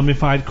 the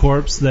mummified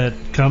corpse that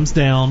comes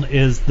down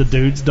is the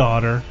dude's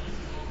daughter.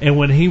 And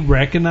when he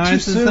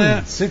recognizes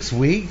that, 6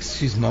 weeks,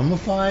 she's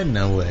mummified?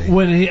 No way.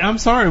 When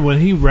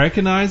he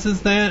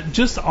recognizes that,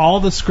 just all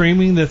the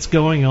screaming that's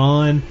going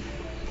on,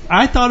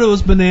 I thought it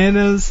was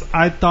bananas.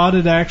 I thought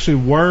it actually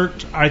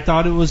worked. I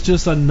thought it was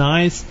just a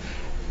nice,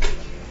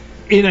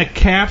 in a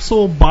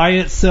capsule by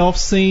itself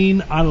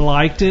scene. I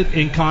liked it.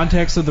 In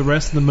context of the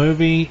rest of the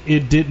movie,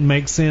 it didn't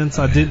make sense.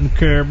 I didn't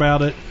care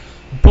about it.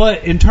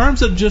 But in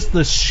terms of just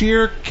the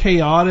sheer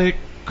chaotic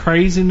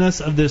craziness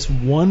of this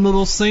one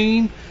little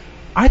scene,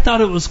 I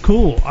thought it was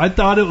cool. I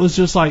thought it was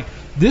just like,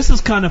 this is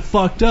kind of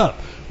fucked up.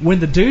 When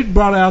the dude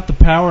brought out the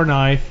power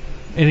knife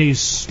and he's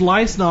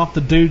slicing off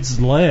the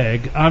dude's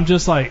leg, I'm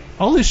just like,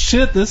 holy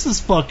shit, this is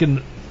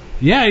fucking,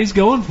 yeah, he's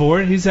going for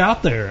it. He's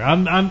out there.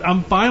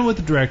 I'm fine with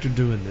the director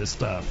doing this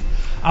stuff.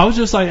 I was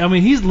just like, I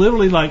mean, he's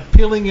literally like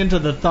peeling into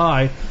the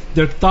thigh.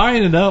 They're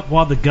thighing it up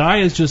while the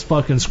guy is just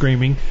fucking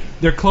screaming.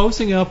 They're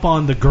closing up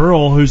on the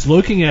girl who's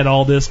looking at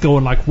all this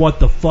going like, what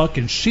the fuck?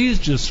 And she's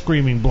just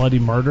screaming bloody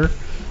murder.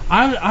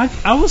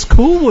 I was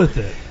cool with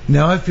it.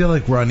 Now I feel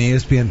like we're on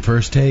ESPN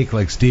First Take,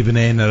 like Stephen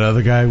A. and that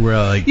other guy. We're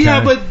like,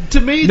 yeah, but to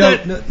me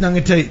I'm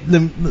gonna tell you.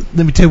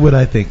 Let me tell you what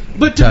I think.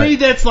 But to me,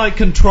 that's like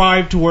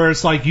contrived to where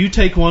it's like you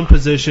take one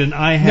position,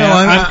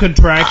 I'm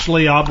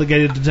contractually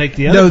obligated to take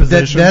the other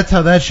position. That's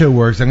how that show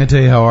works. I'm gonna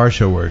tell you how our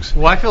show works.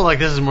 Well, I feel like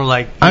this is more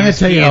like I'm gonna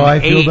tell you how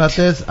I feel 8. about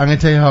this. I'm gonna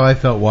tell you how I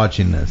felt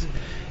watching this.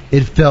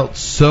 It felt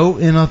so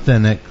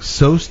inauthentic,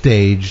 so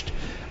staged.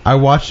 I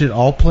watched it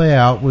all play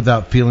out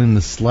without feeling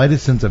the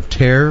slightest sense of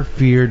terror,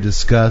 fear,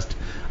 disgust.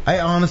 I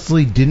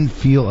honestly didn't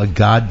feel a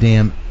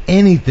goddamn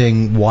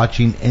anything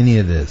watching any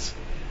of this.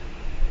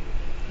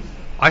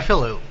 I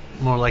feel it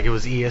more like it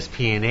was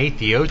ESPN 8,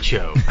 the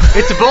Ocho.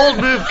 It's a bold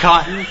move,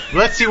 Cotton.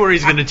 Let's see where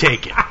he's going to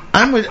take it.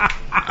 I'm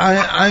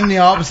the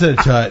opposite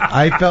of Tut.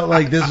 I felt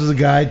like this was a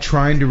guy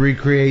trying to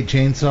recreate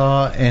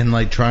Chainsaw and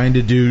like trying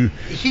to do.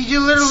 He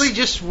literally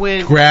just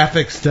went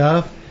graphic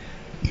stuff.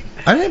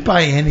 I didn't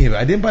buy any of it.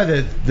 I didn't buy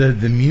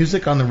the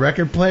music on the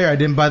record player. I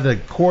didn't buy the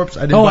corpse.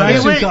 I didn't buy I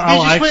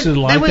actually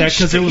like that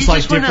because it was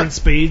like different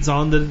speeds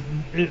on the.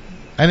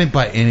 I didn't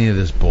buy any of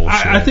this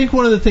bullshit. I think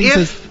one of the things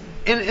is.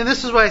 And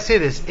this is why I say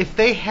this. If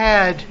they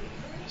had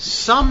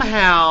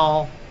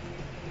somehow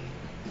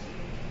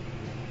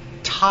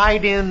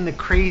tied in the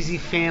crazy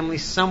family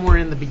somewhere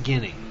in the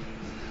beginning,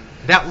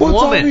 that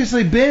woman.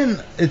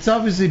 It's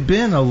obviously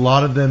been a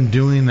lot of them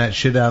doing that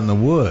shit out in the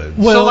woods.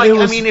 Well, so like,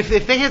 I mean,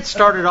 if they had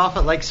started off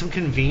at like some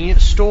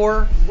convenience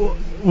store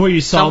where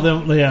you saw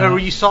them, yeah, or where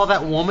you saw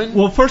that woman.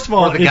 Well, first of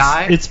all,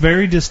 it's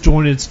very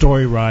disjointed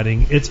story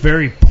writing. It's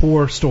very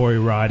poor story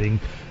writing.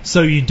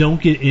 So you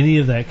don't get any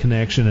of that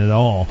connection at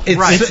all.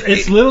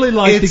 It's literally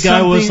like the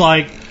guy was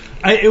like,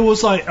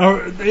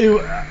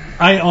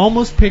 I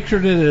almost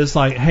pictured it as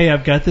like, hey,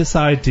 I've got this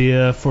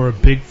idea for a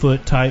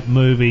Bigfoot type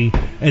movie,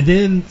 and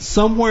then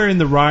somewhere in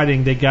the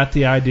writing they got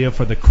the idea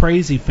for the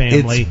crazy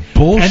family. It's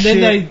bullshit.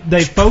 And then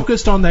they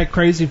focused on that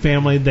crazy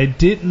family. They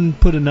didn't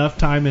put enough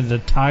time into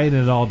tying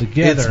it all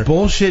together. It's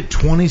bullshit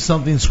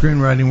 20-something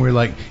screenwriting where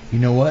like, you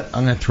know what?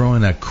 I'm going to throw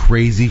in a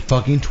crazy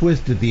fucking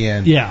twist at the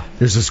end. Yeah.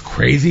 There's this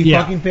crazy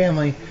fucking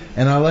family,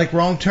 and I like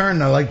Wrong Turn,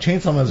 and I like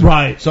Chainsaw Massacre.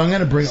 Right. So I'm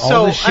going to bring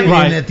all this shit in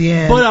at the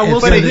end. But I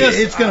will say this.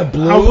 It's going to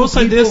blow I will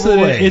say this.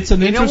 away. It's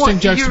an interesting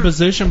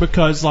juxtaposition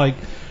because like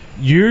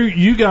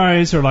you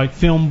guys are like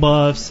film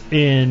buffs,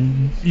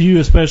 and you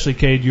especially,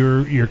 Cade,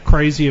 you're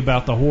crazy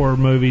about the horror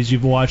movies.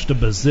 You've watched a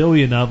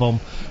bazillion of them,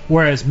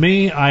 whereas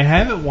me, I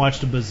haven't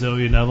watched a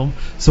bazillion of them,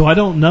 so I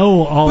don't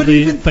know all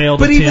the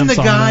failed attempts on that. But even the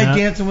guy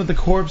dancing with the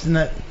corpse and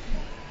that,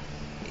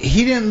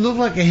 he didn't look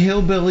like a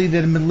hillbilly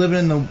that had been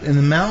living in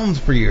the mountains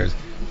for years.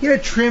 He had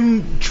a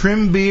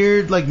trim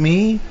beard like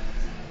me.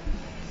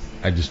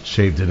 I just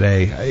shaved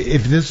today.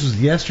 If this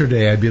was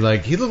yesterday, I'd be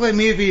like, he looked like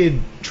me if he had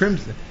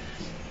trimmed.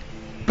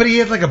 But he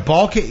had like a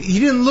ball cap. He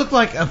didn't look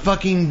like a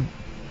fucking.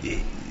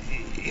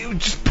 It was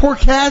just poor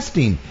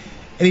casting.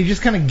 And he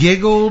just kind of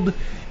giggled.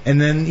 And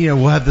then,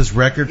 we'll have this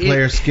record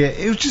player skit.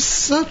 It was just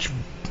such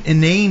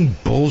inane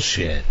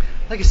bullshit.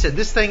 Like I said,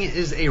 this thing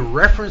is a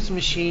reference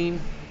machine.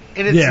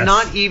 And it's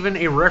not even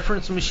a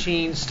reference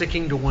machine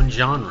sticking to one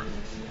genre.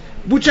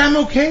 Which I'm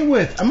okay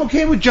with. I'm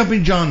okay with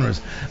jumping genres.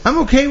 I'm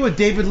okay with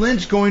David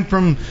Lynch going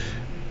from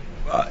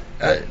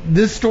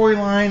this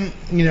storyline,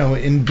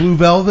 in Blue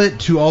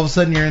Velvet, to all of a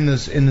sudden you're in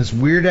this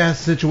weird ass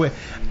situation.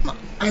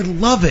 I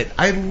love it.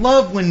 I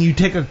love when you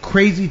take a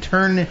crazy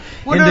turn into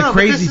Crazy Town.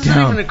 This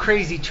isn't even a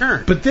crazy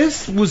turn. But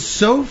this was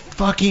so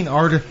fucking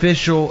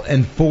artificial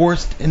and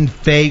forced and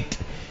faked.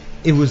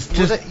 It was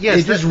just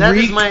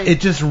it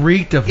just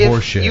reeked of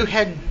horseshit. If you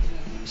had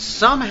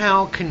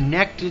somehow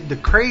connected the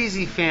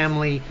Crazy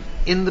family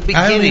in the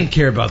beginning. I don't even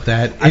care about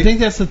that. I think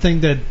that's the thing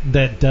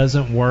that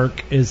doesn't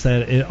work, is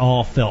that it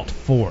all felt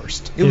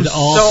forced. It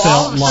all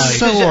felt like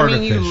so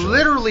artificial. You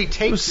literally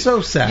take it was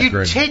so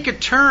saccharine. You take a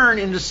turn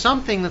into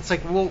something that's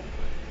like, well,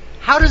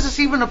 how does this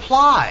even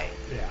apply?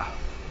 Yeah.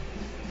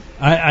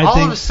 I all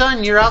think of a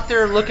sudden you're out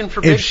there looking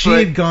for Bigfoot. If she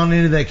had gone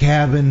into that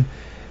cabin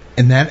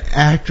and that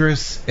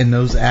actress and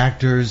those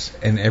actors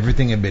and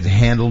everything had been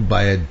handled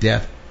by a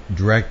deaf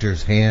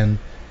director's hand,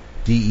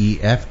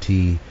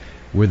 DEFT,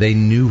 where they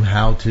knew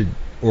how to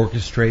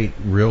orchestrate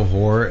real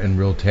horror and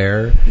real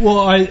terror.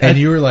 Well,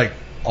 you were like,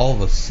 all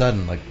of a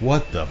sudden, like,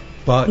 what the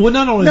fuck? Well,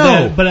 not only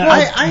that, but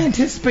I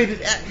anticipated.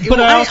 But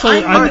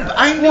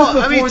I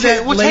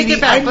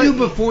knew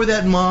before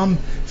that mom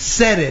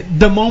said it.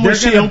 The moment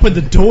she opened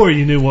the door,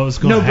 you knew what was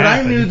going to happen. No, but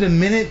I knew the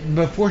minute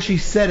before she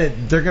said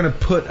it, they're going to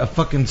put a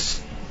fucking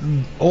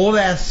old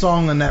ass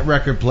song on that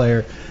record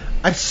player.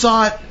 I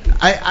saw it.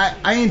 I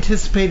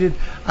anticipated.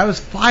 I was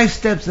 5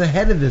 steps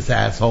ahead of this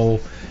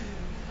asshole.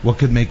 What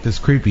could make this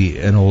creepy?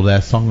 An old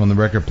ass song on the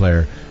record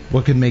player.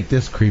 What could make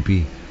this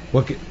creepy?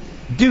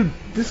 Dude,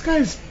 this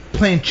guy's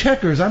playing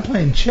checkers. I'm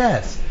playing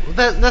chess.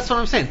 That's what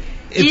I'm saying.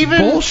 It's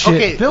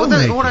bullshit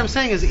filmmaking. What I'm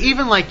saying is,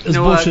 even like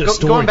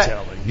going back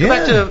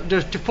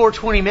to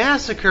 420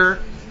 Massacre,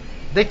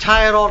 they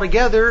tie it all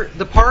together.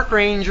 The park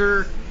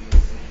ranger.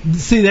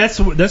 See, that's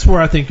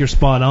where I think you're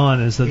spot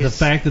on, is that the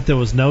fact that there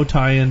was no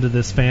tie-in to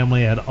this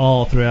family at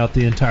all throughout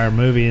the entire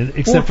movie,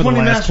 except for the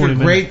last 20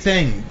 minutes. Great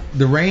thing.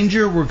 The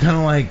Ranger, we're kind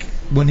of like,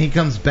 when he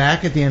comes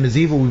back at the end as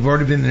evil, we've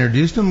already been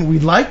introduced to him. We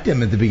liked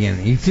him at the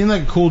beginning. He seemed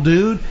like a cool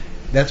dude.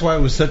 That's why it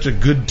was such a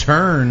good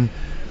turn.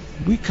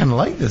 We kind of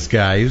liked this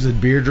guy. He was a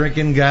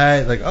beer-drinking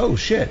guy. Like, oh,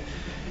 shit.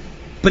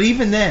 But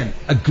even then,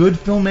 a good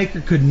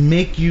filmmaker could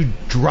make you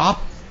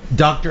drop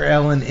Dr.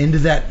 Ellen into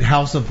that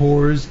house of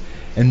horrors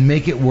and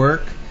make it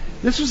work.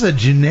 This was a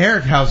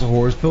generic house of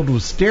horrors filled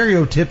with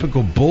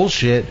stereotypical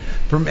bullshit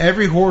from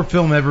every horror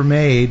film ever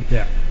made.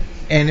 Yeah.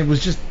 And it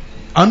was just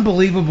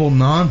unbelievable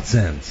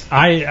nonsense.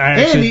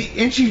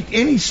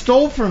 He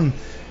stole from,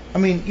 I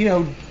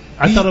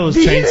thought it was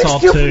Chainsaw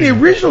 2. From the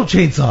original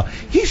Chainsaw.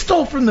 He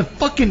stole from the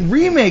fucking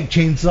remake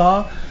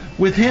Chainsaw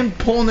with him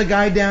pulling the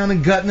guy down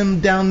and gutting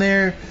him down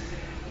there.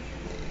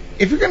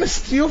 If you're going to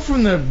steal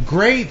from the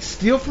greats,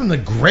 steal from the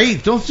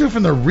greats. Don't steal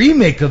from the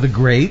remake of the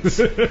greats.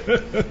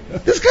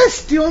 This guy's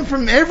stealing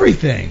from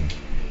everything.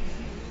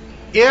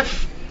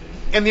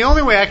 And the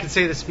only way I can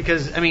say this,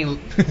 because,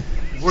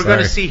 we're going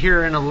to see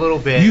here in a little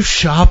bit. You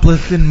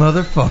shoplifting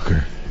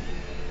motherfucker.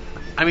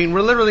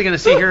 We're literally going to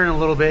see here in a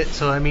little bit,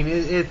 so,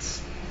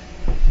 it's...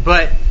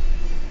 But...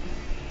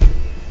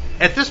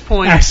 At this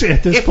point... Actually,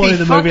 at this point in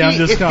the movie, I'm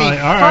just going,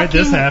 alright,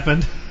 this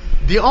happened.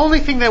 The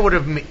only thing that would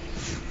have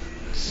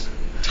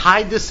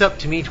tied this up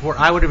to me to where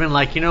I would have been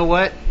like, you know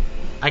what?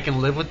 I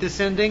can live with this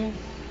ending.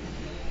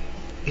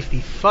 If the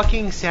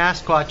fucking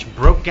Sasquatch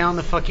broke down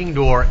the fucking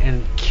door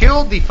and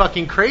killed the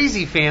fucking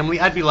Crazy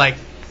family, I'd be like,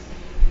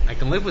 I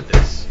can live with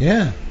this.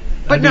 Yeah.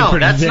 But no,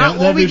 that's not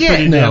what we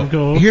get. No.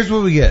 Cool. Here's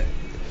what we get.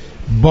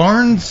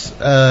 Barnes,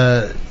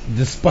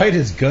 despite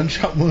his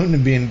gunshot wound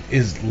and being,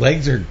 his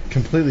legs are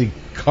completely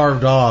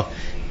carved off,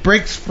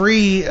 breaks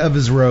free of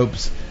his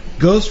ropes,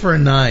 goes for a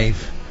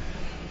knife.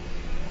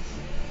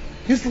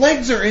 His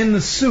legs are in the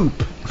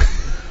soup.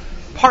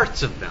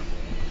 Parts of them.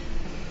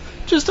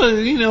 Just about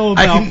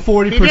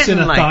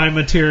 40% of thigh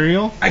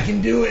material. I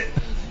can do it.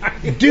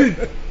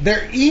 Dude,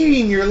 they're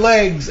eating your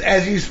legs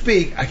as you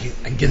speak. I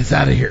can get us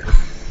out of here.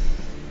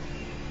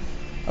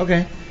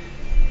 Okay.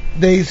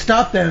 They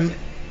stop them,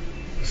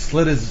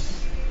 slit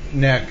his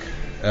neck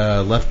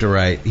left to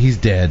right. He's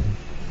dead.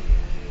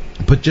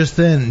 But just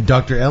then,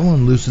 Dr.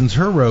 Ellen loosens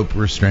her rope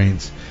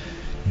restraints,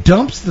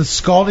 dumps the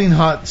scalding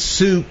hot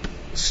stew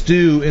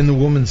in the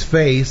woman's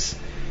face,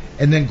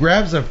 and then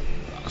grabs a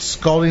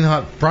scalding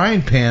hot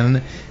frying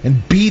pan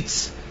and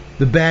beats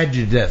the badge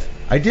to death.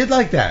 I did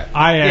like that.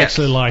 I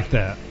actually like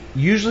that.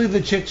 Usually the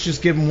chicks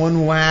just give him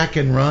one whack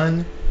and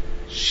run.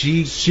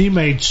 She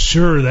made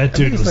sure that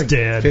dude was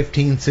dead.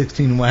 15,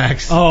 16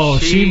 whacks. Oh,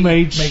 she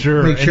made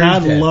sure. And I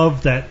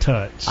love that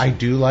touch. I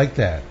do like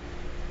that.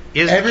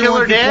 Is the Everyone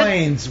killer dead?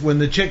 complains when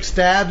the chick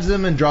stabs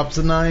him and drops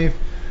a knife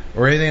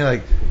or anything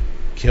like,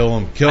 kill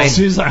him.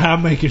 She's like,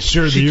 I'm making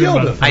sure that She you're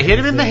killed him. I hit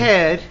him in the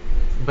head,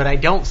 but I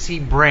don't see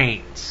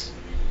brains.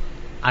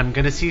 I'm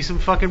gonna see some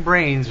fucking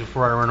brains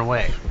before I run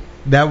away.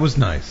 That was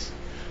nice.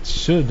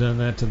 Should have done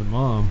that to the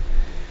mom.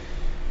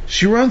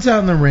 She runs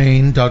out in the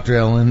rain, Dr.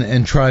 Ellen,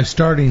 and tries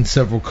starting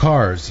several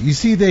cars. You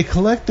see, they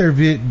collect their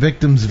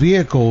victims'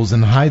 vehicles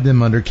and hide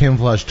them under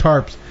camouflage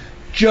tarps,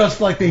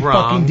 just like they Wrong.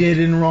 fucking did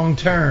in Wrong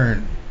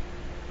Turn.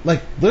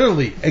 Like,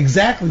 literally,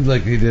 exactly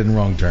like they did in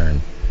Wrong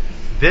Turn.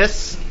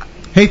 This,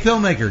 Hey,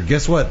 filmmaker,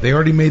 guess what? They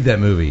already made that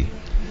movie.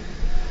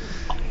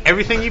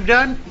 everything you've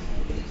done,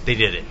 they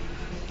did it.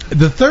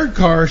 The third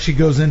car she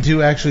goes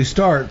into actually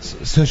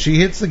starts, so she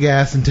hits the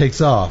gas and takes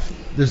off.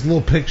 There's a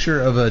little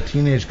picture of a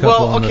teenage couple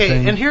Well, on the okay,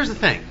 thing. and here's the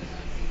thing.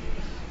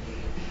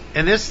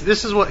 And this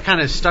is what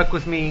kind of stuck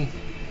with me.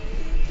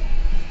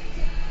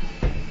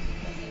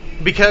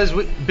 Because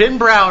Ben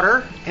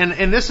Browder,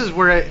 and this is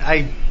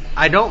where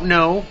I don't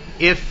know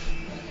if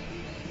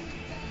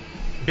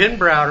Ben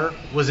Browder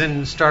was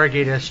in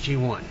Stargate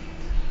SG-1.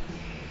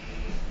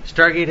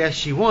 Stargate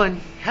SG-1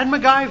 had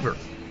MacGyver.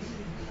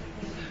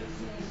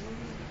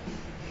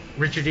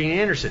 Richard Dean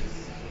Anderson.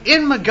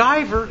 In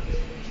MacGyver,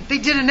 they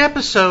did an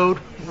episode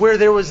where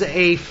there was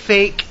a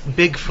fake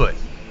Bigfoot.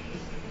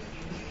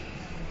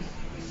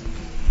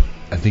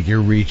 I think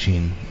you're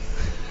reaching.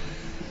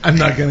 I'm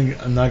not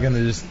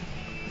gonna just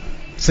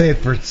say it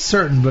for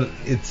certain, but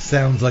it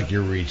sounds like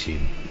you're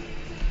reaching.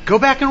 Go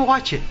back and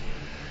watch it.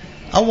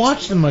 I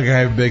watched the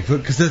MacGyver Bigfoot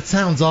because that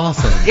sounds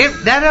awesome.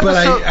 If that But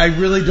episode, I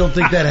really don't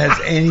think that has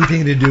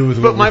anything to do with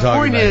what but we're my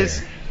talking point about is,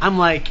 here. I'm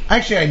like,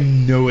 Actually, I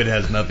know it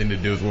has nothing to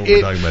do with what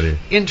we're talking about here.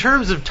 in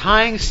terms of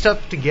tying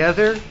stuff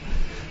together,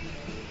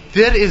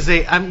 that is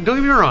don't get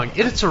me wrong,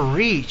 it's a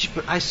reach,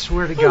 but I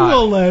swear to I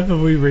will God, laugh if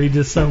we read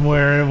this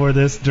somewhere where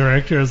this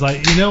director is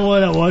like, you know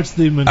what? I watched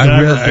the MacGyver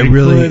I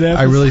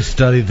Bigfoot really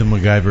studied the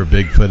MacGyver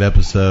Bigfoot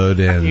episode,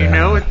 and you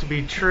know it to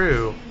be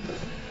true.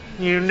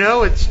 You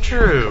know it's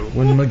true.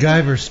 when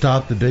MacGyver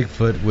stopped the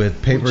Bigfoot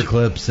with paper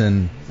clips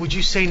and Would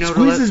you say no to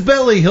squeeze his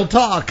belly, he'll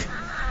talk.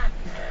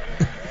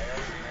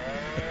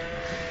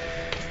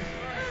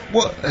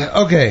 Well,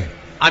 okay.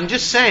 I'm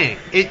just saying,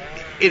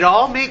 it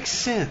all makes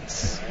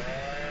sense.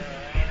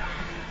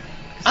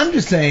 I'm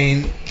just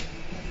saying,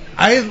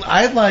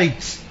 I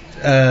liked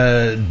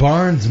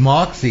Barnes'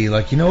 Moxie.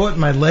 Like, you know what?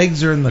 My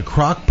legs are in the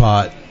crock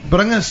pot, but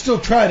I'm going to still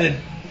try to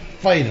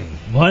fight him.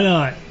 Why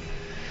not?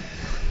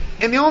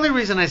 And the only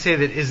reason I say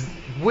that is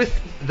with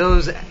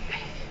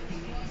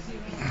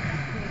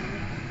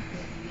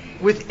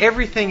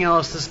everything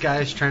else this guy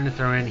is trying to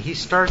throw in, he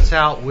starts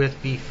out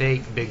with the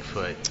fake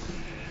Bigfoot.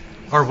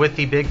 Or with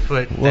the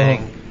Bigfoot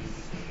thing.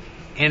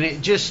 And it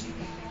just...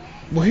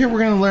 Well, here we're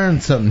going to learn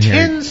something here.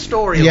 10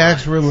 storylines. Yeah,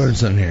 actually, we're going to learn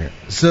something here.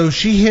 So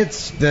she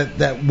hits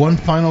that one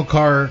final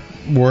car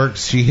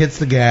works. She hits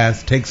the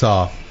gas, takes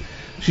off.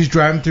 She's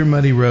driving through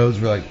muddy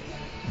roads. We're like,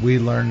 we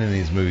learned in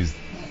these movies,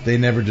 they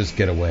never just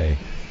get away.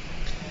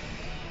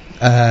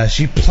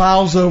 She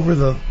plows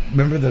over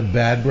remember the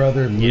bad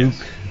brother, Luke,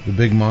 the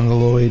big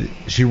mongoloid?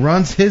 She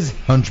runs his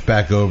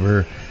hunchback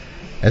over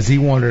as he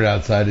wandered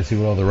outside to see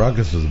what all the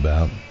ruckus was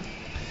about.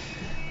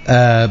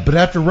 But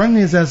after running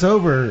his ass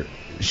over,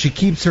 she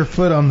keeps her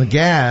foot on the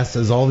gas,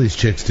 as all these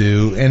chicks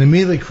do, and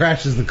immediately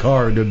crashes the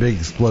car into a big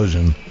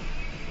explosion.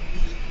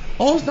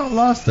 All's not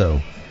lost,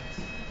 though.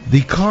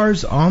 The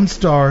car's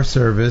OnStar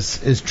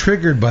service is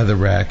triggered by the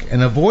wreck,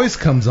 and a voice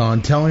comes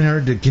on telling her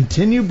to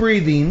continue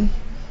breathing.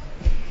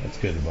 That's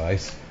good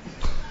advice.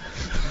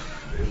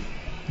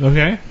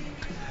 Okay.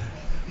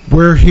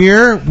 We're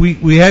here.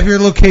 We have your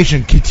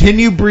location.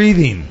 Continue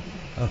breathing.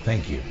 Oh,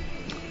 thank you.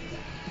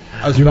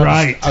 I was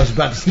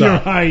about to stop.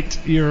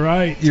 You're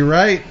right. You're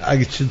right.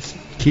 I should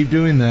keep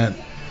doing that.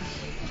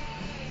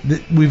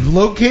 We've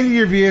located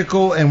your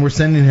vehicle and we're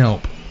sending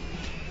help.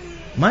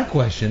 My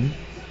question: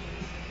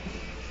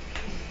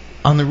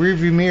 on the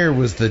rearview mirror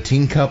was the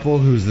teen couple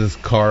whose this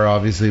car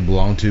obviously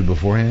belonged to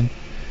beforehand.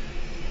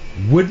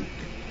 Would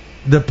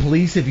the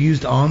police have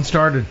used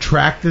OnStar to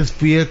track this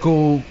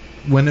vehicle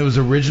when it was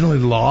originally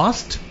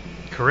lost?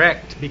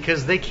 Correct,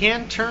 because they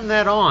can turn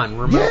that on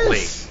remotely.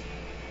 Yes.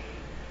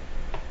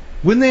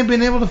 Wouldn't they have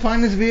been able to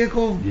find this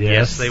vehicle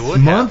Yes, they would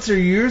months or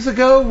years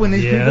ago when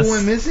these Yes. people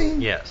went missing?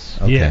 Yes.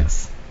 Okay.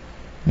 Yes.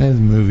 That's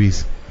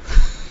movies.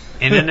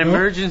 In an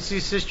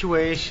emergency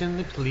situation,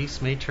 the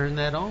police may turn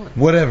that on.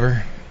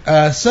 Whatever.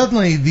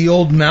 Suddenly, the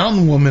old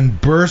mountain woman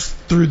bursts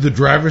through the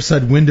driver's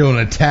side window and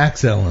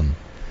attacks Ellen.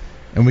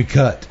 And we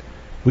cut.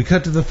 We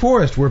cut to the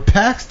forest where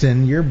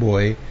Paxton, your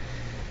boy,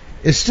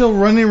 is still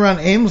running around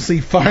aimlessly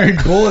firing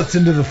bullets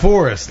into the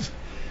forest.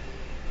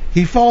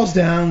 He falls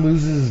down,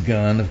 loses his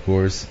gun, of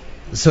course.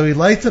 So he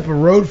lights up a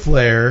road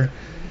flare,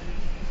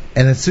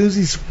 and as soon as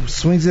he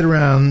swings it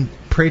around,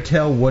 pray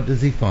tell, what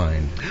does he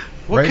find?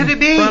 What right could in it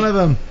be? front of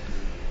him.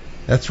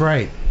 That's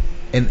right.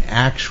 An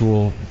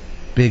actual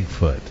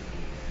Bigfoot.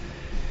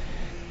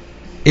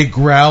 It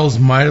growls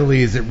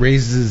mightily as it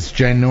raises its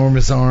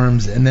ginormous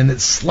arms, and then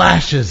it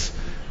slashes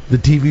the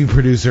TV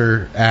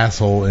producer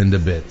asshole into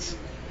bits.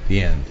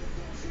 The end.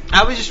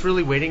 I was just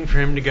really waiting for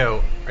him to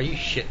go, "Are you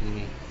shitting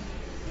me?"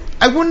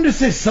 I wanted to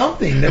say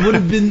something that would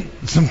have been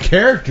some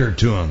character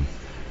to him.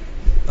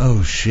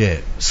 Oh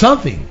shit.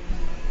 Something.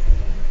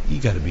 You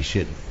gotta be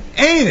shitting.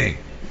 Anything.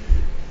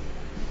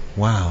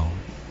 Wow.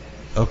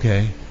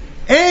 Okay.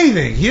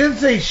 Anything. He didn't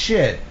say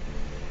shit.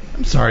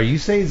 I'm sorry, you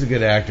say he's a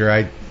good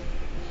actor.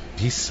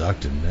 He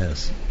sucked in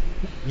this.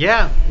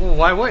 Yeah, well,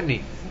 why wouldn't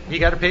he? He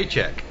got a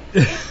paycheck.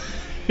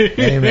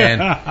 Hey man.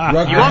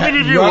 You want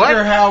me to do what?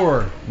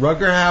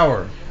 Rutger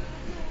Hauer.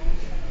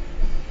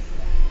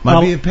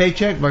 Might be a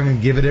paycheck, but I'm going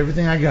to give it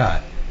everything I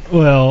got.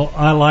 Well,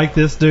 I like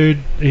this dude.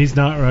 He's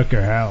not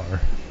Rutger Hauer.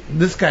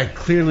 This guy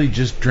clearly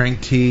just drank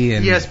tea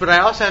and... Yes, but I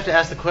also have to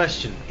ask the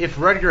question. If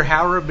Rutger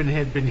Hauer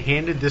had been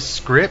handed this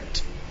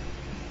script,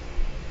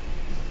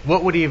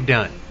 what would he have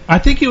done? I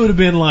think he would have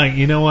been like,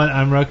 you know what,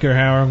 I'm Rutger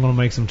Hauer, I'm going to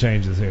make some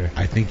changes here.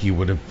 I think he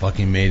would have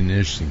fucking made an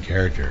interesting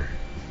character.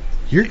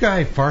 Your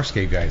guy,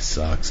 Farscape guy,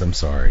 sucks. I'm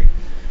sorry.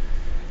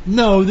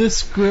 No, this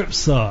script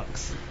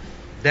sucks.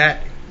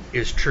 That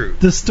is true.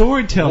 The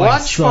storytelling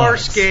Watch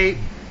sucks. Farscape.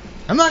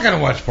 I'm not going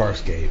to watch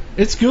Farscape.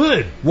 It's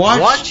good.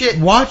 Watch it.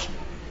 Watch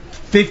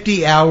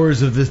 50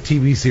 hours of this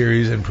TV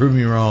series and prove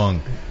me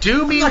wrong.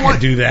 Do me I'm not going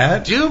to do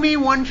that. Do me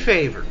one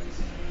favor.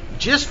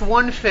 Just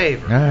one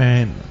favor. All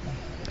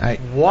right.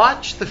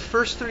 Watch the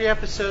first 3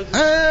 episodes.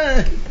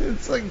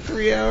 It's like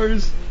 3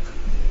 hours.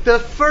 The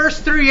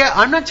first 3.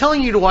 I'm not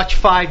telling you to watch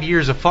 5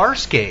 years of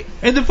Farscape.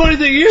 And the funny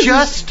thing is...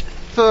 Just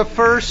the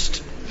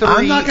first 3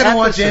 I'm not going to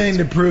watch episodes.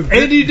 anything to prove...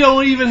 And you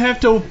don't even have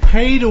to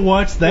pay to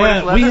watch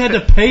that. We had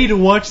to pay to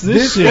watch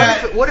this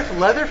shit. What if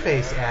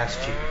Leatherface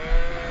asked you?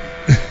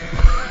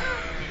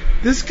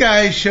 This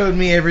guy showed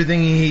me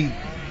everything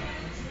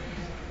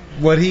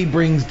what he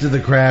brings to the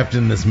craft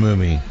in this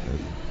movie.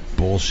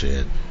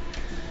 Bullshit.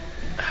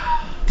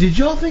 Did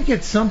y'all think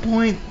at some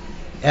point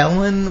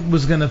Ellen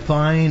was going to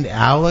find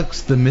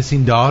Alex, the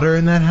missing daughter,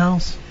 in that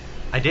house?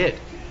 I did.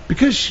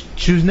 Because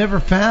she was never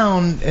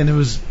found, and it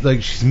was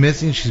like, she's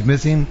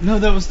missing. No,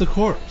 that was the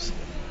corpse.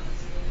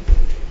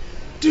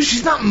 Dude,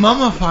 she's not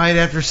mummified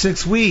after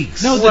 6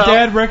 weeks. No, the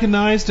dad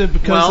recognized it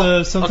because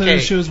of something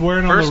that she was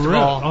wearing on First the of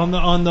wrist, all,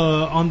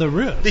 on the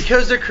wrist.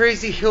 Because they're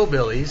crazy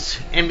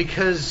hillbillies, and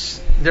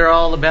because they're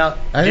all about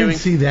I didn't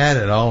see that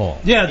at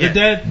all. Yeah, the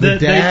dad. The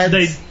dad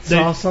they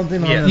saw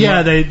something on the...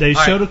 Yeah, they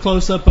All showed right. a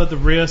close up of the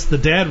wrist. The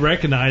dad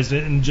recognized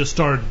it and just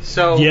started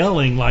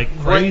yelling like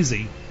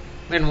crazy.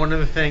 And one of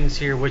the things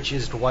here, which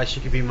is why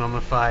she could be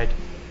mummified,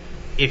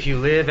 if you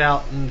live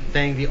out in the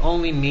thing, the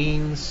only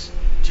means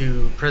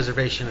to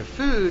preservation of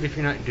food, if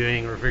you're not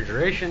doing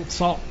refrigeration,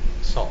 salt.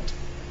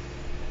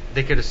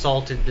 They could have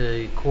salted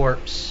the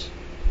corpse.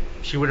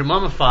 She would have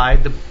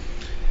mummified.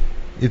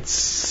 It's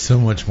so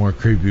much more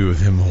creepy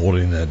with him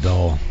holding that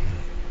doll.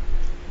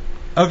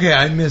 Okay,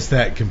 I missed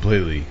that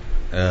completely.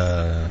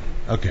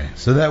 Okay,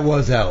 so that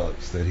was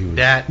Alex that he was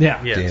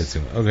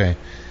dancing with. Okay.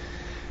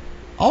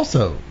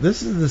 Also,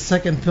 this is the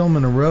second film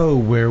in a row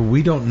where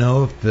we don't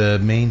know if the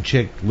main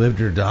chick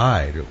lived or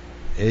died.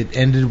 It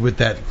ended with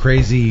that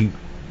crazy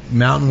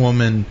mountain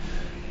woman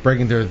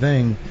breaking through a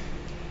thing.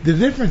 The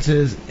difference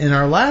is, in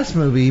our last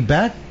movie,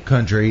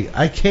 Backcountry,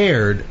 I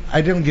cared. I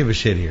don't give a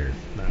shit here.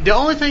 The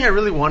only thing I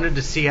really wanted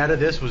to see out of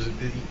this was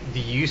the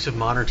use of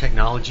modern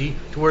technology,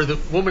 to where the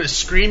woman is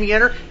screaming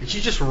at her and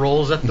she just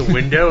rolls up the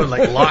window and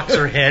like locks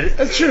her head.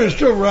 That's true. It's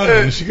still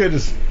running. She could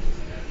just.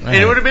 And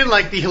it would have been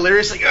like the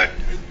hilarious like.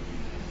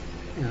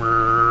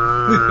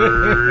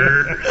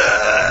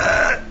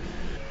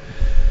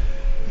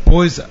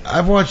 Boys,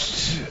 I've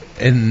watched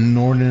an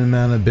inordinate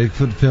amount of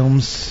Bigfoot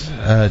films.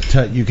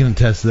 You can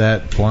attest to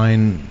that,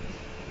 flying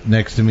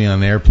next to me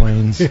on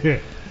airplanes.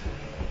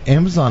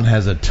 Amazon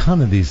has a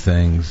ton of these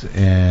things,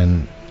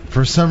 and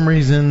for some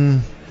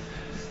reason,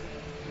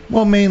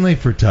 well, mainly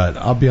for Tut.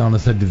 I'll be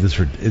honest, I did this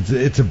for...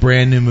 It's a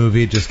brand new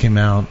movie. It just came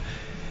out.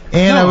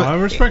 And I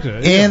respect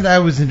it. And I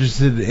was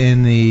interested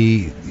in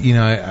the...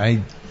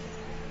 I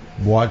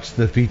watched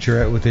the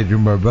featurette with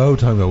Adrienne Barbeau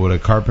talking about what a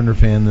Carpenter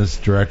fan this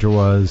director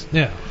was.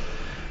 Yeah.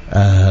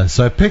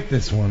 So I picked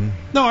this one.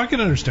 No, I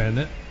can understand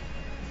it.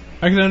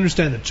 I can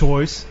understand the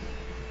choice.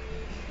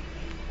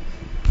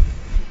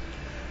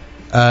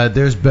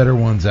 There's better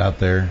ones out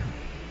there.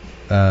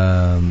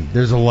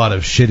 There's a lot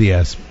of shitty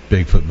ass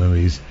Bigfoot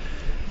movies,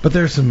 but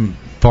there's some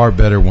far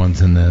better ones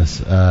than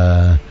this.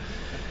 No,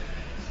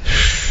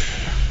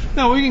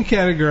 we can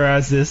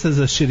categorize this as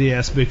a shitty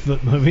ass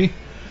Bigfoot movie.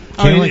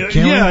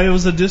 It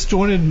was a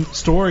disjointed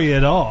story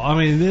at all. I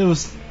mean,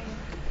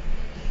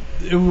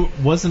 it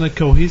wasn't a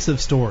cohesive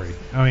story.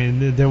 I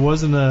mean, there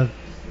wasn't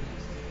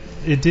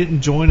it didn't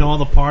join all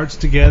the parts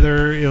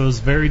together. It was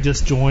very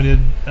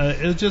disjointed.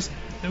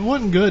 It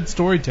wasn't good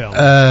storytelling.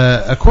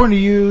 According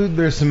to you,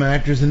 there's some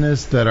actors in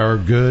this that are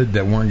good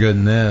that weren't good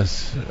in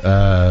this.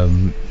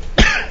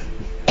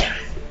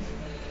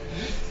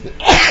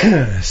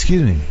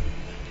 Excuse me.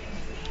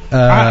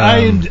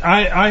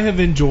 I have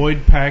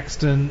enjoyed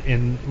Paxton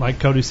in, like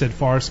Cody said,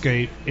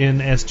 Farscape in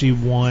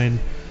SG-1.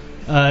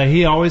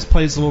 He always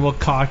plays a little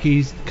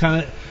cocky,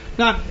 kind of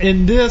not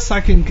in this.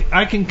 I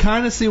can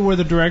kind of see where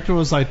the director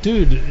was like,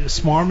 dude,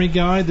 smarmy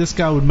guy, this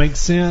guy would make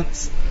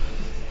sense,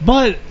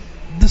 but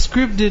the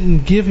script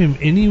didn't give him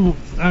any. I mean,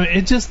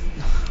 it just.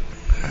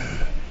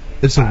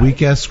 It's a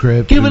weak ass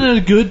script. Given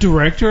a good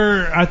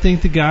director, I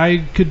think the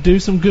guy could do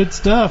some good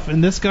stuff,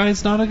 and this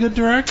guy's not a good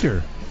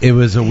director. It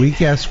was a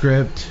weak ass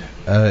script.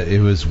 It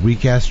was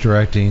weak ass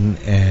directing,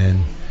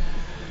 and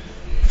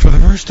for the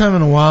first time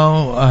in a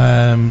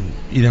while,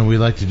 we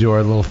like to do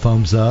our little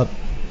thumbs up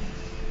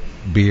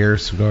beer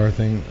cigar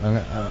thing.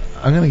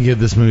 I'm gonna give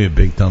this movie a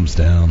big thumbs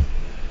down.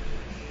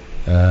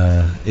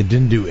 It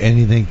didn't do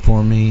anything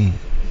for me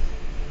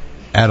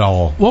at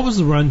all. What was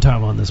the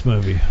runtime on this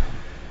movie?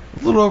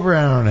 A little over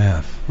an hour and a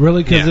half.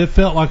 Really? Because Yeah. it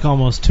felt like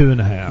almost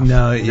 2.5.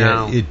 No,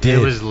 No, it did.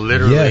 it was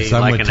literally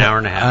I'm like with an hour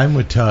and a half. I'm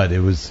with Todd.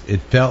 It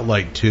felt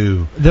like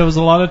 2. There was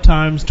a lot of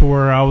times to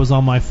where I was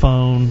on my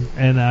phone,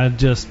 and I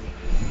just...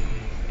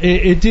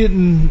 It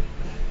didn't...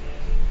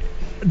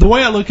 The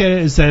way I look at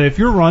it is that if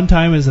your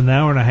runtime is an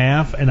hour and a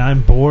half and I'm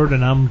bored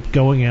and I'm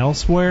going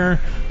elsewhere,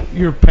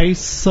 your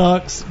pace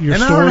sucks, your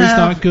story's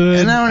not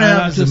good. An hour and a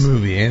half is a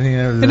movie. Anything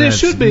other than And it that,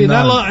 should be, and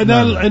not-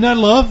 I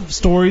love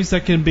stories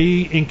that can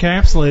be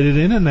encapsulated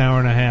in an hour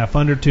and a half,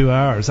 under 2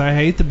 hours. I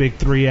hate the big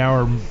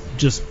 3-hour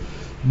just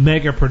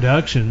mega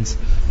productions.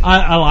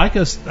 I like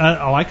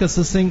a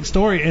succinct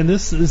story, and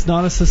this is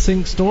not a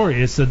succinct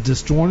story. It's a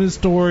disjointed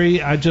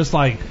story. I just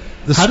like.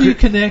 How do you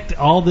connect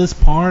all these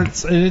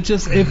parts? And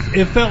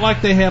it felt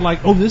like they had like,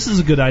 oh, this is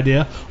a good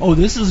idea. Oh,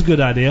 this is a good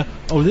idea.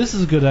 Oh, this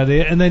is a good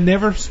idea. And they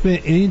never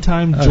spent any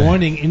time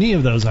joining any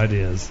of those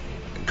ideas.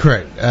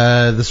 Correct.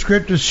 The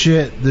script was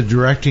shit. The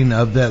directing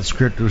of that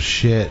script was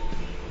shit.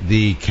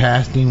 The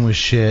casting was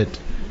shit.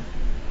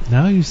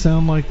 Now you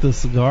sound like the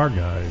cigar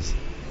guys.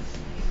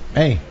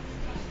 Hey,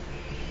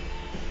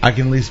 I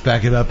can at least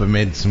back it up. I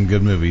made some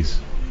good movies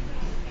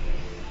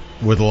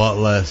with a lot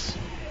less.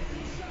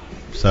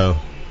 So,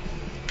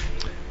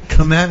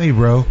 come at me,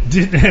 bro.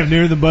 Didn't have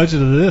near the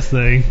budget of this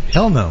thing.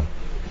 Hell no.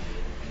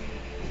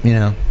 You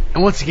know.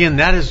 And once again,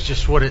 that is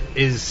just what it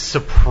is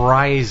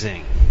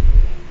surprising.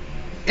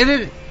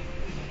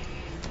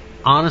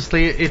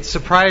 Honestly, it's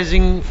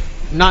surprising,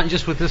 not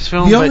just with this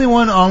film, The but only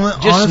one,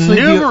 just honestly,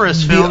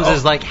 numerous films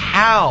is like,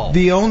 how?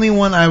 The only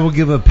one I will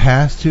give a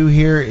pass to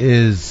here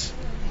is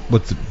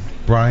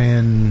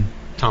Brian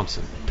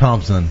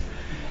Thompson.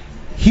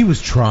 He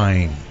was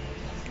trying,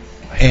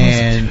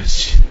 and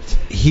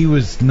he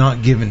was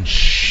not given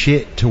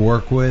shit to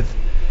work with.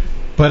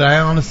 But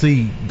I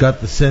honestly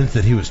got the sense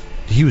that he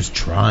was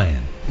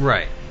trying,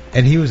 Right.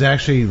 and he was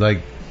actually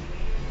like,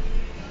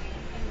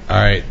 all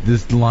right,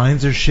 the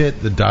lines are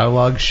shit, the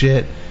dialogue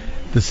shit,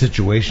 the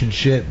situation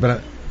shit,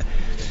 but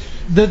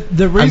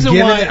The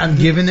reason I'm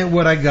giving it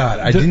what I got.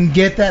 I didn't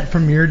get that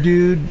from your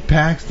dude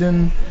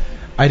Paxton.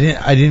 I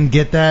didn't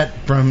get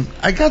that from.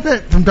 I got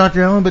that from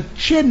Dr. Ellen, but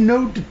she had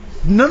none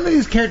of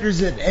these characters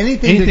had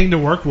anything to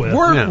work with.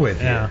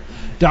 Yeah.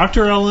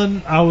 Dr.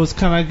 Ellen, I was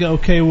kind of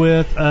okay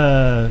with.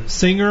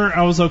 Singer,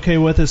 I was okay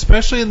with,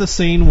 especially in the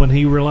scene when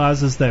he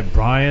realizes that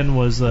Brian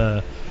was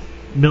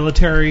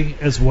military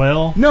as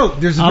well. No,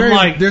 there's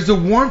a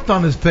warmth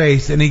on his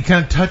face, and he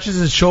kind of touches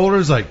his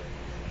shoulders like.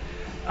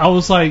 I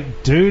was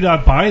like, dude, I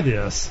buy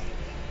this.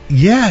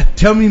 Yeah,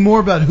 tell me more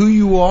about who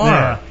you are.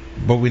 Yeah.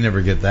 But we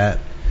never get that.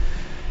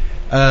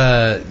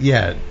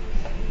 Yeah.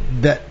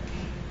 That.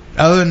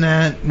 Other than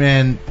that,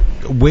 man,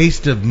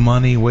 waste of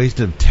money, waste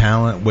of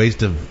talent,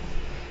 waste of.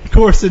 Of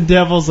course, in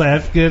Devil's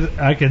Advocate,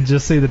 I can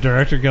just see the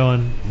director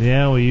going,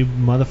 "Yeah, well, you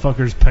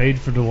motherfuckers paid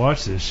to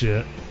watch this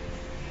shit."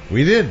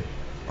 We did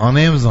on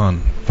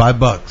Amazon,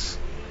 $5.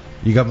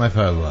 You got my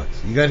 $5.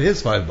 You got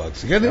his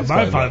 $5. You got his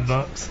My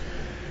 $5.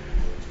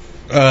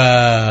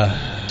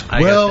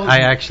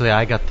 $5.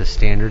 I got the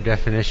standard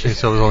definition,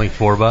 so it was only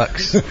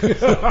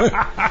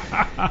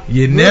 $4.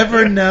 You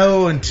never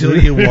know until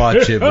you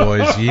watch it,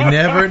 boys. You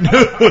never know.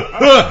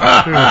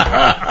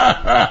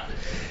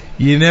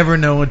 You never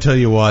know until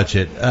you watch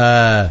it.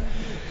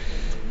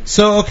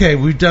 So, okay,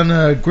 we've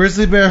done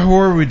grizzly bear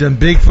horror. We've done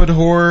Bigfoot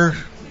horror.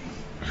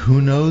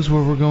 Who knows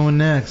where we're going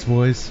next,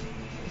 boys?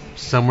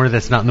 Somewhere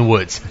that's not in the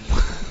woods.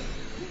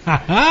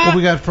 Well,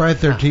 we got Friday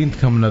 13th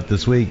coming up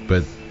this week,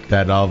 but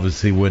that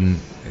obviously wouldn't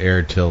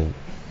air till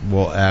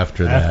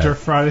after that. After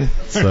Friday.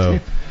 So,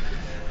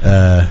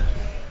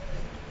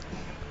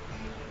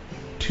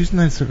 Tuesday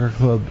Night Cigar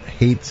Club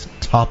hates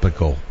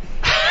topical.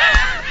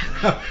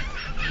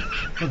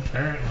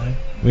 Apparently.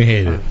 We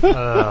hate it.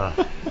 Well,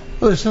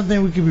 there's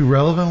something we could be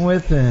relevant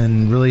with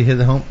and really hit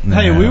the home.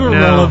 Hey, we were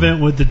No.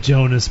 relevant with the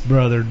Jonas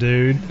Brother,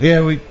 dude.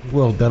 Yeah,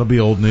 that'll be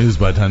old news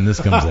by the time this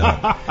comes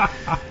out.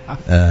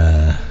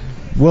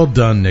 Well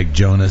done, Nick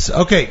Jonas.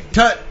 Okay,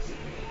 Tut.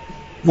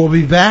 We'll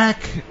be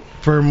back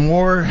for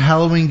more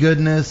Halloween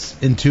goodness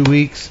in 2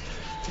 weeks.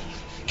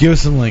 Give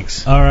us some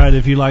links. All right,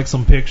 if you like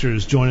some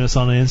pictures, join us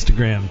on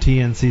Instagram,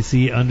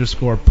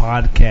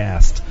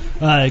 TNCC_podcast.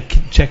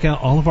 Check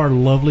out all of our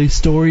lovely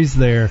stories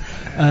there.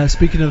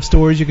 Speaking of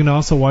stories, you can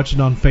also watch it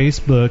on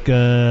Facebook,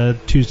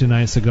 Tuesday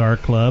Night Cigar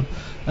Club.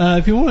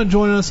 If you want to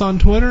join us on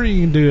Twitter,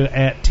 you can do it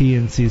at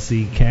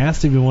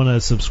TNCCcast. If you want to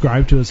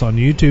subscribe to us on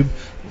YouTube,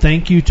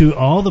 thank you to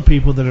all the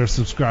people that are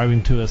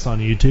subscribing to us on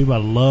YouTube. I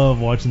love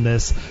watching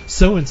this.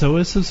 So-and-so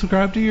is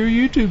subscribed to your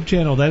YouTube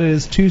channel. That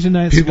is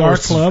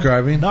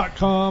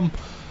TuesdayNightCigarClub.com.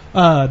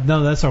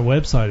 No, that's our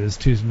website, is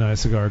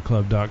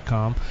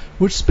TuesdayNightCigarClub.com.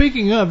 Which,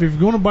 speaking of, if you're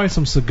going to buy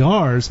some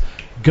cigars,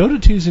 go to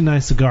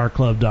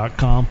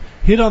TuesdayNightCigarClub.com,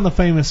 hit on the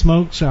Famous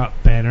Smoke Shop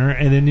banner,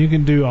 and then you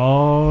can do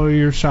all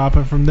your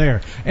shopping from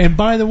there. And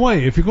by the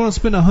way, if you're going to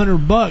spend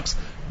 $100,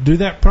 do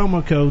that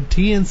promo code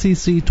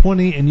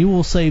TNCC20, and you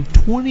will save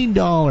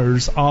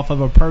 $20 off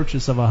of a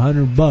purchase of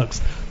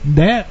 $100.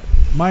 That,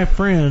 my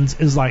friends,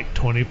 is like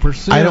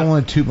 20%. I don't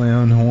want to toot my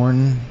own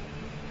horn.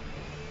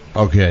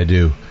 Okay, I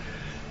do.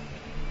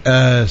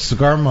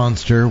 Cigar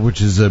Monster, which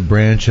is a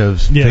branch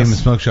of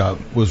Famous Smoke Shop,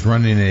 was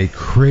running a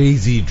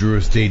crazy Drew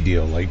Estate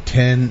deal, like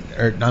 10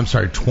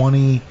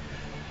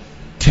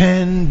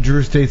 Drew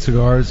Estate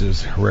cigars. It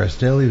was Herrera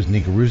Esteli, it was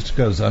Nica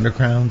Rustica, it was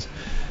Undercrowns,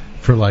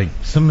 for like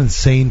some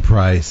insane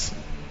price.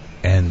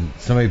 And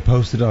somebody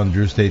posted on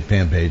Drew Estate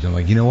fan page. I'm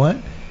like, you know what?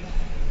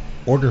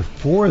 Order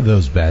 4 of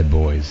those bad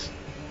boys.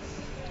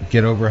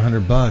 Get over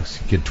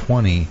 $100, get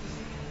 20,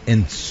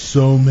 and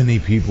so many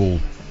people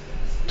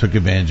took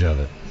advantage of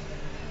it.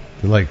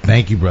 They're like,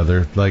 thank you,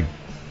 brother. Like,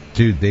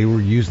 dude, they were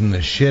using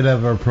the shit out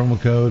of our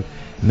promo code,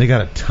 and they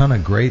got a ton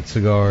of great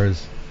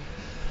cigars.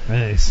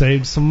 And they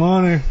saved some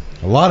money.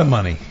 A lot of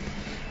money.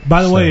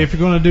 By the way, if you're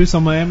going to do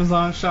some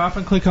Amazon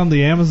shopping, click on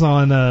the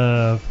Amazon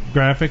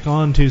graphic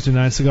on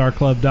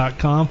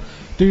TuesdayNightCigarClub.com.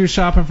 Do your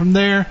shopping from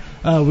there.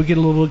 We get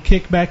a little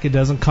kickback. It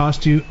doesn't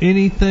cost you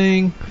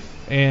anything,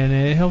 and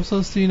it helps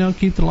us to,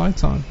 keep the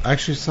lights on. I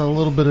actually saw a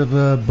little bit of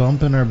a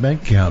bump in our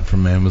bank account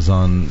from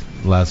Amazon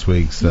last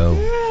week, so...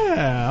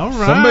 Yeah, all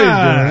right.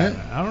 Somebody's doing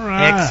it. All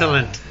right.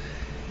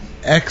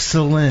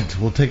 Excellent.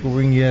 We'll take where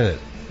we can get it.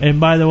 And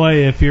by the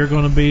way, if you're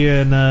going to be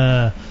in,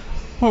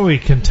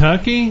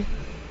 Kentucky?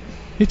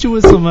 Hit you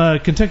with some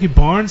Kentucky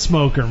Barn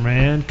Smoker,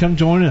 man. Come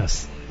join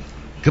us.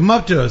 Come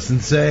up to us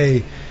and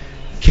say,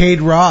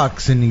 Cade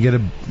rocks, and you get a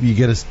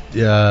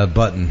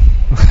button.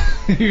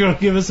 You're going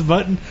to give us a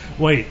button?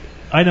 Wait,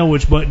 I know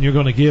which button you're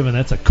going to give, and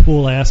that's a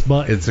cool-ass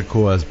button. It's a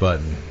cool-ass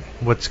button.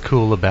 What's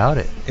cool about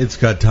it? It's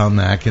got Tom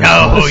Atkins.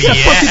 Oh,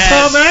 yes.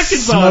 Tom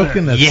Atkins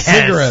smoking a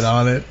cigarette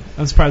on it.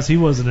 I'm surprised he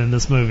wasn't in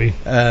this movie.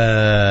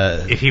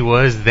 If he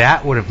was,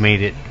 that would have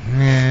made it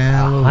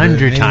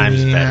 100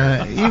 times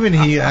better. Even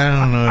he, I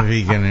don't know if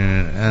he can.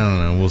 I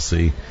don't know. We'll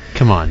see.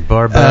 Come on,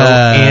 Barbeau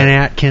and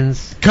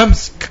Atkins.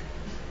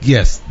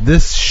 Yes,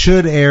 this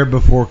should air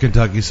before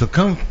Kentucky, so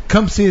come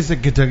see us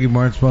at Kentucky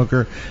Barn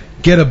Smoker.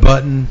 Get a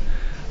button.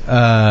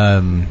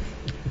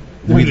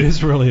 It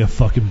is really a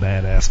fucking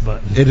badass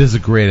button. It is a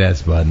great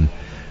ass button.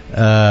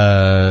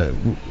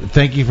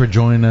 Thank you for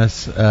joining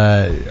us.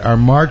 Our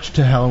march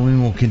to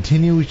Halloween will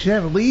continue. We should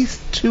have at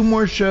least 2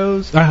 more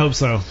shows. I hope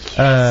so.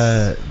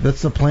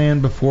 That's the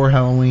plan before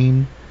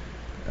Halloween.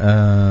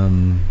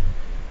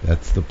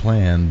 That's the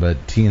plan,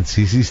 but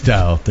TNCC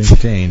style,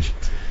 things change.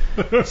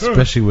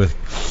 Especially with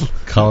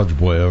College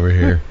Boy over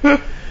here.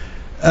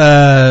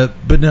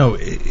 But no,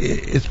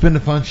 it's been a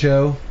fun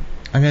show.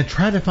 I'm going to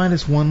try to find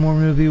us one more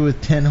movie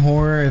with 10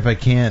 horror. If I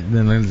can't,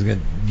 then I'm just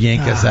going to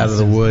yank us out of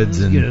the woods.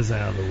 And get us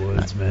out of the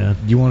woods, man.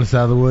 You want us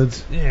out of the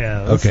woods?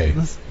 Yeah. Okay.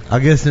 I'll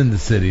get us in the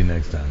city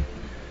next time.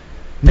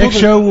 Next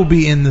show will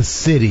be in the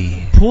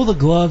city. Pull the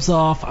gloves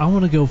off. I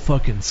want to go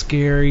fucking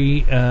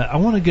scary. I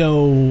want to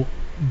go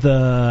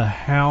the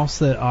house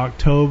that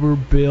October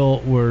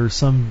built where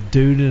some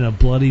dude in a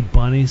bloody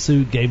bunny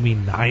suit gave me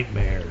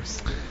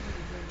nightmares.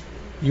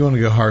 You want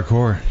to go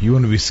hardcore. You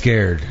want to be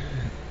scared.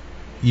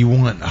 You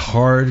want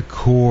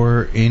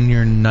hardcore in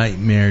your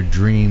nightmare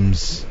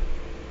dreams.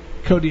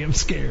 Cody, I'm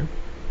scared.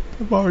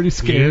 I'm already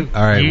scared.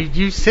 All right.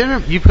 You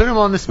sent him. You put him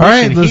on this mission.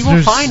 All right, he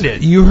listeners, will find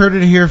it. You heard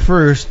it here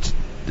first.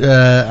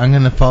 I'm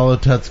going to follow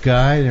Tut's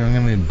guide, and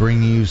I'm going to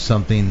bring you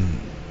something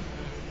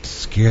to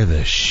scare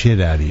the shit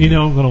out of you.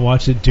 I'm going to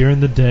watch it during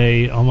the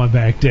day on my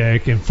back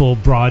deck in full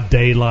broad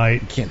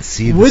daylight. You can't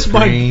see the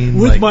screen.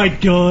 With my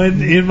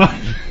gun in my...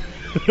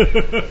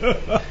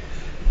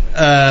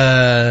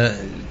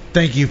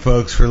 Thank you,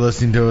 folks, for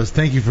listening to us.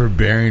 Thank you for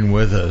bearing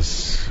with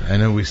us. I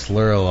know we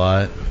slur a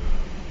lot,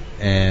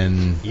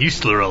 and you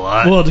slur a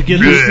lot. Well, to get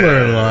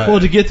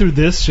through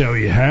this show,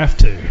 you have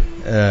to.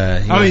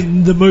 I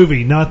mean, the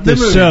movie, not the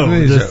show. All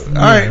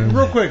right,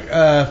 real quick.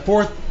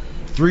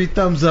 3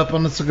 thumbs up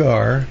on the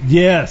cigar.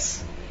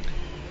 Yes.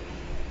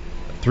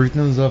 3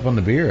 thumbs up on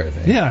the beer, I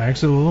think. Yeah,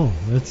 actually,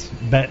 it's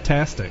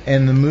bat-tastic.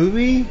 And the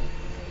movie,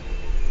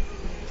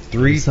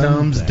 3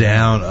 thumbs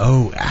down.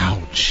 Oh,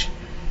 ouch.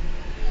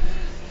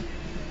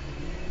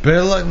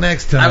 Better luck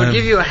next time. I would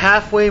give you a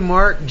halfway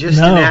mark just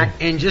in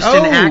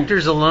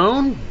actors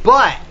alone,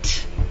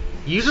 but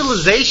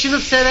utilization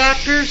of said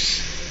actors,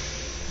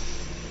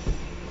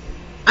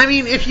 I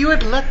mean, if you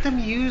had let them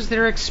use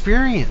their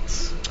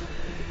experience.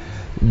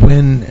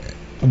 when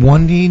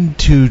wanting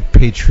to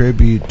pay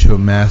tribute to a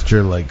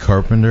master like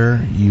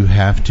Carpenter, you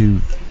have to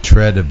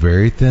tread a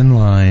very thin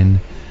line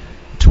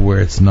to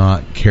where it's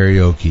not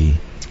karaoke.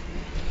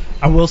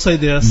 I will say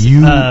this: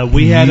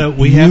 we have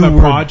a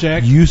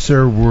project. You,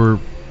 sir, were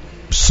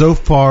so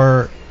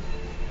far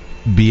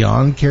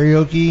beyond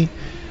karaoke.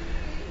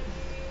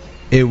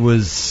 It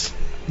was.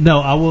 No,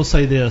 I will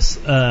say this: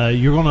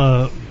 you're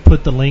gonna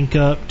put the link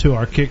up to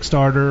our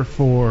Kickstarter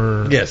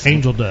for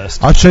Angel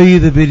Dust. I'll show you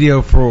the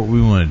video for what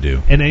we want to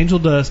do. And Angel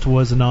Dust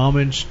was an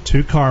homage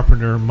to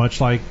Carpenter,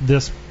 much like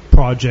this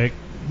project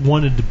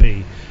wanted to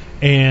be.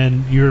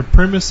 And your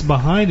premise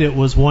behind it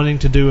was wanting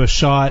to do a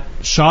shot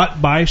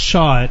by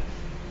shot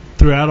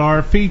throughout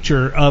our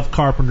feature of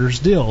Carpenter's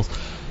deals.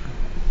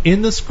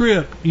 In the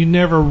script, you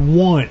never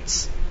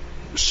once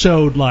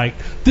showed like,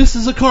 this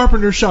is a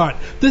Carpenter shot,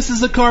 this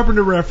is a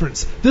Carpenter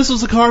reference, this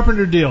was a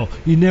Carpenter deal.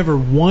 You never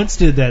once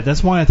did that.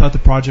 That's why I thought the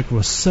project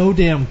was so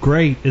damn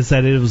great, is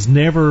that it was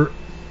never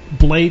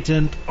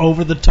blatant,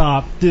 over the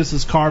top, this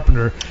is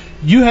Carpenter.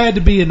 You had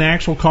to be an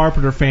actual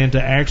Carpenter fan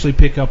to actually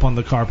pick up on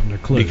the Carpenter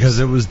clues. Because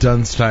it was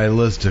done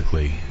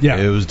stylistically. Yeah.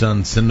 It was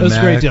done cinematically. It was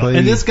a great deal.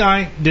 And this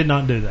guy did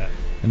not do that.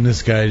 And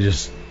this guy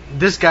just...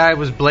 This guy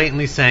was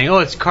blatantly saying, oh,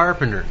 it's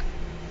Carpenter.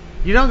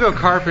 You don't go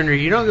Carpenter,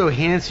 you don't go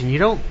Hansen, you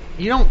don't...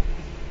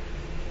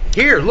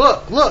 Here,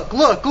 look.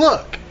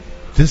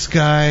 This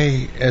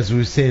guy, as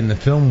we say in the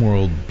film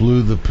world,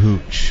 blew the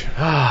pooch.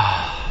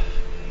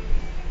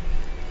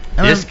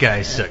 This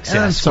guy sucks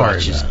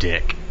Sasquatch's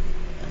dick.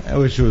 I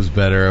wish it was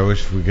better. I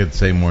wish we could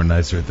say more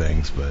nicer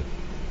things, but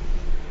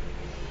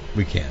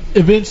we can't.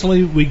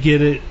 Eventually, we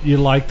get it. You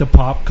like the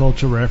pop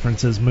culture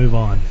references. Move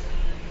on.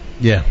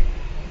 Yeah.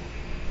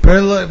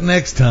 Better luck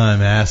next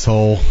time,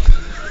 asshole.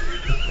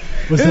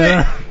 Was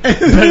that our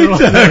better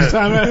luck next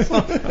time,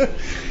 asshole?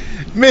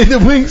 May the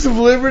wings of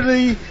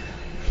liberty...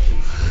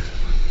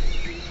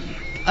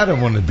 I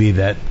don't want to be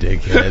that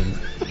dickhead.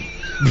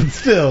 But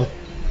still,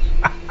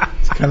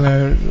 it's kind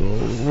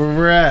of where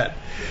we're at.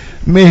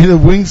 May the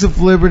wings of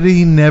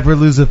liberty never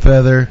lose a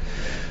feather.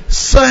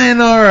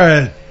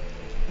 Sayonara,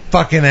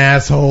 fucking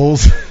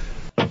assholes.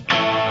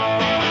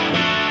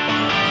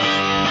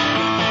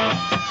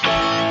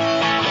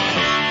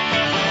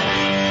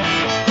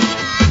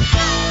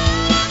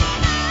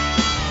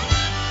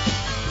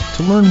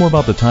 To learn more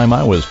about the time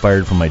I was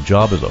fired from my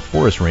job as a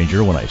forest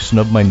ranger when I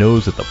snubbed my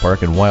nose at the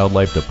Park and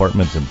Wildlife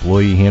Department's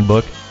employee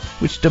handbook,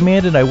 which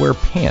demanded I wear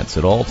pants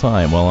at all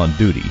time while on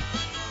duty,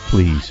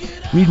 please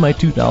read my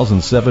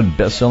 2007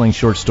 best-selling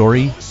short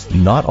story,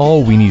 Not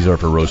All Weenies Are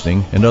for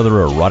Roasting, and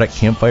Other Erotic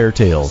Campfire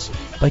Tales,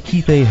 by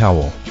Keith A.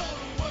 Howell.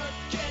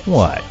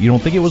 What, you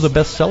don't think it was a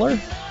bestseller?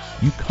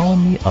 You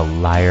calling me a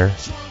liar?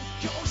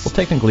 Well,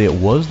 technically it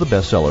was the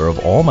bestseller of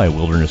all my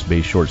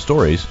wilderness-based short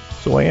stories,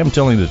 so I am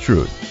telling the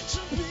truth.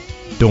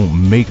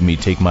 Don't make me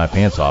take my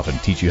pants off and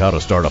teach you how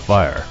to start a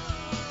fire.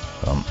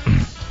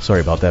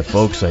 Sorry about that,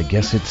 folks. I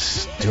guess it's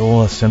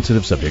still a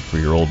sensitive subject for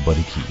your old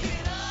buddy Keith.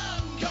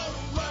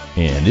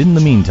 And in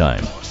the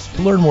meantime,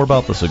 to learn more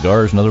about the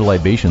cigars and other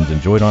libations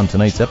enjoyed on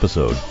tonight's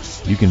episode,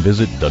 you can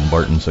visit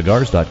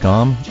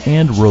DunbartonCigars.com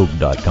and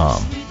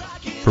Rogue.com.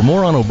 For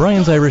more on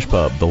O'Brien's Irish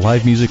Pub, the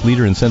live music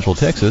leader in Central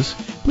Texas,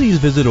 please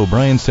visit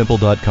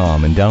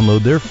O'BrienStemple.com and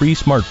download their free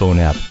smartphone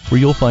app, where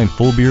you'll find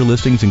full beer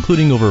listings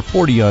including over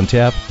 40 on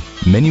tap,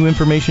 menu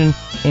information,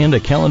 and a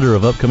calendar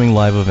of upcoming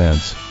live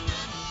events.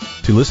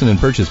 To listen and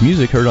purchase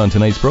music heard on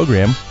tonight's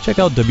program, check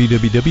out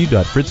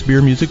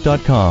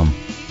www.fritzbeermusic.com.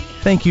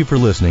 Thank you for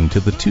listening to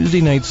the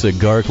Tuesday Night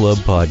Cigar Club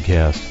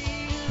podcast.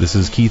 This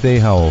is Keith A.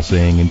 Howell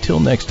saying until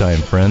next time,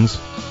 friends,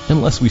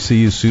 unless we see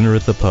you sooner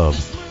at the pub.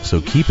 So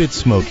keep it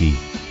smoky,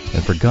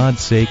 and for God's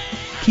sake,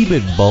 keep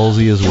it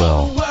ballsy as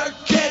well. Go to work,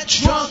 get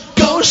drunk,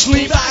 go to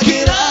sleep, I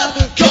get up.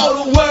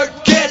 Go to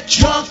work, get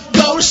drunk,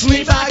 go to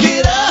sleep, I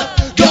get up.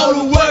 Go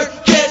to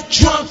work, get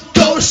drunk,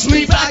 go to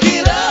sleep, I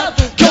get up.